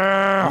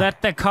 Yeah.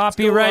 Let the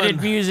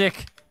copyrighted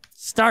music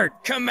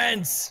start.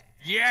 Commence.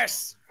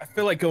 Yes. I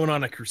feel like going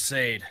on a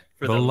crusade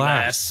for The the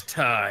last. last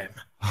time.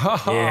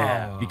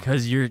 Yeah,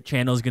 because your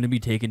channel is going to be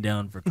taken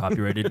down for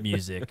copyrighted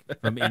music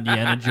from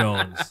Indiana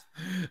Jones.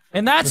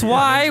 And that's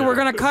why we're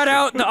going to cut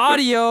out the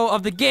audio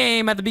of the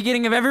game at the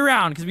beginning of every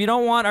round, because we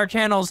don't want our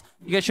channels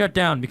to get shut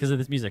down because of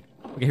this music.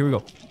 Okay, here we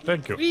go.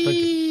 Thank you.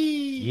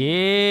 Whee!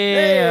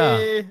 Yeah.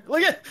 Hey,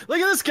 look at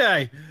this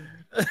guy.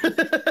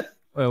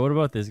 Wait, what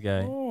about this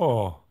guy?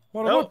 Oh,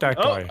 what about that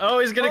guy? Oh,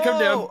 he's gonna come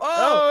down.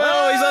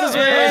 Oh, he's on his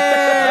way.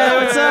 Hey,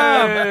 what's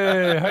up?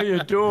 Hey, how you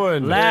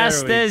doing?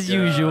 Last as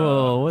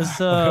usual. What's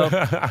up?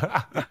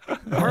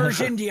 Where's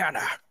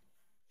Indiana?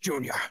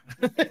 Junior.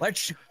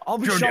 I'll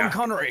be Sean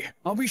Connery.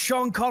 I'll be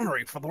Sean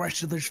Connery for the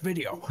rest of this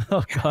video.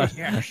 Oh god.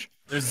 Yes.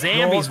 There's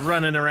zombies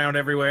running around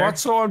everywhere.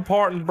 What's so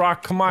important,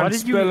 Brock? Come on,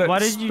 spill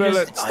it. Spill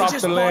it. Stop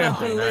delaying.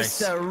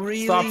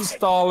 Stop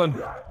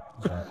stalling.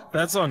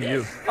 That's on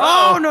you.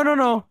 Oh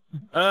no.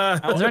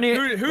 Is there any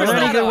good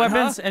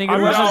weapons? Any good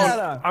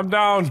weapons? I'm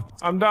down.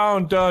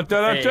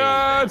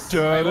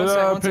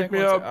 Pick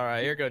me up. All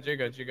right, you're good.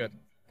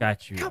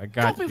 Got you. I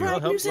got you.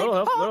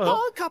 Little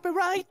help.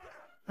 Copyright.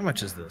 How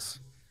much is this?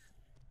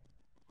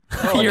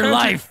 Your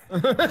life.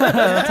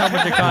 That's how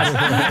much it costs.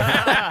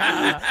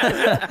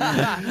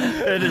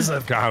 It is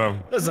Got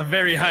him. That's a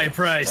very high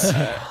price.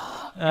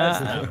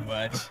 That's not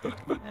much.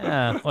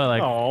 Yeah, well,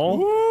 like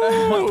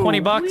what,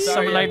 $20,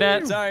 something like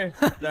that. Sorry,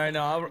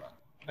 no,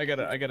 I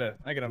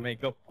gotta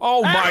make up.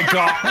 Oh my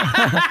god!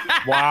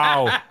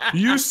 Wow.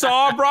 You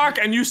saw Brock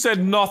and you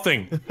said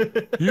nothing.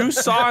 You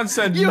saw and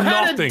said You nothing.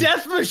 had a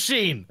death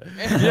machine.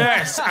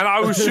 Yes, and I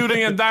was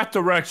shooting in that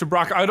direction,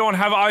 Brock. I don't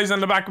have eyes on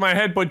the back of my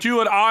head, but you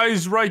had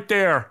eyes right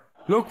there.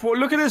 Look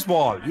at this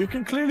wall. You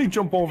can clearly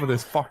jump over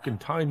this fucking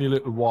tiny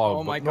little wall.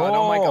 Oh my god!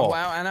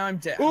 Wow! And I'm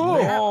dead.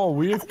 Oh,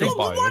 we have to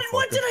buy it.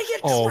 What did I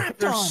get trapped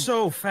They're on?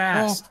 so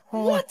fast.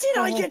 What did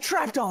I get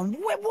trapped on?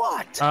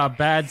 What?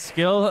 Bad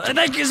skill.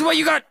 That is what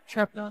you got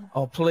trapped on.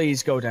 Oh,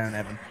 please go down,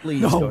 Evan.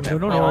 Please go down.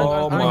 No.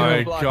 Oh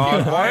my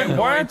god!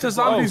 Why aren't the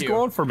zombies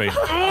going for me?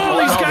 Oh,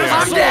 these guys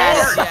I'm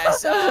dead.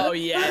 Yes. Oh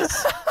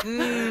yes.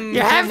 You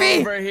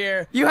happy? Over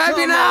here. You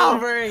happy Come now?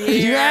 Over here.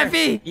 You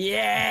happy?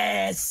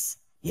 Yes.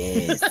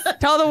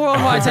 Tell the world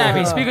why it's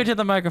happy. Speak into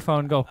the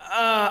microphone. Go.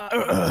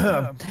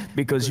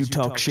 Because you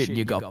talk shit and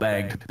you got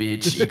banged,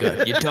 bitch.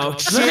 You talk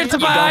shit. Look into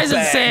my eyes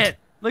and say it.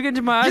 Look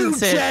into my eyes and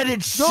say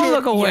it. Don't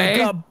look away.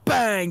 You got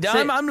banged.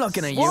 I'm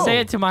looking at you. Say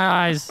it to my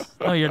eyes.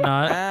 No, you're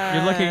not.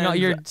 You're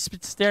looking. You're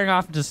staring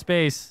off into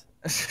space.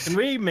 Can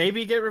we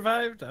maybe get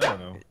revived? I don't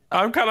know.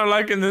 I'm kind of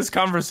liking this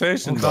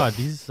conversation. Oh god,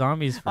 these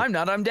zombies. I'm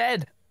not. I'm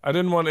dead. I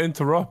didn't want to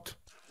interrupt.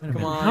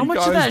 Come on. How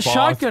much did that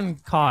shotgun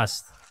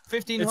cost?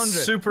 1,500.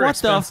 It's super What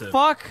expensive. the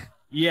fuck?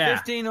 Yeah.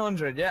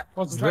 1,500. Yeah.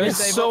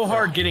 It's so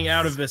hard getting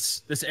out of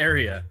this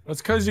area. That's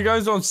because you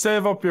guys don't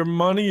save up your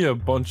money, you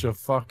bunch of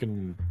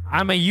fucking.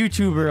 I'm a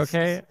YouTuber,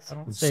 okay? I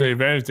don't save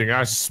anything.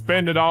 I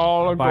spend it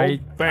all and go I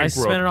bankrupt.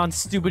 spend it on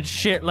stupid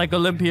shit like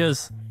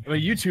Olympias. I'm a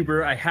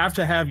YouTuber. I have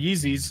to have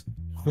Yeezys.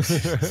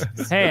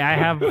 Hey, I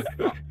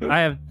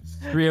have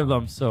 3 of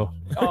them, so.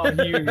 Oh,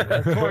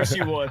 of course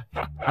you would.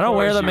 I don't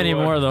wear them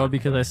anymore though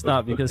because I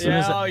stopped because soon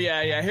as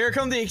yeah. Here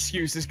come the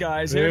excuses,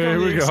 guys. Here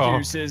we go.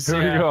 Excuses.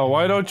 Here we go.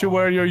 Why don't you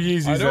wear your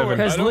Yeezys, Evan?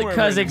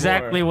 Because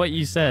exactly what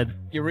you said.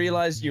 You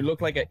realize you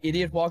look like an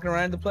idiot walking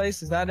around the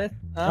place? Is that it?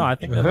 Huh? No, I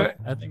think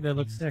they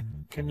look sick.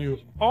 Can you?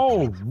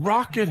 Oh,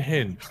 rocket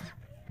hint.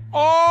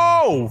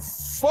 Oh,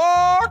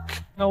 fuck!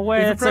 No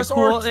way, You it's a press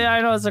cool. Alt. Yeah,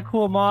 I know it's a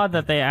cool mod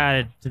that they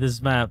added to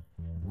this map.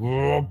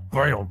 Oh,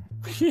 bam.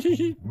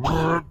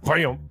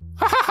 Bam.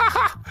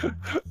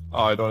 Oh,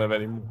 I don't have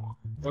any more.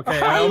 Okay,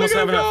 I almost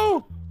have enough.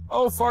 Go.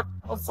 Oh, fuck.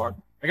 Oh, fuck.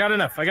 I got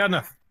enough. I got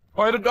enough.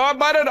 Oh, get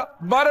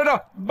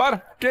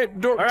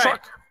door, All right,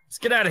 truck. let's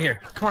get out of here.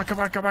 Come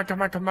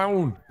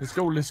on. Let's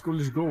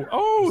go.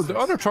 Oh, the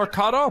other truck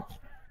caught up.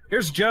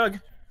 Here's Jug.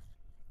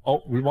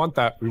 Oh, we want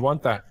that.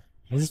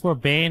 Is this where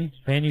Bane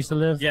used to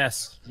live?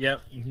 Yes.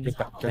 Yep. Get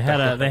that.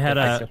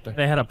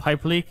 They had a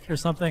pipe leak or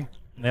something.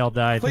 And they all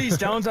died. Please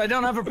don't. I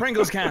don't have a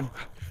Pringles can.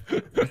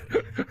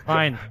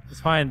 Fine. It's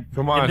fine.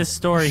 Come on. In this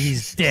story,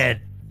 he's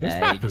dead. This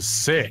map is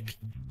sick.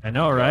 I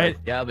know,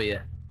 right? W.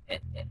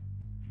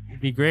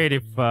 It'd be great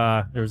if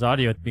there was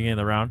audio at the beginning of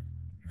the round.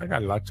 I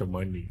got lots of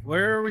money.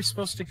 Where are we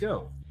supposed to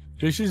go?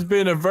 This has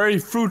been a very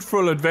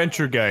fruitful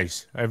adventure,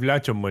 guys. I have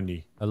lots of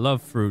money. I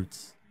love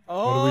fruits.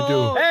 What do we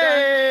do?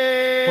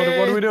 Hey!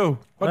 What do we do?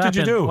 What did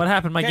you do? What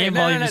happened? My game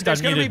volume just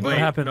got muted. What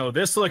happened? No,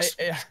 this looks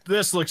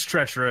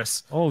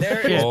treacherous. Oh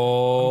There shit!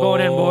 Oh. I'm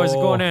going in, boys.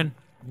 I'm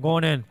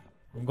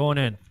going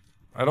in.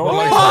 I don't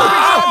like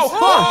that.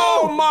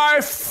 Oh my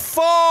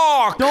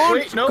fuck!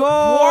 Don't go!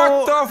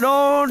 What the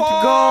Don't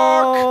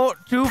go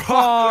too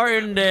far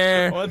in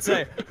there. One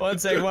sec.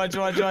 Watch.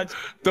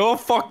 Don't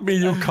fuck me,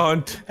 you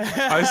cunt.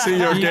 I see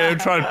your game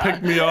trying to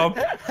pick me up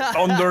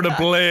under the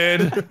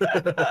blade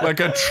like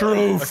a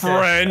true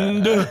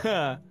friend.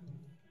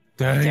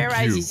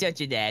 Thank you.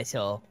 such an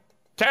asshole.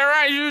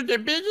 Terroriser's the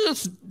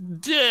biggest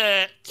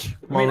dick.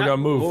 Come on, we gotta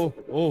move.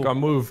 Gotta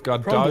move.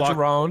 Gotta dodge block.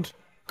 around.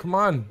 Come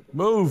on,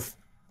 move.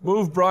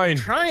 Move, Brian.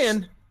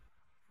 Trying.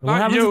 What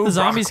Not happens you, if the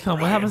zombies Brock. come?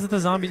 What happens if the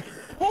zombies?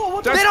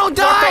 They don't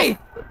die!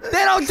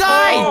 They don't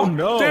die! Oh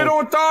no. They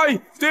don't die!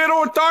 They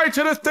don't die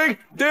to this thing!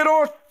 They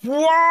don't.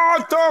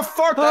 What the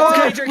fuck? That's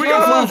a we major gotta game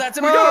move! fault. That's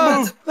a We major gotta game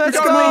move! fault. We Let's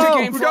gotta go. move!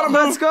 Game We gotta fault.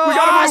 move! Let's go. We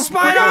gotta Ah, move!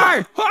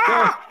 spider!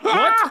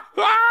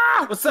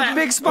 What? What's that?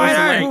 Big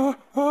spider!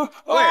 Oh,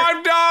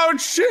 I'm down!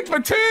 Shit, my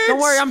tits!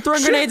 Don't worry, I'm throwing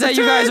Shit, grenades my at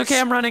you guys. tits! Okay,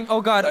 I'm running.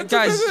 Oh god,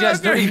 guys,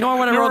 ignore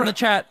what I wrote in the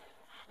chat.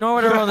 Ignore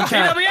what I wrote in the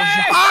chat.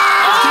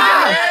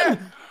 TWA!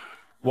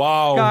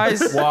 Wow.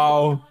 Guys.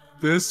 Wow.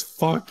 This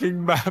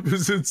fucking map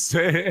is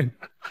insane.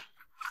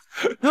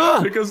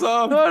 Pick us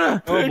up. Oh,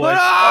 boy.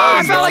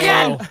 I fell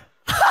again!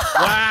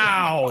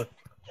 Wow.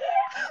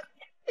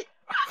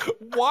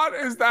 What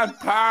is that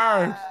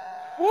part?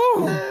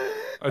 Woo.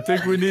 I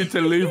think we need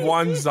to leave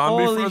one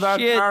zombie Holy for that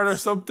shit. part or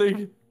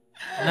something.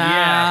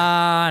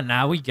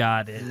 Nah, we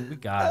got it. We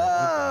got it.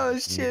 Oh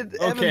shit!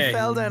 Okay. Evan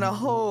fell down a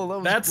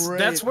hole. That was great.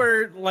 That's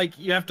where like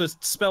you have to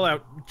spell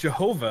out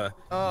Jehovah.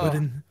 Oh.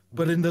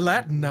 But in the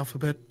Latin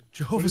alphabet,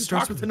 Jehovah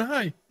starts with an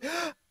I.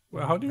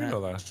 Well, how do you know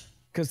that?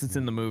 Because it's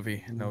in the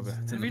movie. No,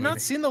 Have you not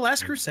seen The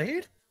Last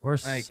Crusade?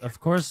 Of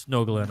course,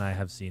 Nogla and I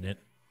have seen it.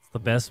 It's the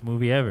best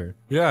movie ever.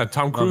 Yeah,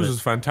 Tom Cruise it.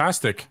 is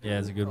fantastic. Yeah,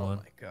 it's a good one.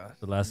 Oh my god.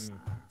 The last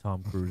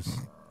Tom Cruise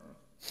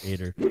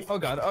hater. Oh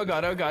god.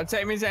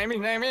 Save me. What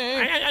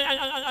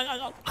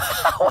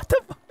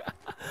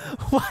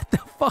the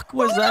fuck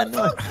was that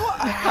noise?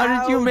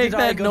 How did you make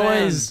that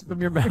noise from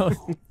your mouth?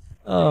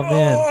 Oh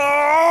man.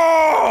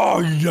 Oh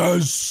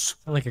yes.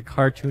 Sound like a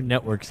Cartoon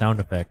Network sound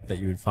effect that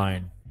you would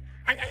find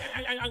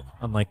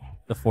on like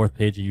the 4th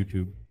page of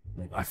YouTube.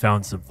 Like, I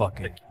found some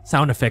fucking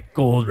sound effect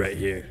gold right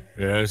here.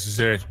 Yeah, this is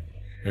it.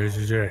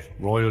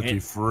 Royalty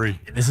free.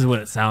 This is what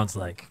it sounds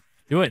like.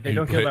 Do it. Hey,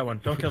 don't kill that one.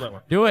 Don't kill that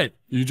one. Do it.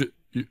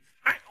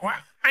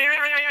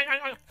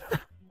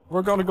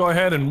 We're gonna go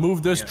ahead and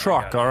move this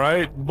truck, all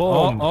right?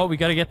 Boom. Oh, we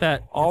gotta get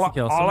that. All I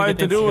had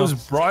to do is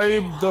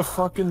bribe the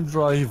fucking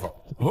driver.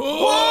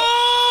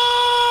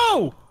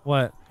 Whoa!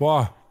 What?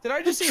 What? Did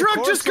I just see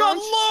Truck just got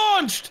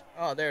launched.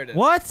 Oh, there it is.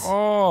 What?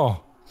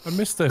 Oh, I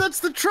missed it. That's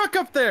the truck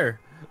up there.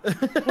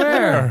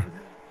 Where?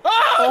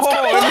 Oh,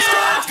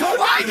 Oh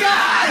my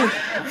God!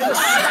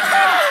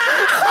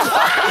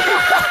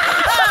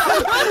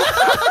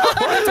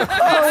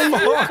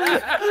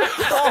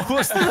 What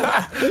was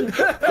that?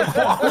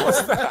 What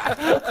was that?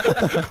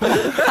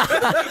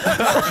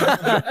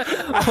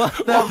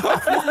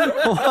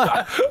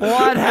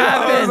 What happened?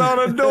 That was out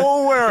of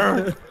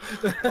nowhere.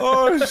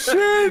 Oh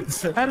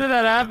shit! How did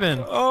that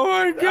happen? Oh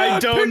my God! I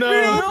don't know.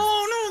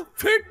 No,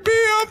 pick me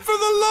up for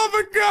the love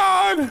of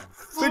God!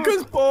 Pick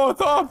us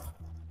both up.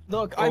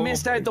 Look, I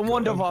missed out the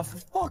Wonder Waffle.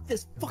 Fuck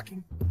this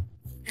fucking.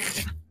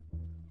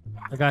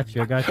 I got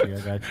you.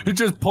 He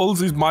just pulls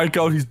his mic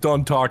out. He's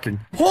done talking.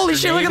 Holy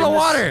shit! Look at the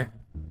water.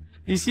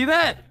 You see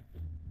that?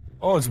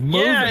 Oh, it's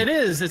moving. Yeah, it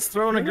is. It's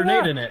throwing a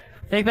grenade in it.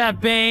 Take that,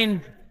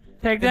 Bane.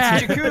 Take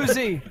that. It's a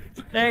jacuzzi.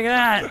 Take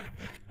that.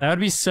 That would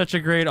be such a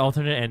great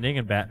alternate ending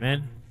in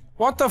Batman.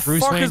 What the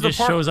Bruce fuck Wayne is the just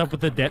part? shows up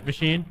with a debt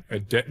machine. A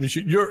debt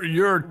machine.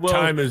 Your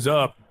time is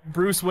up.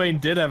 Bruce Wayne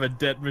did have a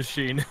debt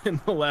machine in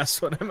the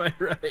last one. Am I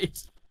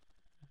right?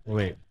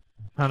 Wait.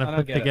 Trying to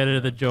put together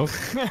the joke,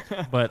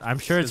 but I'm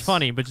sure it's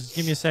funny. But just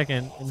give me a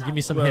second and give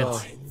me some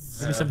hints.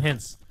 Give me some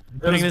hints. I'm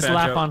putting this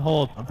laugh on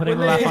hold. I'm putting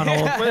the laugh on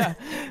hold. Well,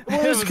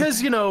 it's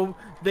because, you know,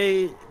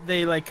 they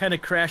like kind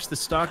of crashed the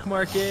stock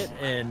market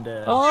and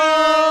and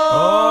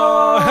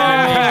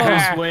it made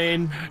Bruce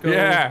Wayne go,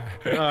 Yeah.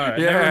 All right,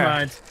 Yeah. never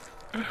mind.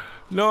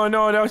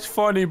 No, that's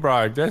funny,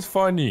 Bragg. That's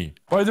funny.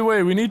 By the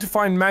way, we need to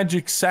find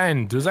magic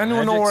sand. Does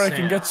anyone know Magic where I sand.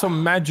 can get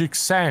some magic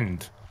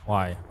sand?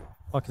 Why?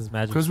 Fuck is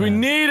magic? Because we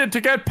need it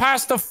to get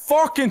past the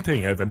fucking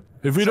thing, Evan.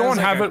 If we don't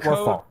have it,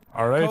 we're fucked.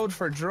 All right. Code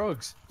for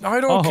drugs. I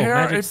don't care.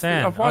 Magic if,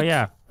 sand. what? Oh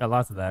yeah, got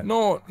lots of that.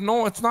 No,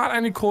 it's not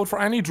any code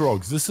for any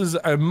drugs. This is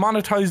a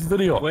monetized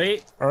video.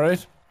 Wait. All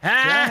right.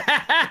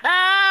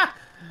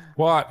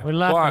 What? What are you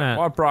laughing at?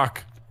 What,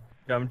 Brock?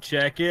 Come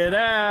check it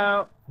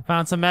out.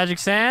 Found some magic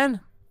sand.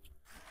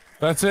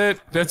 That's it.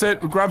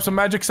 We grabbed some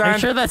magic sand. Are you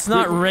sure that's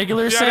not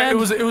regular yeah, sand?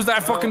 It was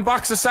that fucking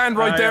box of sand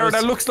right I there. was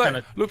That looks like.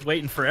 kinda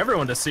waiting for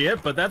everyone to see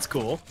it, but that's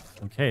cool.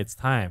 Okay, it's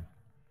time.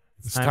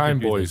 It's time,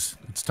 to do boys.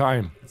 this. It's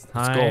time. It's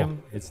Let's go.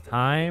 time. It's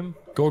time.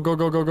 Go.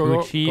 To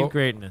achieve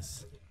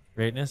greatness.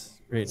 Greatness.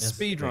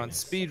 Speed run.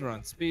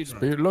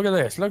 Look at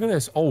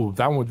this. Oh,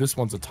 that one. This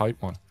one's a tight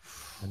one.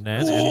 And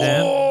then.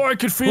 Oh, I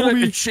could feel it.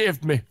 It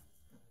shaved me.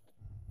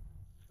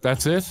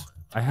 That's it.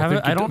 I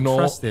haven't. I don't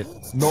trust it.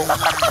 No.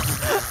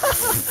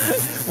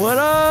 What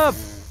up?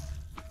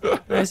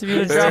 Nice of you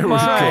to drop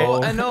by.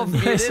 Oh, enough.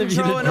 You Nice didn't of you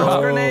throw to enough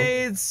drop.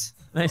 grenades.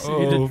 Nice of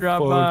you to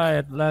drop by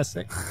at the last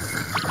second.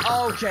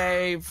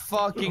 Okay,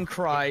 fucking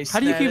Christ. How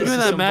do you keep This doing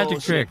is that some magic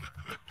bullshit. trick?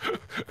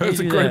 That's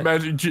a do great that?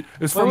 magic.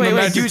 It's from the Wait,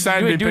 magic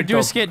sand they do picked a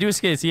up. skit. Do a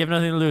skit. So you have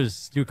nothing to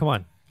lose. Come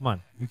on.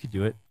 You can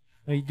do it.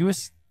 No, you do a.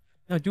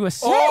 No, do a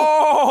skit.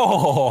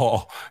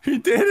 Oh, he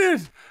did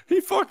it. He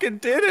fucking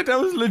did it. That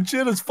was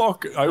legit as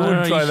fuck. I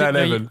wouldn't try that,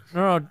 Evan.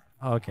 No.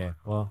 Okay.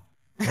 Well.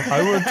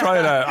 I wouldn't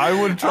try that. I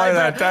wouldn't try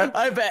that.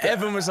 I bet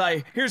Evan was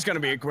like, here's gonna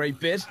be a great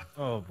bit.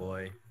 Oh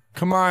boy.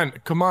 Come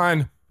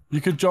on. You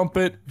could jump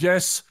it.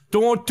 Yes.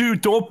 Don't be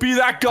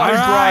that guy, All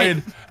right.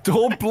 Brian.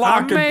 Don't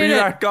block and made be it.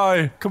 that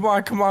guy. Come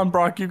on,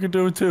 Brock. You can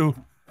do it too.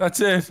 That's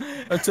it.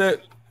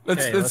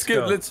 Let's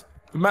go.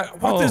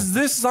 What is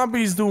this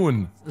zombies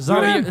doing?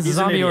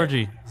 Zombie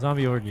orgy.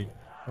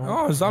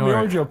 Oh, zombie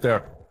orgy up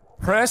there.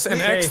 Press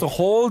and X to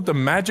hold the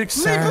magic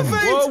sand.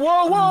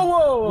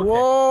 Whoa.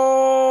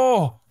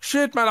 Whoa!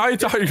 Shit, man! I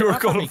thought you were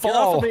gonna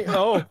fall. I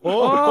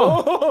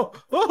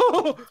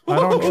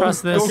don't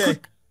trust this. Okay.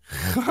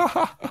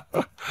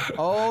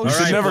 Oh, You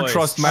should never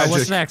trust magic.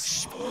 What's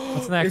next?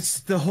 It's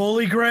the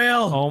Holy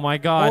Grail. Oh my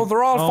god. Oh,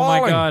 they're all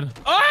falling. Oh my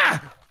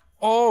god.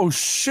 Oh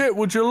shit!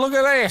 Would you look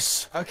at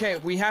this? Okay,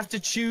 we have to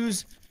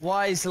choose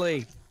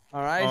wisely.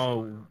 All right.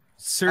 Oh,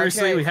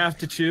 seriously, Okay. we have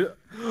to choose.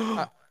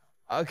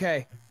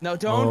 Okay. No,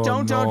 don't. Look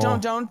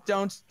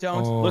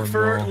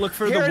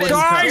for Here the it wooden is.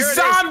 Guys, Here it is.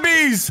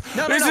 zombies!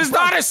 No, This is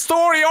Brock. not a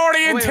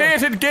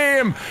story-orientated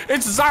game.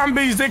 It's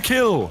zombies they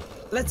kill.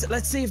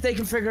 Let's see if they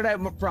can figure it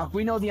out, Brock.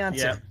 We know the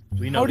answer. Yeah,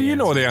 we know. How do you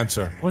know the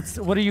answer?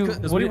 What are you?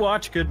 Because What we do you,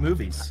 watch good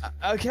movies.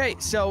 Okay,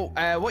 so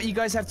what you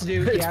guys have to do?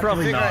 You It's have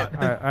probably to figure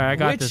not. out All right, I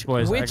got this,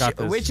 boys. I Which, got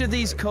this. which of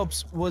these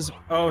cups was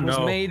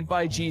made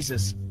by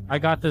Jesus? I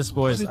got this,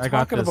 boys. What are you I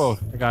got talking this. about?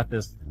 I got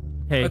this.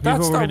 Hey, here's That's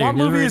what we're not- gonna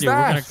do. what Here's movie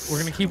what we're is gonna do. We're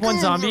gonna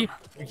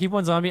keep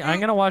one zombie. I'm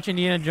gonna watch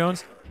Indiana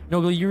Jones.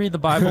 Nogli, you read the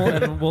Bible,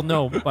 and we'll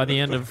know by the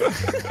end of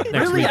next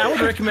Really, week. I would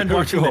recommend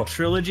watching the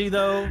trilogy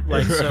though.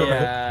 Like so.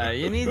 Yeah,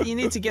 you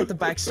need to get the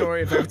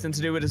backstory of everything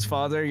to do with his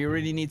father. You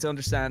really need to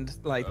understand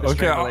like this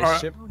Okay,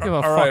 relationship. I don't give a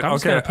All fuck. right, I'm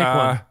just okay, gonna pick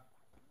one.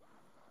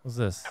 What's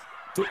this?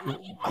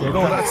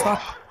 No, that's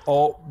not.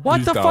 Oh, What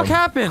he's the down. fuck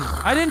happened?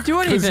 I didn't do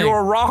Because anything. you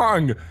were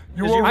wrong.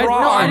 You were I,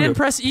 wrong. no, I didn't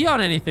press E on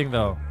anything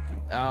though.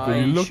 So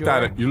you looked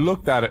at it. You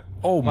looked at it.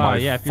 Oh Wow, my.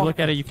 yeah. If you look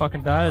at it, you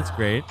fucking die. That's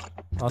great.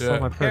 Also, Yeah.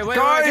 my Okay, perk. wait,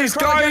 Guys,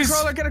 get a guys!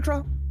 crawler, get a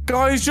crawler.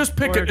 Guys, just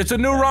pick it. It's a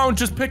new round.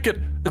 Just pick it.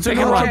 It's a new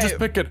picking round. one. Just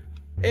pick it.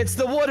 It's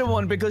the wooden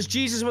one because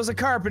Jesus was a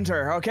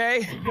carpenter.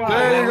 Okay.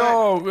 There you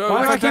go.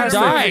 Why do I keep Fantastic.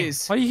 dying?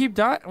 Movies. Why do you keep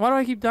dying? Why do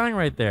I keep dying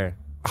right there?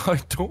 I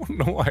don't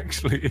know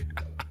actually.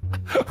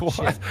 What?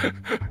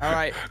 All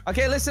right.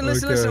 Okay. Listen.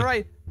 Okay.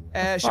 Right.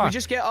 Should we Fuck.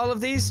 just get all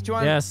of these? Do you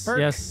want? Yes, perk?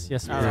 yes. All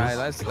please. right.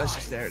 Let's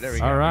just there we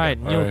go. All right,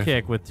 All Neil right.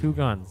 kick with 2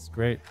 guns.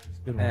 Great. It's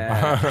a good one.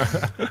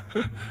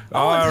 I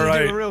All wanted to do a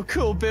right. real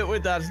cool bit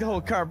with that whole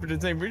carpenter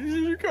thing, but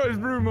you guys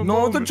ruined my No,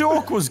 moment. the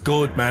joke was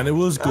good, man. It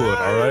was good.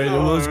 All right, it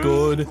was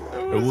good.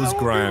 It was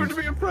grand.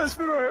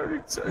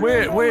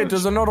 Wait.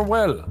 There's another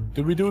well.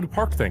 Did we do the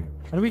perk thing?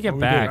 How do we get we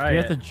back? do? Do we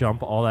have to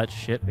jump all that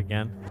shit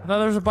again? I thought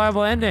there was a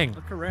Bible ending.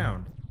 Look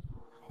around.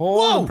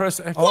 Hold and press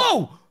X.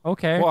 Whoa!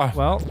 Okay. What?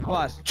 Well,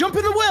 What? Jump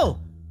in the well.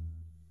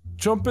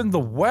 Jump in the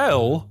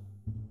well.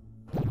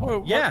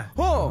 Oh, Yeah.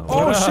 Oh.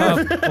 Oh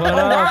shit! what Oh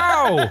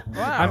up?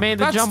 wow! I made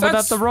the jump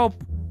without the rope.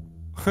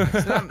 So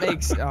that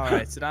makes all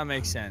right. So that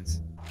makes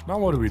sense. Now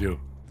what do we do?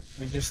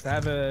 We just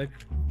have a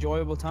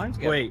enjoyable time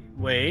together.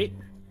 Wait.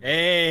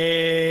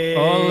 Hey.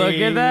 Oh, look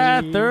at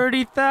that.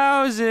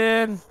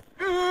 30,000.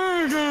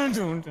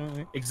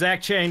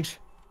 Exact change.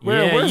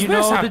 Where's you this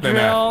know the happening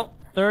drill.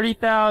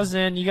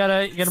 30,000. You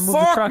gotta move the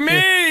Fuck truck.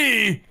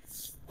 me!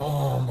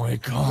 Oh my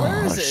god.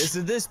 Where is it? Is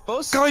it this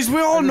bus? Guys,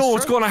 we all Or this know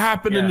what's truck? going to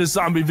happen in this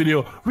zombie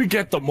video. We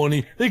get the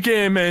money, the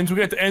game ends, we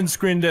get the end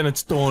screen, then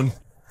it's done.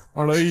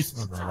 Alright?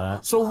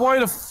 So why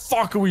the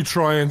fuck are we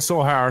trying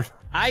so hard?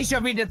 I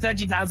shall be the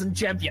 30,000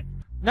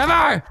 champion.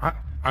 Never!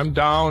 I'm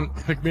down.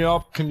 Pick me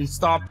up. Can you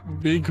stop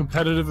being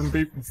competitive and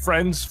be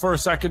friends for a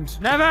second?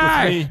 Never!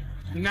 With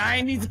me?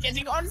 Nine, he's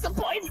getting on some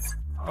points.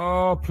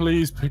 Oh,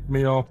 please pick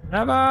me up.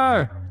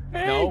 Never!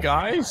 Hey,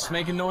 guys.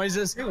 Making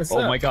noises. what's Oh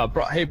up? my god,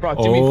 bro. Hey, bro,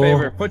 do me a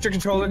favor. Put your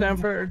controller down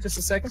for just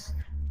a second.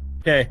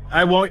 Okay,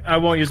 I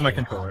won't use my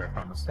controller, I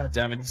promise. God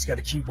damn it, he's got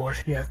a keyboard.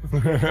 Yeah.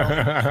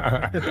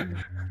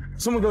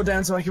 Someone go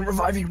down so I can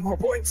revive you more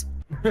points.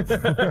 Who's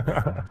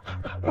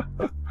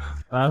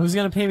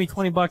gonna pay me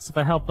 $20 if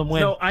I help them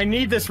win? So I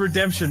need this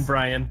redemption,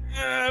 Brian.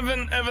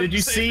 Evan, Did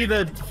you see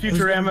the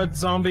Futurama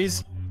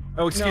zombies?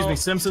 Oh, excuse me,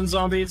 Simpsons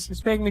zombies?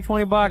 Just paying me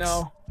 $20.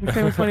 No. You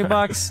pay me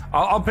 $20.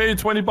 I'll pay you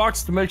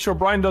 $20 to make sure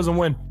Brian doesn't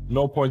win.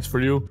 No points for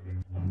you.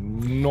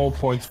 No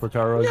points for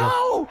Terroriser.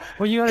 No!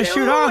 Well, you gonna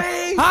shoot, huh?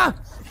 Huh?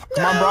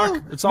 Come on,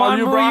 Brock. It's Come all on,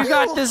 you, Moo, Brock. you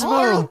got this,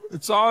 Moo.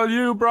 It's all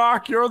you,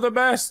 Brock. You're the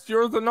best.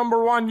 You're the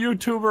 #1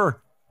 YouTuber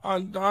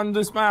on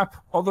this map,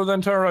 other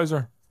than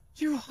Terroriser.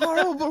 You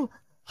horrible,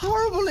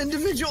 horrible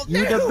individual.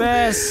 You the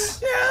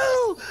best.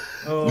 No!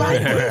 Oh, My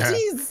yeah.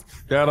 booties!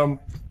 Got him.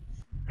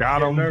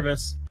 Got him.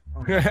 Nervous.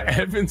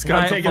 Evan's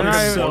got They're the not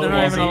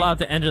fucking even allowed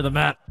to enter the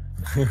map.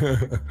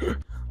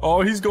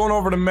 Oh, he's going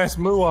over to mess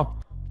Moo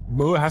up.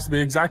 Moo has to be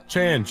exact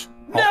change.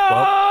 No!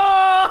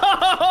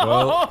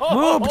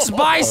 Noobs,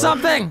 buy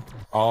something!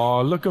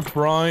 Oh, look at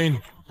Brian.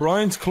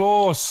 Brian's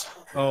close.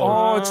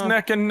 Oh, it's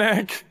neck and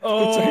neck.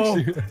 Oh. It's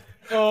actually,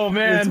 Oh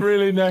man. it's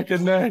really neck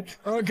and neck.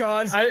 Oh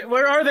god.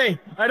 Where are they?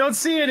 I don't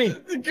see any.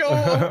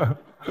 Go!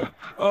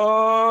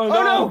 Oh,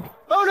 no.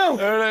 Oh no!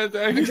 Oh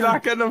no! He's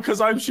not getting them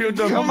because I'm shooting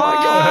them. Come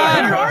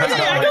on! Where are they?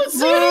 I don't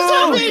see any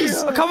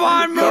zombies! Come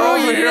on, They're Moo! over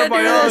You here need to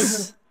by do us.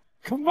 this!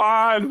 Come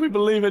on, we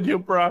believe in you,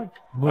 Brock.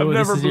 Moo, I've this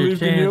never is your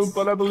believed in you, chance.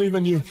 but I believe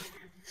in you.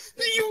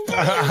 You go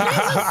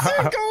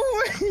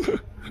away!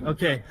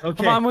 Okay,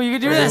 okay. Come on, Moo, you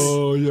can do this!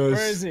 Oh, yes.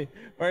 Where is he?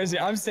 Where is he?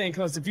 I'm staying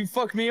close. If you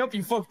fuck me up,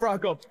 you fuck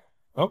Brock up.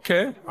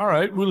 Okay,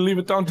 alright, we'll leave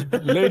it down to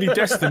Lady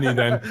Destiny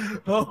then.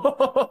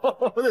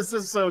 Oh, this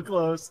is so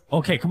close.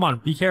 Okay, come on,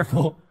 be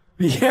careful.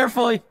 Be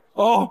careful.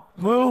 Oh,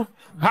 Moo.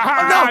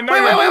 Ha Oh,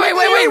 no!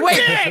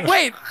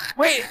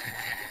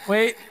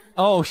 Wait!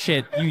 Oh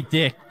shit, you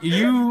dick.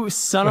 You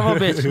son of a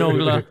bitch,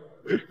 Nogla.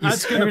 You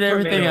screwed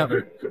everything up.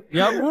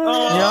 Yep.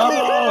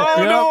 Oh,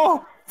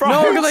 no!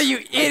 Nogla, you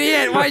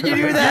idiot! Why'd you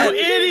do that? You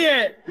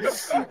idiot!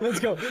 Let's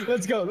go.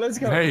 Let's go. Let's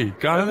go. Hey,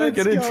 gotta make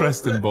it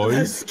interesting, boys.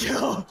 Let's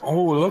go.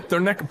 Oh, look, their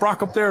neck.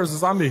 Brock up there is a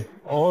zombie.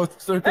 Oh,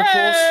 they're close.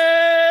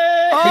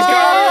 Oh! He's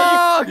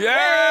got it!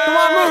 Yeah! Come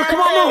on, Moo!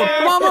 Come on, Moo!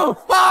 Come on, Moo!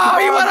 Oh,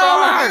 he went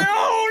over!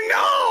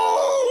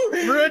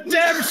 Oh no!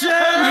 Redemption!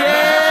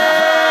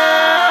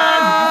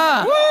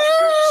 Yeah! Woo!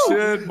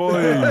 Shit,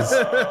 boys.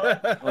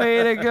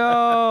 Way to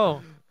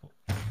go!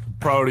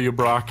 Proud of you,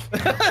 Brock.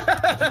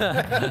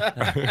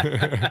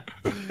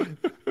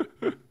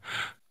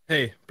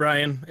 Hey,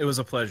 Brian, it was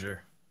a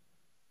pleasure.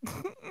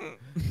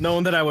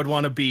 Knowing that I would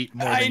want to beat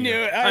more than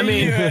you. I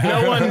mean,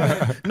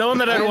 knowing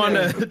that I'd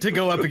want to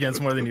go up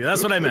against more than you.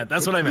 That's what I meant.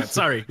 That's what I meant.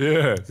 Sorry.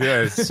 Yes,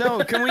 yes.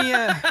 So can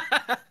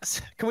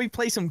we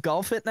play some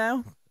golf it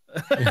now?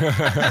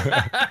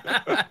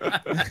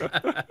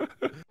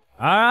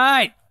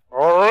 Alright!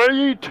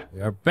 Alright!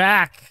 We are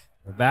back!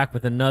 We're back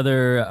with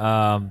another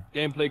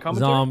Gameplay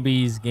commentary.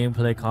 Zombies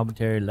gameplay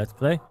commentary let's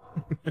play.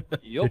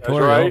 Yup. That's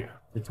right.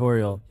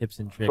 Tutorial, tips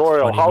and tricks,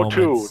 Tutorial, funny how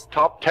to, moments,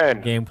 top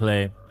 10.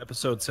 gameplay.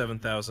 Episode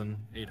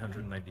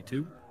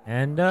 7,892.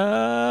 And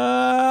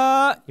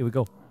here we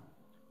go.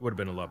 Would have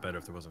been a lot better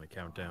if there wasn't a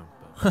countdown.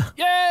 But...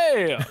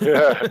 Yeah!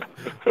 Yeah.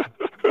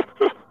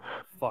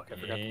 Fuck, I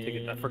forgot to take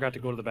it. I forgot to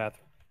go to the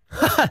bathroom.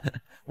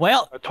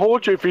 Well, I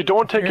told you if you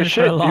don't take a Here's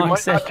shit, our you long might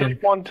session. not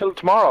take one till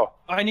tomorrow.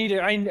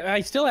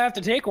 I still have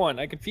to take one.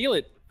 I can feel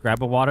it.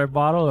 grab a water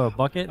bottle or a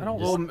bucket. I don't.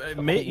 Well,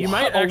 you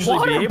might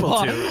actually be able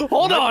to.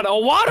 Hold on, a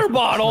water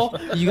bottle.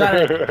 You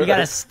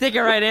gotta stick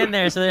it right in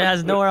there so it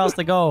has nowhere else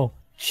to go.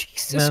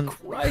 Jesus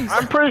Christ!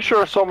 I'm pretty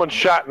sure someone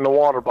shat in a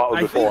water bottle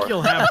I before. think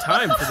you'll have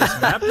time for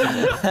this map.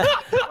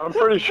 I'm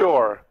pretty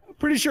sure.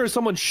 Pretty sure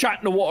someone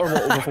shot in a water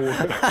bottle before.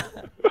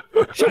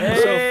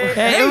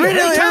 Hey, it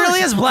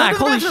really is black.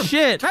 Holy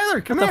shit! Tyler,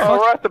 come What here. the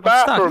fuck? We're at the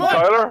bathroom,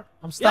 Tyler.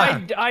 I'm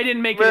stuck. I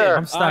didn't make Come it in. here.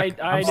 I'm stuck.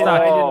 I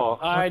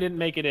stuck. didn't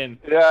make it in.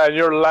 Yeah, and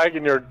you're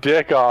lagging your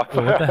dick off.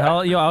 What the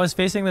hell? Yo, I was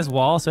facing this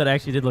wall, so it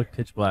actually did look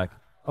pitch black.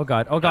 Oh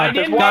god, oh god. I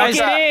didn't Guys,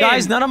 make it in.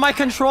 guys, none of my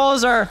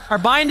controls are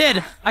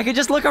binded. I could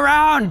just look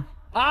around.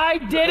 I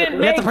didn't You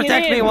make have to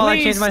protect it me in. while I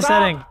Please change my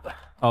stop. setting.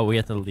 Oh, we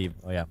have to leave.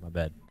 Oh yeah, my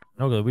bad.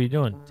 No, what are you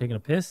doing? Taking a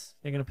piss?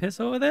 Taking a piss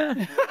over there? What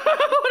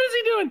is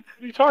he doing? What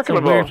are you It's talking a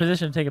about? weird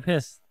position to take a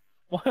piss.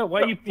 Why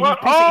you? What?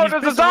 Oh,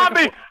 there's a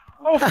zombie!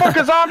 Oh, fuck,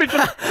 a zombie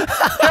just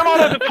came out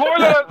of the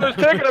toilet and was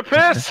taking a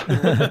piss!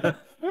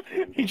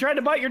 He tried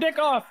to bite your dick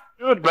off.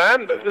 Dude,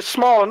 man, it's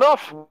small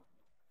enough.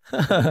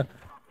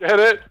 Get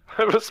it?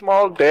 I have a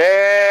small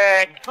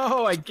dick.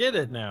 Oh, I get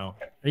it now.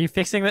 Are you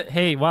fixing it?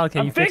 Hey,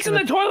 Wildcat, I'm fixing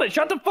the toilet.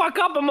 Shut the fuck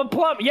up. I'm a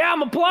plumber. Yeah,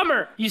 I'm a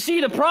plumber. You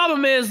see, the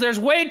problem is there's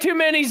way too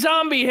many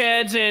zombie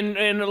heads and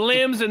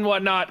limbs and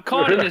whatnot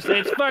caught in this.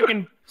 It's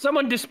fucking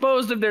someone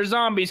disposed of their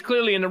zombies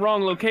clearly in the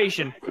wrong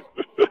location.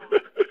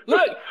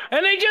 Look,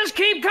 and they just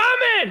keep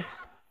coming.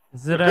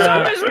 Is it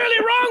Something's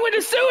really wrong with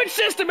the sewage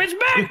system. It's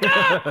backed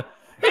up.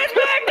 It's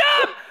backed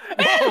up.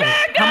 It's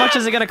backed up. How much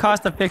is it gonna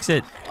cost to fix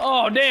it?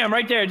 Oh damn!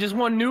 Right there, just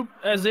one nuke.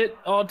 That's it.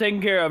 All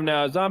taken care of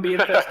now. Zombie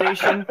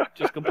infestation,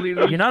 just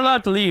completely. You're not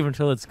allowed to leave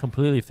until it's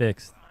completely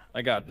fixed.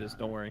 I got this.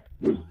 Don't worry.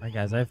 Hi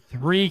guys, I have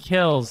 3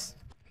 kills.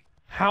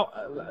 How?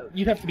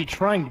 You'd have to be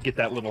trying to get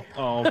that little.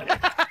 Oh. Okay.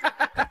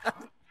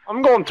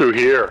 I'm going through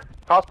here.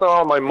 Cost me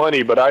all my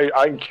money, but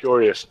I'm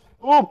curious.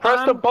 Ooh,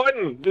 press the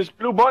button. This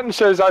blue button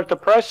says I have to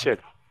press it.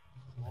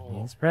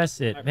 Let's press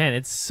it. Man,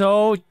 it's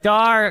so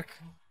dark.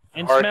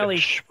 And Dark smelly.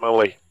 and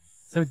schmelly.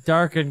 So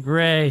dark and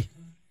gray.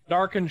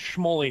 Dark and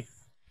schmolly.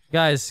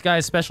 Guys,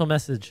 special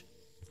message.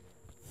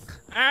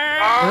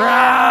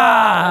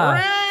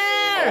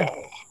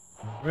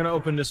 We're gonna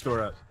open this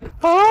door up.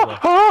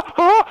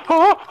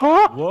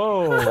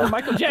 Whoa!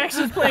 Michael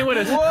Jackson's playing with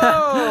us.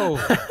 Whoa!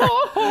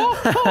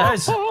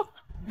 Guys. Go,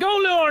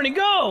 Lil Arnie,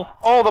 go!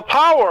 Oh, the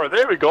power.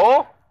 There we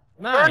go.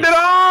 Nice. Turn it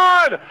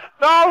on.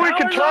 Now we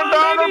can Power's turn on,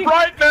 down baby. the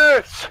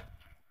brightness.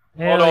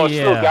 Hell Oh no, it's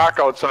still yeah. dark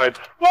outside.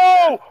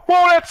 Whoa!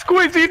 Whoa, that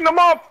squeeze eating them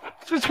up!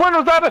 Since when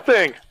was that a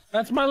thing?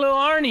 That's my little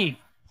Arnie.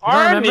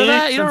 remember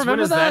that? You don't Since when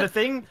remember is that that? a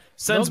thing?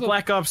 Since No,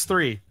 Black Ops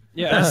 3.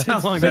 Yeah, That's how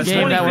long the that's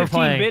game been. that we're 2015,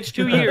 playing. bitch,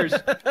 2 years.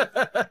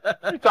 What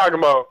are you talking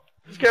about?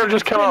 This game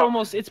just came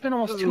out. It's been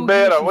almost This 2 is years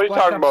beta. since What are you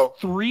Black talking Ops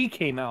about? 3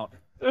 came out.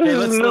 Okay,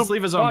 This is let's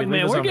leave a zombie. Fuck, leave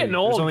man, a we're zombie. getting There's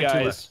old, only 2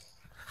 guys. left.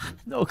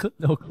 No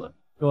clip.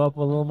 Go up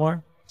a little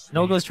more.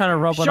 Nogla's trying to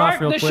rub one off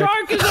Shark, real the quick.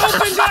 shark is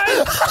open,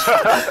 guys!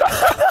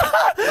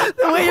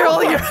 The way you're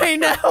holding it right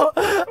now.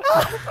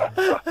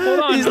 Hold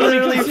on, He's let me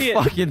literally see it.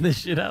 fucking the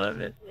shit out of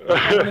it.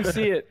 I want to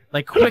see it.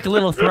 Like quick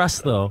little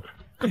thrust though.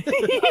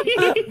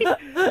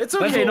 It's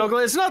okay,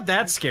 Nogla. It's not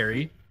that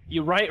scary.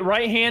 You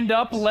right hand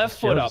up, left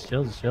foot up.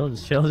 Just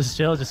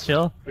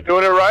chill. We're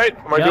doing it right?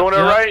 Am I doing it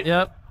right?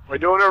 Yep. Am I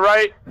doing it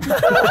right?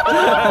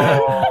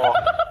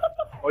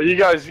 Oh, you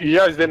guys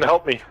didn't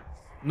help me.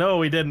 No,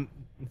 we didn't.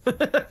 You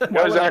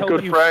guys aren't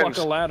good friends.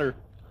 Fuck a ladder.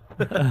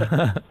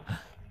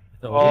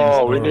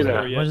 Oh, we need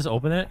Want to just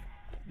open it?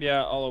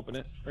 Yeah, I'll open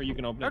it. Or you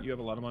can open it. You have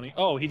a lot of money.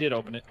 Oh, he did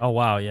open it. Oh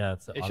wow, yeah.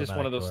 It's just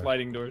one of those door.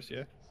 sliding doors,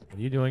 yeah. What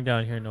are you doing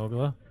down here,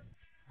 Nogla?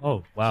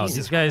 Oh wow, Jesus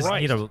these guys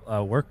Christ. need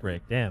a work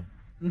break. Damn.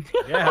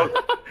 Yeah.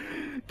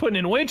 Putting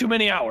in way too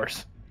many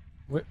hours.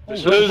 What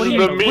This are is you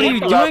the doing meme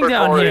down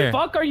laboratory. here? What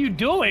the fuck are you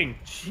doing?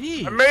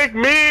 Jeez. I make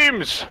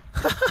memes.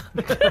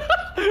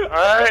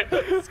 Alright?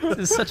 This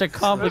is such a There's a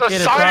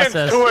complicated science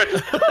process. to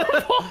it.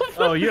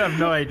 Oh, you have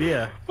no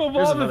idea. Of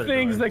Here's all the another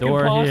things door. that Door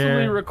could possibly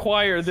here.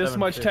 require this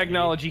much 750.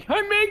 technology.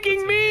 I'm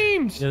making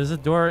memes! Yeah, there's a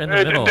door in the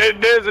middle.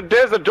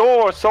 There's a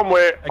door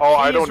somewhere. A Oh,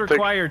 key I is don't think.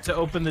 required to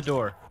open the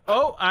door.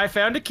 Oh, I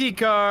found a key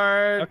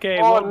card. Okay,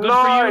 Oh, well, good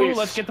for you. nice.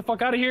 Let's get the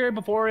fuck out of here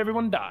before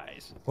everyone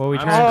dies. Well, we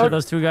I'm turned to out.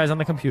 those 2 guys on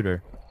the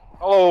computer.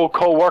 Hello,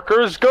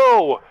 co-workers.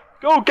 Go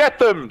get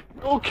them.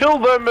 Go kill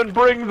them and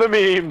bring the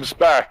memes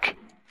back.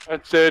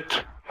 That's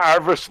it.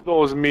 Harvest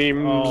those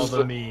memes. All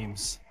the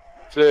memes.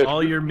 That's it.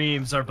 All your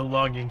memes are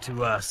belonging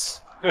to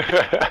us.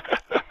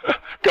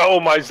 Go,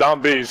 my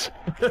zombies.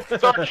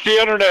 Search the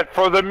internet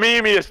for the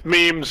memeiest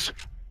memes.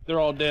 They're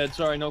all dead.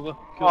 Sorry, Nogla.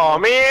 Oh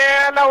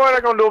man, now what are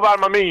they gonna do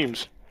about my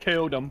memes?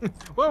 Killed them.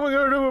 What are we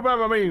gonna do about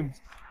my memes?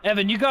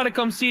 Evan, you gotta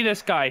come see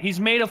this guy. He's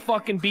made of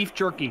fucking beef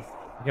jerky.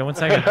 Okay, one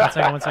second.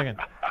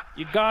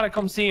 You gotta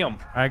come see him.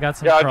 I got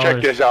some Yeah, crawlers.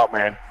 check this out,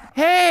 man.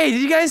 Hey,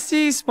 did you guys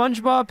see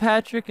SpongeBob,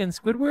 Patrick, and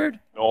Squidward?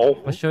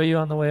 No. I'll show you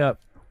on the way up.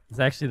 It's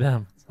actually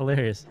them. It's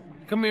hilarious.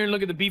 Come here and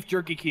look at the beef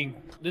jerky king.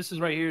 This is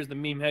right here is the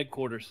meme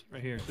headquarters.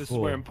 Right here. This is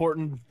where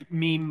important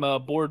meme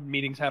board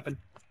meetings happen.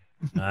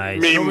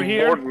 Nice. Meme Over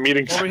here, board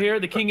meetings. over here,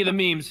 the king of the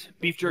memes,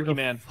 beef jerky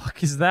man.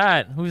 Fuck is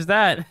that? Who's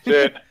that?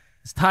 Shit.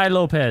 It's Ty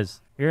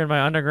Lopez. Here in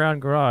my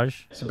underground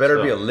garage. So better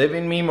to be a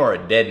living meme or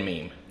a dead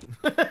meme?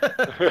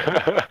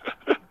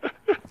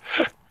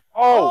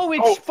 Oh,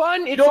 it's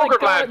fun. It's like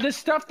Yogurtland. the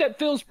stuff that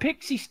fills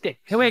pixie sticks.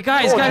 Hey, wait,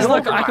 guys, Oh,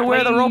 look! I can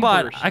wear the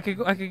robot.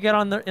 Flavors. I could get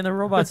on in the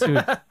robot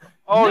suit.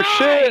 Oh Nice.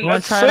 shit, You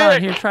want that's to try it on?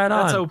 sick. Here, try it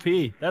That's on. OP.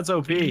 That's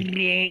OP.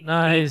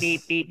 Nice.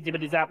 Beep, beep,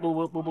 zippity zap, boop,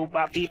 boop, boop, boop,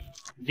 bop, beep.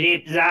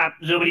 Zip, zap,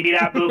 zoopity beep,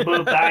 bop, boop,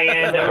 boop, I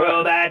am the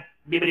robot.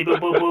 Bippity boop,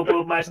 boop, boop,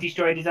 boop, must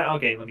destroy design.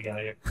 Okay, let me get out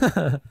of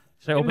here.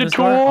 Should I open the this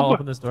door? I'll tube.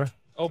 open this door.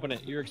 Open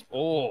it. You're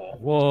oh.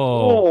 Whoa.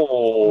 Oh.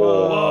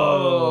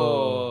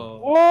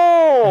 Whoa.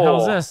 Whoa.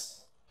 How's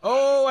this?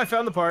 Oh, I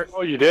found the part.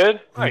 Oh, you did?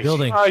 Nice.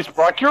 building. Nice,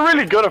 Brock. You're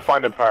really good at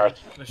finding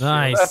parts.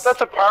 Nice.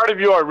 That's a part of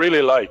you I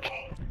really like.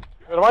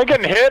 Am I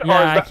getting hit? or Yeah,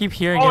 is I that... keep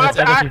hearing oh, it. It's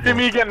that's other actually people.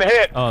 me getting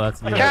hit. Oh,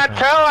 that's you. I can't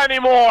tell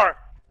anymore.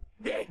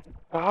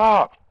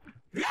 Stop.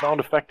 Sound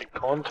effecting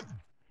cunt.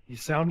 You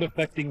sound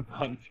affecting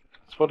punch.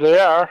 That's what they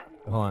are.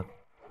 Hold on.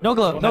 No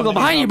glow,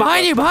 behind you,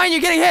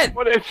 getting hit!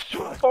 What is?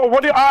 Oh,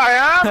 what do you,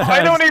 I am?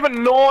 I don't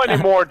even know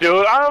anymore,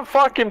 dude. I'm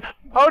fucking.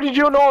 How did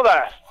you know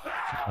that?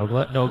 No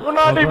glow, no. We're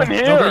not even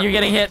here. No glow, you're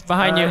getting hit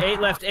behind you. 8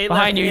 left, 8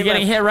 behind left. you, you're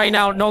getting hit right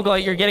now. No glow,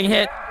 you're getting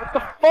hit. What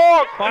the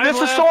fuck?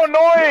 This is so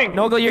annoying.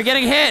 No glow, you're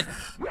getting hit.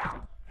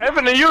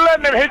 Evan, are you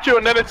letting him hit you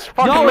and then it's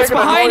fucking No, it's making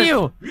a behind noise?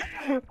 you.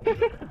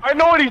 I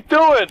know what he's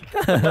doing.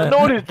 I know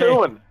what he's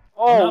doing.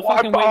 I'm not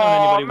fucking waiting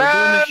on anybody. man.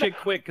 We're doing this shit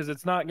quick because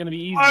it's not gonna be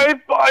easy.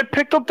 I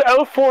picked up the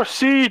L4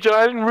 Siege and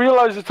I didn't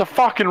realize it's a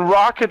fucking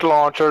rocket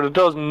launcher that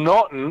does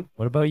nothing.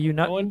 What about you,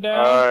 Nut? Going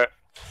down. Alright.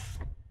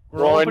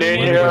 Going in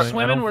here. We're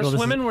swimming.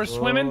 We're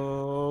swimming.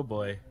 Oh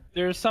boy.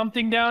 There's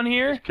something down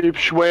here. Keep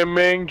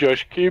swimming.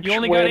 Just keep You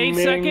only swimming. got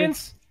 8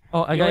 seconds.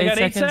 Oh, I You got only 8 got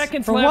 8 seconds.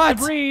 seconds For left what?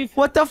 to breathe.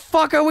 What the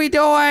fuck are we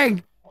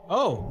doing?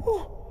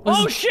 Oh.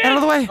 Oh shit! Out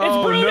of the way. It's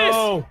Brutus.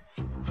 No.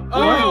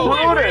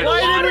 Oh, Brutus.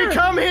 Why did we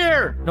come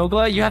here? No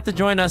glow, you have to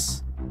join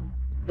us.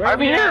 I'm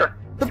here.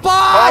 The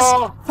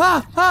boss!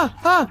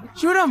 Oh.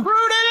 Shoot him!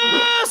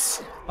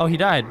 Brutus! Oh, he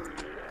died.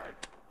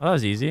 Oh, that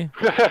was easy.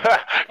 Get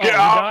died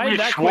out, you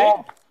that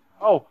swamp.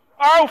 Oh.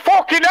 Oh,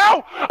 fucking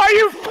hell! Are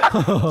you?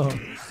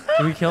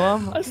 Did we kill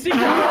him? A secret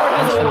door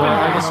has opened.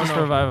 I guess just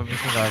revive him.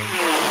 Just revive him.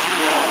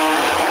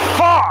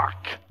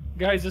 Fuck!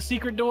 Guys, a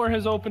secret door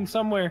has opened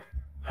somewhere.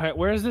 All right,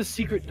 where is this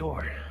secret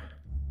door?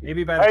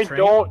 Maybe by the I train.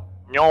 don't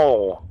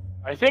know.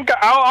 I think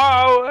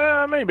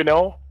maybe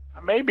no.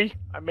 Maybe.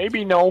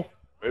 Maybe no.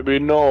 Maybe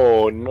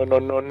no.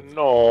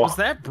 No. Was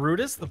that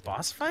Brutus, the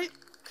boss fight?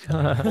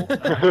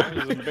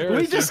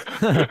 we just,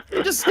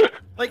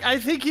 like, I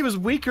think he was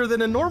weaker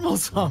than a normal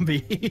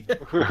zombie.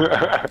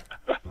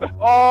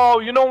 Oh,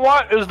 you know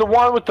what? It was the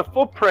one with the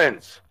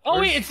footprints. Oh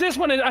wait, it's this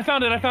one. I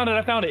found it.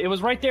 It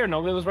was right there.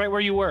 No, it was right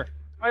where you were.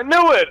 I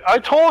knew it. I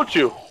told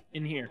you.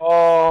 In here.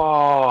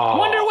 Oh.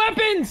 Wonder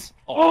weapons.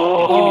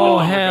 Oh,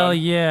 hell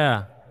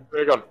yeah.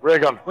 Ray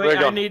gun.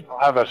 I need. I'll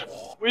have it.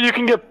 Well, you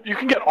can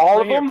get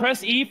all of them.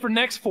 Press E for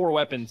next 4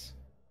 weapons.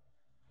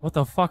 What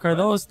the fuck are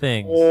those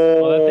things?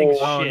 Oh, that thing's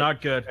shit.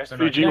 Not good.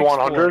 SVG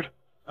 100.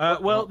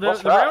 Well, the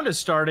What's that? round is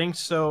starting,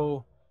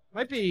 so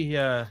might be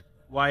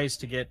wise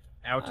to get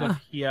out of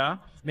here.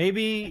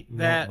 Maybe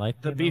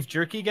the beef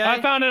jerky guy.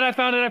 I found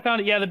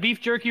it. Yeah, the beef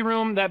jerky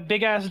room. That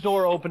big ass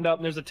door opened up,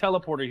 and there's a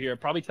teleporter here.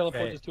 Probably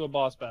teleports us to a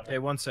boss battle. Okay,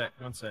 one sec.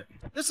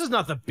 This is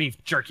not the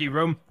beef jerky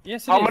room.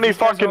 Yes, it How is. many These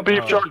guys fucking open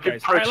beef up. jerky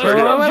Guys. pricks All right,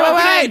 are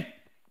let's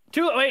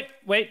here? go. Wait,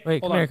 Wait,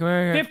 come hold here, on. come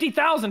here.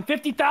 50,000.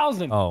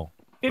 50,000. Oh.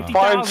 50,000.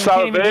 Find Can't even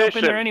jump in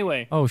salvation. there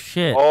anyway. Oh,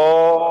 shit.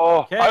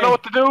 Oh, I know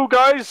what to do,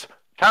 guys.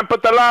 Camp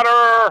at the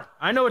ladder.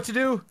 I know what to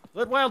do.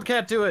 Let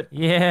Wildcat do it.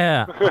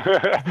 Yeah.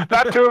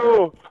 That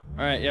too.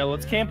 All right, yeah,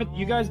 let's camp it.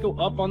 You guys go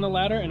up on the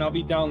ladder, and I'll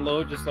be down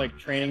low, just like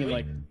training and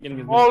like getting.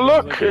 As Oh, many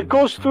kills look, as I it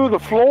goes through the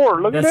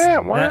floor. Look at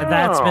that. Wow.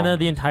 That's been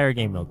the entire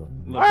game, Logo.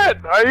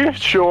 What? Are you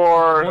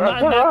sure? Well,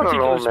 not in I that don't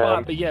particular know, spot,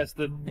 man. but yes,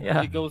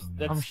 it goes.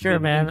 That's I'm sure,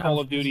 been man. in Call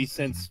of Duty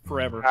since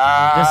forever.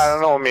 I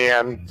don't know,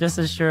 man. Just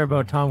as sure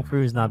about Tom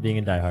Cruise not being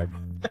in Die Hard.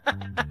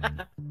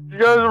 You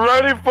guys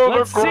ready for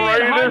Let's the see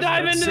it. High greatest?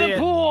 dive into the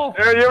pool.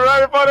 Yeah, you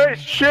ready for this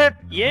shit?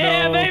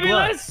 Yeah, No baby,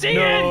 glove. let's see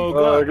No it.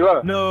 glove.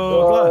 glove.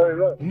 No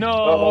glove. No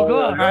Oh,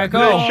 glove. All right,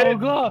 go. No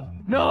glove.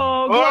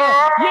 No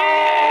glove.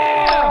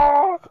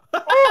 Yeah.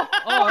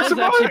 Oh, that's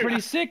actually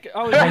pretty sick.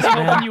 I was just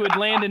hoping you would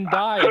land and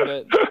die,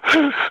 but.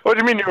 What do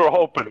you mean you were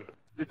hoping?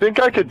 You think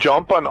I could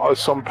jump on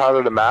some part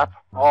of the map?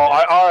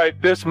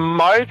 Alright, this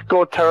might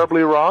go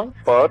terribly wrong,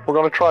 but we're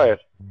gonna try it.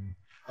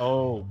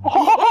 Oh.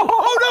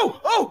 Oh no!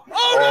 Oh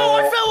no!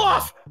 I fell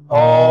off!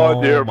 Oh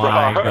dear, bro.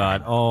 my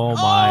god. Oh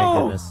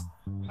my goodness.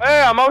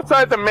 Hey, I'm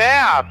outside the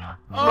map.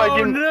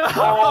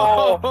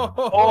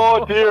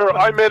 Oh dear,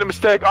 I made a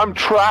mistake. I'm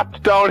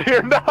trapped down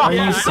here now. Are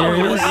you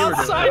serious?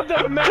 Outside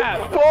the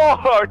map.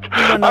 Fuck!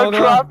 I'm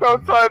trapped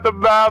outside the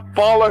map.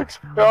 Bollocks!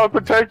 I'll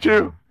protect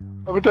you.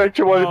 I'll protect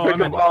you while you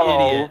pick up.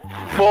 Oh,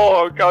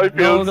 fuck! I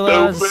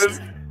feel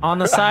stupid. On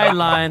the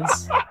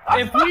sidelines.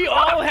 If we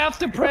all have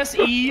to press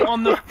E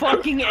on the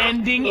fucking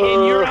ending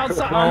and you're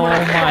outside, Oh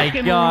my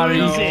god, are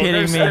you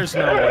kidding me? There's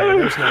no way.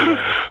 There's no way.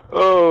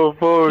 Oh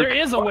fuck! There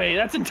is a way.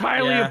 That's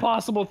entirely a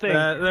possible thing.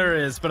 There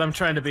is, but I'm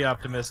trying to be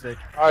optimistic.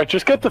 Alright,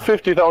 just get the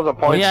 50,000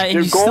 points. yeah, and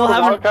you you go still to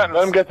haven't- Wildcat and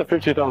let him get the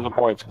 50,000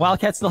 points.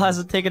 Wildcat still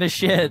hasn't taken a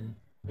shit.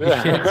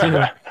 Yeah. Shit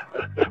too.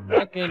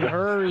 Fucking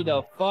hurry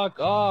the fuck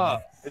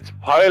up. It's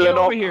piling Get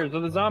up. over here so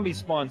the zombies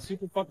spawn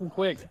super fucking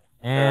quick.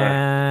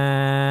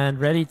 And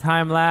ready,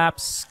 time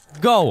lapse,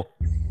 go!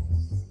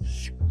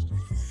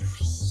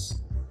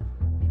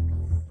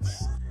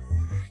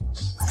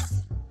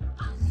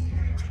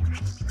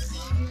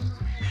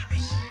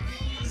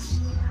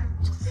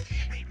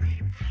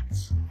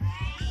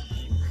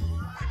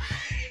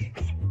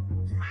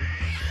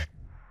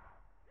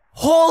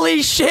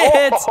 Holy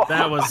shit!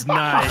 That was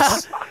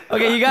nice.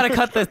 Okay, you gotta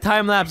cut the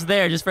time lapse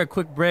there just for a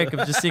quick break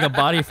of just seeing a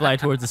body fly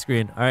towards the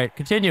screen. All right,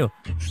 continue.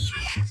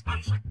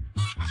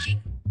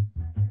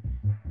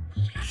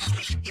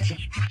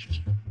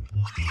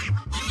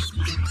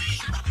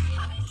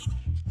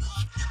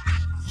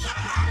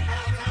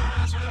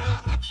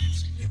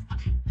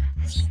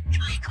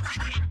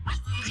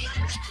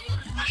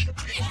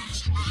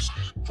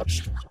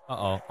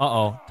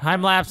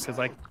 Time lapse.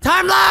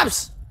 Time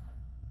lapse.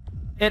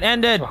 It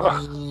ended.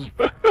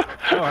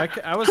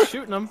 I was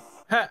shooting him.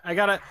 I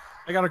got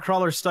a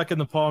crawler stuck in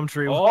the palm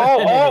tree.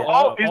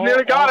 He's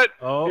nearly got it.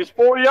 He's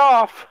 40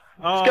 off.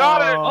 He's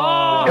got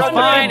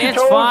it.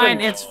 It's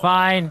fine. It's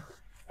fine.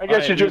 I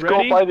guess you just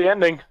go by the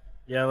ending.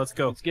 Yeah, let's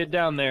go. Let's get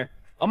down there.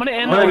 I'm gonna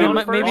end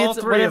maybe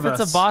it's what if it's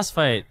a boss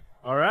fight?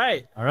 All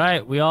right.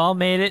 We all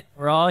made it.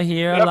 We're all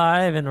here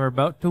alive, and we're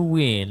about to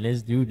win.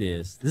 Let's do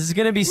this. This is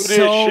gonna be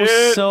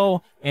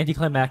so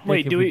anticlimactic.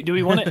 Wait, do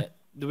we want to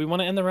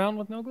end the round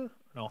with no glue?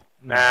 No.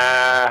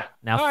 Nah.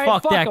 Now All right,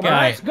 fuck that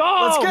guy. Let's go.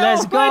 Let's go.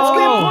 Let's get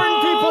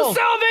important people.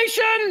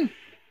 Salvation.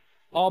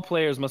 All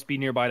players must be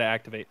nearby to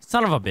activate.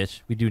 Son of a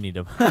bitch. We do need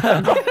him.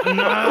 God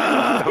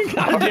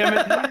damn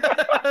it.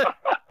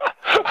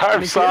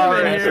 I'm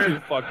sorry.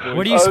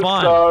 Where do you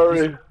spawn?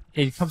 Sorry.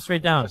 Hey, come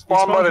straight down.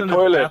 Spawn by the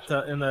toilet.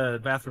 In the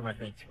bathroom, I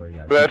think.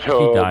 If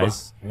he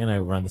dies, I'm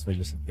gonna run this way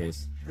just in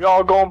case. We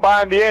all going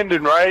by the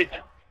ending, right?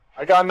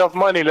 I got enough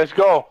money. Let's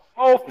go.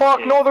 Oh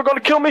fuck! No, they're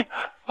gonna kill me.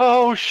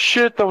 Oh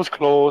shit, that was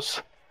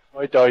close. If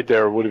I died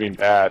there, it would have been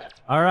bad.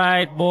 All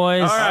right,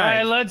 boys. All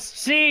right, let's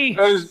see.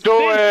 Let's do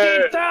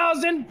it.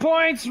 50,000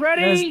 points.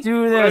 Ready? Let's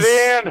do this.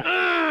 Ready in.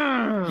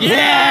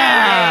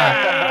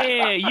 Yeah!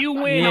 Yeah, you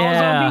win. All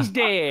zombies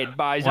dead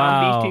by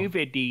zombies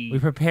 250. We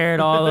prepared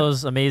all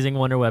those amazing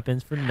wonder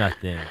weapons for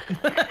nothing.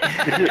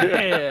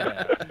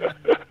 Yeah.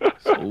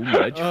 So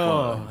much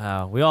fun.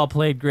 Wow, we all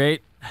played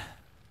great.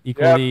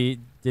 Equally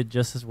did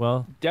just as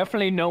well.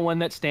 Definitely no one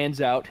that stands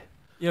out.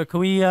 Yo,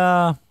 can we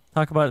talk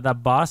about that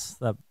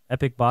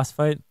epic boss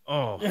fight?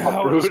 Oh,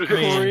 that was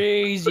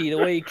crazy the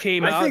way he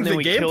came out and then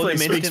we killed him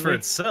speaks for instantly.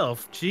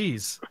 itself.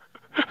 Jeez.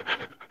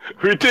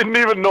 We didn't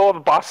even know the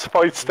boss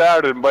fight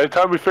started, and by the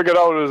time we figured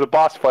out it was a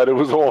boss fight, it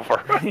was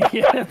over.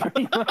 Yeah,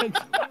 pretty much.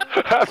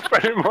 That's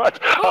pretty much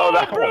how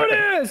that went.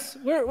 Brutus!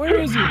 Where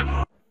is he?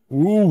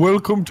 Ooh,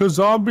 welcome to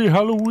Zombie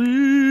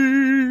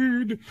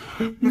Halloween.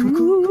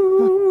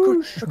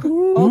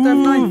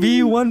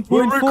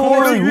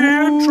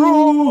 V1.4.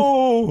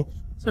 Intro.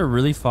 Is it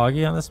really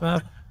foggy on this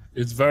map?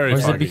 It's very Or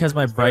is foggy. it because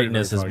my It's very,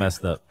 brightness very is foggy.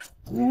 messed up?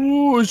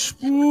 Ooh,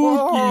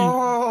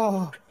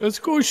 spooky. Let's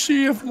go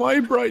see if my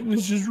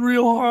brightness is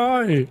real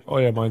high. Oh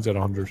yeah, mine's at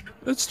 100.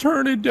 Let's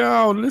turn it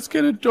down. Let's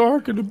get it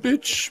dark and a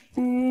bit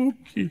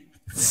spooky.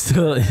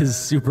 Still is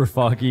super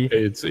foggy.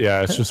 It's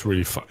just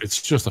really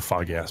it's just a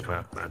foggy ass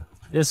map, man.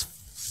 This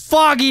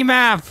foggy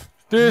map.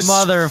 This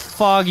mother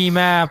foggy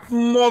map.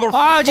 Mother.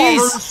 Oh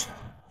jeez.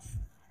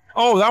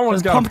 Oh, that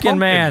one's got Pumpkin a pumpkin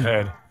Man.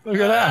 head. Look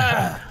at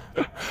that.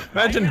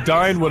 Imagine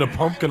dying with a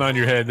pumpkin on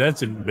your head.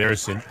 That's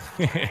embarrassing.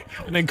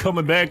 And then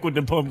coming back with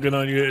the pumpkin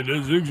on your head.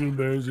 That's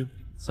embarrassing.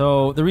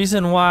 So the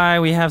reason why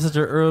we have such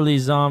an early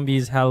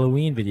zombies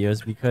Halloween video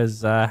is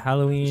because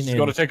Halloween. It's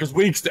gonna take us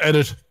weeks to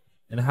edit.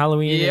 And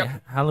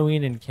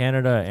Halloween in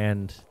Canada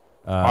and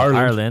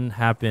Ireland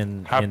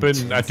happen at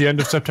the end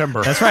of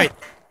September. That's right.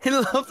 I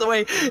love the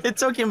way it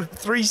took him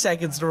 3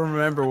 seconds to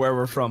remember where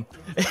we're from.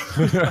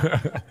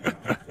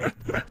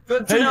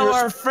 But to know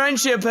our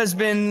friendship has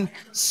been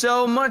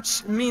so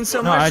much, means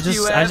so much to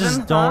you,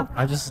 Evan.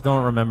 I just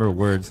don't remember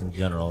words in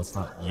general. It's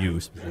not you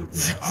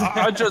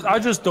specifically. I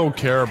just don't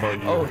care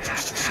about you. Oh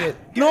shit!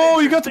 No,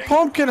 you got the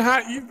pumpkin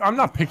hat. I'm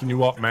not picking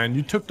you up, man.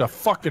 You took the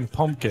fucking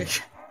pumpkin.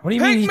 What do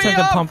you mean he took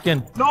the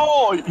pumpkin?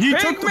 No, he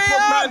took the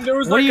pumpkin. There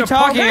was What are you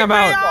talking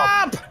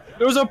about?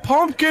 There was a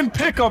pumpkin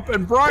pickup,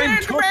 and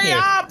Brian took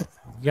it.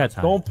 You got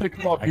time. Don't pick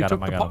him up. He took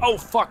the Oh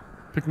fuck!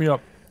 Pick me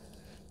up.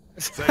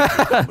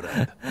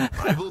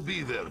 I will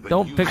be there.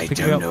 Don't pick me up. I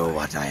don't know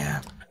what I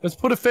am. Let's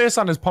put a face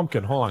on his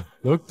pumpkin. Hold on.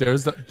 Look,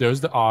 there's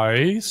the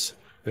eyes.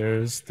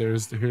 Here's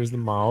the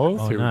mouth.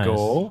 Oh, Here nice. we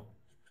go.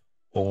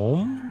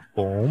 Boom,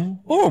 boom,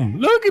 boom.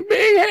 Look at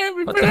me,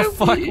 happy What the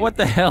fuck? What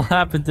the hell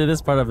happened to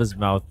this part of his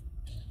mouth?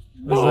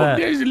 What is that?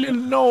 There's a little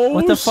nose.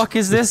 What the fuck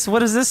is this?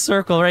 What is this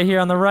circle right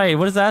here on the right?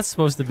 What is that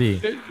supposed to be?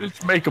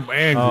 Let's make him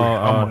angry.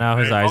 Oh, now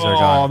his eyes are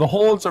gone. Oh, the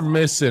holes are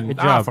missing. Good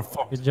Ah, job. for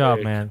fuck's Good job,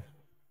 sake. man.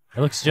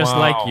 It looks just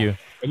like you.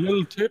 A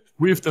little tip: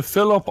 we have to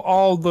fill up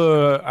all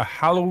the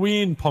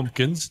Halloween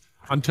pumpkins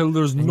until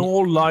there's no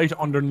light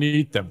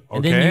underneath them. Okay.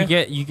 And then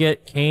you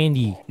get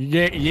candy.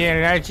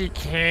 That's your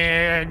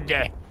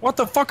candy. What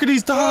the fuck are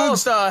these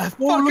dogs? What the fuck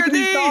look are at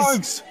these these?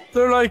 dogs.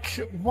 They're like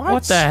what?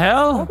 What the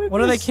hell?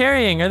 What are they this?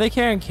 carrying? Are they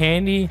carrying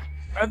candy?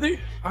 Are they?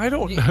 I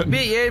don't.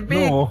 Big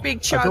No, big I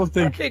chocolate, don't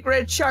think. big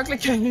red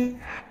chocolate candy.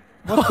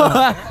 What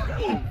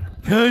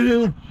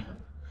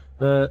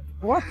the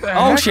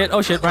Oh heck? shit!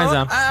 Oh shit! Brian's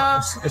down.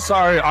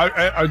 Sorry,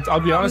 I'll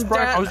be honest,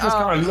 Brian. I was just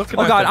kind of looking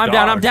Oh at god! the I'm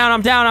down! I'm dog. down!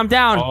 I'm down! I'm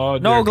down! Oh,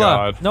 no dear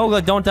glove! God. No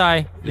glove! Don't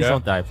die! Please Yeah.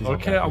 don't die! Please don't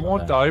Okay, die. I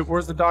won't die.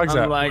 Where's the dogs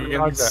at? I'm Where the lagging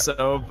dogs at?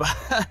 so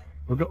bad.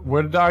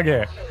 Where the dog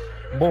at?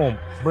 Boom,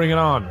 bring it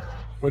on.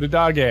 Where the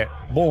dog at?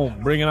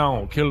 Boom, bring it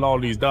on. Kill all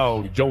these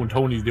dogs. Joe and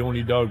Tony's the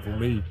only dog for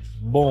me.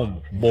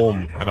 Boom,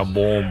 boom, and a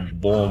boom,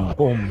 boom,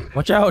 boom.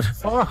 Watch out!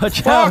 Fuck,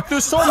 Watch fuck, out!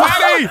 there's so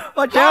many!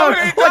 Watch out!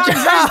 Watch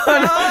out!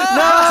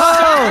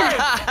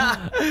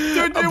 No!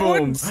 Dude, they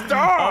wouldn't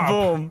stop!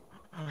 Boom.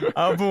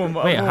 Boom.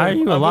 Wait, how are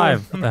you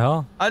alive? What the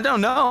hell? I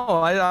don't know.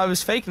 I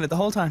was faking it the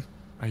whole time.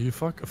 Are you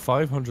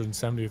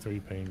 573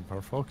 paying?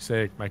 For fuck's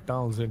sake,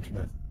 McDonald's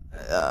internet.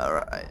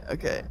 Alright,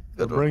 okay.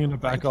 We're bringing it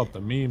back up. The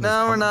meme.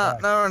 No, we're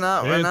not. No, we're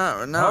not. We're not.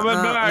 We're not.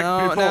 Coming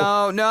back, people.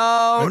 I'm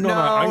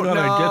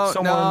gonna get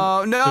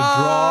someone to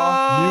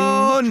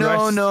draw you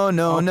dressed up in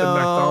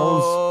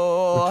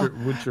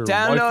McDonald's with your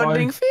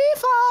downloading Wi-Fi.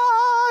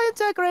 FIFA.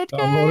 It's a great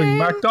Downloading game.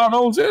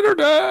 McDonald's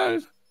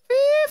internet.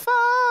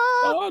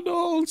 FIFA.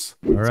 McDonald's.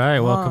 All right,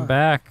 welcome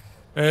back.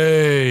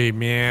 Hey,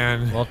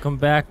 man. Welcome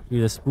back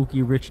to the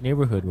spooky rich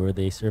neighborhood where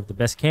they serve the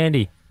best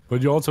candy.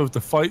 But you also have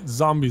to fight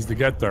zombies to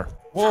get there.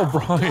 Whoa,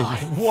 Brian.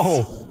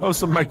 Whoa. That was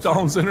some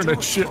McDonald's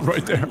internet shit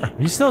right there. Are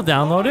you still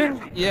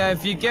downloading? Yeah,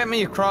 if you get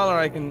me a crawler,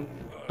 I can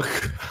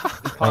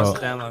pause the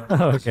download.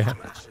 Okay.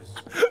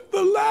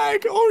 The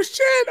lag. Oh,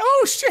 shit.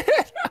 Oh,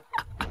 shit.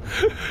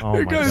 Oh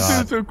you my guys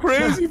God. doing some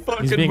crazy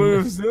fucking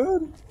moves,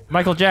 dude.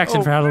 Michael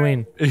Jackson for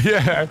Halloween.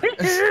 Yeah. Look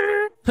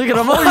at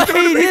him. Oh,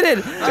 he did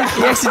it.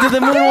 He actually did the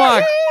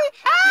moonwalk.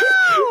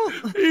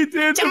 He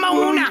did the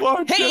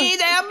moonwalk. Hey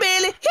there,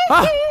 Billy.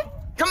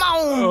 Come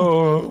on.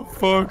 Oh,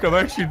 fuck. I'm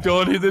actually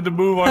done. He did the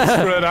moonwalk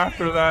straight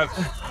after that.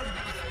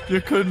 You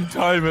couldn't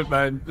time it,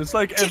 man. It's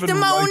like Evan.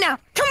 Come on now.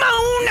 Come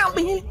on now,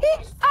 Billy.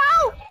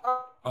 Oh.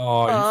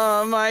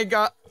 Oh my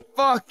God.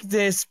 Fuck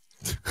this.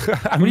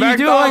 What are you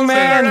doing,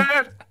 man?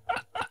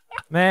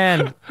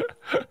 Man.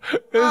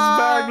 His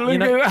bag, You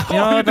know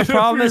what the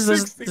problem is?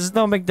 There's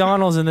no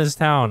McDonald's in this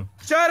town.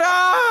 Shut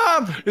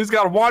up! He's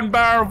got 1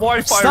 bar of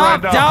Wi-Fi Stop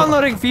right now.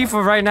 downloading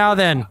FIFA right now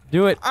then.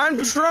 Do it.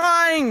 I'm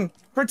trying.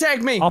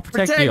 Protect me. I'll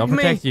protect you. I'll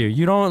protect you.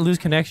 You don't lose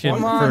connection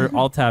Come for on.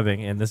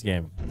 alt-tabbing in this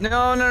game.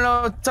 No.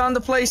 It's on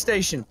the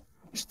PlayStation.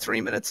 There's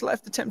 3 minutes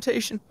left of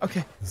Temptation.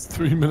 Okay. There's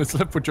 3 minutes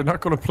left, but you're not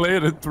going to play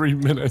it in 3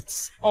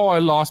 minutes. Oh, I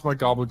lost my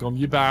gobblegum.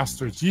 You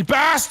bastards. You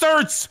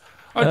bastards!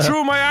 I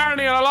threw my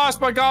Arnie and I lost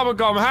my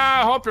gobblegum.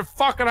 I hope you're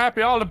fucking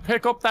happy. I'll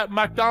pick up that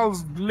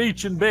McDonald's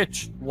leeching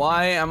bitch.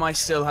 Why am I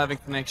still having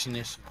connection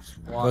issues?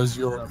 Because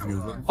you're...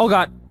 Oh,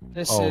 God.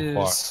 This Oh,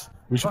 is... fuck.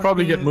 We should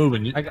probably get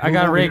moving. I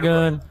got a ray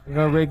gun. I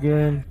got a ray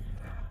gun.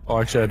 Oh,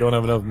 actually, I don't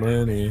have enough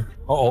money.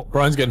 Uh-oh,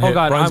 Brian's getting hit. Oh,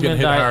 God. Brian's I'm gonna getting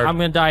hit die. hard. I'm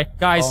gonna die.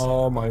 Guys.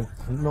 Oh, my...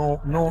 No,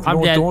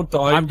 I'm dead. don't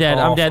die. I'm dead.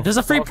 I'm dead. There's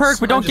a free perk,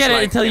 but don't get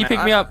it until you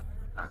pick me up.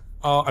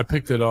 Oh, I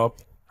picked it up.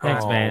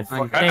 Thanks, man.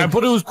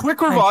 But it was quick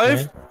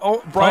revive.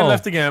 Oh, Brian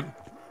left again.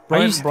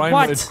 Brian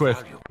what? did quit.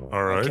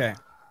 All right. Okay.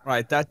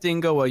 Right, that didn't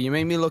go well. You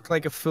made me look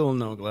like a fool,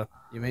 Nogla.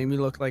 You made me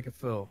look like a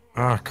fool.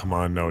 Ah, come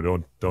on now.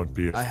 Don't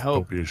be a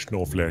hope- don't be a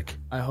snowflake.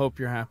 I hope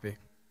you're happy.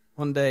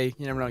 One day,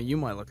 you never know, you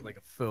might look like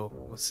a fool.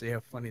 We'll see how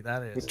funny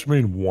that is. What do you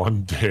mean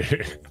one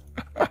day?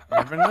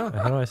 Never know.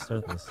 How do I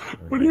start this?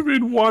 What do you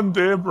mean one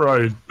day,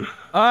 Brian?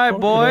 Alright,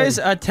 boys.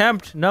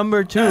 Attempt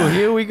number 2.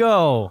 Here we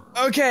go.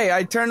 Okay,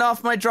 I turned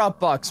off my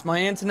Dropbox. My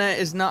internet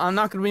is not... I'm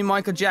not going to be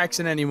Michael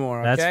Jackson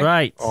anymore, okay? That's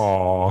right.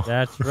 Oh.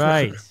 That's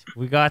right.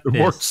 We got It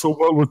this. worked so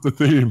well with the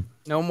theme.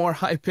 No more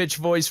high-pitched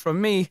voice from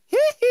me.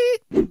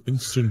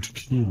 Instant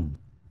kill.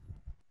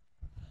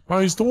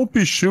 Guys, don't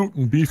be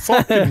shooting, be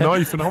fucking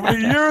knifing. How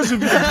many years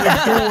have you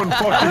been doing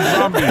fucking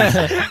zombies?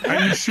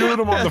 And you shoot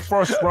them on the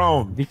first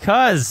round.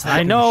 Because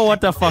I know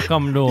what the fuck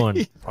I'm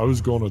doing. I was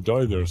going to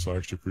die there, so I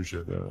actually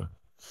appreciate that.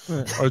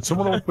 Alright,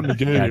 someone open the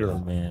gate here.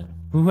 Man.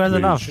 Who has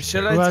enough?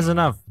 Should Who has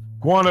enough?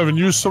 Go on, Evan,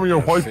 use some of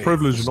your white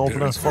privilege and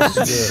open that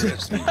fucking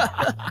gate.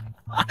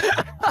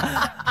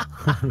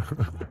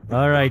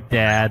 Alright,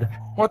 Dad.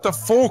 What the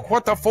fuck?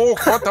 What the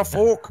fuck? What the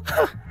fuck?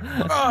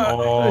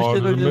 Oh,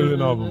 there's a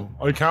million of them.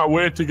 I can't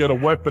wait to get a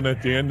weapon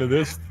at the end of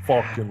this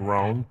fucking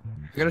round.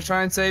 You gonna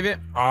try and save it?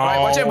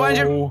 Alright, watch it behind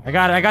you. I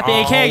got it. I got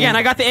the AK again.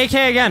 I got the AK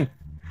again.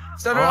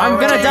 I'm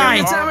gonna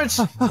die. Damage.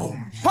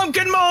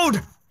 Pumpkin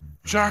mode.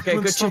 Jackman,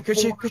 Okay, good shit, good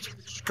shit, good shit.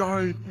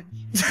 Sky.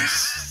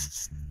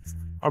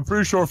 I'm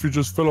pretty sure if you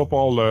just fill up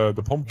all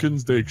the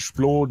pumpkins, they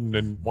explode, and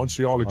then once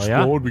they all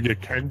explode, we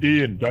get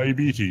candy and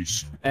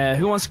diabetes.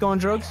 Who wants to go on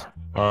drugs?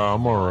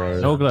 I'm alright.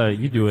 Nogla,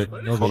 you do it.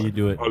 Nogla, you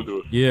do it. I'll do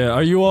it. Yeah,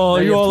 are you all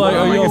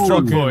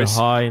fucking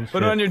high and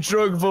Put shit? on your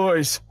drug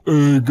voice.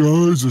 Hey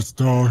guys, it's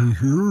Dahi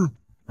here.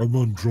 I'm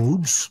on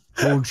drugs.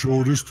 Don't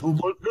show this to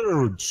my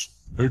parents.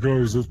 Hey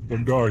guys,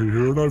 I'm Dahi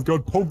here, and I've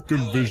got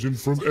pumpkin vision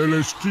from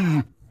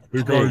LSD.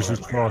 Hey guys,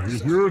 it's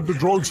Dahi here, and the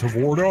drugs have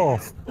worn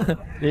off. There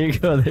you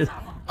go.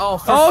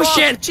 Oh,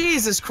 shit!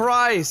 Jesus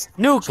Christ!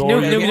 Nuke,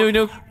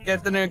 nuke.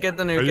 Get the nuke, get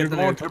the nuke, Are you get the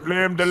going nuke. to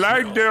blame the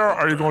lag there, or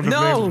are you going to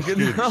blame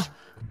the skills?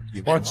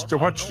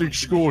 What's the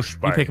excuse,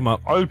 You pick him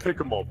up. I'll pick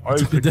him up. I'll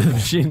pick him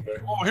up.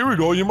 Oh, here we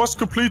go. You must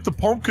complete the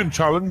pumpkin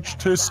challenge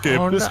to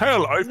escape this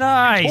hell.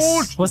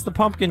 Nice. What's the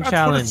pumpkin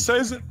challenge? That's what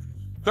it says.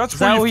 That's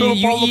Is where that you where fill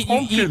up all the you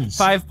pumpkins. eat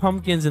 5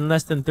 pumpkins in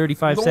less than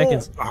 35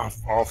 seconds?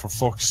 Oh, for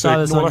fuck's Saw sake.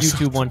 this No, on that's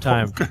YouTube one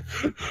time.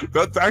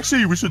 That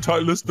actually, we should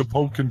title this the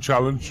pumpkin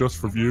challenge just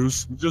for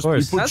views. Just we put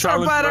That's not a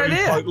challenge bad in any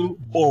idea. title,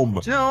 boom.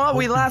 Do you know what?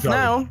 We Pumpkin laugh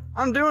challenge. now.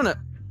 I'm doing it.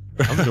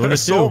 I'm doing it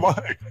So too. am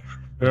I.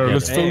 Here, Yeah,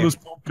 let's fill damn. this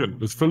pumpkin.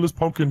 Let's fill this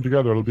pumpkin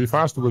together. It'll be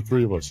faster with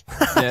 3 of us.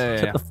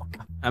 Yeah.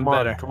 I'm Come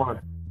on, better. come on.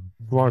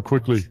 Come on,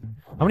 quickly.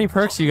 How many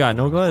perks you got,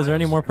 Nogla? Is there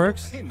any more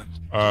perks?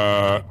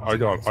 I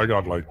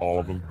got like all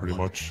of them pretty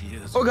much.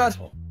 Oh god.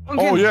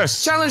 Okay. Oh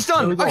yes. Challenge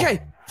done.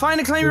 Okay. Find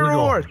and claim your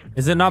reward.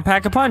 Is it not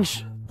Pack a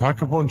Punch?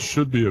 Pack a Punch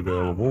should be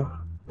available.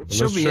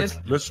 Should be it.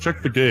 Let's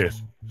check the gate.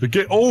 The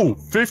gate. Oh,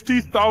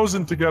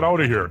 50,000 to get out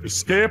of here.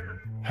 Escape.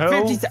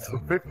 Hell.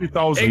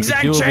 50,000.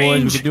 Exact change.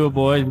 change. We could do it,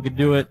 boys. We could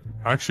do it.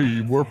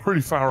 Actually, we're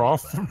pretty far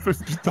off from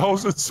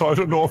 50,000, so I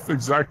don't know if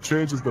exact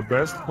change is the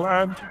best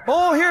plan.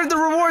 Oh, here the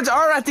rewards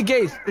are at the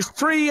gate. There's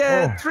three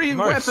nice.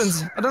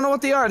 weapons. I don't know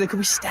what they are. They could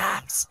be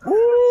stats.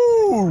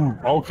 Ooh.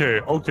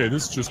 Okay.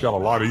 This just got a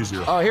lot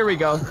easier. Oh, here we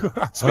go.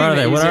 What are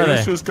they? What are they?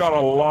 This just got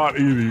a lot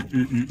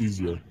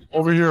easier.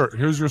 Over here.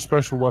 Here's your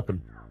special weapon.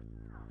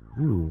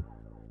 Ooh.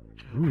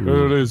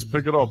 There it is.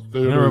 Pick it up.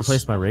 There I'm it gonna is.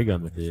 replace my ray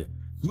gun with it.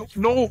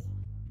 No.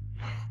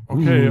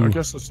 Okay, Ooh. I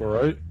guess that's all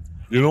right.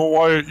 You know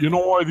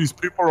why these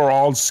people are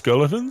all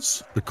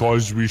skeletons?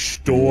 Because we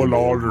stole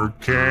all their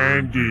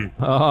candy.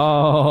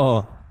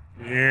 Oh.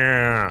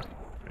 Yeah.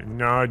 And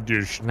now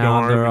they're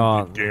Now they're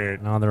all starving to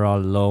death. now they're all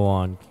low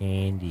on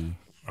candy.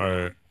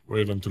 Alright,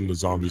 wait until the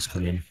zombies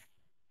come in.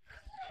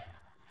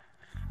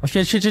 Oh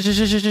shit.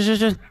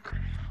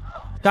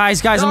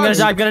 Guys, I'm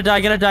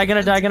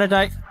gonna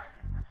die.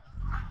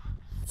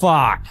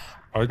 Fuck.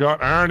 I got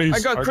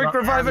Arnie's. I got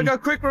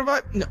quick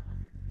revive. No.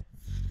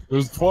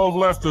 There's 12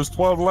 left. I'm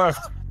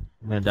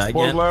gonna die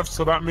 12 again. left,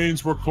 so that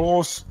means we're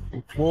close.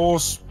 We're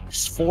close.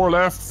 4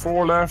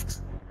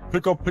 left.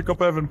 Pick up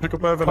Evan. I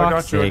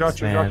got you.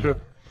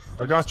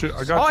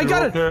 Oh, I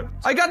got it.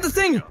 I got the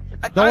thing.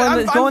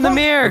 Go in the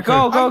mirror.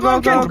 Go. I'm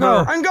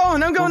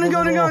going.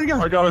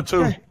 I got it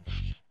too.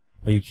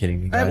 Are you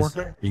kidding me, guys?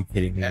 Are you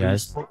kidding me,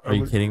 guys? Are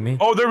you kidding me?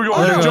 Oh, there we go.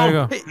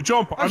 Oh,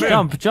 Jump. I'm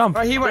in. Jump.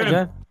 Right, he went.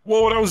 Yeah.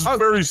 Whoa, that was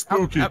very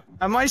spooky.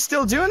 Am I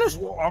still doing it?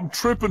 I'm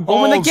tripping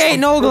balls. Open the gate,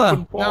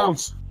 Nogla.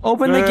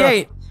 Open the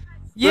gate.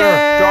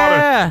 Yeah.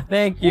 Got it.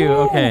 Thank you. Woo.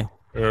 Okay.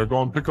 Here,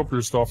 go and pick up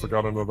your stuff. I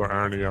got another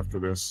Arnie after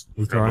this.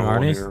 You throwing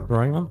Arnie's?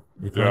 Throwing them?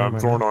 Yeah, I'm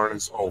throwing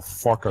Arnie's. Oh,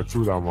 fuck. I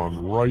threw that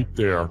one right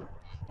there.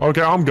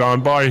 Okay, I'm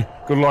gone. Bye.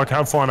 Good luck.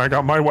 Have fun. I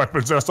got my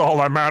weapons. That's all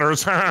that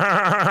matters.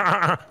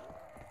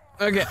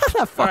 Okay.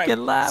 That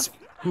fucking laugh.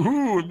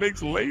 Ooh, it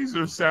makes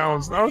laser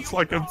sounds. Now it's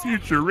like a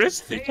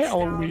futuristic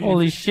Halloween.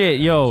 Holy shit,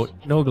 yo,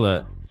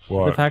 Nogla.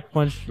 What? Did Pack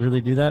Punch really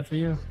do that for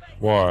you?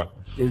 What?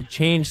 It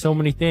changed so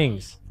many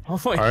things.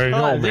 Oh my I know,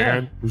 god,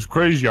 man. It was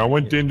crazy. I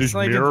went in this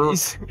mirror.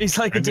 He's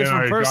like a and then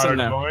different I person got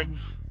now. going,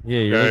 Yeah,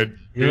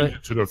 you're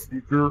like to the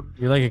future.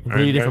 You're like a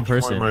completely different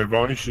that's why person. my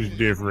voice is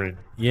different.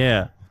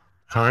 Yeah.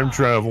 Time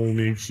travel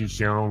makes you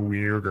sound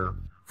weirder.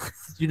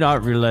 Did you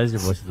not realize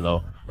your voice is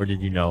low? Or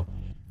did you know?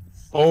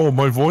 Oh,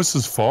 my voice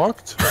is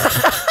fucked?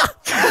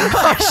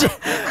 Oh, shit.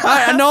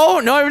 No,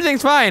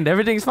 everything's fine.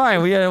 Everything's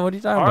fine. What are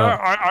you talking about?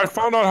 I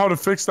found out how to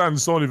fix that in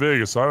Sony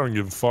Vegas, so I don't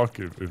give a fuck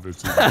if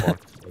it's even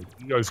fucked. Like,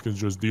 you guys can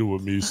just deal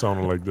with me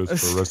sounding like this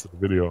for the rest of the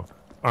video.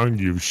 I don't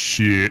give a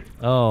shit.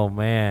 Oh,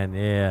 man,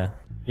 yeah.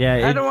 Yeah,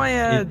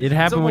 it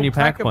happened when you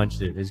pack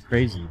punched it. It's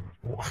crazy.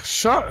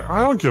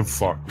 I don't give a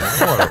fuck,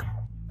 man.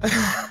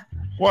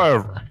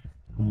 Whatever.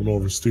 Coming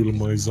over stealing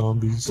my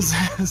zombies.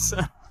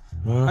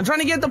 I'm trying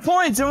to get the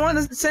points. I want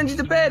to send you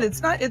to bed.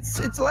 It's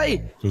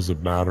late. Does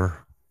it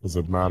matter? Does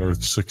it matter?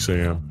 It's 6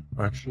 a.m.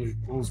 Actually,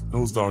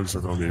 those dogs are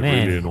gonna be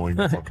really annoying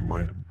to fucking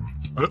mind.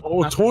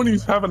 Oh,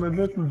 Tony's having a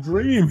little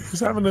dream. He's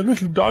having a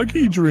little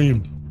doggy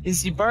dream.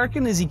 Is he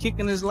barking? Is he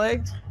kicking his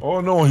legs? Oh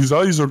no, his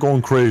eyes are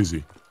going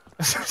crazy.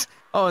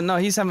 Oh no,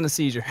 he's having a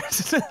seizure.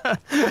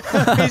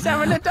 He's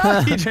having a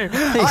doggy dream.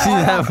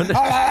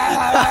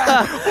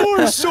 Oh,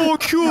 he's so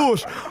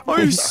cute. Oh,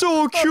 he's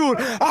so cute.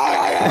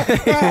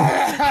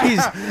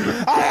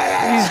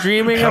 He's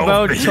dreaming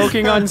about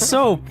choking on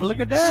soap. Look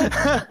at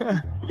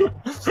that.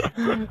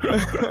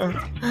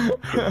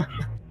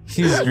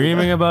 He's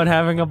dreaming about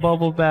having a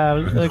bubble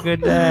bath. Look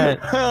at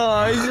that.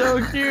 Oh, he's so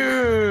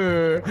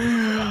cute.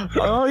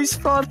 Oh, he's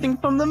frothing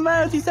from the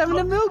mouth. He's having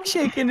a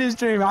milkshake in his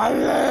dream. Right,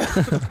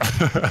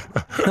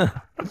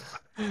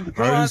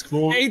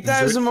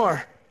 8,000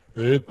 more.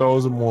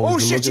 8,000 more. Oh,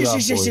 shit.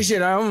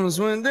 I almost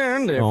went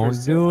down there.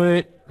 Don't do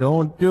it.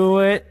 Don't do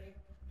it.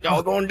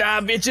 Y'all gonna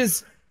die,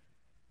 bitches.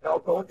 Y'all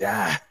gonna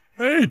die.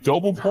 Hey,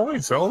 double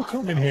points. That'll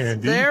come in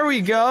handy. There we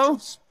go.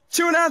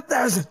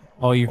 2,500.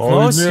 Oh, you're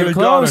close. You're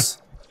close.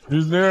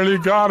 He's nearly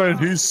got it.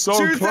 He's so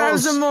close.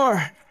 2,000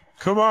 more.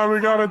 Come on, we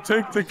gotta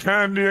take the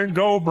candy and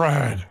go,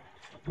 Brad.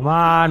 Come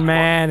on,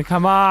 man.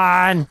 Come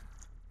on.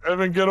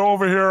 Evan, get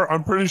over here.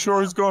 I'm pretty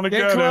sure he's gonna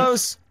get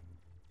close.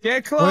 it.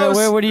 Get close.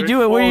 Where do you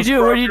do it? Where do you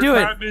do it? Where do you do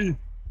it? Candy.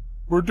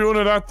 We're doing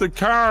it at the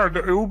car,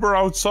 the Uber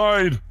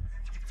outside.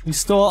 You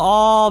stole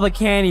all the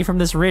candy from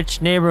this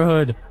rich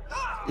neighborhood.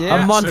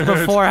 Yeah. A month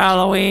before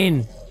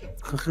Halloween.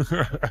 All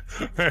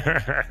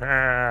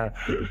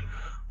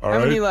How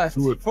many right, left?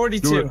 do it.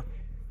 42.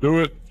 Do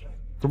it.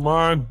 Come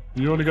on.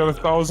 You only got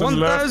 1,000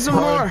 left. 1,000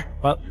 more.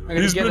 Well,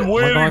 he's been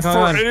waiting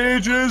for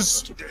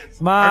ages.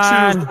 Come on.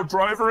 Actually, there's no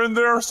driver in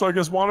there, so I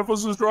guess one of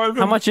us is driving.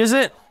 How much is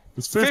it?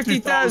 It's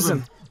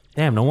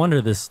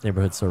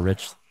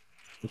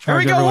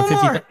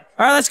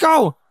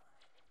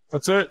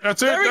That's it.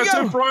 That's it. There we That's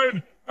go. it,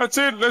 Brian. That's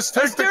it. Let's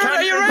take the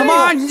candy. Come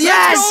on,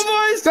 yes!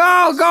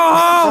 Go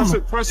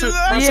home! Press it.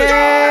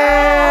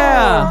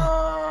 Yeah!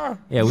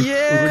 Yeah, we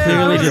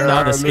clearly did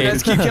not escape.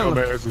 Let's keep killing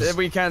them.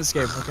 We can't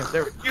escape. Okay,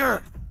 there we go.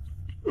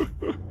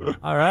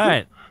 All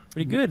right.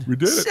 Pretty good. We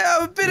did it.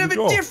 So, a bit of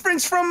a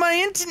difference from my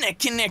internet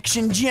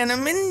connection,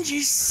 gentlemen.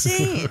 Just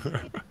saying.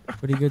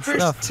 Pretty good First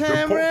stuff.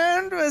 time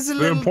round was a The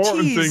little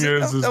important tease. thing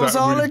is that was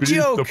all we a beat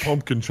joke. the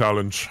pumpkin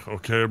challenge.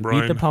 Okay,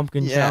 Brian? Beat the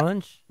pumpkin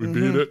challenge? We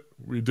beat it.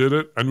 We did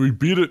it. And we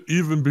beat it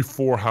even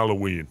before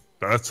Halloween.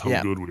 That's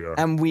how good we are.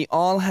 And we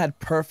all had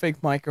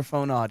perfect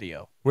microphone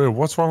audio. Wait,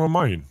 what's wrong with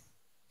mine?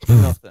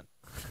 Nothing.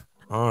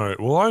 All right.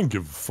 Well, I don't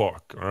give a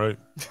fuck. All right.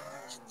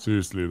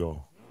 Seriously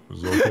though,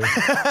 is it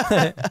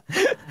okay?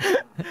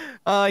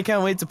 I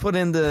can't wait to put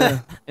in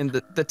the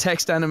the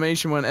text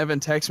animation when Evan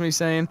texts me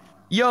saying,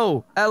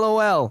 "Yo,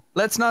 LOL.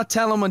 Let's not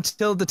tell him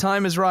until the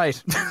time is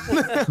right."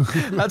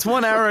 That's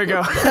 1 hour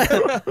ago.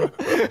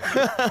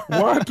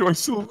 What? Do I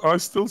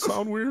still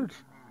sound weird?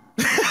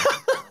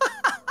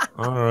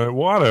 All right.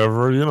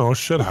 Whatever. You know,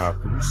 shit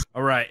happens.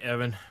 All right,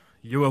 Evan.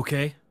 You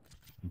okay?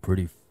 I'm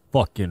pretty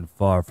fucking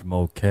far from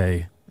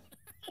okay.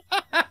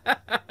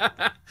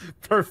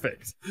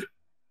 Perfect.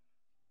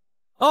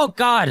 Oh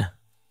God!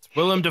 It's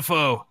Willem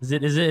Dafoe. Is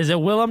it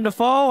Willem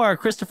Dafoe or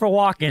Christopher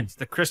Walken? It's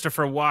the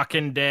Christopher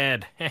Walken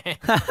dead.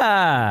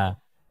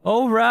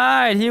 All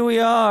right, here we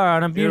are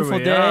on a Here beautiful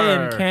we day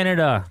are. in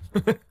Canada.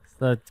 It's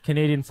the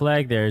Canadian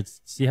flag there.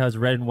 See how it's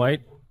red and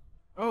white?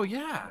 Oh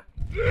yeah.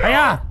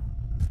 Hiya!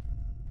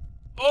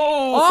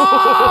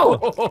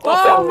 Oh!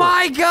 Oh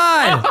my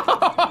God!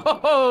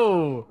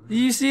 Oh! Do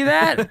you see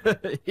that?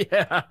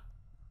 Yeah.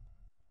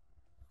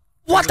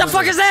 What the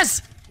fuck is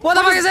this? What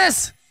the fuck is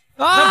this?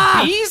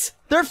 Ah! Bees?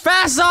 They're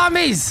fast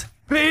zombies!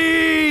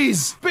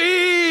 Bees!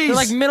 Bees! They're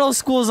like middle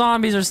school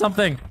zombies or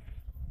something.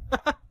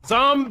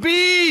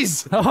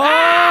 Zombies!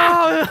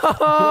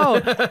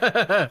 Oh!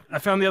 I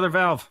found the other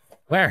valve.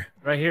 Where?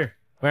 Right here.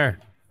 Where?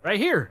 Right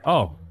here.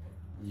 Oh.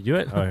 You do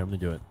it? Oh, I'm gonna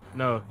do it.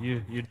 No,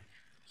 you.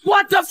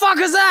 What the fuck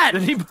is that?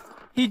 Did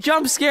He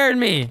jump scared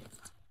me.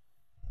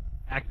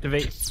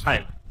 activate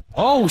pipe.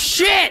 Oh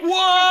shit! Whoa!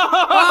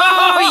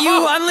 Oh,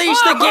 you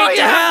unleashed the gate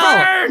to hell!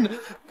 Burn!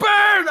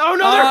 Burn! Oh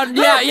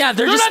no! Yeah,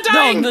 they're just not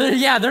dying. no,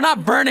 they're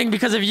not burning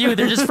because of you.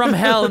 They're just from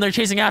hell and they're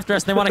chasing after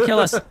us. And they want to kill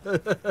us.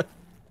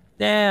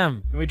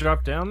 Damn. Can we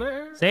drop down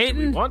there?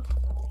 Satan? What?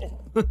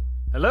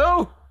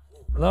 Hello?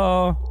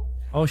 Hello.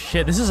 Oh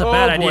shit! This is a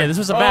bad boy. idea. This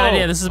was a bad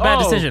idea. This is a bad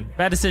Oh. decision.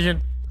 Bad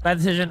decision. Bad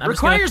decision. I'm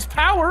just Requires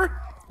power.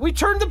 We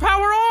turned the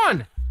power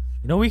on.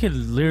 You know, we could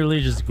literally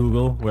just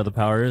Google where the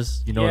power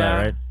is. You know that,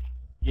 right?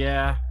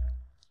 Yeah.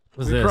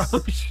 What's We this?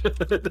 probably should.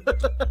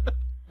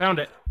 Found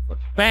it.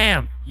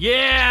 Bam!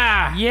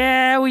 Yeah!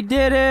 Yeah, we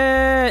did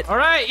it! All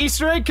right,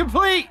 Easter egg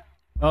complete.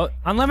 Oh,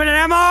 unlimited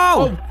ammo!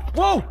 Oh,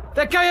 whoa!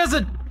 That guy had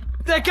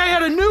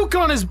a nuke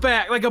on his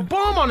back, like a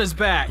bomb on his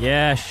back.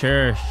 Yeah,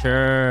 sure.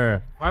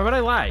 Why would I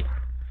lie?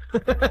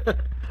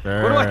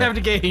 Sure. What do I have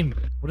to gain?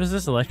 What is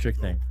this electric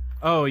thing?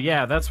 Oh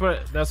yeah, that's what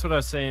I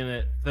was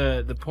saying.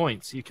 That the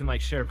points you can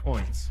like share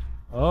points.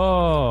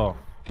 Oh.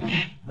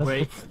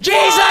 Wait.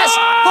 Jesus!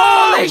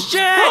 Oh! Holy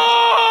shit!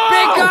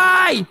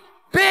 Oh!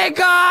 Big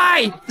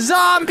guy!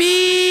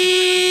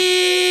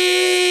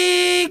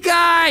 Zombie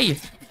guy!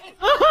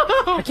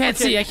 I can't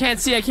see. You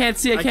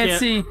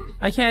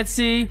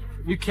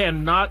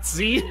cannot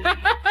see.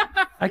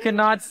 I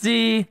cannot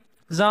see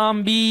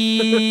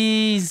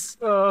zombies.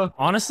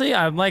 Honestly,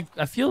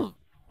 I feel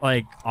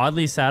like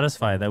oddly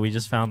satisfied that we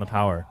just found the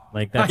power.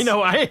 Like that's. I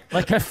know. I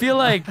feel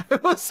like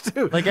it was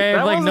stupid. like I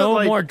have like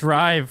no more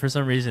drive for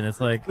some reason. It's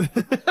like.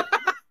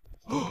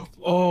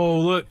 Oh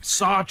look,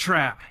 saw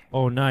trap.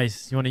 Oh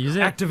nice. You want to use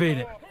it? Activate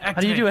it. How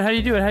do you do it? How do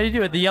you do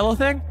it? The yellow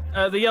thing?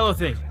 The yellow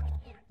thing.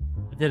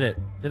 I did it.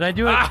 Did I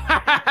do it?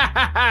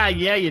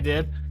 Yeah, you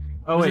did.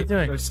 Oh What's wait, it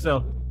doing?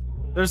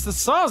 There's the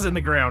saws in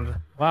the ground.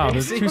 Wow, Can you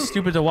it's see too them?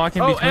 stupid to walk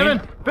in Oh, between.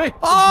 Evan,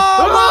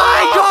 Oh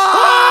my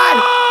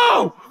God!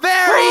 Oh!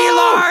 Very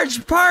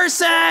large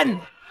person!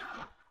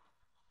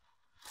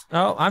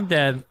 Oh, I'm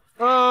dead.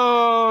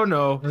 Oh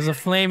no. There's a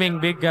flaming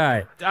big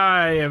guy.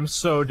 I am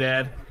so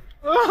dead.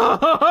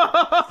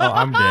 Oh,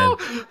 I'm dead.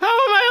 How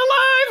am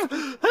I alive?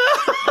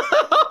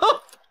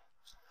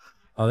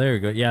 Oh, there we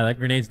go. Yeah, that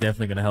grenade's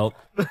definitely gonna help.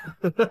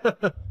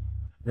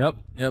 Yep,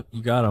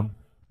 you got him.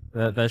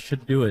 That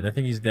should do it. I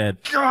think he's dead.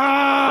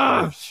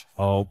 Gosh!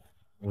 Oh,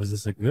 was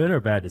this a good or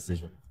bad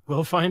decision?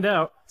 We'll find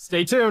out.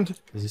 Stay tuned.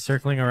 Is he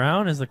circling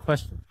around? Is the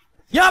question.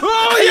 Yup!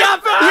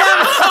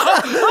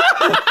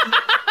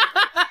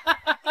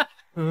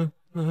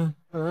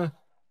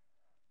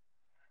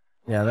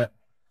 Yeah, that.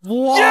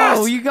 Whoa!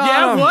 Yes! You got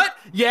yeah, him. What?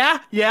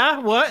 Yeah.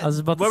 What? I was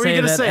about to what say were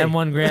you gonna that say?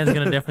 M1 Grand's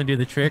gonna definitely do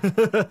the trick,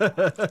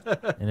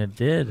 and it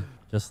did,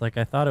 just like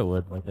I thought it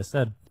would. Like I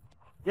said.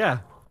 Yeah.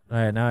 All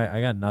right, now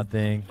I got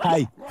nothing.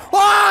 Hi.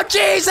 Oh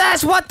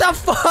Jesus! What the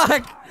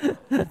fuck?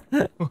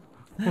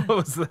 What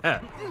was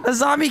that? A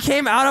zombie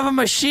came out of a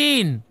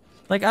machine,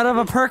 like out of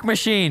a perk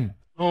machine.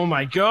 Oh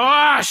my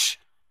gosh!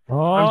 Oh,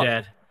 I'm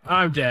dead.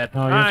 I'm dead.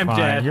 No, you're I'm fine.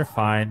 dead. You're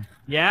fine.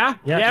 Yeah?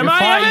 Yeah, Am you're I?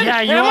 fine. Evan?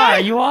 Yeah, you Am are. I?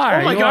 You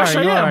are. Oh my you gosh, are.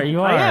 I You am. are.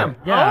 You are. I am.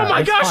 Yeah, Oh my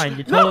it's gosh. Fine.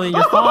 You're No. totally.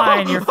 You're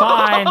fine. You're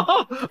fine.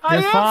 I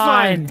You're am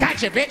fine.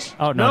 Gotcha, bitch.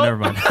 Oh no, Nope. never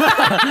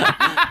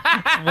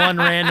mind. One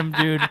random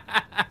dude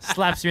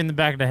slaps you in the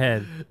back of the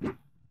head.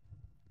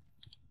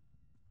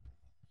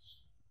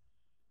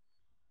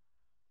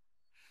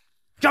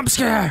 Jump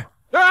scare!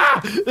 Ah!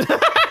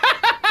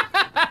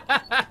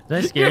 Did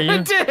I scare You're you?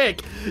 a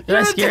dick. Did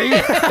I scare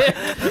you?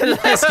 Did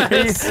I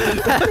scare you?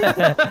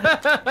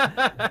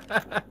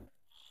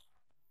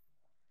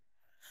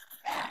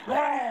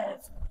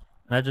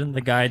 Imagine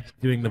the guy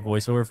doing the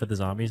voiceover for the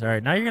zombies. All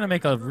right, now you're gonna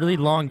make a really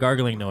long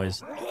gargling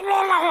noise.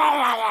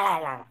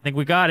 I think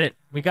we got it.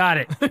 We got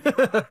it.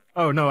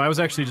 Oh no, I was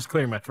actually just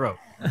clearing my throat.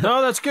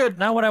 No, that's good.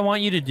 Now what I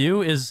want you to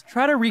do is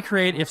try to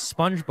recreate if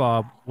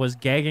SpongeBob was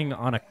gagging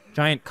on a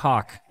giant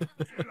cock.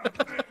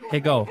 Okay,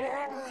 go.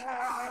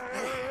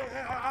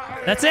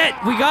 That's it.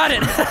 We got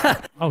it.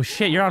 Oh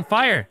shit, you're on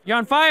fire. You're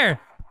on fire.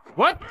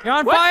 What? You're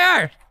on What?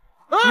 fire.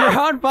 Ah! You're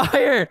on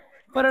fire.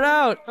 Put it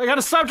out. I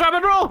gotta stop, drop,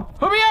 and roll.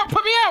 Put me out.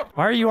 Put me out.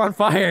 Why are you on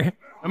fire?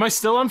 Am I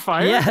still on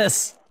fire?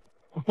 Yes.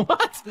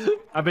 What?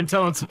 I've been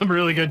telling some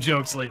really good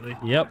jokes lately.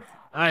 Yep.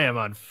 I am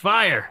on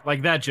fire.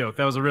 Like that joke.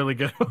 That was a really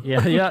good one.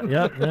 Yeah. It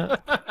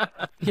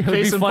would be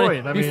Case in funny.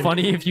 point, I It'd be mean-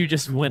 funny if you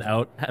just went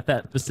out at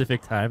that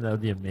specific time. That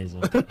would be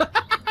amazing.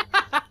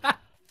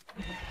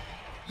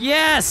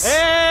 Yes.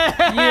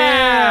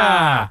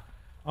 Yeah.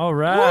 All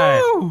right.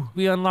 Woo!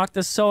 We unlocked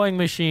the sewing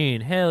machine.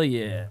 Hell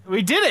yeah.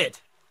 We did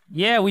it.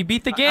 Yeah, we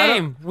beat the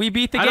game. We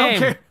beat the I game.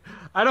 don't care.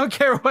 I don't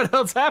care what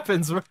else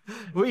happens.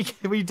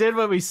 We did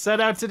what we set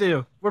out to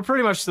do. We're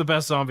pretty much the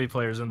best zombie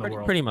players in the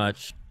world. Pretty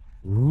much.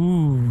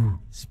 Ooh,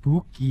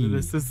 spooky.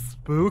 This is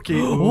spooky.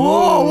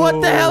 Whoa,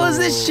 what the hell is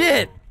this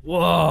shit?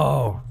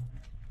 Whoa.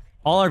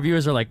 All our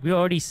viewers are like, we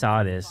already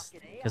saw this.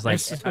 Because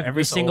like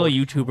every single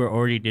YouTuber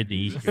already did the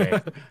Easter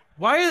egg.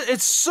 Why is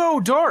it's so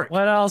dark?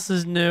 What else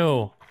is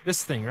new?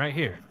 This thing right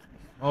here.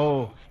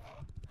 Oh.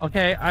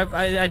 Okay,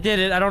 I did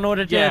it. I don't know what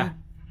it did. Yeah.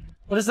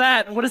 What is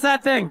that? What is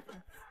that thing?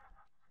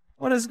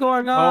 What is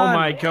going on? Oh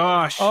my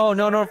gosh. Oh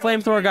no,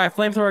 flamethrower guy,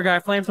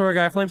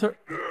 flamethrower.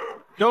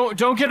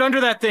 Don't get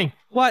under that thing.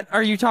 What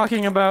are you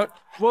talking about?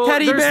 Well,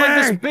 Teddy there's bear!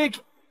 like this big.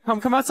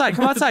 Come outside,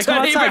 come outside, come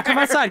Teddy outside, bear! come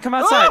outside, come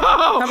outside,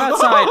 Oh! come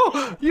outside.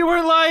 Oh! You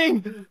were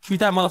lying. Shoot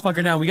that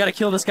motherfucker down. We gotta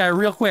kill this guy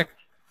real quick.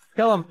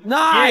 Kill him.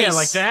 Nice! Yeah,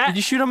 like that. Did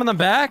you shoot him in the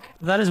back?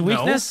 Is that his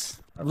weakness?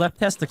 Left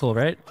testicle,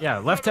 right? Yeah,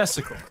 left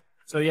testicle.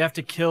 So you have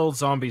to kill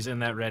zombies in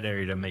that red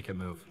area to make it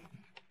move.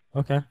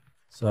 Okay.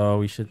 So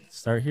we should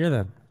start here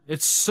then.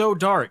 It's so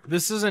dark.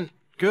 This isn't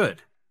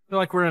good. I feel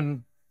like we're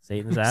in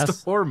Satan's it's a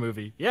ass. horror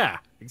movie. Yeah,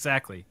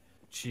 exactly.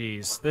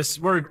 Jeez,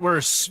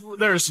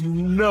 there's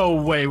no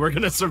way we're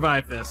gonna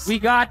survive this. We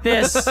got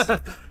this.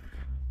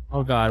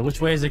 Oh god, which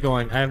way is it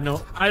going?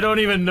 I don't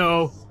even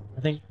know.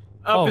 I think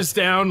up is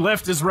down,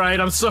 left is right.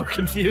 I'm so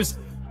confused.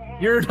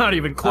 You're not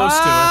even close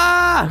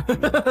to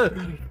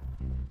it.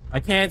 I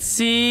can't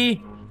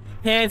see.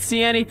 Can't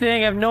see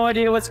anything. I have no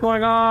idea what's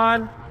going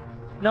on.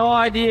 No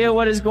idea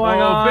what is going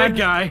on. Oh, big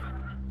guy.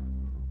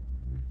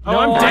 Oh, No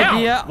I'm down.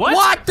 idea.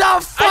 What the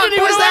fuck I didn't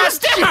even was know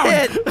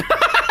I that shit?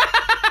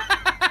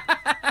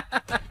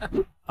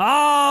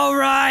 All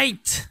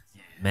right,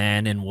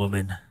 man and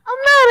woman. I'm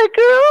not a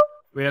girl.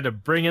 We had to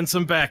bring in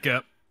some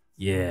backup.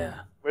 Yeah.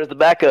 Where's the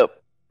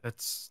backup?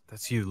 That's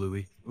you,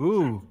 Louie.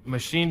 Ooh,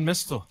 machine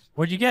missile.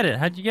 Where'd you get it?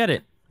 How'd you get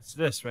it? It's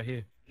this right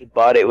here. He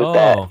bought it with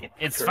that.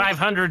 It's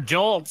 500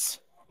 jolts.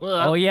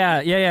 Oh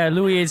yeah,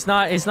 Louis. It's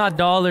not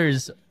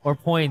dollars or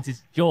points.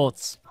 It's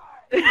jolts.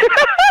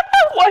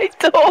 White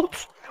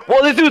jolts.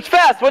 Well, this dude's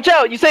fast. Watch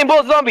out. Usain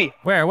Bolt zombie.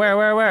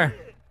 Where?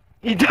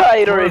 He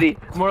died already.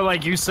 More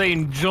like you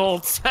saying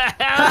jolts.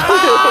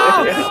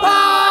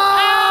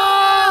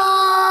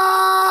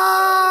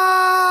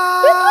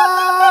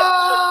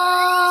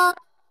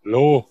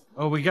 Hello.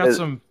 Oh, we got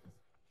some.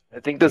 I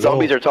think the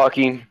zombies are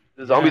talking.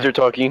 The zombies are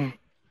talking.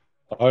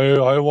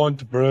 I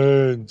want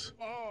brains.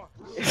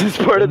 Is this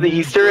part of the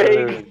Easter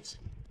egg?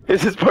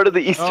 Is this part of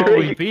the Easter Oh, egg?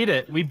 we beat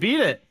it. We beat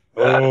it.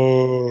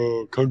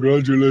 Oh,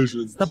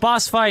 congratulations. The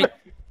boss fight.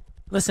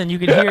 Listen, you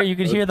could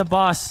hear the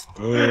boss.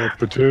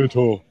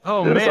 Potato.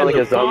 Oh Doesn't man, sound like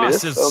the a zombie.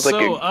 boss That is sounds like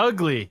so a-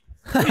 ugly.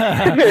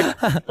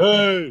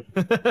 Hey.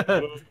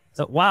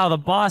 So, wow, the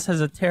boss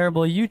has a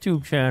terrible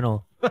YouTube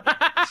channel.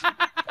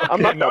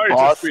 I'm not now the you're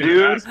boss, just being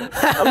dude. an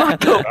asshole. I'm not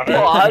the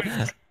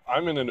boss.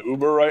 I'm in an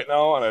Uber right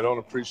now, and I don't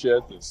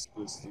appreciate this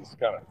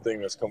kind of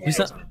thing that's coming.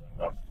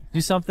 Do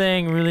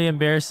something really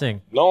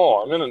embarrassing.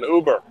 No, I'm in an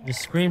Uber.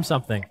 Just scream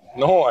something.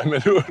 No, I'm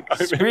in Uber.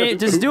 Scream,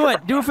 just do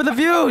it. Do it for the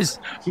views.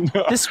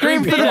 No. Just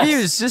scream for the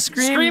views. Just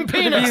scream for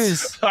the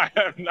views. I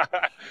am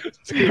not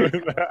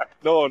doing that.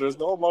 No, there's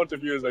no amount of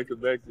views I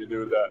could make you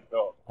do that.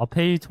 No. I'll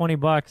pay you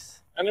 $20.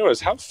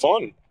 Anyways, have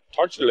fun.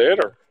 Talk to you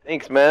later.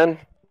 Thanks, man.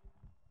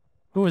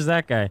 Who was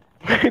that guy?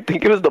 I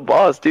think it was the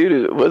boss, dude.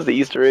 It was the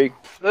Easter egg.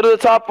 Go to the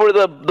top where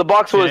the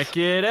box was. Check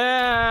it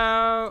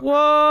out.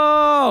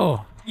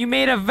 Whoa! You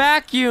made a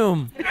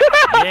vacuum.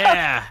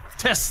 Yeah.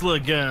 Tesla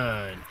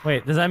gun.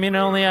 Wait, does that mean I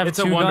only have It's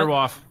two a Wonder guns?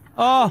 Waff.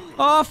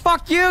 Oh,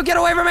 fuck you! Get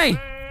away from me!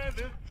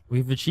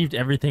 We've achieved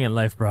everything in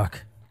life,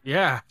 Brock.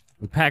 Yeah.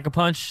 We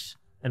pack-a-punched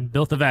and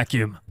built a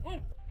vacuum.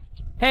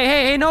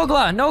 Hey,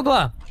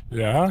 Nogla!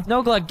 Yeah?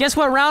 Nogla, guess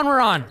what round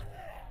we're on?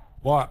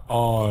 What?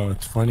 Oh,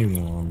 it's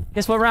 21.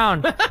 Guess what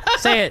round?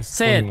 Say it.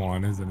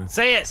 21, isn't it?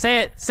 Say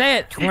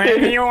it.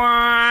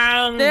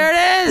 21. There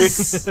it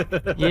is.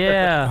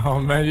 Yeah. Oh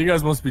man, you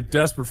guys must be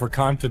desperate for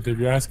content if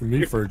you're asking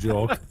me for a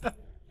joke.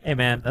 Hey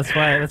man, that's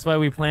why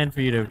we planned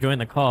for you to join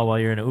the call while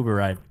you're in an Uber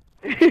ride.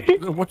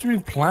 What do you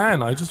mean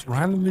plan? I just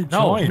randomly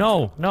joined.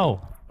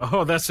 No.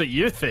 Oh, that's what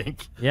you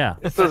think. Yeah.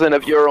 This doesn't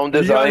have your own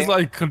design. You guys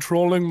like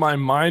controlling my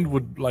mind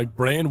with like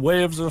brain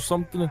waves or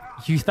something?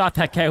 You thought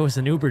that guy was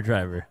an Uber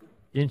driver,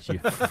 didn't you?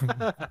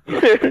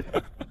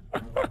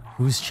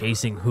 Who's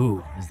chasing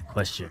who is the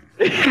question.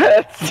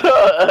 That's so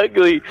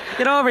ugly.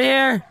 Get over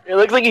here. It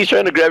looks like he's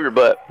trying to grab your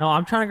butt. No,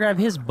 I'm trying to grab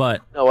his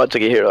butt. No, watch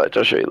it here.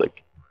 I'll show you.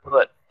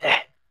 Look.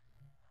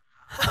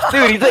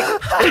 Dude, he's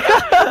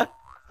like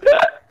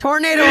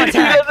tornado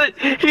attack.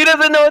 He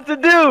doesn't know what to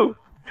do.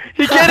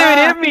 He can't even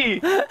hit me.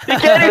 He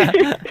can't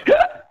even.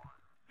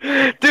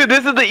 Dude,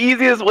 this is the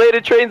easiest way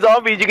to train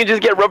zombies. You can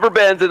just get rubber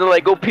bands and then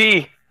like go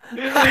pee. He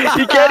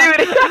can't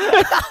even.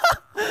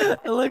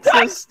 It looks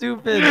so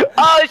stupid.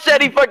 Oh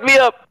shit! He fucked me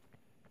up.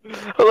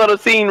 Hold on, I'm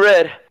seeing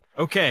red.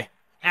 Okay,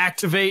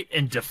 activate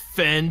and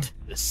defend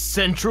the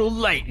central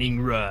lightning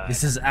rod.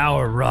 This is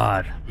our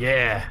rod.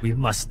 Yeah. We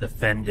must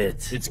defend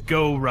it. It's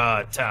go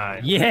rod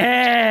time.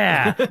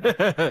 Yeah.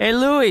 Hey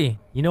Louie,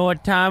 you know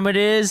what time it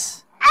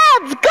is?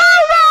 It's go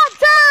rod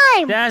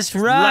time! That's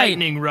right.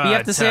 Lightning rod You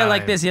have to say it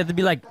like time. this. You have to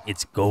be like,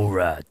 it's go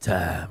rod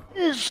time.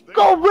 It's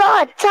go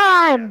rod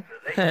time!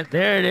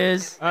 There it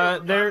is.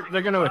 They're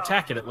gonna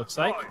attack it. It looks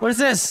like. What is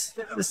this?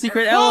 The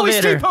secret Oh, he's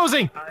elevator.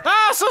 T-posing.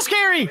 Ah, so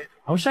scary.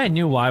 I wish I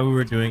knew why we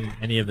were doing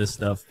any of this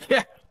stuff.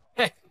 Yeah.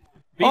 Hey,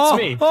 beats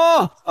me.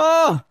 Oh!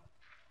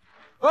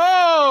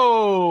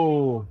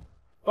 Oh!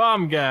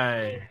 Bomb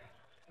guy.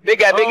 Big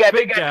guy.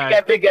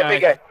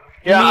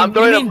 Yeah, I'm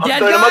throwing him. I'm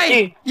throwing a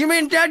monkey. You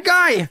mean dead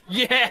guy?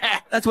 Yeah.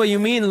 That's what you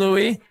mean,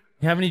 Louie.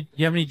 You have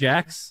any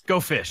jacks? Go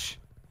fish.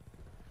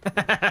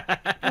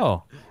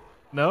 Oh.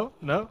 No.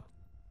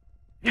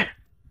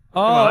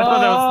 Oh, I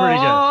thought that was pretty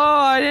good. Oh,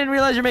 I didn't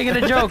realize you're making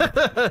a joke.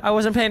 I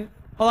wasn't paying.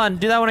 Hold on,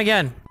 do that one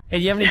again. Hey,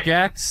 do you have any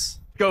jacks?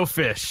 Go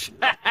fish.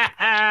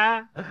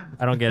 I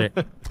don't get it.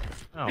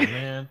 Oh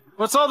man.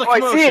 What's all the Oh, I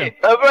commotion? see it.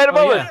 Right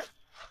above us.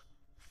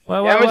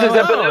 Damages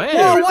have been up to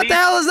Whoa, what release- the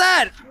hell is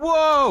that?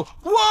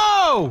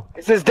 Whoa!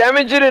 It says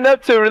damaging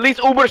enough to release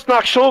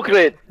Ubersnack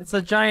Shulkrit. It's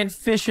a giant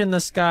fish in the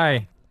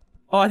sky.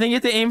 Oh, I think you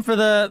have to aim for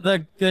the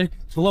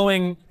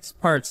glowing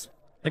parts.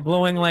 The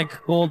glowing,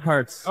 like, gold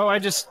parts. Oh, I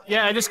just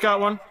got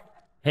one.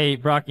 Hey,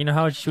 Brock, you know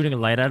how it's shooting a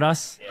light at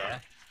us? Yeah.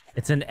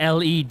 It's an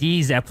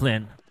LED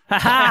Zeppelin. Ha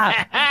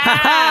ha! Ha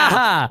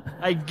ha!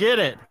 I get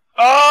it.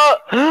 Oh!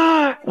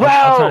 Wow!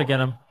 I'll try to get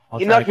him.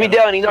 He knocked me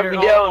down.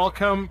 I'll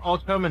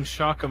come and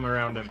shock him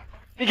around him.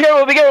 Be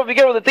careful!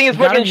 The thing is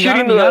fucking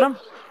shooting the. You got him?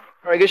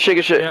 Alright, good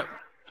shit. Yep.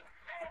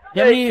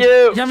 You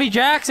have any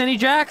jacks? Any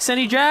jacks?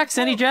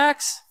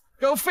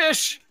 Go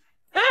fish!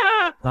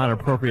 Not an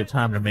appropriate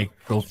time to make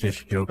go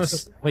fish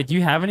jokes. Wait, do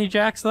you have any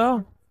jacks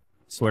though?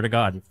 Swear to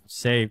God,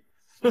 say.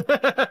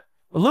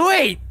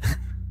 Louis!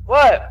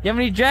 What? You have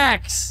any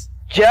jacks?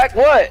 Jack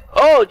what?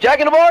 Oh, Jack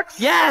in the Box?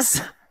 Yes!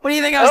 What do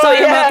you think I was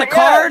talking about? The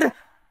card?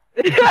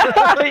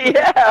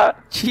 Yeah.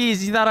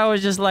 Jeez, you thought I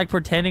was just like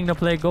pretending to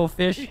play Go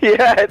Fish?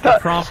 Yeah, I thought. To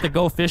prompt the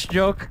Go Fish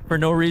joke for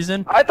no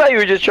reason? I thought you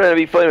were just trying to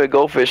be funny with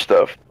Go Fish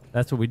stuff.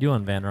 That's what we do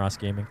on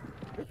VanossGaming.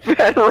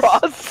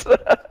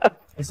 Vanoss?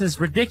 This is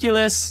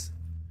ridiculous.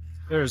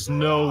 There's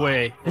no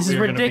way. This is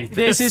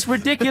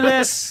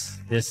ridiculous.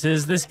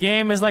 This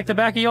game is like the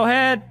back of your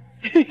head.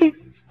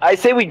 I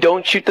say we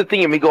don't shoot the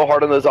thing and we go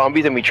hard on the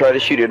zombies and we try to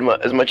shoot it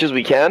as much as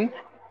we can.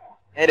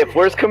 And if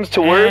worst comes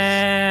to worst...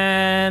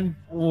 And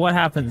what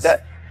happens?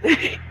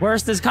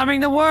 Worst is coming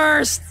to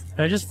worst!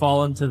 Did I just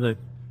fall into the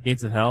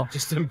gates of hell?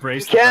 Just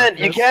embrace You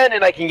can,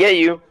 and I can get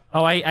you.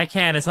 Oh, I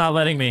can't. It's not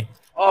letting me.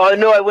 Oh,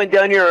 no, I went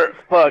down here.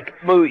 Fuck.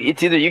 Moo,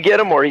 it's either you get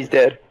him or he's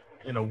dead.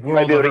 In a I might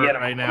world be able of to hurt get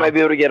him. right now. I might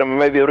be able to get him.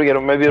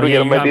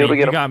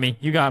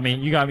 You got me.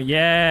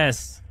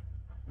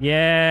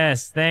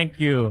 Yes. Thank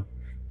you.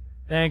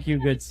 Thank you,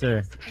 good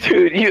sir.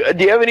 Dude,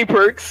 do you have any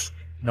perks?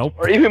 Nope.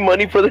 Or even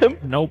money for them?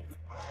 Nope.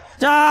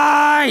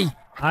 Die!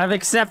 I've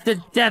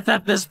accepted death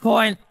at this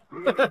point.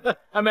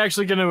 I'm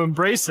actually going to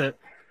embrace it.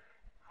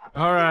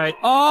 All right.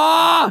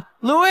 Oh,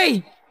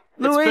 Louis!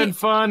 It's been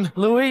fun.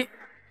 Louis.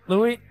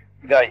 I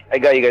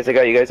got you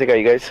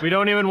guys. We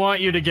don't even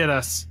want you to get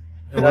us.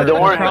 No,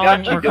 don't worry. I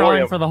got you. We're Don't worry.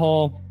 crawling for the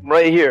hole. I'm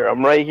right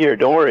here.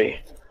 Don't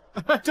worry.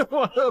 I don't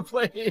want to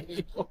play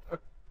anymore.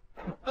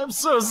 I'm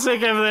so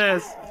sick of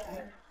this.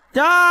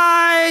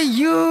 Die,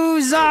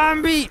 you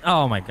zombie!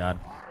 Oh my god.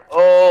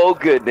 Oh,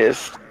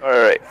 goodness.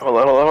 Alright, hold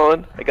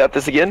on. I got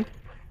this again.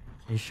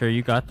 You sure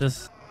you got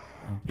this?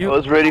 I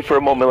was ready for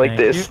a moment like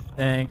this.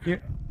 Thank you.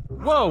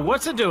 Whoa,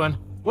 what's it doing?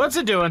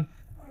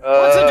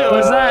 What's it doing?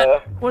 What is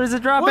that? What is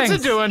it dropping? What's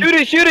it doing? Shoot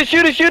it, shoot it,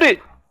 shoot it, shoot it!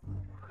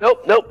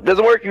 Nope, nope,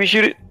 doesn't work if you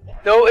shoot it.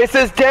 No, it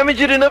says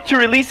damage it enough to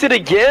release it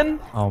again?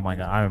 Oh my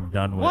god, I am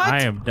done with What?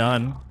 I am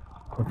done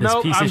with this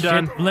Nope, piece I'm of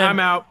done. shit. Blimp. I'm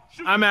out.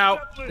 I'm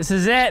out. This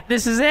is it.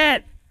 This is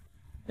it.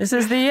 This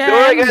is the end.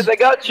 Alright guys, I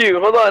got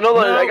you. Hold on, hold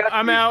on. No, I got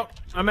I'm you. out.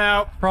 I'm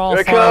out. Crawl Here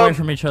I far away come.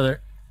 from each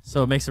other,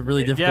 so it makes it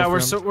really difficult. Yeah, for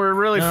them. we're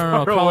really no,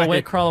 far crawl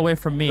away. Crawl away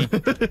from me.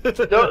 Don't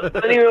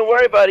even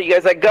worry about it, you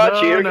guys. I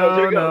got you. Here it goes,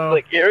 here it goes.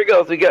 Like, here it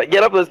goes. We got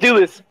get up, let's do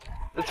this.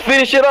 Let's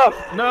finish it up.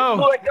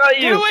 No. Oh, I got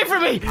you. Get away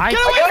from me! I Get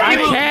away from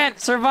me! can't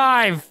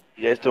survive.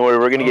 You guys don't worry,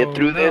 we're gonna get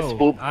through this.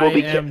 We'll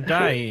be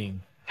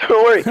dying.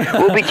 Don't worry,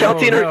 we'll be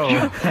counting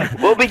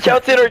we'll be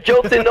counting our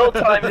jokes in no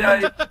time,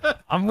 guys.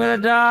 I'm gonna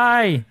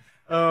die.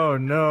 Oh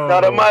no.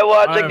 Not on my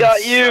watch, I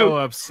got you. So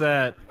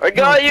upset. I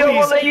got you, I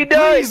won't let you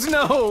die. Please,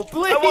 no,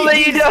 please. I won't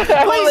let you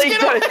die. I won't let you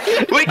die.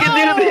 We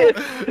can do this.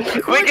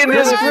 We can do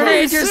this. Just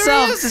grenade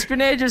yourself. Just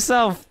grenade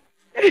yourself.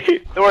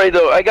 Don't worry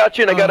though, I got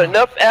you and I got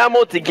enough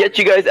ammo to get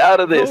you guys out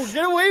of this. No,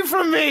 get away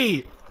from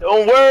me.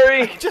 Don't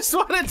worry. I just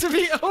want it to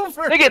be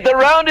over. Look it, the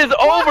round is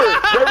over.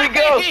 There we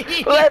go.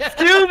 Let's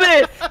do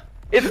this.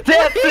 It's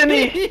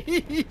destiny.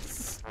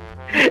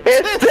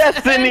 It's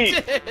destiny.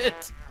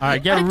 All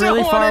right, get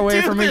really far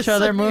away from each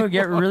other, Moo.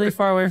 Get really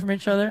far away from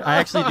each other. I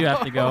actually do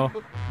have to go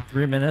in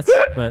 3 minutes,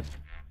 but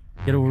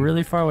get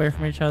really far away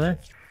from each other.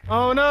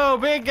 Oh no,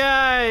 big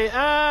guy.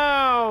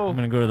 Ow. I'm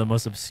gonna go to the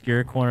most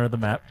obscure corner of the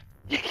map.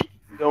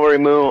 Don't worry,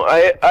 Moo.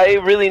 I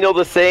really know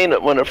the saying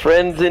when a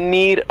friend's in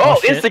need. Oh,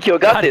 shit. insta-kill.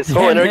 Got this.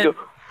 Hold on, there we go.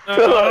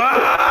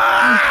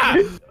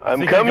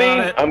 I'm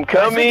coming. I'm I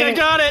coming. think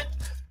I got it.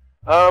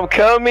 I'm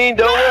coming.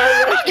 Don't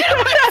worry. Get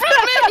away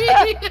from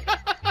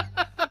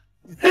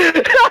me.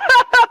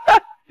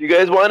 You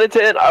guys want it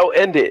to end? I'll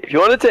end it. If you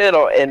want it to end,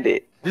 I'll end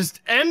it.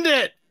 Just end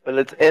it. But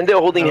let's end it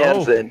holding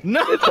hands then.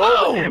 No. Let's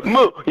hold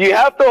Moo, you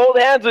have to hold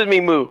hands with me,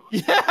 Moo.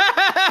 Yes.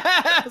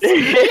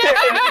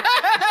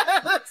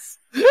 Yes.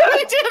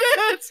 We did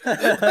it.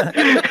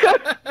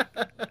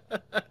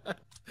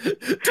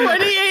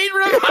 28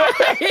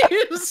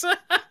 revives.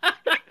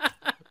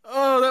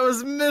 Oh, that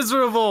was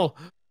miserable. All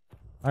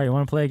right, you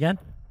want to play again?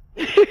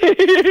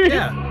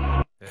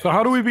 Yeah. So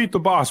how do we beat the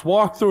boss?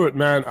 Walk through it,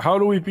 man. How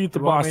do we beat the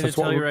Do you want boss? me to That's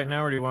what tell you we- right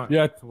now, or do you want?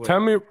 Yeah, to wait?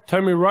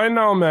 tell me right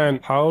now,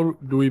 man. How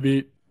do we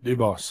beat the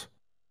boss?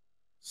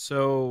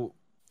 So.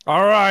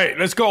 All right,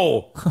 let's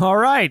go. All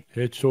right.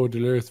 Hit show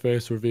delirious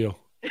face reveal.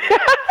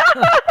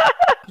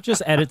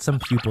 Just edit some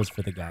pupils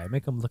for the guy.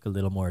 Make him look a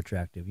little more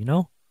attractive, you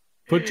know?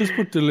 Just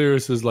put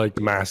Delirious's like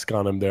mask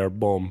on him there,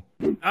 boom.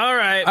 All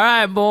right. All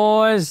right,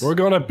 boys. We're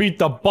gonna beat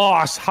the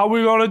boss. How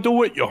we gonna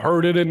do it? You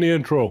heard it in the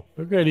intro.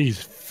 Look at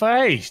his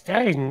face.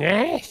 That's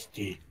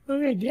nasty.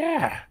 Look at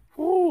that.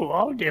 Ooh,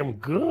 all them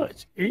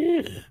goods.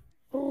 Ew.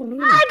 Oh,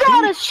 I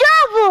got a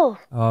shovel.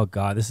 Oh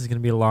god, this is gonna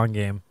be a long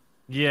game.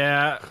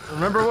 Yeah.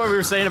 Remember what we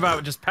were saying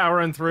about just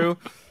powering through?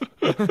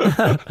 You want me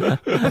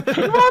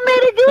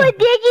to do a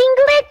digging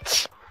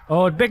glitch?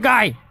 Oh, big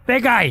guy!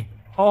 Big guy!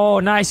 Oh,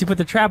 nice. You put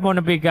the trap on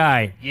the big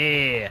guy.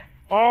 Yeah.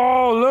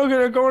 Oh, look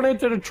at it going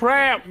into the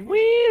trap.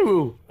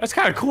 Woo! That's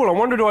kind of cool. I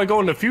wonder, do I go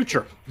in the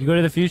future? You go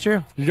to the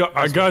future?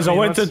 Guys, I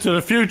went into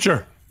the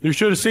future. You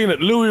should have seen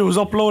it. Louis was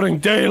uploading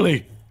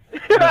daily.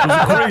 It was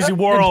a crazy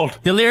world.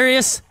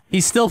 Delirious?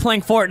 He's still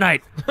playing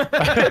Fortnite.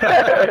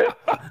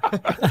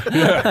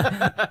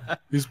 Yeah.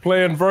 He's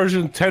playing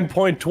version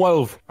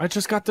 10.12. I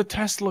just got the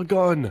Tesla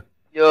gun.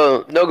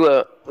 Yo,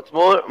 Nogla, what's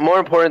more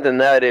important than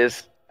that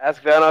is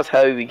ask Vanoss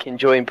how we can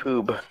join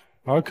Poob.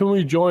 How can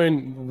we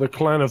join the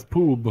clan of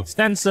Poob?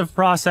 Extensive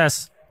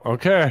process.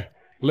 Okay,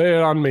 lay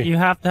it on me. You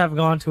have to have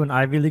gone to an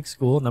Ivy League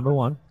school, number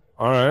one.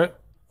 All right.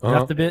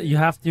 You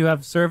have to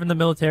have served in the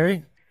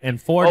military in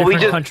 4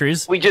 different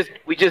countries. We just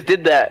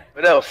did that.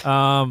 What else?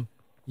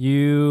 We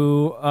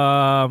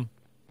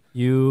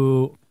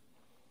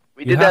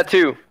did that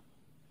too.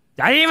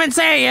 I didn't even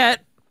say it yet.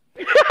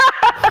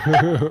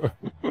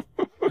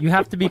 You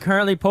have to be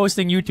currently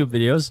posting YouTube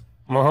videos.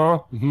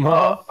 Hold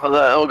on,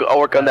 I'll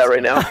work on that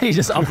right now. He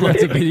just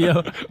uploads a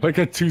video. Like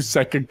a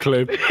 2-second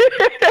clip.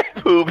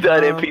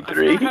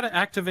 Poob.mp3. How to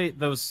activate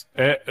those?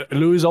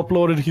 Louis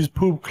uploaded his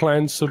Poob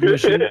clan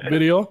submission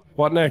video.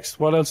 What next?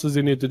 What else does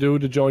he need to do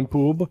to join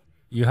Poob?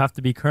 You have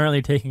to be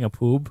currently taking a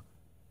poob.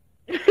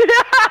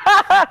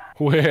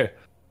 Where?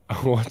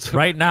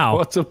 Right now.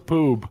 What's a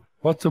Poob?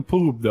 What's a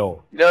Poob,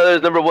 though? You know,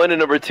 there's number 1 and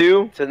number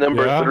 2 to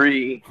number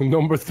 3.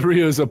 Number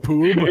 3 is a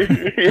Poob?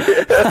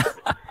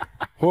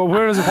 Well,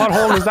 what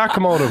hole does that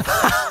come out of?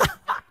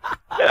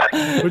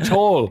 Which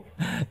hole?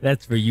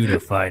 That's for you to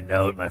find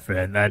out, my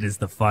friend. That is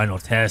the final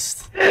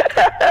test.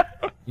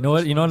 You know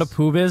what a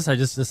poob is? I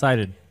just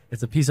decided.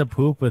 It's a piece of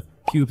poop with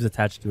pubes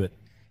attached to it.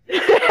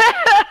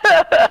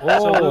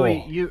 So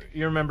Louis, you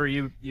remember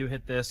you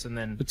hit this and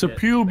then It's a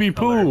puby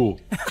poo.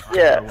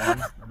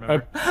 Yeah.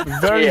 A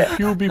very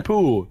puby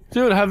poo.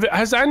 Dude,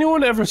 has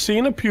anyone ever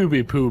seen a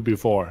puby poo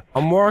before?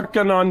 I'm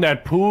working on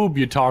that poob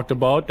you talked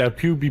about, that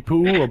puby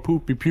poo or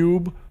poopy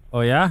pube.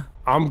 Oh yeah?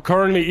 I'm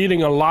currently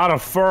eating a lot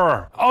of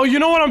fur. Oh, you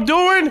know what I'm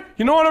doing?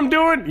 You know what I'm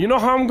doing? You know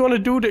how I'm gonna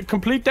do to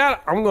complete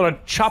that? I'm gonna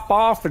chop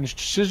off and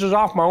scissors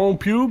off my own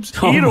pubes,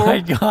 eat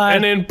them,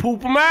 and then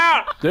poop them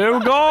out. There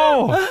we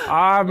go.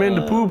 I'm in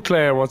the poop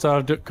clan once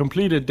I've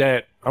completed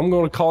that. I'm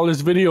gonna call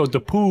this video the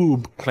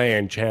Poob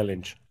Clan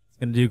Challenge. It's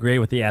gonna do great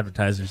with the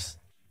advertisers.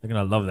 They're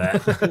gonna love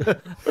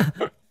that.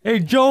 Hey,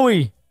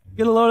 Joey,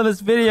 get a load of this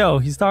video.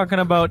 He's talking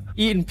about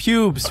eating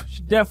pubes. We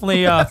should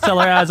definitely sell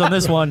our ads on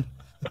this one.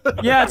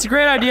 Yeah, it's a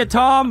great idea,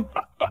 Tom.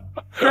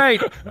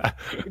 Great.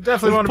 You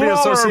definitely want to be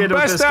associated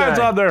with this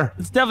guy. On there.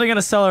 It's definitely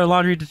gonna sell our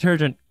laundry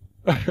detergent.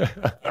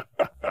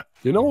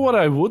 You know what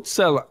I would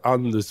sell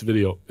on this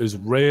video is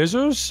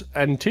razors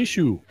and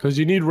tissue. Because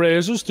you need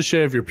razors to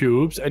shave your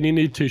pubes and you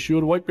need tissue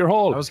to wipe your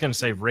hole. I was going to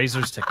say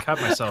razors to cut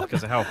myself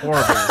because of how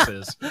horrible this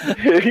is.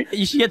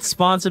 You should get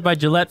sponsored by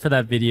Gillette for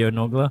that video,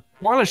 Nogla.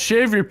 Want to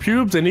shave your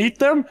pubes and eat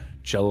them?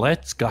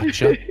 Gillette's got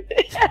you.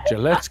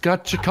 Gillette's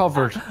got you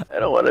covered. I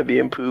don't want to be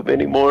in poop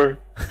anymore.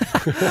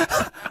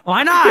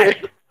 Why not?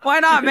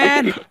 Why not,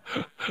 man?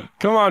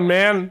 Come on,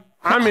 man.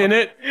 I'm in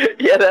it.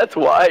 Yeah, that's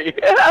why.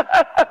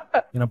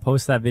 Gonna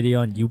post that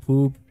video on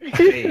YouTube.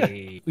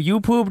 Hey.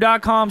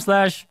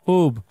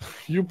 youpoob.com/poob.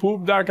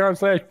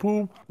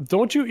 youpoob.com/poob.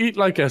 Don't you eat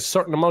like a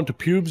certain amount of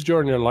pubes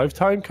during your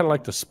lifetime? Kind of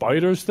like the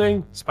spiders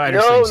thing? The spider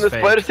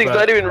thing's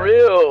not even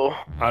real.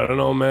 I don't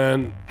know,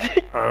 man. I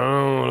don't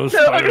know.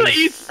 No, I'm gonna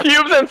eat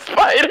pubes and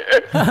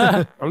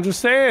spiders. I'm just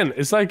saying.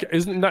 It's like,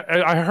 isn't that?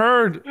 I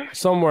heard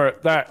somewhere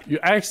that you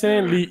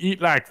accidentally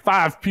eat like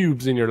 5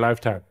 pubes in your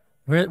lifetime.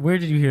 Where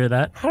did you hear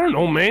that? I don't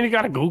know, man. You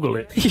gotta Google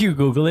it. You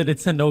Google it.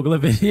 It's a Nogla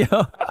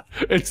video.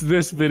 It's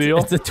this video.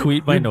 It's a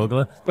tweet by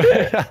Nogla.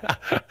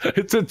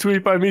 It's a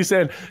tweet by me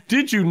saying,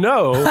 "Did you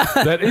know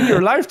that in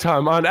your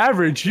lifetime, on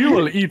average, you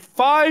will eat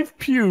 5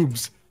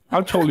 pubes?"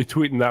 I'm totally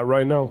tweeting that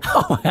right now.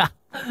 Oh, yeah.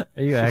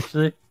 Are you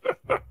actually?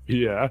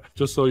 Yeah.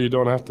 Just so you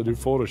don't have to do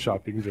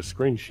Photoshop, you can just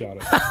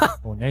screenshot it.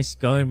 Oh, nice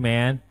going,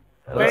 man.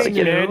 Thank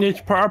you, man. It's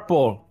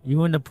purple.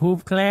 You in the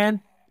Poop Clan?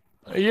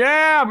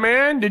 Yeah,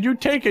 man. Did you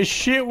take a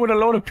shit with a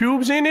load of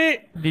pubes in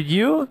it? Did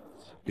you?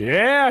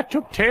 Yeah, I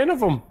took 10 of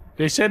them.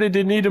 They said it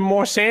needed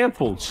more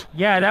samples.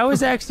 Yeah, that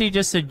was actually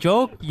just a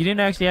joke. You didn't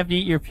actually have to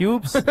eat your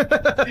pubes.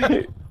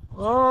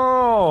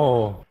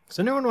 Oh. Does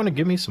anyone want to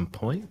give me some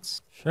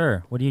points?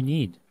 Sure. What do you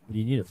need? What do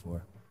you need it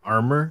for?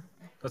 Armor?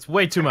 That's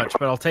way too much,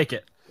 but I'll take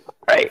it.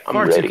 Alright, I'm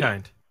Far ready. too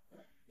kind.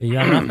 You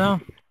got enough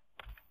now?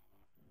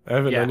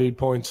 Evan, Yeah. I need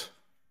points.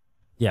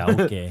 Yeah,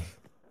 okay.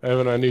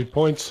 Evan, I need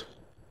points.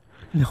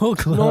 No,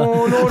 Claude.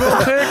 No,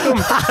 don't take them.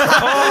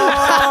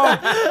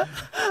 Oh,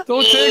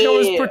 don't take them. I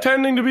was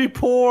pretending to be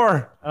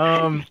poor.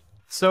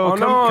 So Oh, come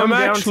no, I'm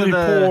down actually to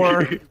the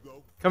poor.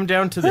 Come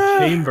down to the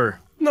chamber.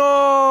 No,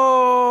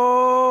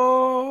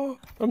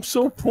 I'm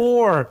so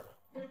poor.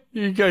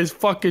 You guys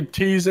fucking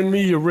teasing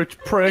me, you rich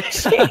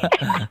pricks.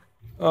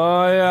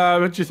 Oh yeah, I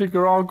bet you think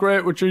you're all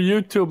great with your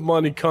YouTube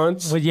money,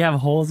 cunts. Would you have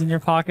holes in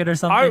your pocket or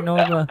something,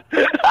 Nogla?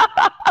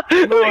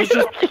 No,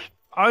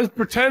 I was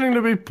pretending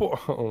to be poor.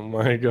 Oh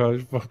my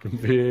gosh, fucking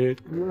bitch.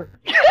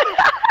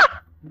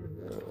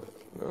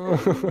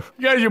 You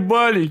guys, your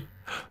buddy.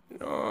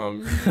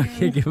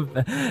 Okay,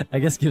 I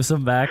guess give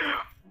some back.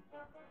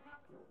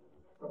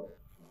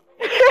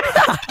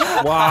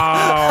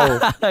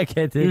 Wow. I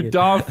can't take You it.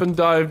 dolphin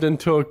dived and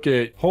took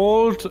it.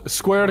 Hold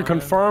square to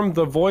confirm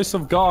the voice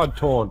of God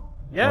tone.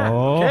 Yeah.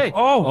 Oh. Okay.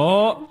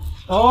 Oh,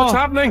 what's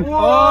happening?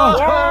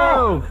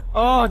 Whoa.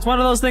 Oh, it's one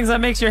of those things that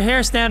makes your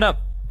hair stand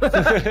up.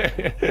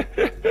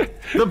 The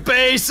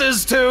bass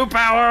is too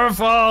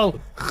powerful.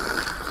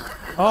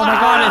 Oh my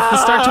god, it's the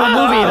start to a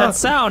movie. That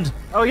sound.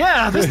 Oh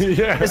yeah,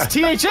 Yeah. it's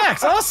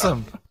THX.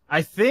 Awesome.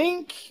 I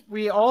think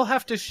we all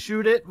have to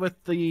shoot it with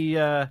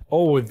the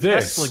with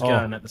this. Tesla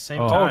gun at the same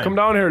time. Oh, come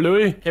down here,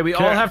 Louis. Okay, we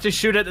all have to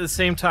shoot it at the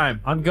same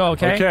time. On go,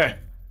 okay? Okay.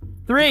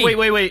 3.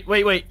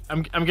 Wait.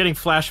 I'm getting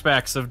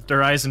flashbacks of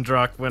Der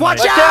Eisendruck when Watch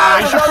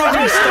I... out! Stop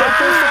those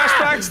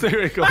flashbacks.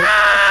 There we go.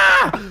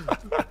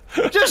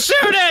 Just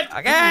shoot it!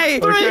 Okay.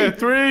 Okay,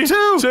 3,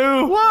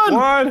 2,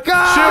 1,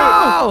 Go!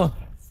 shoot!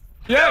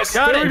 Yes,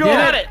 Got there it, we go.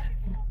 got it.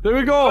 There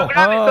we go.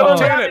 Someone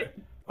grab it.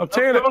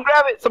 Obtain it. Someone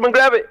grab it. Someone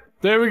grab it.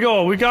 There we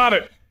go. We got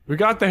it. We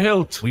got the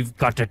hilt. We've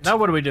got it. Now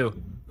what do we do?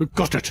 We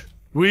got it.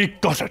 We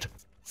got it.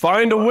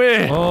 Find a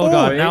way. Oh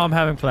god, now I'm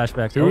having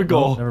flashbacks. Here we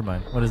go. Oh, never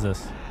mind. What is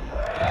this?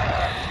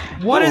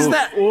 What is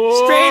that?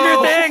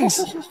 Stranger Things!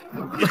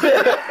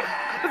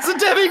 It's a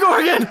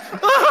Demogorgon!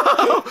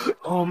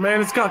 Oh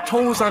man, it's got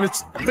toes on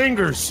its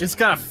fingers. It's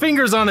got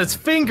fingers on its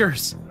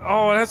fingers.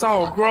 Oh, that's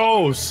all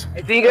gross. I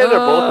think you guys are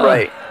both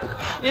right.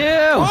 Ew!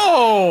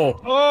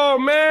 Oh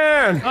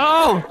man.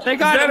 Oh, they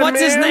got that it. a What's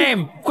his man?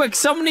 name? Quick,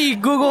 somebody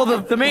Google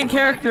the main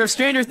character of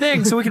Stranger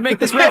Things so we can make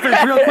this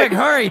reference real quick.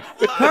 Hurry!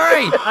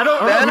 Hurry! I don't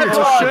Santa know.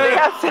 Claus. They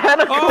have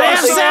Santa Claus. They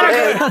have Santa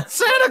Claus.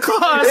 Santa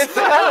Claus! It's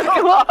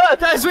Santa Claus.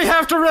 Guys, we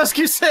have to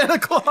rescue Santa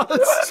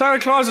Claus! Santa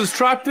Claus is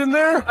trapped in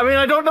there? I mean,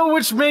 I don't know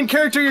which main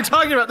character you're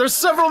talking about. There's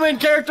several main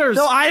characters.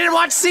 No, I didn't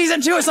watch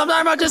season 2, so I'm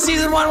talking about just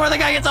season 1 where the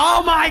guy gets.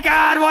 Oh my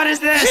god, what is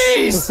this?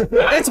 Yes!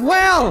 It's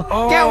Will!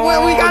 Get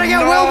Will! We gotta get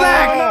Will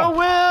back! No,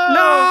 Will!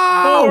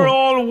 No! Poor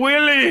old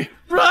Willie!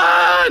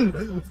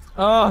 Run!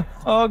 Oh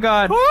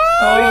god.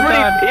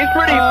 He's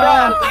pretty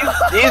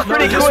fast. He's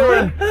pretty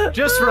quick.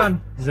 Just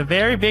run. He's a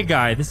very big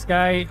guy. This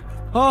guy.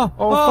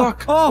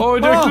 Fuck.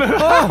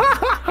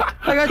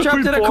 I got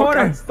trapped in a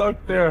corner. Stuck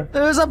there.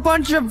 There's a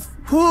bunch of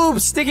poop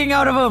sticking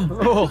out of him.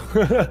 Oh.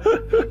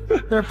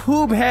 They're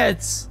poop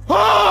heads.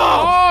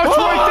 Oh, it's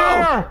right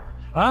there.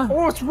 Huh?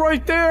 Oh, it's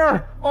right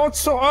there. Oh, it's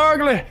so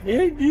ugly.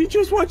 He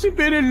just wants a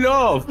bit of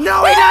love.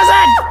 No, he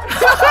doesn't!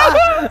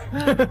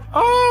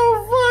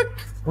 Oh, fuck.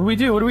 What do we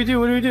do? What do we do?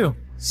 What do we do?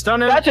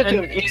 Stun him. Touch it to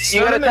and him. You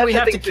stun gotta him and we touch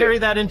have the to thing carry too.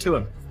 that into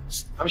him.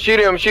 I'm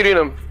shooting him. I'm shooting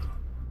him.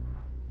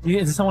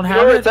 Does someone You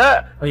have know where it? it's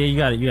at? Oh yeah, you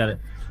got it. You got it.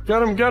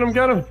 Get him.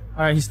 All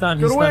right, he's stunned.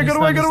 Get He's away, stunned. get He's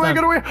away, stunned, get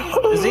he's away, stunned.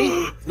 get away. Is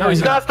he? No,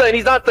 he's not stunned.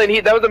 He's not stunned.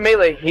 That was a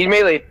melee. He's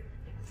melee.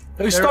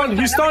 He's stunned.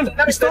 He's stunned.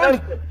 He's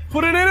stunned.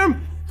 Put it in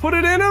him. Put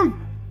it in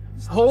him.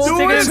 Hold Stick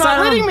it it's not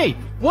inside hitting him. me.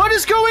 What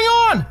is going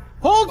on?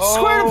 Hold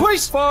square to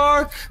push.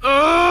 Fuck.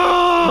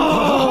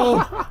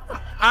 Oh!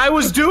 I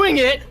was doing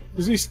it.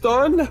 Is he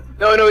stunned?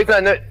 No, he's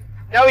not. No.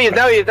 Now he is.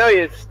 Now he is. Now he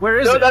is. Where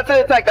is no, it? that's an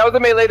attack. That was a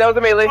melee. That was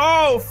a melee.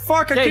 Oh,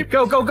 fuck. I Okay, keep...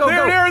 go.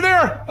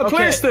 There. I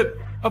placed it.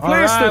 I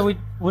placed it.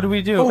 What do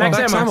we do? Oh, max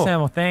max ammo. ammo. Max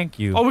ammo. Thank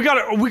you. Oh, we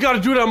gotta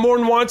do that more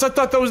than once. I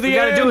thought that was the We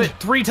end. gotta do it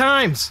 3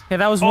 times. Okay,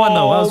 that was one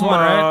though. That was one,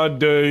 right? Oh, my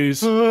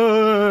days.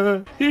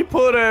 He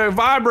put a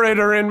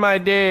vibrator in my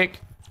dick.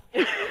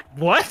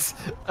 What?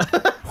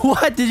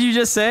 What did you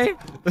just say?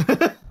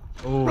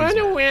 Run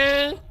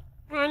away.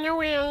 Run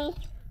away.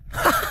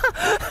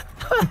 I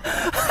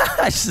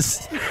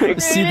just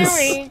see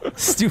this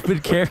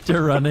stupid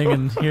character running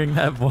and hearing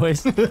that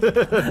voice.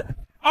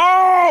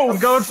 Oh, I'm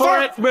going for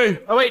fuck it. me.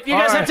 Oh wait, you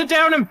guys have to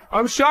down him.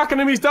 I'm shocking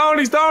him. He's down.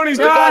 He's down. We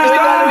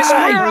got him.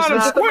 Square on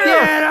him. Square.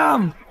 Get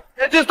him!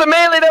 That's just a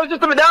melee. That was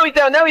just a. Now he's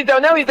down. Now he's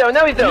down. Now he's down.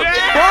 Now he's down.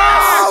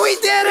 Oh, we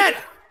did it!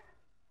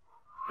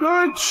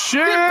 Good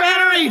shit. Get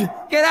buried.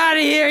 Get out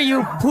of here,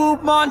 you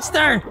poop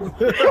monster!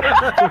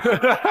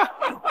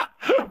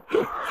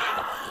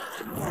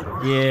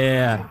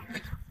 Yeah.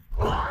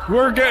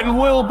 We're getting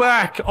Will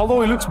back,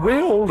 although he looks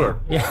way older.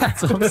 Yeah,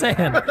 that's what I'm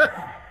saying.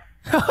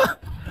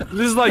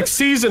 This is like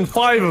season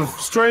 5 of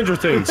Stranger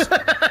Things.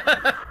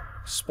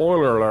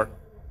 Spoiler alert.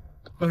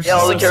 Yeah,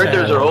 all the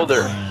characters are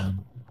older.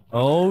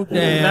 Oh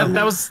damn!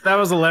 That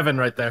was 11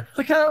 right there.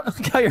 Look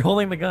how you're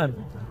holding the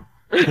gun.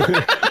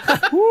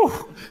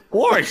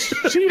 Boy,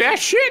 see that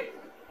shit?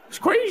 It's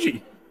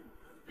crazy.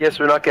 Guess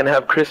we're not gonna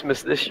have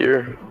Christmas this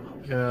year.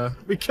 Yeah.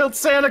 We killed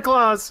Santa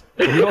Claus.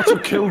 We also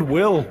killed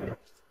Will.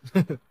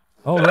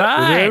 All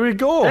right. There we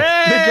go.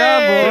 Hey! Good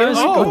job, boys.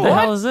 Oh, what the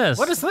hell is this?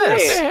 What is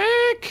this? Hey.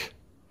 Heck?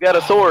 We got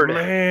a sword.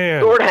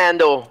 Man. Sword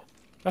handle.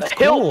 That's a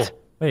hilt. cool.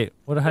 Wait,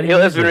 what? How The do you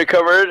hilt use has been it?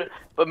 recovered,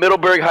 but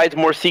Middleburg hides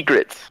more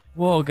secrets.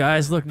 Whoa,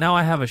 guys! Look, now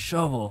I have a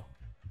shovel.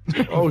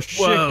 Oh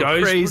shit, Whoa,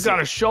 guys. crazy. We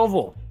got a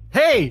shovel.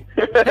 Hey,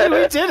 we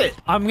did it.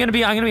 I'm gonna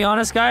be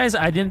honest, guys.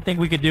 I didn't think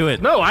we could do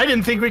it. No, I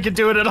didn't think we could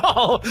do it at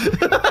all.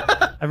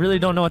 I really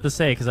don't know what to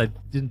say because I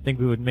didn't think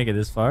we would make it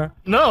this far.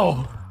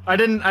 No, I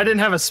didn't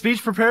have a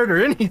speech prepared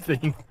or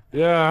anything.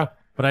 Yeah.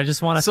 But I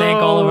just want to thank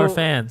all of our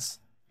fans.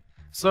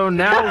 So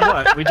now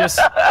what? We just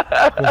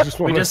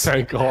want to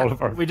thank all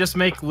of our. we just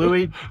make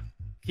Louis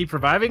keep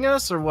reviving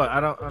us or what? I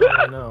don't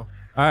really know.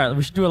 All right,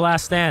 we should do a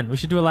last stand. We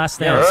should do a last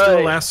stand. Yeah, let's do a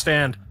Alright. last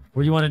stand.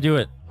 Where do you want to do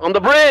it? On the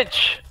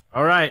bridge.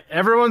 All right,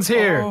 everyone's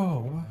here.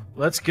 Oh.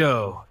 Let's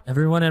go.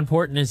 Everyone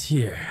important is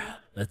here.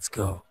 Let's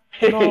go.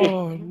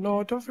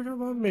 No, don't forget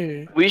about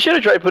me. We should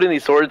have tried putting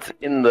these swords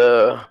in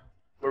the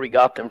where we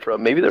got them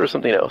from. Maybe there was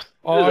something else.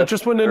 Oh, I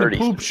just went in the 30s.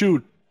 poop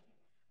chute.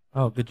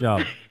 Oh, good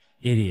job,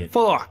 idiot.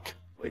 Fuck.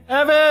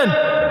 Evan!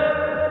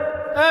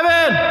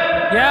 Evan!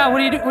 Yeah, what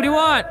do you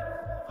want?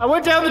 I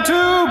went down the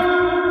tube.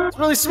 It's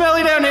really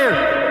smelly down here.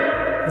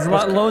 There's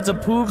loads of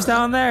poobs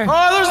down there.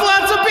 Oh, there's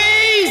lots of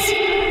bees!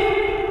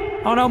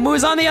 Oh no,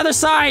 Moo's on the other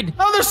side.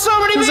 Oh, there's so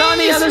many He's bees! on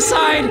the other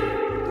side.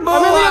 Moo,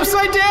 I'm in the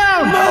upside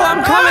down! Moo,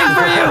 I'm coming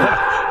for you.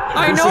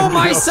 I Who's know in the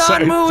my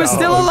son upside Moo is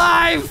still down?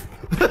 alive.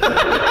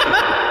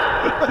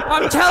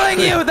 I'm telling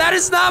you, that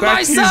is not my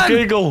Becky's son.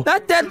 giggle.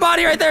 That dead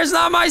body right there is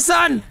not my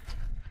son.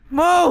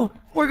 Moo,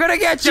 we're gonna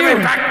get you. Give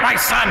me back my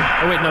son!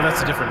 Oh wait, no,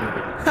 that's a different movie.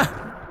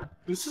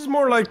 This is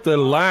more like the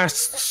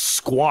last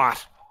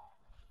squat.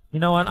 You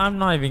know what? I'm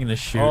not even gonna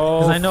shoot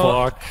because Oh, I know.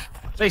 fuck.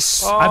 They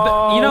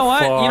You know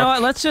what? fuck. You know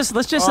what? Let's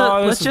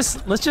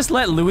just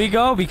let Louis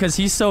go because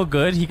he's so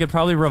good. He could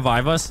probably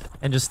revive us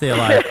and just stay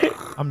alive.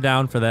 I'm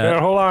down for that. Here,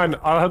 hold on.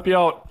 I'll help you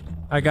out.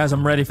 All right, guys,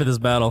 I'm ready for this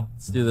battle.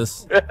 Let's do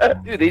this.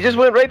 Dude, they just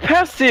went right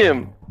past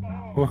him.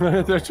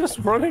 They're just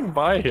running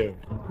by him.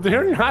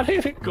 They're not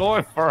even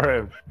going for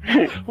him.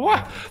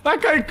 What?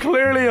 That guy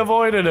clearly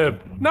avoided him.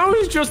 Now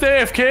he's just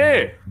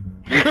AFK.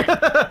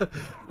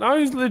 Now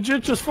he's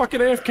legit just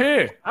fucking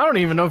AFK. I don't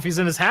even know if he's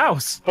in his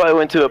house. Probably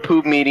went to a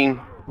poop meeting.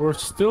 We're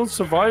still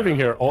surviving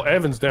here. Oh,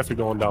 Evan's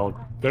definitely going down.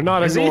 They're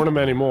not ignoring him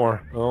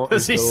anymore. Oh,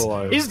 he's still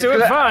alive. He's doing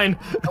fine.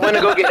 I'm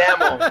gonna go get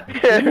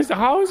ammo.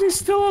 How is he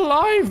still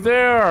alive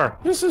there?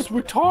 This is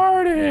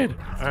retarded.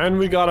 And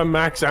we got a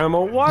max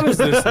ammo. What is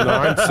this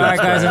nonsense? Alright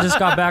guys, I just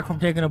got back from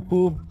taking a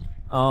poop.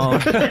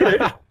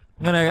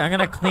 I'm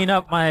gonna clean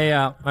up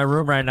my my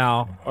room right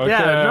now. Okay.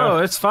 Yeah, no,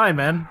 it's fine,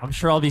 man. I'm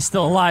sure I'll be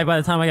still alive by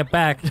the time I get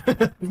back.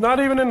 He's not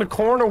even in the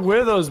corner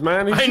with us,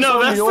 man. He's I know,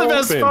 that's the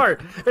best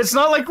part. It's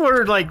not like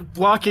we're like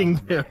blocking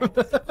him.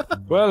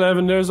 Well,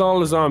 Evan, there's all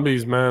the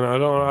zombies, man. I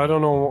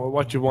don't know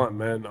what you want,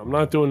 man. I'm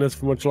not doing this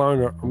for much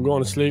longer. I'm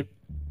going to sleep.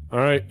 All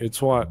right,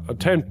 it's what?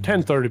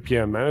 10:30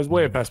 p.m., man. It's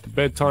way past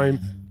bedtime.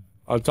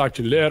 I'll talk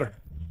to you later.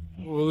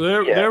 Well,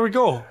 there we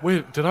go.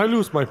 Wait, did I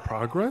lose my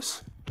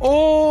progress?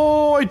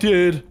 Oh, I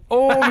did.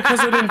 Oh, because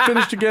I didn't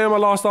finish the game, I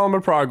lost all my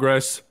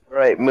progress.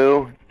 Right,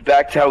 Moo.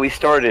 Back to how we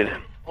started.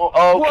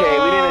 Oh, okay, we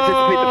didn't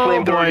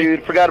anticipate the flamethrower,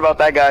 dude. Forgot about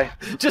that guy.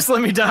 Just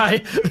let me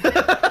die.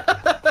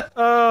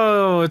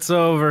 Oh, it's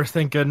over.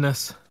 Thank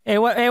goodness. Hey,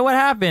 what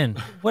happened?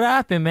 What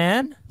happened,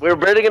 man? We were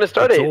barely gonna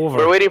start it.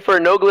 We're waiting for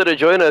Nogla to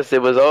join us.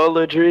 It was all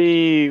a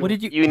dream. What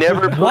did you? You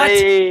never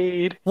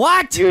played.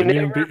 What? You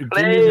Didn't never even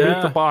played.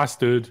 beat the boss,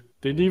 dude.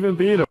 Didn't even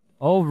beat him.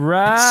 All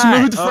right.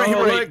 Smooth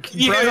frame rate.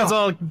 Brian's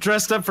all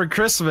dressed up for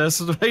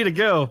Christmas. Way to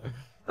go.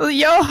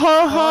 Yo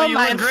ho ho, you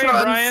my look great,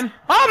 friends. Brian.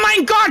 Oh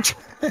my god!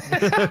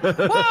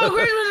 Whoa,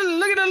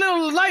 look at the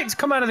little lights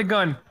come out of the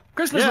gun.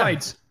 Christmas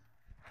lights.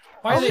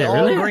 Why are they all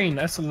really? green?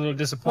 That's a little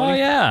disappointing. Oh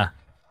yeah.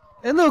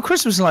 And little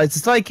Christmas lights.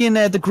 It's like in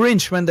The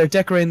Grinch when they're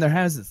decorating their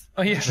houses.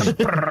 Oh yeah.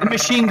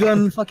 Machine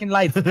gun fucking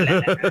lights.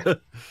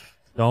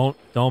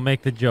 Don't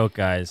make the joke,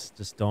 guys.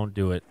 Just don't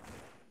do it.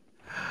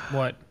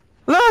 What?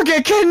 Look,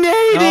 a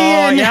Canadian!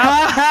 Oh,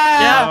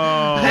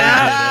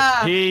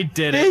 yeah. He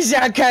did it. He's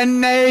a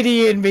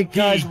Canadian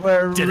because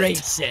we're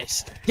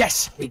racist.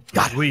 Yes, we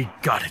got it. We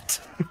got it.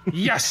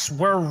 Yes,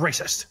 we're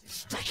racist.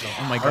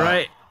 Oh my god. All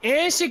right.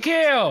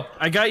 Insecure.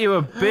 I got you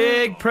a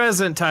big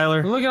present,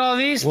 Tyler. Look at all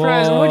these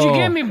presents. What'd you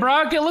give me,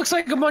 Brock? It looks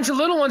like a bunch of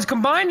little ones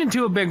combined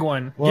into a big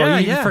one. Well,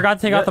 you forgot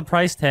to take out the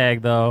price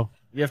tag, though.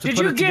 You have to Did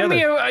put you it give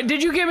together. me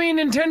did you give me a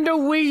Nintendo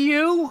Wii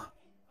U?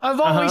 I've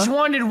always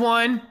wanted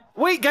one.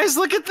 Wait, guys,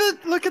 look at the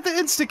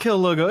Instakill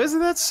logo. Isn't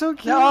that so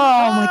cute? Oh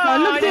my god,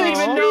 look I at didn't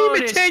the even extreme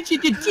notice.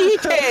 attention to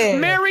detail.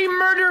 Merry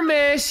Murder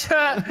Miss.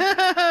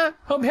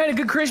 Hope you had a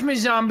good Christmas,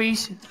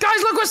 zombies.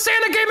 Guys, look what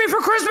Santa gave me for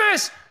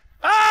Christmas!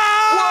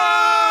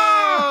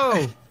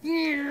 Oh!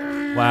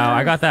 Whoa! Wow,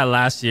 I got that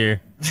last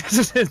year.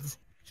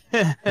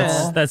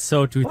 That's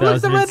so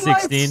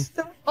 2016.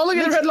 Oh, look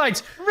at the red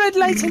lights. Red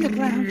lights in the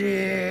ground.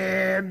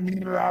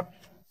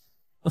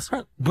 Those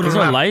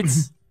are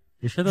lights?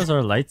 You sure those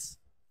are lights?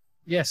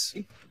 Yes.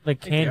 Like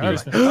candy.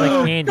 It's like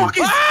candy.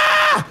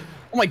 Ah!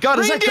 Oh my god,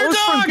 is that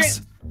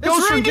Reindeer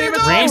Ghost from Game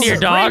of Thrones? Reindeer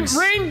dogs?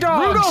 Rain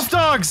dogs. Rudolph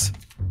dogs.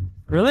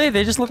 Really?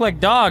 They just look like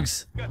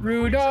dogs.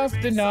 Rudolph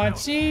the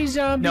Nazi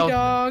zombie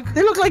dog.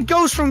 They look like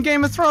ghosts from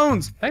Game of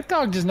Thrones. That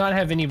dog does not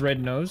have any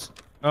red nose.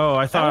 Oh, I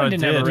one thought it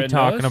didn't did. have a What are you red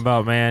talking nose.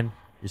 about, man?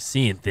 You're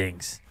seeing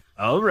things.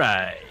 All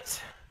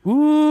right.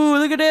 Ooh,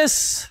 look at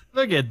this.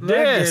 Look at Look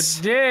this.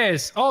 at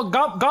this. Oh,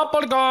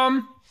 gobble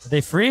gum. Are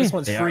they free? This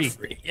one's They free. Are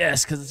free.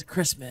 Yes, because it's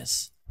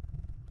Christmas.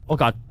 Oh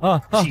god. Oh,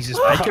 Jesus,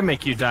 I can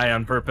make you die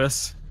on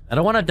purpose. I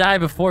don't want to die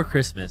before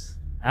Christmas.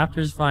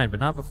 After is fine, but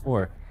not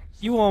before.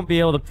 You won't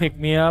be able to pick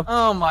me up.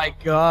 Oh my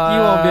god.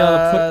 You won't be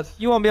able to.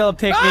 You won't be able to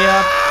pick me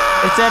up.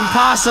 It's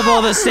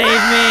impossible to save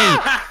me.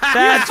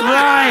 That's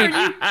right.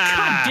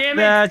 God damn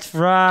it. That's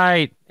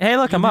right. Hey,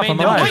 look, I'm up. I'm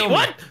alive. Wait,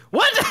 what?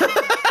 What?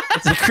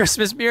 It's a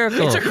Christmas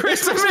miracle. It's a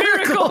Christmas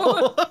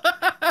miracle.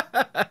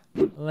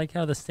 I like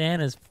how the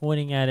Santa's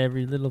pointing at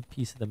every little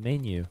piece of the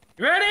menu.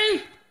 You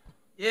ready?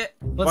 Yeah.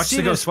 Let's Watch see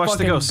the this ghost, watch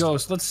the fucking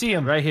ghost. Let's see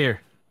him. Right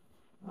here.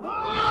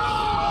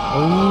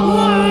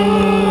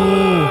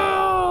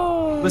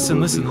 Listen,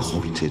 listen.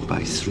 Haunted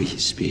by three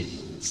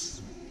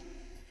spirits.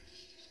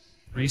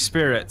 Three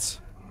spirits.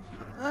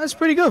 That's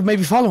pretty good.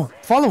 Maybe follow him.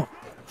 Follow him.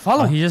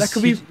 Follow Oh, him. he just That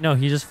could be. no,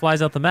 he just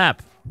flies out the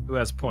map. Who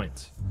has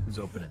points? Who's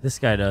opening? This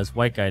guy does.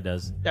 White guy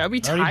does. That'd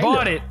be I already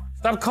bought it.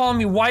 Stop calling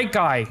me white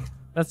guy.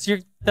 That's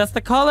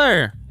the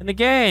color in the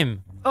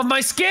game. Of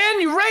my skin,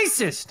 you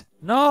racist.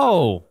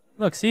 No.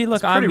 Look, see,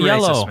 look, I'm pretty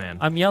yellow. racist, man.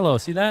 I'm yellow.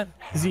 See that?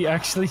 Is he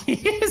actually? He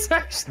is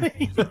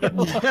actually.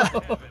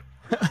 Yellow.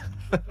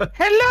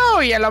 Hello,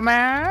 yellow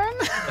man.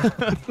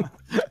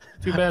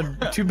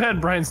 Too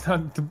bad Brian's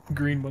not the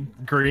green one.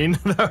 Green?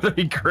 That would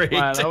be great.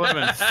 Wow, that would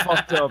have been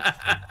fucked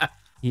up.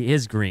 He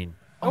is green.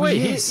 Oh, wait,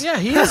 he he is. yeah,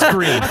 he is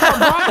green.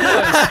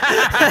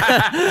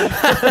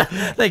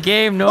 The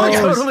game knows.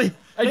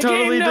 I totally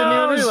didn't even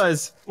knows.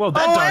 realize. Well,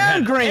 that Oh, dog I'm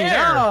had green.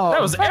 air. Oh.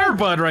 That was Air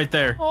Bud right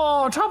there.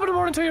 Oh, top of the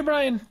morning to you,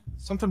 Brian.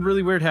 Something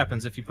really weird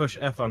happens if you push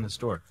F on this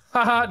door.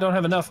 Haha, don't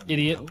have enough,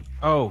 idiot.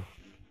 Oh.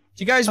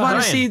 Do you guys want to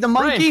Brian, see the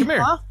monkey? Brian, come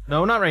here. Huh?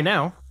 No, not right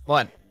now.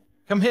 What?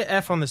 Come hit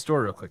F on this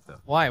door real quick, though.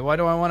 Why? Why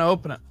do I want to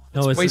open it?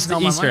 No, it's wasting the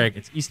all my Easter money. egg.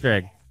 It's Easter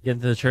egg. Get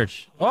into the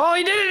church. Oh,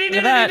 he did it. He Look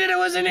did at it. He that. did it.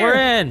 Wasn't We're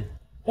here. in.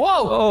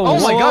 Whoa! Oh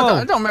my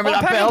god, I don't remember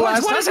that bell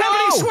last What is time.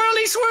 happening? Whoa.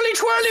 Swirly, swirly,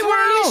 twirly,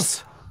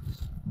 whirlies!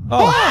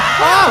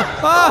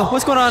 Oh,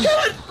 what's going on?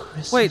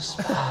 Wait,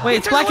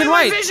 it's black and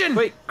white. Vision.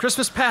 Wait,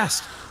 Christmas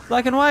past.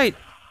 Black and white.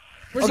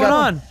 Where's What's going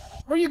on?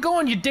 Where are you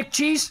going, you dick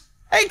cheese?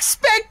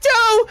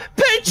 Expecto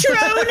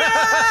Patronum!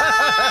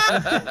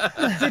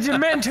 The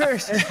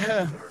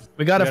Dementors.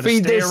 We gotta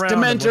feed stay this around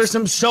Dementor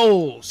some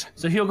souls.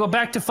 So he'll go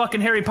back to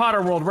fucking Harry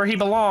Potter world where he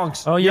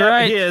belongs. Oh, you're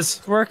right. He is.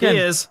 It's working. He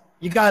is.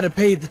 You gotta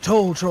pay the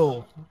toll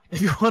troll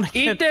if you want to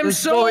Eat get them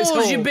this boy's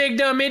souls, you home. big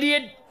dumb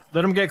idiot.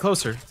 Let him get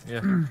closer.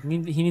 Yeah. He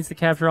needs to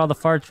capture all the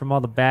farts from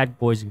all the bad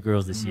boys and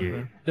girls this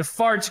year. The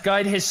farts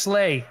guide his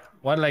sleigh.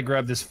 Why did I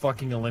grab this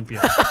fucking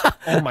Olympia?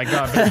 Oh my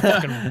god, I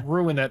fucking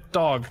ruined that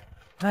dog.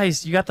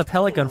 Nice, you got the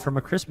pellet gun from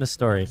A Christmas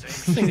Story.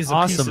 This thing is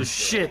awesome. a piece of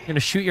shit. You're gonna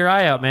shoot your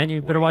eye out, man.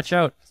 You better watch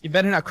out. You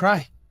better not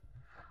cry.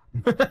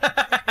 What did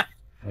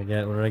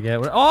I get?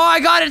 Oh, I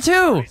got it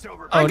too!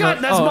 I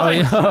got that's mine.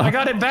 yeah. I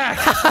got it back.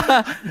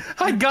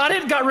 I got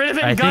it, got rid of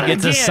it, I and got think it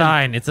it's again. a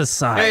sign. It's a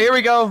sign. Hey, here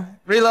we go.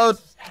 Reload.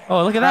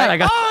 Oh, look at that! I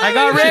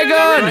got ray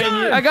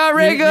gun! I got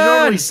ray You don't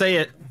gun! really say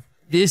it.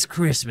 This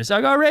Christmas, I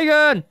got ray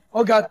gun!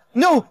 Oh god.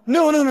 No.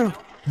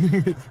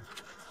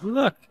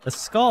 Look, a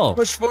skull.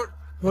 Push forward.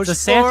 Push It's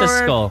a Santa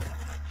forward. skull.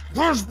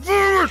 Push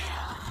forward.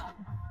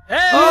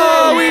 Hey!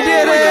 Oh, we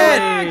did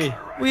it!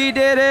 We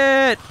did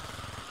it!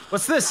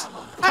 What's this?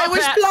 I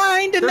was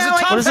blind and now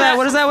I What is that?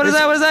 What is that? What is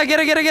that? What is that? Get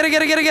it! Get it! Get it!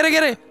 Get it! Get it! Get it!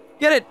 Get it!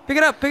 Get it! Pick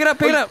it up! Pick it up!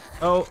 Pick it up!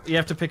 Oh, you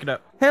have to pick it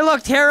up. Hey,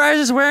 look!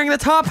 Terroriser's wearing the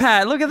top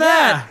hat. Look at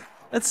that!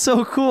 That's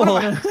so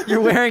cool. You're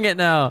wearing it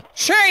now.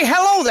 Say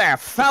hello there,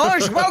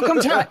 fellas.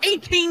 Welcome to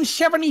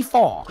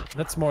 1874.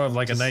 That's more of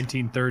like a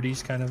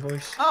 1930s kind of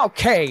voice.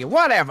 Okay,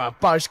 whatever,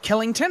 Buzz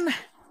Killington.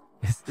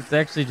 It's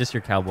actually just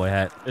your cowboy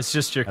hat. It's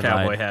just your I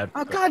cowboy lied. hat.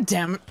 Oh god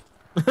damn it.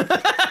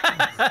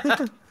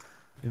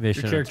 Maybe I Your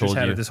should have character's told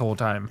had you. it this whole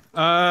time.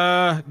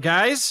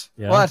 Guys?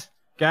 Yeah. What?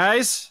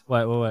 Guys?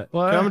 What?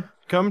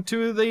 Come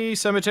to the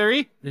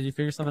cemetery. Did you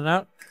figure something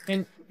out?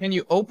 Can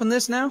you open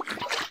this now?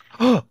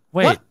 Wait.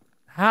 What?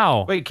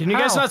 How? Wait, can you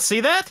guys How? not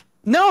see that?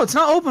 No, it's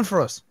not open for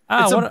us.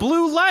 Ah, It's what a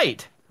blue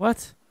light.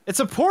 What? It's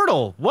a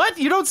portal. What?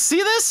 You don't see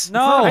this?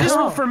 No. I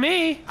just for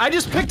me. I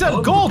just picked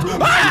up gold.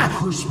 Ah!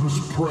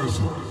 Christmas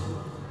present.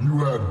 You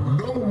had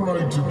no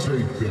right to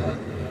take that.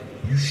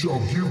 You shall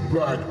give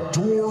back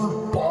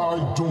door by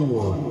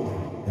door,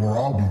 or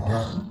I'll be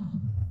back.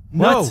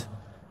 No. What?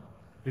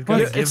 We've got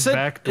to It give said,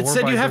 back door it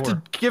said by you have door.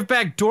 to give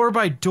back door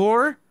by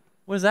door.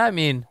 What does that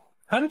mean?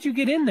 How did you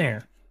get in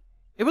there?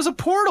 It was a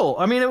portal.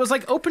 I mean, it was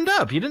like opened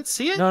up. You didn't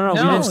see it? No, we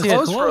No, didn't see it.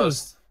 closed for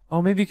us.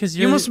 Oh, maybe because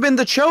You must have been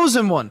the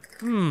chosen one.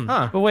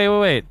 Huh. But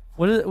wait.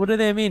 What do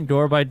they mean,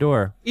 door by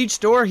door? Each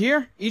door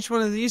here, each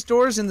one of these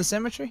doors in the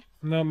cemetery.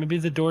 No, maybe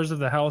the doors of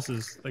the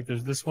houses. Like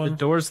there's this The one.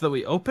 doors that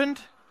we opened?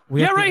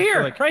 We Yeah, have to- right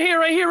here. like-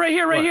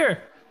 Right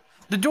here.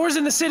 The doors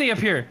in the city up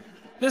here.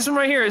 This one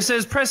right here. It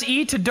says press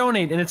E to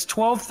donate, and it's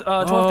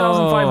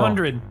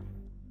 12,500.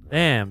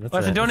 Damn. That's I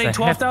have to donate that's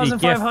a hefty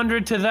gift.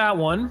 12,500 to that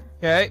one.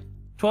 Okay.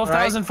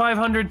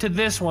 12,500 to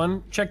this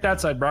one. Check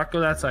that side, Brock. Go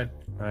that side.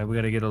 All right, we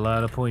gotta get a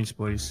lot of points,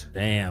 boys.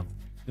 Damn.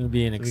 It's gonna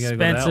be an we gotta go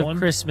that expensive one?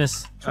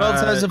 Christmas.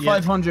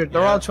 12,500.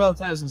 They're all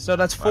 12,000. So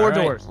that's four All right,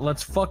 doors.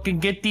 let's fucking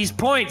get these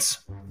points.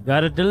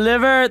 Gotta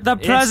deliver the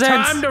presents.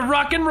 It's time to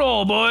rock and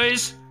roll,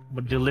 boys. I'm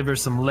gonna deliver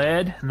some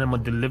lead, and then I'm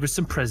gonna deliver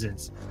some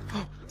presents.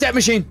 Debt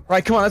machine.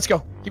 Right, come on, let's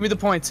go. Give me the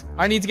points.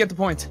 I need to get the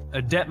point.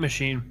 A debt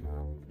machine.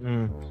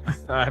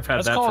 I've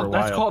had that for a while.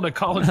 That's called a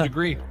college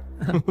degree.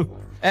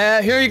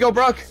 Here you go,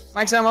 Brock.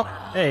 Max ammo.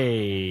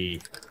 Hey.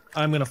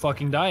 I'm gonna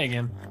fucking die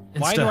again.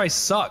 Why Insta. do I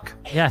suck?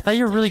 Yeah, I thought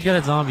you were really good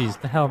at zombies.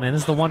 The hell, man.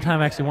 This is the one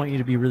time I actually want you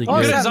to be really Oh,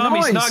 good. Good is at that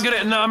zombies, noise? not good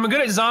at. No, I'm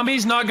good at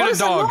zombies, not good What at is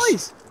that dogs.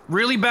 noise?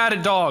 Really bad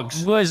at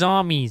dogs. Good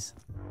zombies.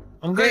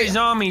 I'm good at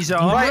zombies, though.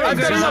 I'm Right, really I've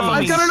good got at enough.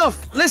 I've zombies. got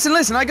enough.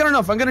 Listen, I got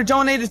enough. I'm gonna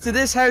donate it to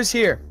this house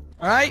here.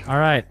 All right? All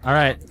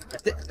right.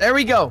 There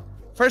we go.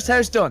 First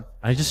house done.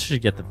 I just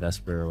should get the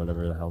Vesper or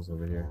whatever the hell's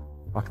over here.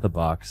 Fuck the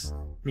box.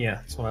 Yeah,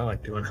 that's what I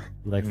like doing.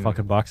 You like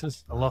fucking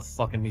boxes? I love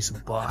fucking me some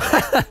bugs.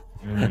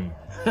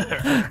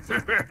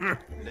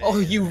 Oh,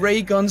 you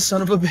ray gun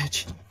son of a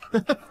bitch.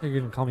 You're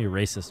gonna call me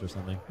racist or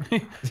something.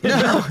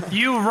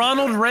 You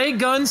Ronald Ray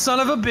Gun son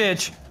of a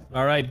bitch.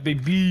 All right,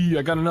 baby,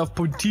 I got enough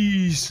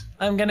poties.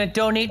 I'm gonna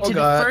donate to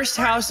God. the first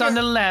house on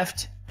the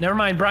left. Never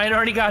mind, Brian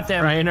already got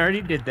them. Brian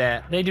already did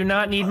that. They do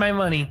not need my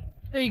money.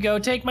 There you go,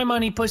 take my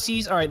money,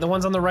 pussies. All right, the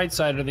ones on the right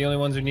side are the only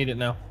ones who need it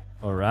now.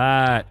 All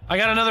right. I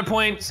got another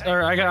point,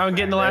 or I'm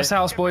getting the last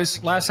house,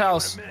 boys. Last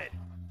house.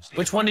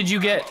 Which one did you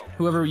get?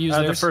 Whoever used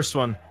The theirs. first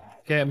one.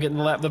 Okay, I'm getting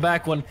the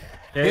back one.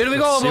 Okay, Here we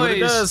go, let's see what boys. it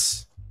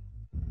does.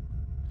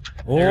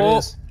 There it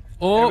is.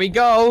 There we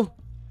go.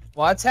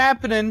 What's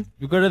happening?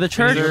 You go to the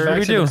church. Is there, What do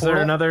we do? is there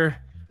another?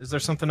 Is there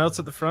something else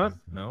at the front?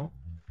 No.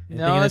 Anything in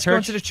No, the let's go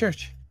church? into the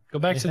church. Go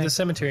back to the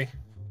cemetery.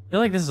 I feel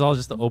like this is all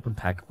just the open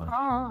pack punch.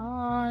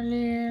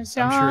 I'm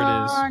sure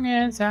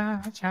it is.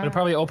 But it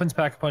probably opens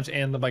Pack a Punch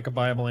and the like a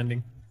Bible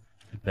ending.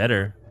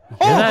 Better. You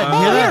Oh, hear that? You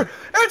hear here!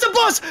 that? It's a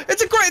bus!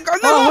 It's a great. No!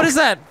 Oh, what is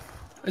that?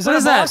 Is What that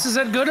is a that? boss? Is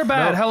that good or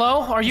bad? No.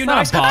 Hello? Are you It's not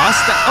nice? a boss.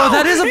 Oh,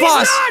 that is a He's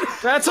boss.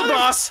 not! That's a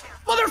boss.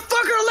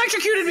 Motherfucker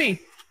electrocuted me.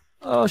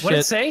 Oh What did it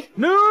shit. say?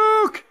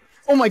 Nuke!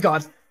 Oh my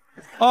god.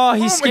 Oh,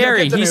 he's Oh my God,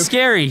 scary. get the He's nuke.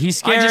 scary.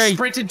 He's I just scary.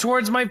 sprinted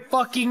towards my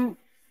fucking.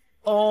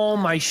 Oh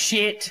my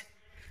shit.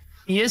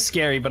 He is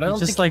scary, but I don't He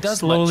just think like he does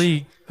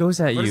slowly goes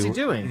at What you. is he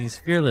doing? He's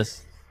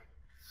fearless.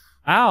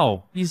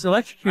 Ow! He's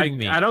electrocuting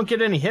me. I don't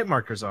get any hit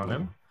markers on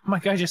him. My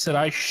guy just said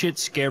I shit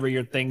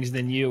scarier things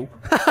than you.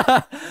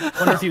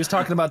 Wonder if he was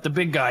talking about the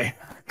big guy,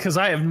 because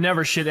I have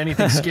never shit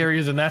anything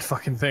scarier than that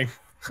fucking thing.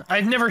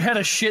 I've never had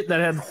a shit that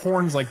had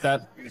horns like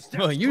that.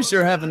 Well, you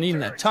sure haven't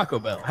eaten that Taco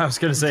Bell. I was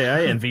gonna say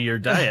I envy your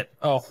diet.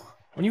 Oh,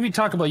 when you eat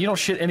Taco Bell, you don't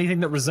shit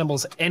anything that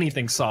resembles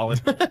anything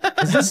solid.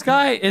 Is this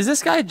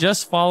guy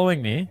just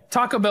following me?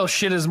 Taco Bell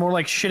shit is more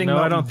like shitting No,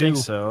 I Mountain don't think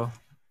Dew. so.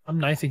 I'm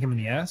knifing him in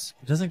the ass.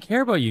 He doesn't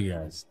care about you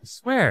guys. I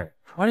swear.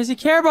 Why does he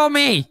care about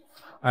me?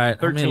 All right,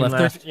 how many 13 left?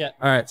 left. Yeah.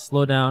 All right,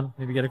 slow down.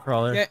 Maybe get a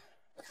crawler. Yeah.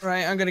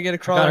 Right, I'm gonna get a I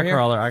crawler got a here.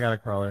 crawler. I got a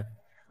crawler.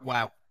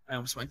 Wow. I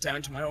almost went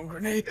down to my own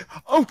grenade.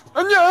 Oh,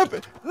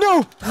 Anyab!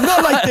 No,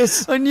 not like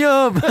this.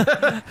 Anyab!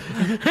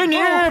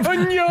 Anyab!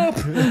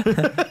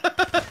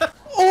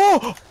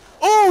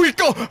 Oh, he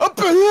got up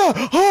here.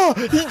 Oh,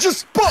 he just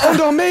sputtered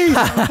on me.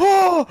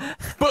 Oh,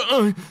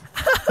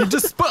 he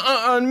just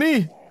sputtered on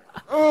me.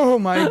 Oh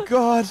my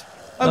god.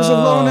 I was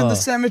alone in the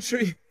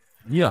cemetery.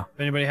 Yeah. If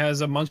anybody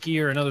has a monkey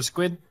or another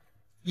squid,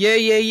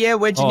 Yeah.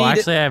 Where'd you Oh, need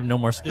actually, I have no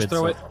more squids. just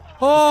throw it.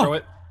 Oh. Just throw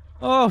it.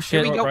 Oh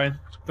shit! Throw it, Brian.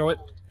 Throw it.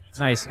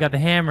 Nice. You got the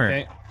hammer.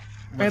 Okay.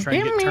 I'm gonna try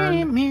and get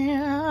turned.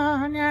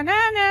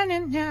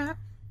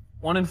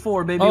 1 and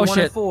 4, baby. Oh 1 shit!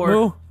 and 4.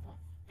 Moo.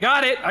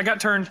 Got it. I got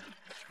turned.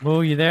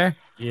 Moo, you there?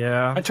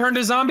 Yeah. I turned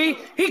a zombie.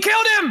 He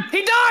killed him.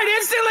 He died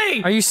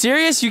instantly. Are you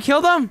serious? You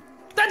killed him?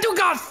 That dude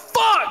got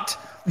fucked.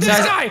 This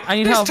Guys, guy. I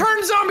need this help.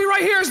 turned zombie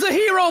right here is the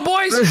hero,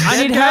 boys.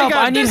 I need help.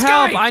 I need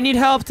help. I need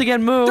help to get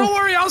Moo. Don't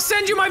worry, I'll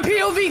send you my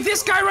POV.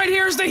 This guy right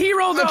here is the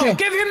hero, though. Okay,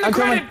 Give him the I'm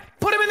credit. coming.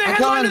 Put him in the I'm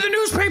headline coming. of the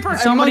newspaper.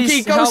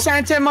 Monkey, go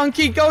Santa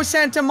Monkey, go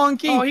Santa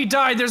Monkey. Oh, he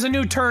died. There's a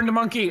new turned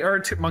monkey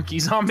or monkey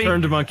zombie.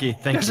 Turned monkey.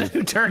 Thank There's you. a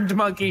new turned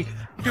monkey.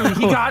 Dude,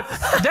 he got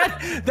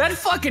that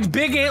fucking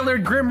big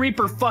antlered Grim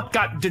Reaper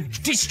got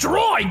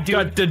destroyed,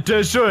 dude. Got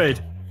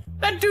destroyed.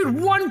 That dude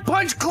one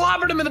punch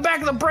clobbered him in the back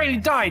of the brain. He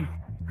died.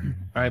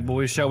 All right,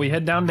 boys, shall we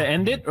head down to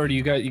end it, or do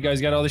you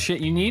guys got all the shit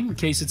you need in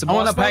case it's a boss I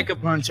want to fight? pack a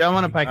punch. I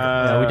want to pack a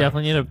Yeah, we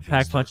definitely need a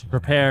pack punch and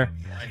prepare.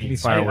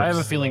 I have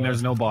a feeling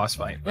there's no boss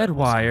fight. Red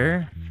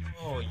wire.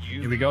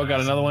 Here we go.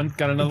 Got another one.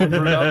 Got another one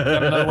brewed up.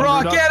 Got another one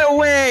Brock, brewed get up.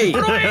 away!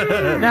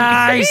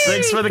 Nice.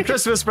 Thanks for the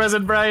Christmas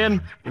present,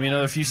 Brian. Give me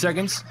another few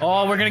seconds.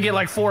 Oh, we're gonna get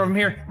like 4 of them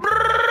here.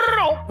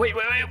 Oh, wait.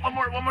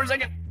 One more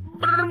second.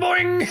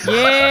 Boing.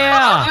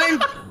 Yeah.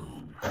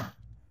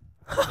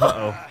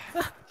 Uh-oh.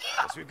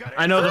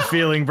 I know the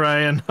feeling,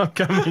 Brian. I'm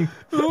coming.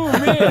 Oh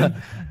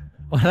man.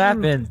 What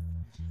happened?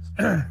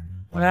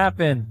 What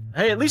happened?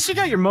 Hey, at least you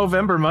got your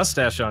Movember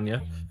mustache on you.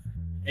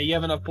 Hey, you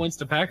have enough points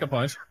to pack a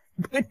punch.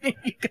 You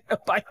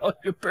gotta buy all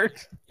your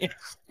perks.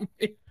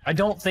 I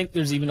don't think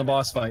there's even a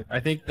boss fight. I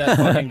think that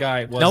fucking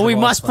guy was. No, the we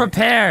boss must fight.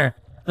 prepare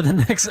for the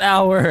next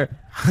hour.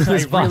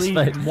 This I boss really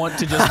fight. want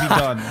to just be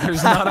done.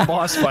 There's not a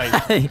boss fight.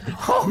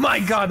 Oh my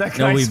god, that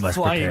No, guy's we must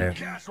flying.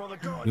 prepare.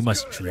 We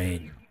must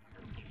train.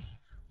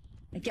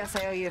 I guess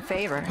I owe you a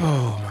favor.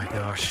 Oh my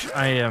gosh,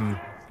 I am.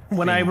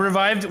 When I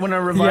revived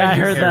Yeah, I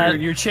heard that.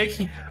 your chick,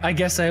 I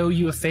guess I owe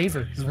you a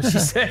favor, is what she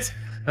said.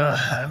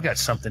 I've got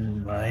something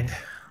in mind.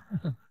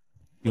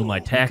 Do my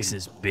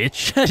taxes,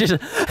 bitch.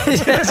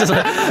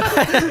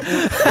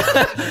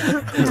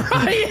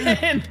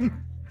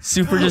 Brian!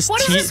 Super just What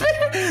is this? Look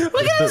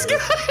at this guy!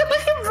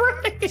 Look at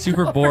Brian!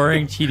 super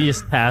boring,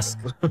 tedious task.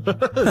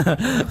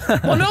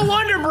 Well, no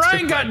wonder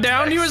Brian got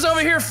down. He was over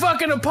here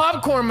fucking a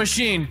popcorn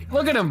machine.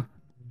 Look at him.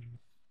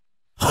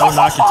 Don't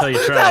knock it till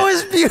you try. That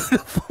was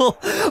beautiful.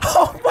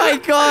 Oh my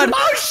god.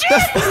 Oh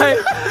shit!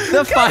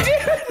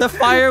 The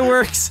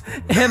fireworks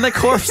and the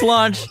corpse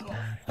launch.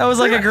 That was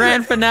like a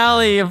grand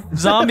finale of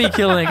zombie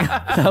killing.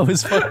 That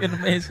was fucking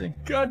amazing.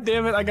 God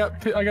damn it! I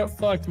got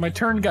fucked. My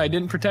turn guy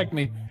didn't protect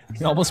me.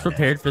 You almost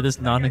prepared for this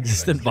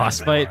non-existent boss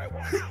fight.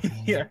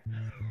 Yeah.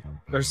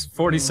 There's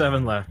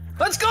 47 left.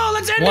 Let's go.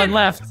 Let's end it. One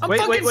left. I'm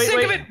fucking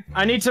sick of it.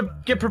 I need to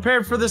get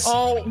prepared for this.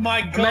 Oh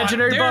my god.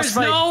 Imaginary boss There's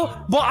fight.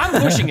 no. Well,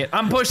 I'm pushing it.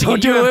 I'm pushing Don't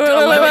it. do You it.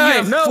 have, Wait, you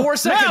have no, 4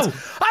 seconds. no.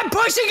 I'm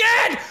pushing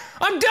it.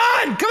 I'm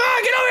done. Come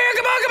on, get over here.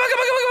 Come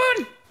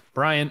on.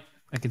 Brian,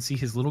 I can see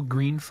his little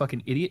green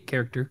fucking idiot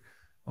character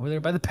over there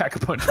by the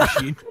pack-a-punch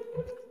machine.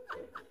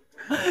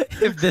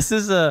 If this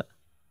is a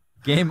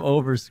game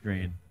over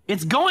screen.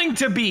 It's going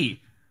to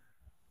be.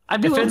 I've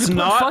been If willing it's to put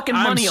not, fucking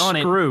I'm money on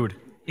it. screwed.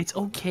 It's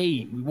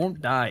okay. We won't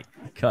die.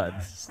 God.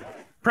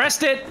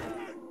 Pressed it.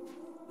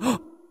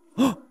 Oh!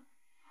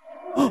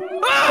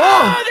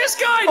 This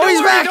guy! Oh,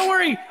 he's back! Don't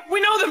worry. We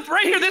know that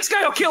right here. This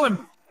guy will kill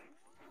him.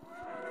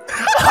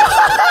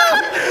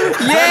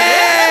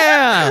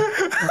 Yeah!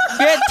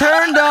 Get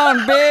turned on,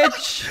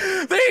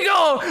 bitch! There you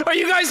go. Are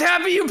you guys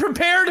happy you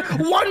prepared?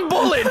 1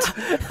 bullet.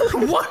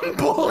 1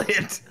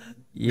 bullet.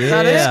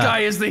 Yeah. This guy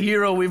is the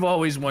hero we've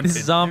always wanted.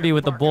 This zombie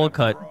with the bowl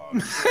cut.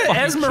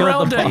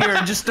 Esmeralda here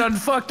just done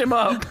fucked him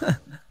up.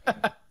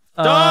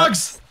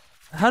 Dogs!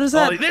 How does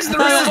that? This is the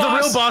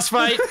real boss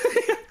fight.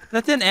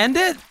 That didn't end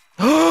it?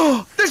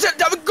 There's a,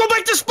 go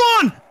back to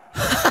spawn!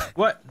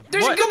 What?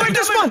 Go back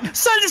to spawn!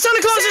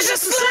 Santa Claus is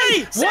just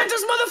sleigh!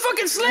 Santa's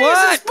motherfucking sleigh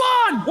What? is a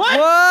spawn! What?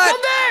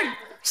 Go back!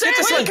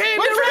 Santa Wait, came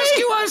wait to for me.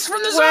 rescue us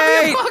from the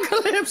Wait. zombie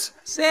apocalypse!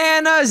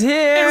 Santa's It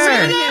here!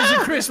 really is a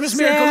Christmas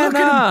miracle. Look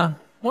at him. Santa!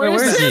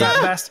 Where's is he?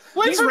 that bastard?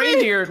 Wait These for me.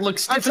 reindeer look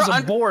stiff as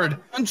a board.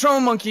 I'm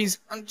drone monkeys.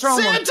 I'm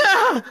drone monkeys.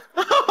 Santa!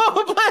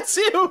 Oh, bless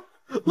you!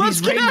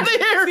 Let's get out of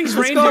here! These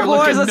Let's reindeer go,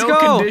 look boys, in let's no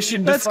go.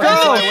 condition to Let's fight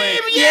go. my way.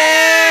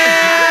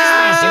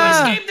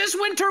 Yeah! You escaped this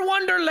winter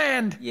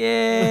wonderland!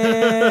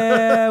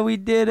 Yeah, we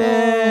did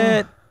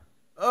it!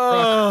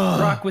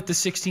 Rock with the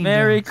 16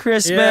 Merry guns.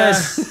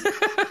 Christmas!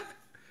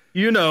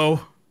 You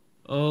know.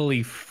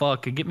 Holy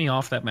fuck, get me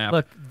off that map.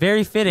 Look,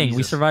 very fitting. We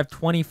Jesus. survived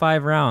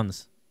 25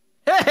 rounds.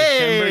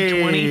 Hey!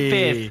 December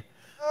 25th.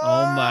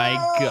 Oh my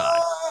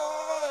god.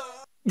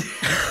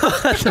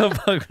 What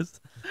the fuck was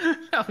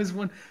That was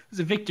one. It was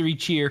a victory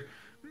cheer.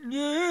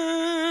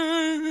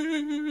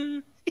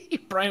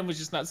 Brian was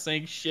just not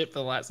saying shit for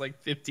the last like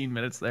 15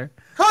 minutes there.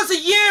 Cause of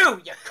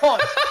you cunt!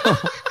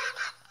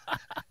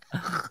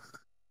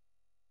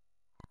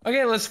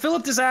 Okay, let's fill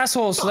up this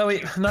asshole so that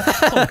we.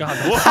 Oh god.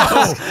 Whoa!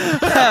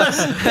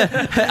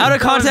 Out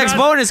of context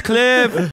bonus clip!